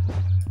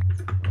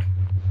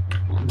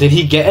 Did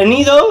he get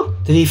any though?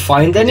 Did he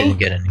find any? Didn't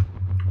get any.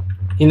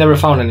 He never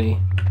found any.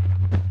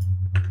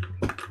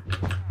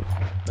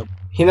 Nope.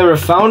 He never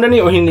found any,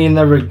 or he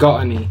never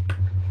got any.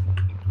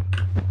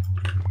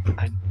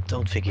 I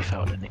don't think he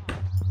found any.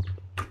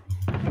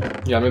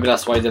 Yeah, maybe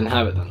that's why he didn't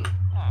have it then.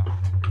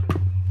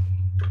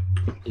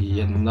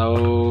 You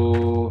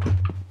know.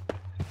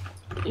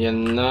 You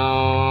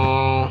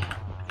know.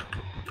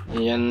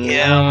 You know.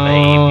 Yeah,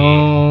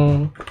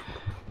 maybe.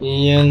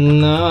 You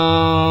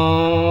know.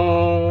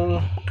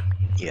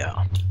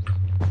 Yeah.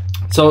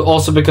 So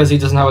also because he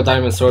doesn't have a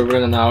diamond sword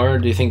within an hour,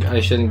 do you think I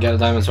shouldn't get a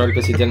diamond sword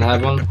because he didn't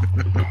have one?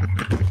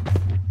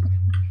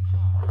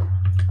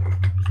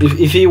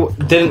 If he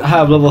didn't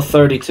have level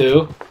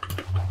 32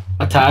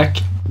 attack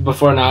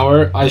before an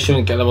hour, I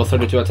shouldn't get level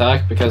 32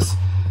 attack because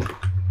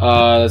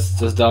that's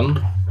just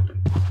dumb.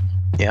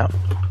 Yeah.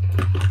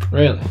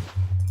 Really?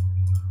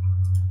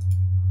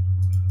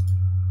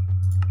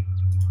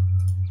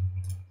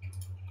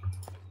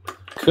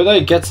 Could I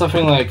get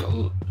something like...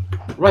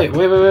 Right,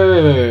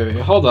 wait,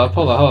 hold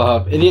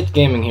up. Idiot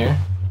Gaming here.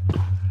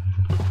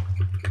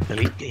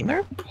 Elite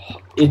Gamer?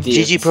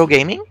 Idiot. GG Pro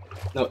Gaming?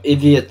 No,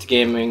 Idiot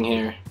Gaming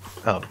here.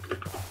 Oh.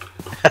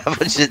 I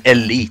was just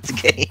Elite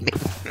Gaming.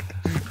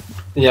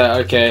 Yeah,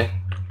 okay.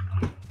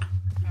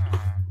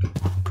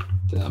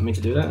 Did I mean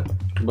to do that?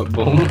 But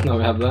boom, now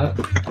we have that.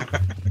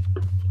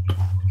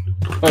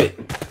 Wait,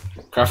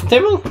 crafting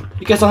table?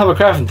 You guys don't have a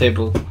crafting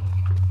table.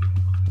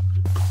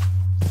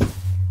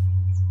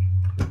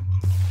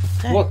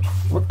 Dang.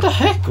 What the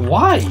heck?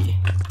 Why?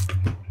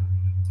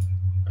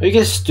 Are you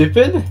guys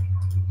stupid?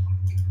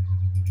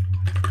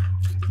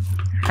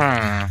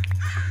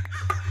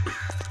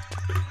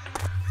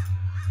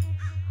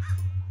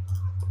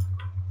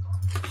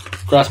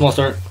 Grass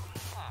monster.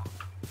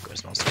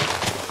 Grass monster.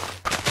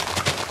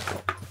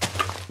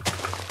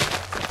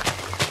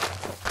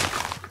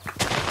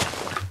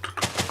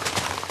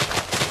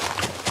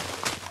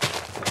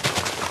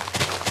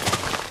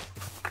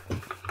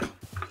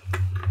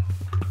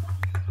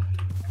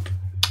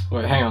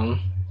 Wait, hang on.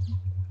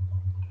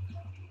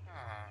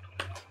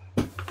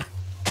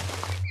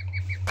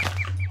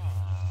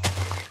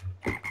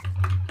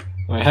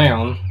 Wait, hang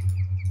on.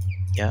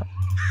 Yeah.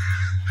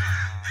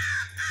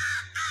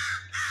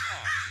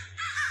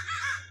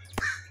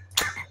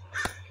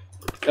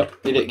 Yep,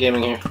 Idiot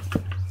Gaming here.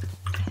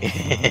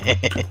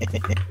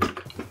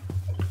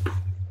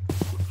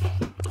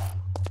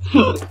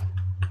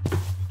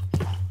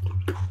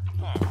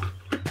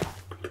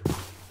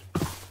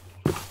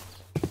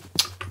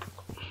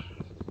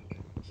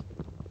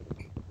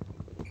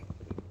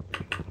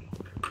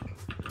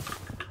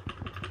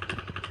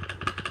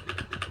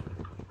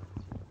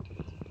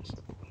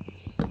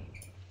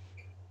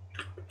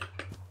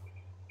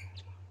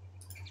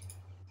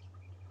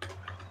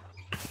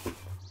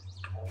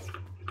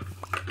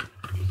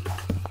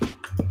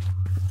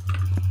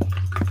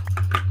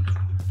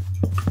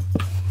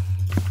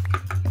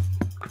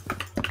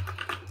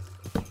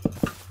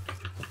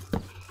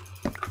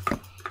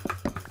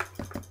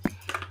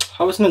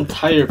 How is an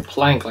entire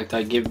plank like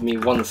that give me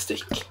one stick?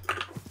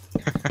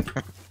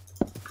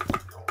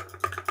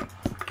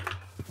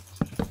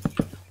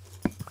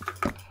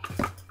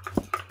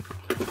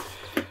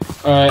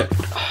 Alright.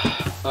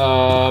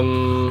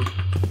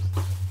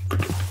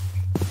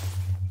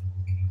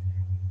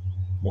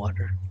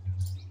 Water.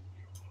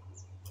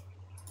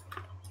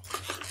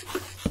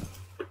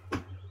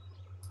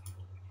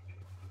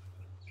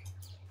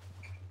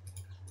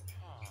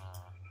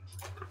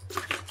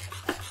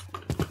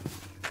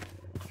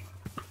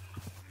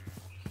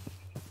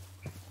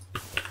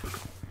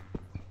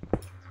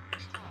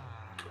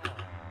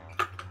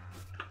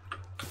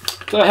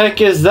 The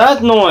heck is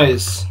that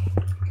noise?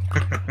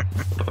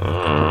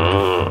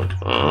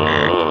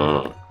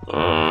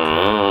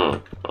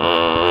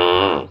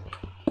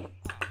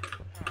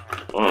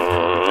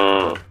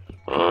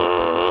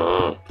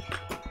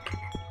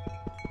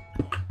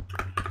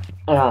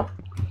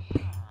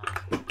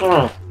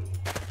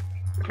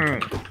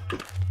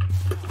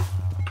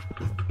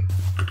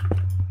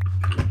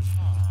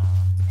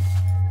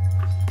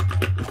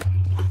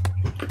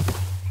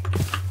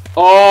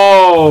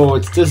 Oh,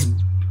 it's this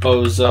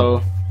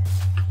bozo.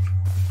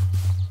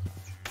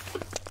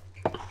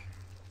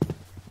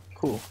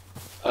 Cool.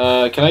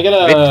 Can I get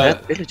Rip a...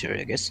 that villager,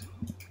 I guess.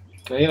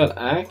 Can I get an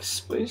axe,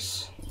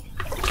 please?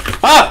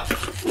 Ah!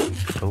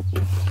 Oh.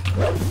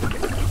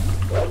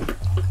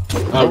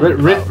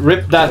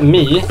 Rip that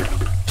me.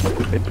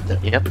 Rip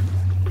that. Yep.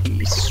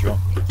 He's strong.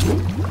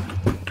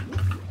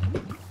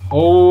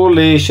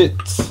 Holy shit.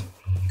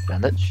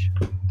 Bandage.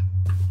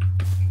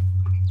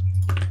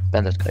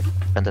 Bandage guy.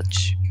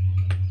 Bandage.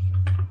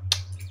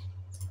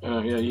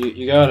 Oh, yeah,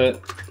 you got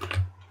it.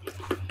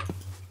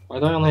 Why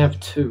do I only have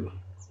two?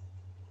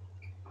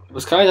 It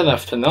was kind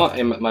enough to not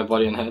aim at my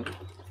body and head.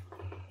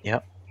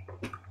 Yep.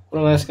 What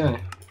a nice guy.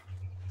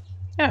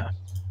 Yeah.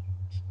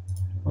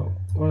 Oh,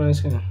 what a nice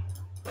guy.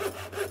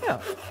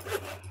 Yeah.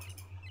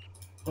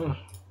 Oh,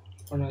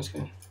 what a nice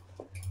guy.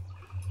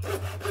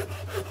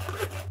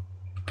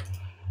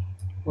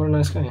 What a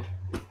nice guy.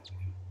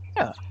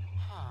 Yeah.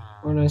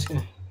 What a nice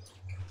guy.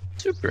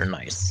 Super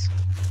nice.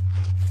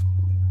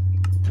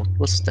 What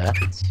was that?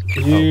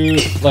 You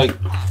like?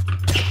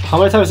 How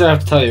many times do I have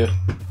to tell you?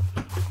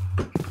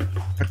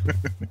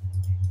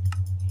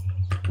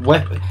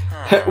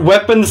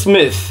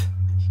 Weaponsmith.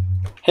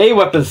 Hey,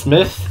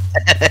 Weaponsmith.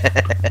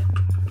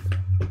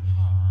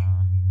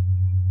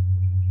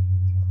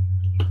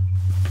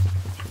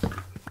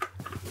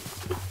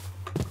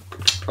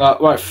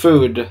 Right,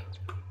 food.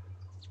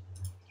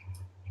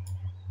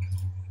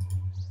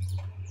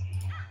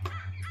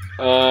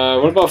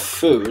 What about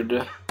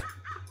food?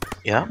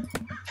 Yeah,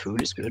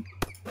 food is good.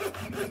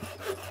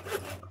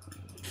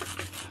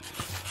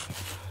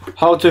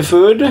 How to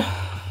food?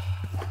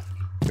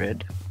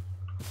 Bread.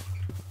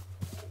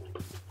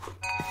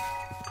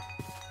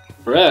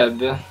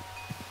 Bread?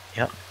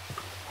 Yeah.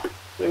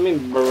 What do you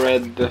mean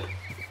bread?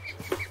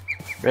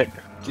 Bread.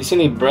 Do you see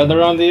any bread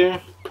around here?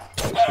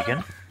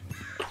 Chicken.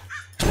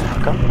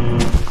 Come.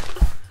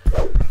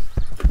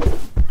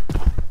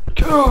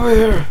 Get over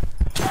here!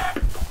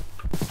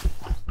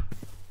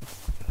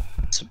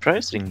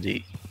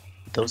 Surprisingly,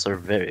 those are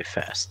very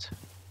fast.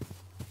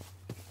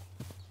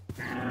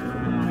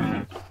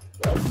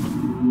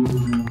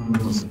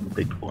 Those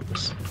big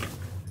ones.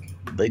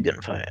 Big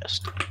and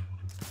fast.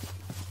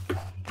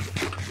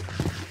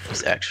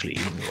 It's actually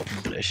in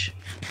English.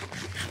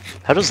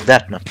 How does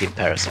that not give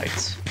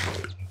parasites?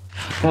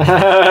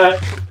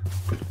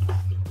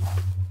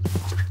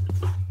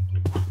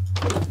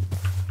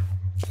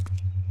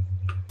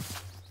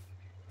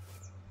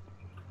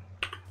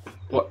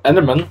 What,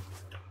 Enderman?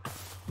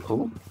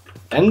 Who?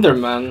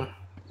 Enderman?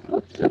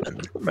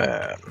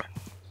 Enderman.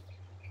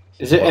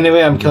 Is there any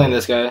way I'm killing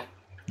this guy?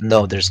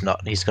 No, there's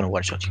not. He's gonna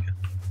one-shot you.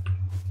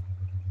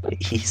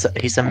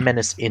 He's a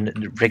menace in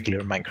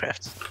regular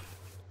Minecraft.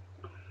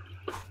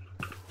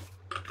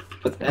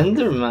 But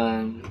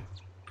Enderman.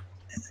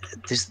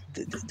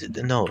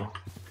 No.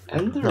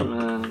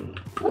 Enderman.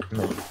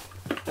 No.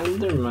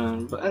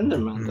 Enderman. But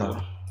Enderman No.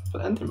 though.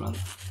 But Enderman.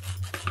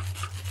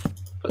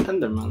 But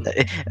Enderman.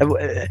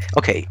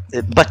 Okay,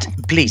 but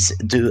please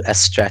do a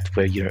strat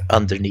where you're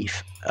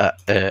underneath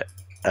a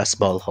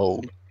small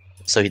hole,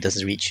 so he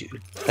doesn't reach you,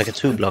 like a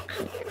 2-block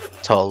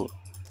tall,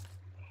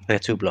 like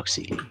a 2-block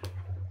ceiling.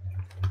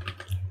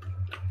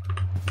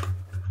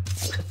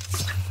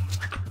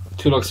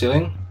 2-block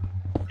ceiling.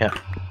 Yeah.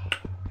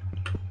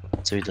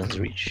 So he doesn't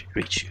reach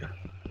you.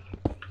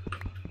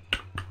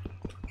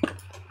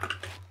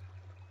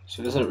 So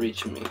he doesn't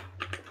reach me.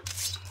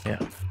 Yeah.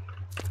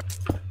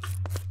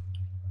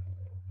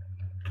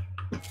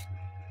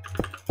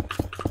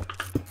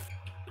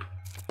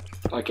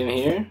 Like in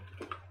here?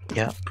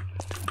 Yeah.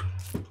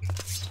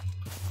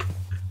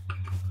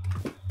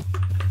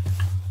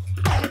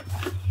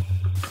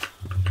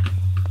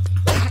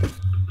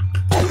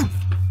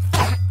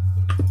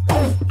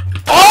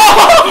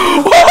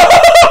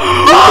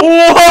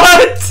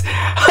 What?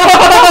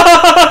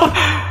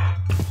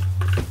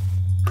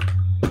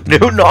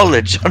 New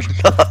knowledge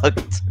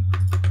unlocked.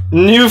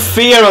 New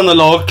fear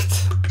unlocked.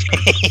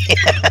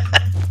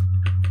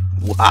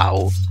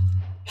 Wow.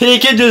 He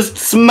can just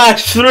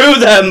smash through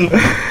them.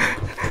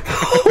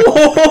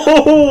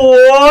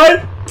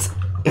 What?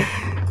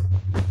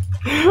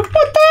 What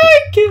the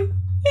heck?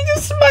 He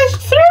just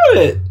smashed through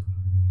it.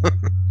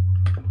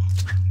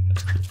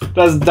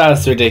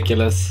 That's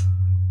ridiculous.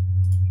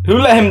 Who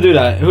let him do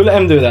that? Who let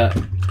him do that?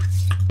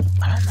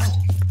 I don't know.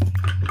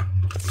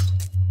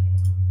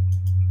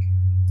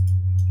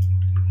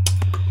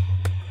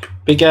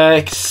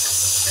 Pickaxe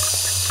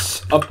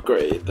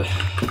upgrade.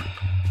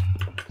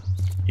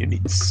 You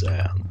need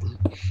sand.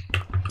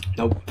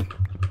 Nope.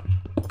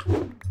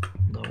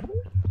 No.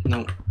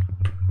 No.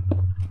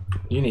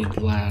 You need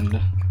land.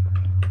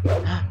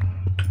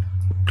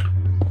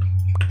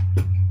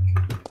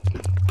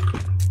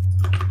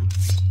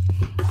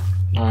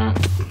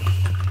 Alright.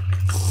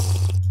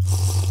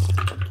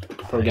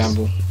 Pro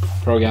gamble.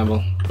 Pro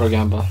gamble. Pro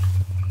gamble.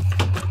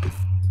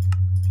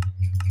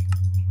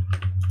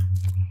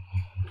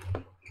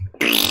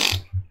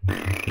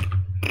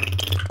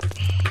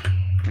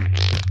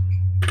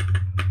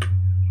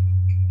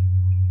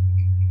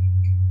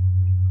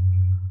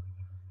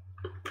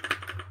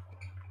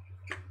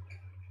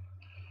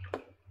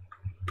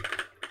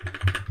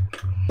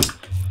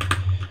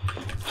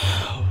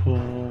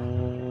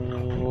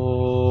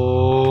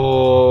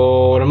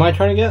 What am I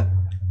trying to get?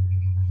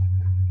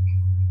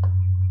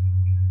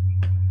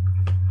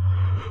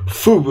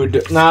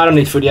 Food. Nah, I don't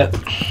need food yet.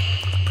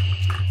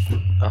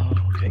 Oh,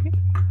 okay.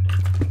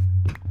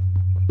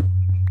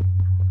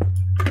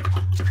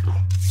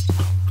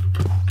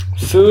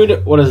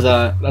 Food? What is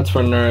that? That's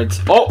for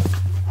nerds. Oh!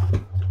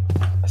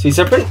 Sea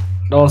serpent?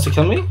 No one wants to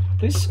kill me?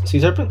 Please? Sea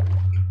serpent?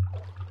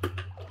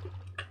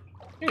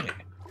 Yeah.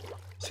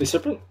 Sea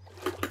serpent?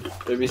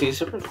 Maybe sea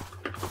serpent?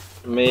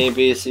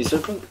 Maybe sea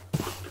serpent?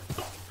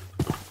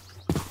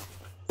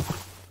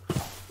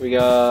 We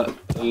got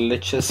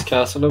Lich's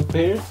castle up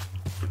here.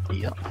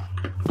 Yeah.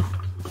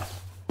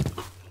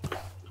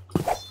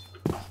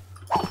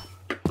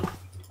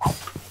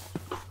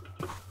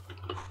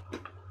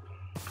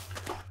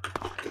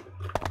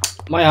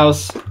 my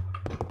house.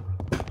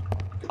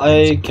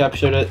 I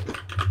captured it.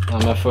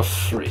 I'm a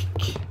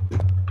freak.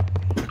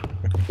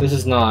 This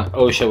is not.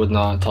 OSHA would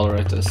not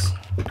tolerate this.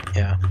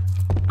 Yeah.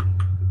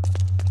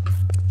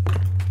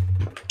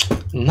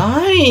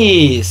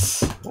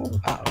 Nice!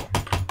 Wow.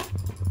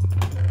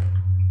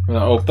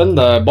 Gonna open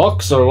the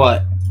box or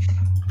what?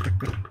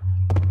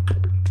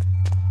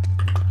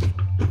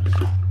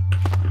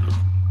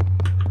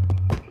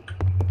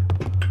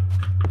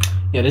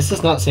 Yeah, this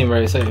does not seem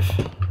very safe.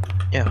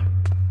 Yeah.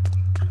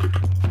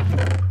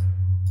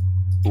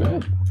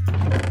 Okay.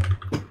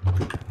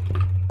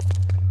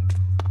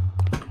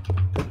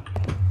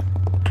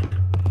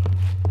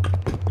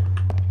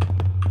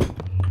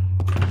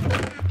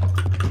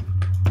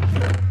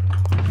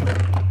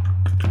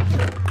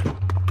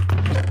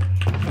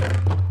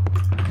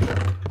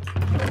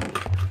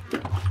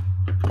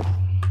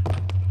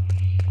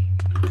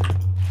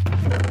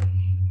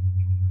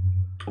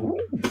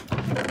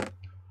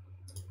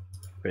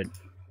 Red.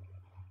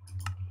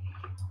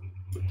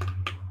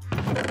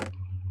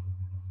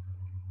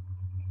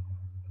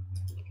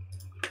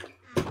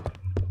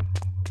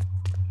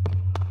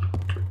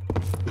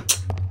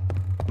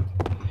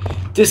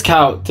 This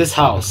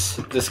house,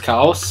 this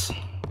cow,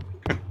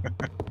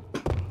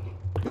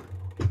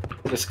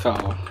 this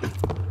cow,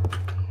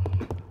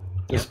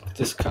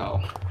 this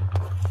cow,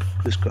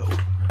 Let's go.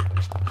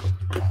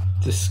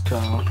 this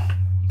cow,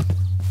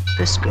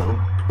 Let's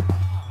go.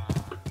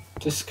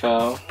 this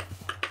cow.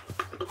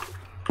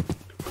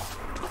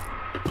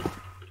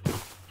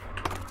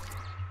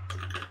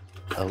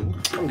 Oh.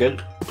 I'm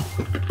good.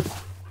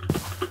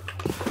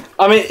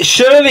 I mean,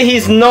 surely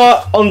he's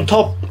not on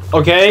top,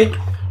 okay?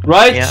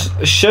 Right?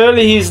 Yeah.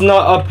 Surely he's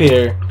not up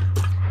here.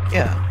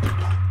 Yeah.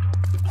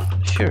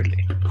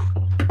 Surely.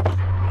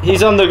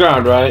 He's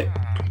underground, right?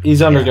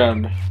 He's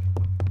underground.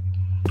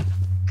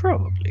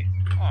 Probably.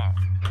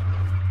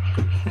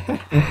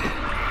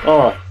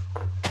 Alright.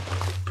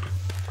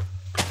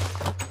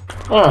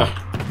 Alright.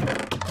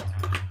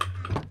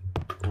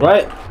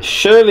 Right?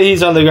 Surely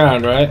he's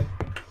underground, right?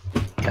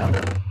 Yeah.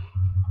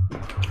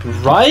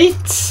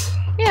 Right?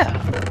 Yeah.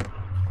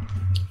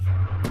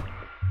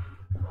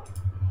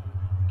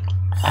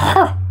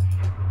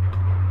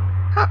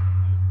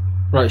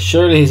 Right,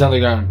 surely he's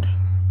underground.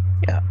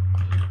 Yeah.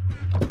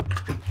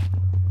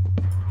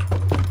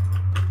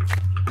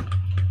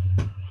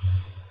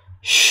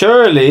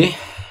 Surely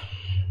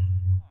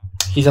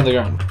he's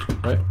underground,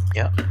 right?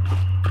 Yeah.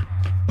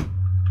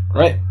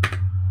 Right?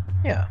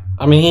 Yeah.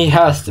 I mean, he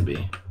has to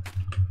be.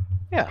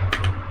 Yeah.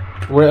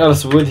 Where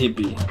else would he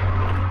be?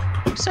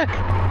 Exactly.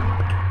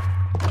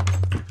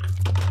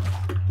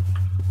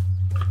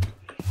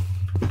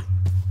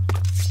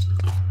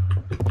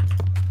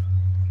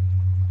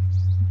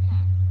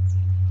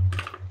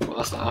 Well,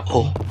 that's not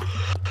happening.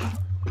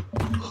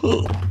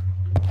 Oh.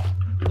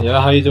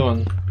 Yeah, how you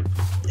doing?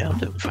 Yeah, I'm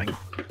doing fine.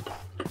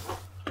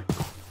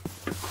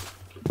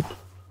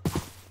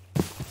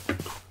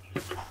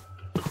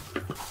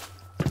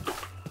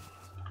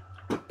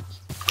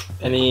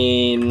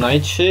 Any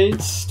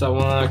nightshades that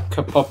wanna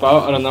pop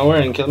out of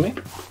nowhere and kill me?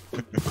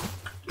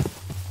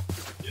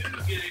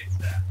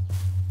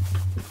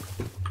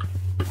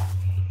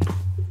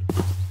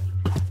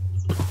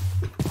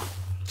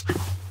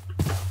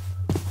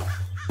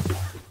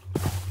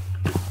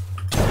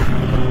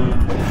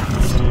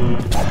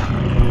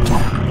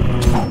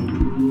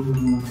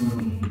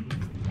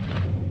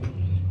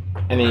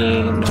 Any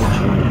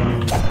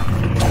nightshades?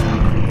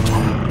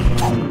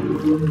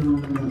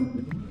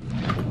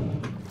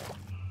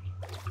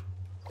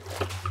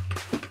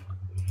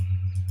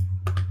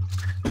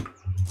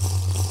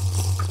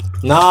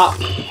 Nah.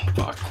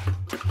 Fuck.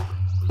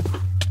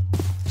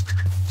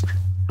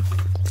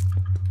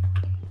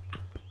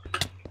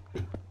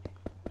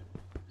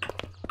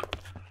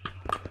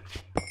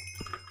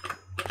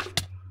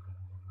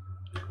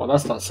 Well,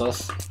 that's not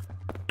sus.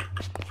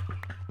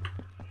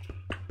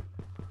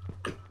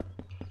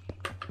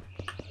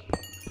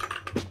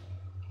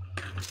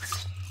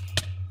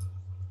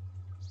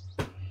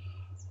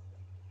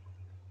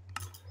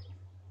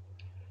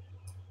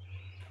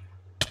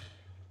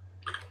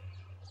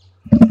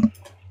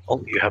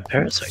 Oh, you have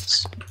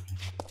parasites.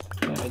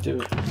 Yeah, I do.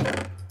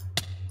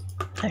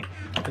 Hey.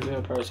 I do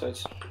have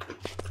parasites.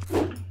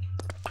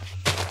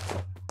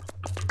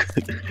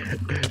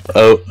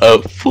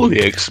 Oh, fully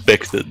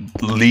expected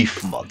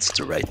leaf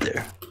monster right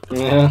there.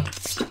 Yeah.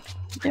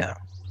 Yeah.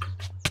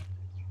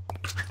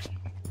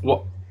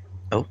 What?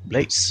 Oh,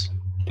 Blaze.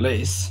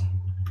 Blaze?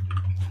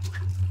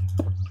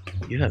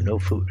 You have no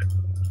food.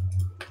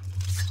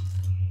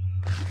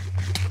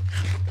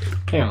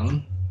 Hang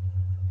on.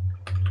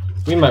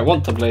 We might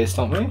want the blaze,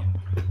 don't we?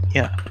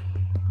 Yeah.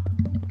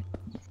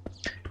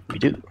 We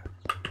do.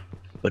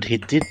 But he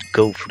did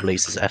go for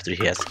blazes after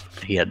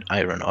he had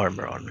iron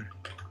armor on.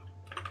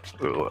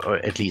 Or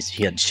at least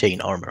he had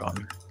chain armor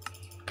on.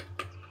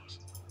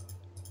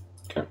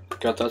 Okay,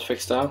 got that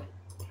fixed out.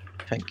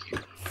 Thank you.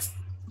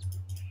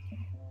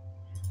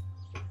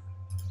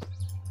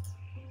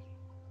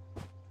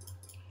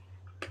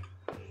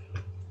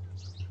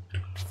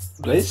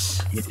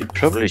 Blaze? You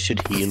probably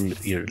should heal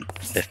your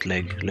left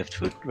leg, left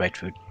foot, right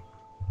foot.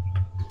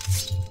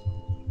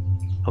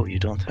 Oh, you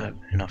don't have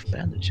enough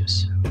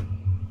bandages.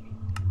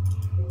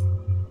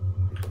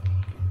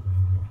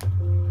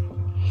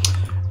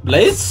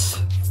 Blaze?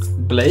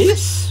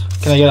 Blaze?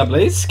 Can I get a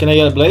blaze? Can I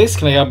get a blaze?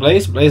 Can I get a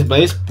blaze? Blaze,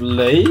 blaze,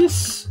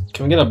 blaze?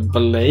 Can we get a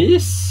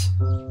blaze?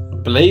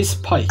 Blaze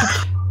pike.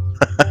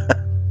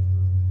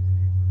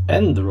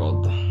 End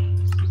rod.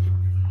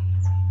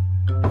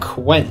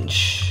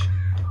 Quench.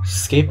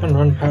 Escape and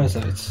run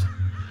parasites.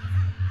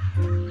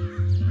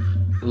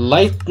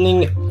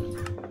 Lightning.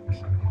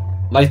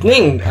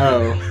 Lightning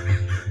arrow.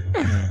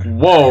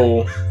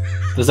 Whoa.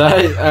 Does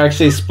that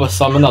actually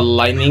summon a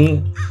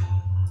lightning?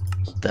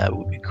 That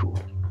would be cool.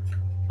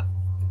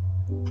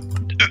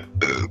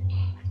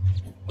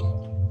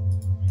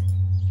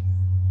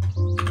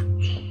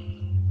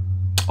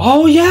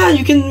 Oh yeah,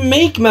 you can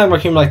make magma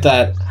cream like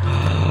that.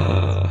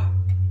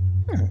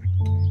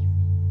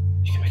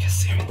 You can make a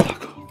Syrian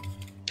taco.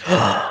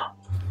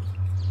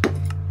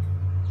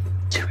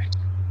 Do it.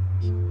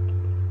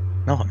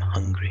 No, I'm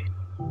hungry.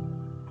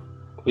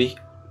 Weak,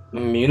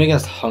 immune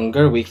against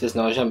hunger, weakness,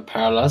 nausea, and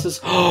paralysis.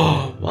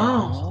 Oh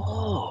wow!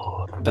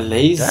 Oh,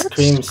 Blaze that's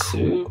cream cool.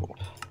 soup.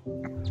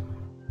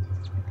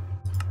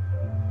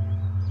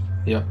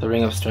 Yep, the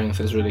ring of strength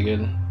is really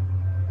good.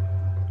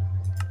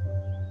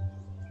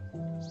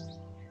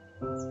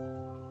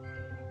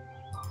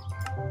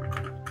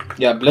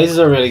 Yeah, blazes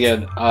are really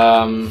good.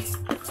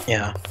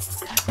 Yeah.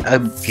 I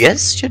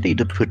guess you need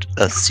to put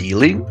a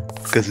ceiling,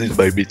 because it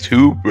might be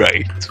too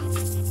bright.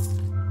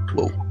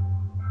 Whoa.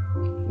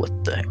 What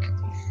the heck?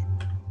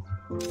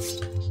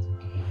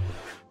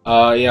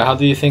 Yeah. How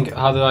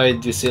do I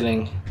do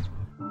ceiling?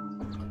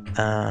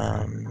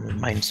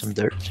 Mine some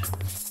dirt.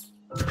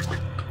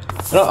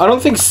 I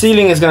don't think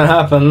ceiling is gonna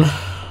happen.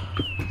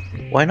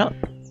 Why not?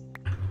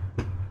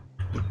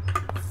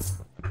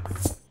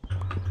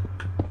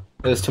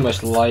 There's too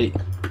much light.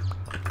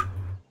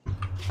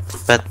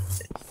 But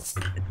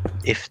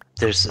if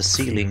there's a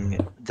ceiling,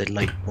 the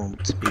light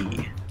won't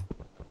be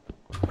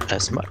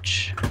as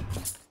much.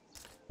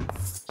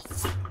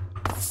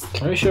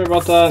 Are you sure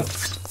about that?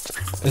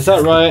 Is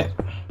that right?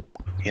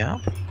 Yeah.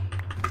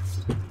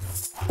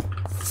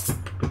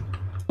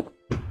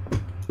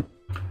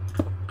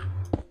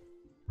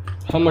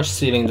 How much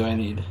ceiling do I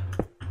need?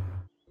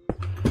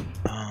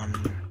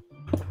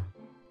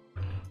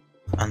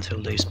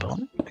 Until they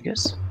spawn, I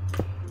guess.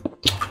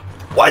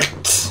 What?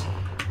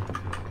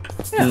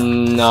 Yeah.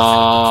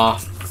 Nah.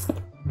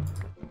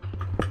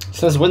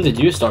 Since when did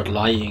you start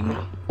lying?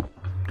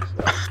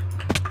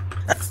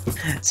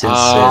 Since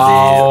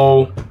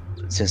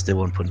the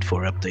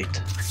 1.4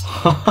 update.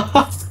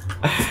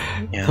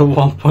 Yeah. The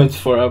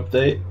 1.4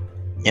 update?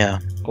 Yeah.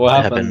 What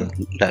It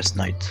happened? last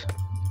night.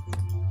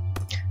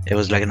 It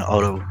was like an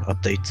auto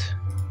update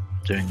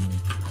during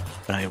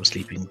when I was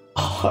sleeping.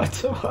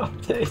 Auto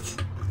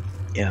update?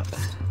 Yeah.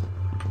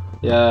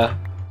 Yeah.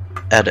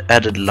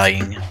 Added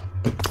lying.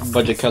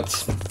 Budget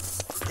cuts.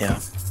 Yeah.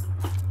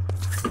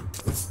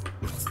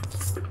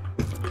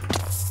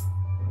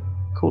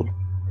 Cool.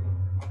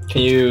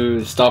 Can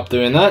you stop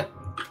doing that?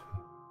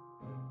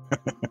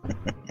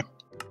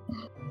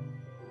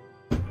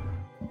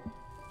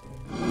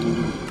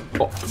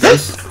 Oh,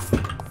 this.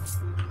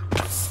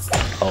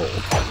 Oh.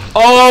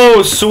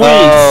 Oh, sweet!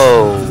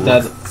 Oh.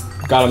 That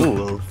got him.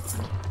 Cool.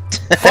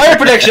 Fire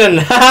protection!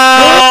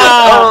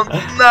 Oh,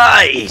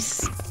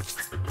 nice!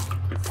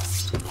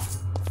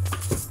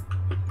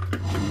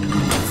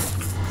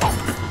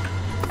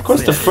 Of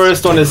course, the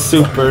first one is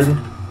supered.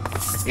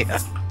 Yeah.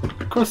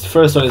 Of course, the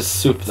first one is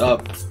souped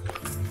up.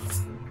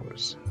 Of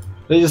course.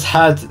 They just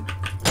had.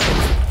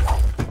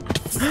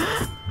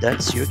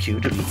 That's your cue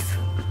to leave.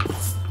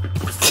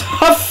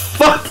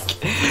 Fuck!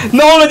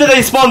 Not only did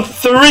they spawn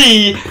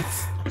 3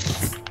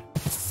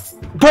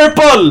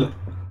 purple.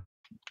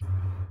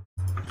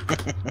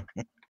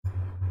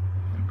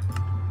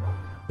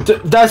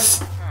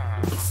 That's.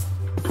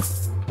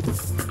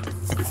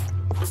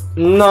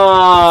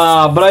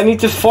 Nah, but I need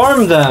to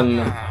farm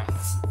them.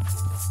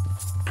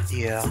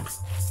 Yeah.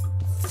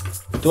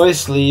 Do I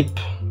sleep?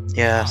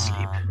 Yeah,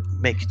 sleep.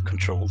 Make it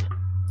controlled.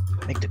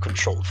 Make the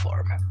controlled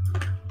farm.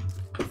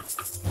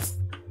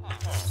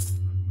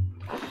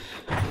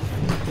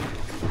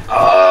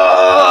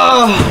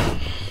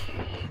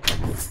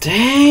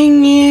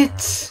 Dang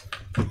it!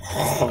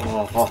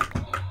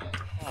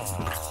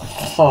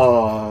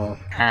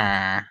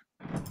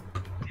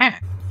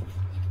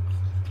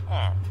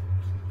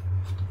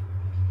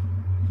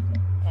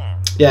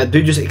 Yeah,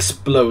 dude just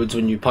explodes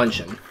when you punch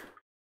him.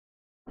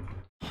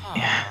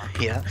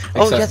 Yeah.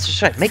 Oh,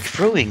 that's right. Make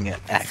throwing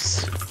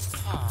axe.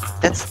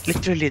 That's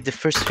literally the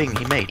first thing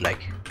he made,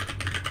 like.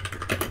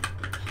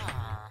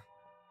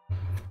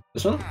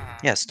 This one?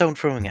 Yeah, stone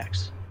throwing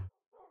axe.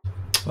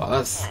 Well,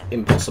 that's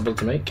impossible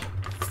to make.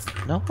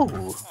 No.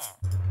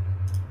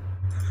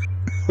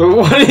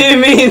 What do you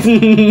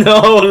mean?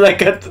 No,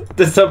 like a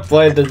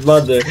disappointed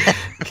mother.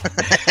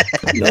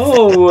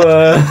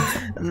 No.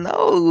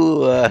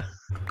 No.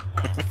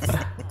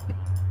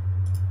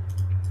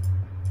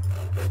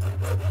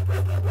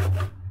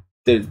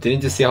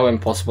 Didn't you see how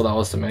impossible that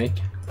was to make?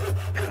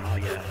 Oh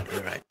yeah,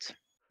 you're right.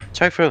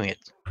 Try throwing it.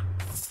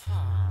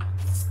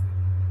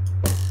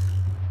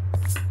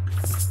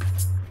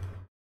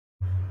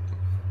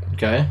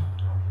 Okay.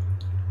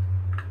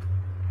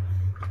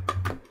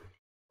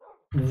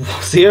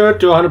 0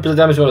 to 100%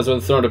 damage bonus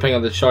when thrown depending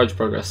on the charge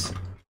progress.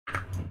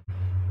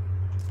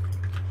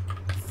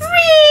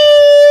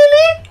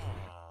 Really?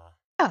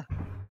 Yeah.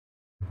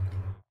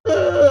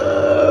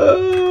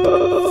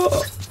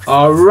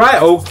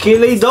 Alright,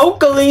 okie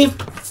dokie.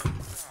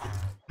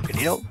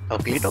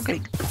 Okay, okay.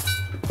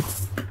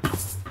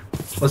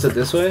 Was it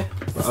this way?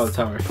 Oh, the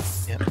tower.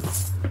 Yeah.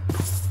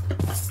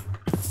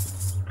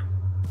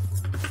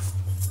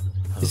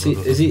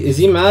 Is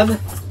he mad?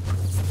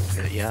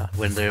 Yeah,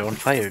 when they're on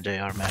fire, they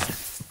are mad.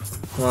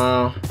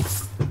 Wow.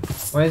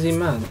 Why is he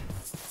mad?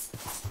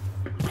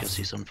 Because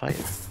he's on fire.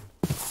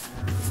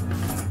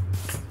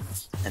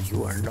 And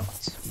you are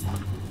not.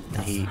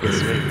 And he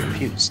is very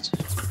confused.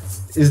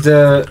 Is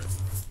the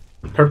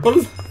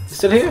purple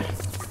still here?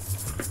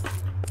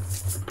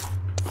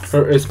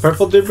 Or is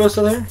purple Dubro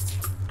still here?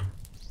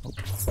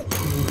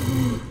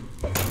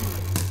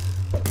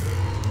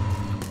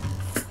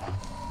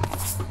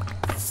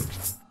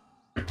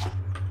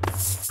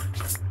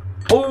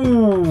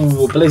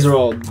 Oh, blaze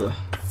rod.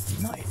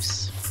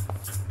 Nice.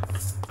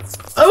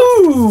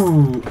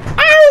 Oh!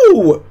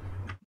 Ow!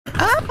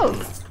 Oh!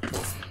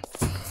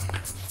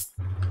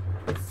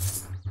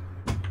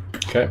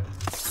 Okay.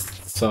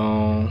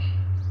 So,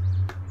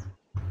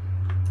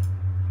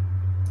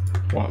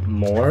 want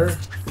more?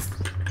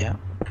 Yeah.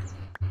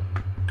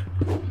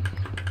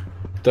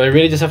 Do I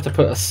really just have to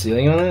put a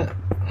ceiling on it?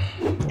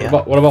 Yeah.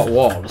 What about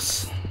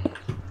walls?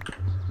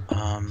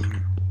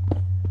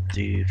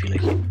 Do you feel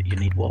like you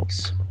need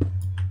walls?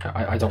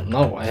 I don't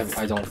know.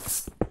 I don't.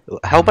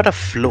 How about a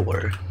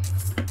floor?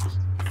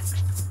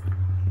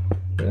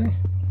 Really?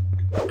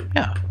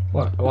 Yeah.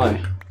 What? Why?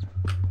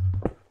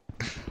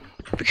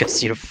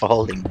 Because you're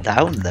falling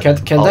down them.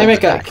 Can they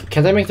make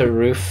can they make the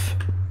roof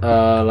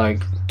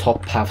like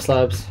top half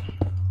slabs?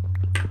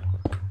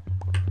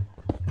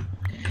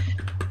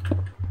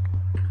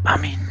 I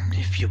mean,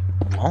 if you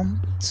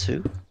want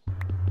to.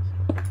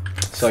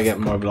 So I get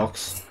more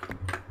blocks.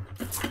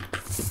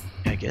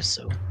 I guess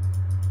so.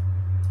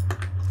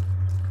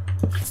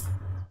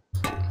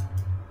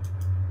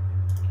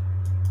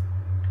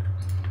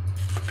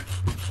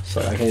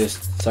 So I can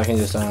just I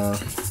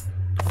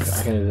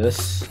can do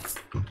this.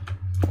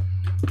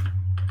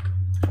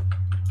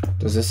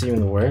 Does this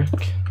even work?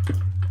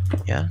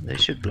 Yeah, they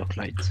should block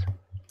light.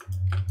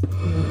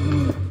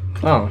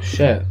 Oh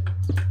shit.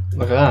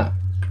 Look at that.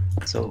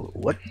 So,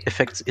 what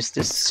effects is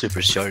this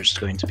supercharged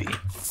going to be?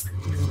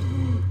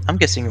 I'm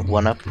guessing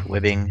 1-up,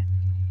 webbing,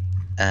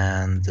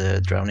 and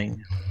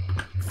drowning.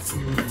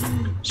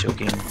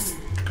 Choking.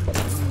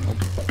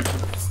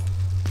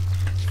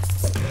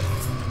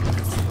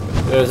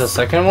 There's a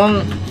second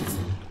one?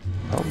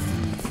 Oh.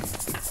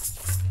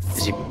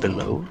 Is he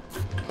below?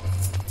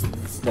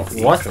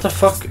 What the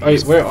fuck? Are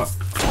you, where are...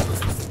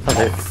 Oh,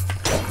 there.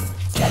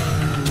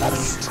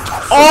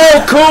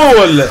 Oh,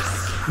 cool!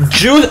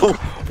 Jude...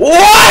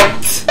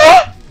 What?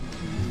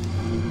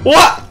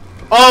 What?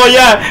 Oh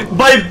yeah,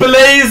 by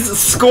Blaze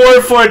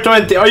score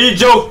 420. Are you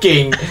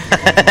joking?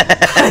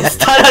 Is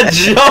that a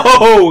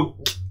joke?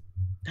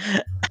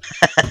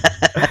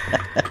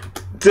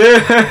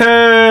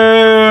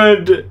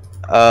 Dude!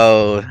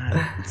 Oh,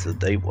 so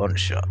they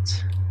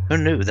one-shot. Who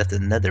knew that the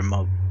nether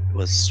mob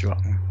was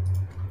strong?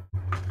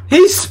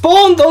 He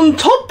spawned on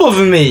top of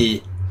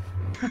me!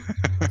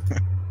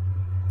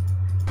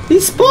 He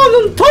spawned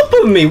on top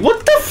of me!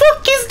 What the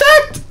fuck is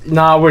that?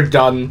 Nah, we're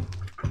done.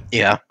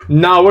 Yeah.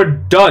 Nah, we're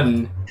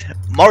done.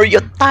 Mario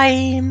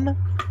time!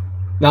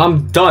 Nah,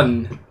 I'm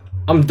done.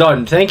 I'm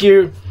done. Thank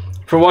you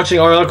for watching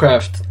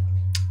RLcraft.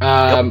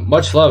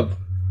 Much love.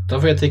 Don't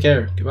forget to take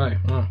care. Goodbye.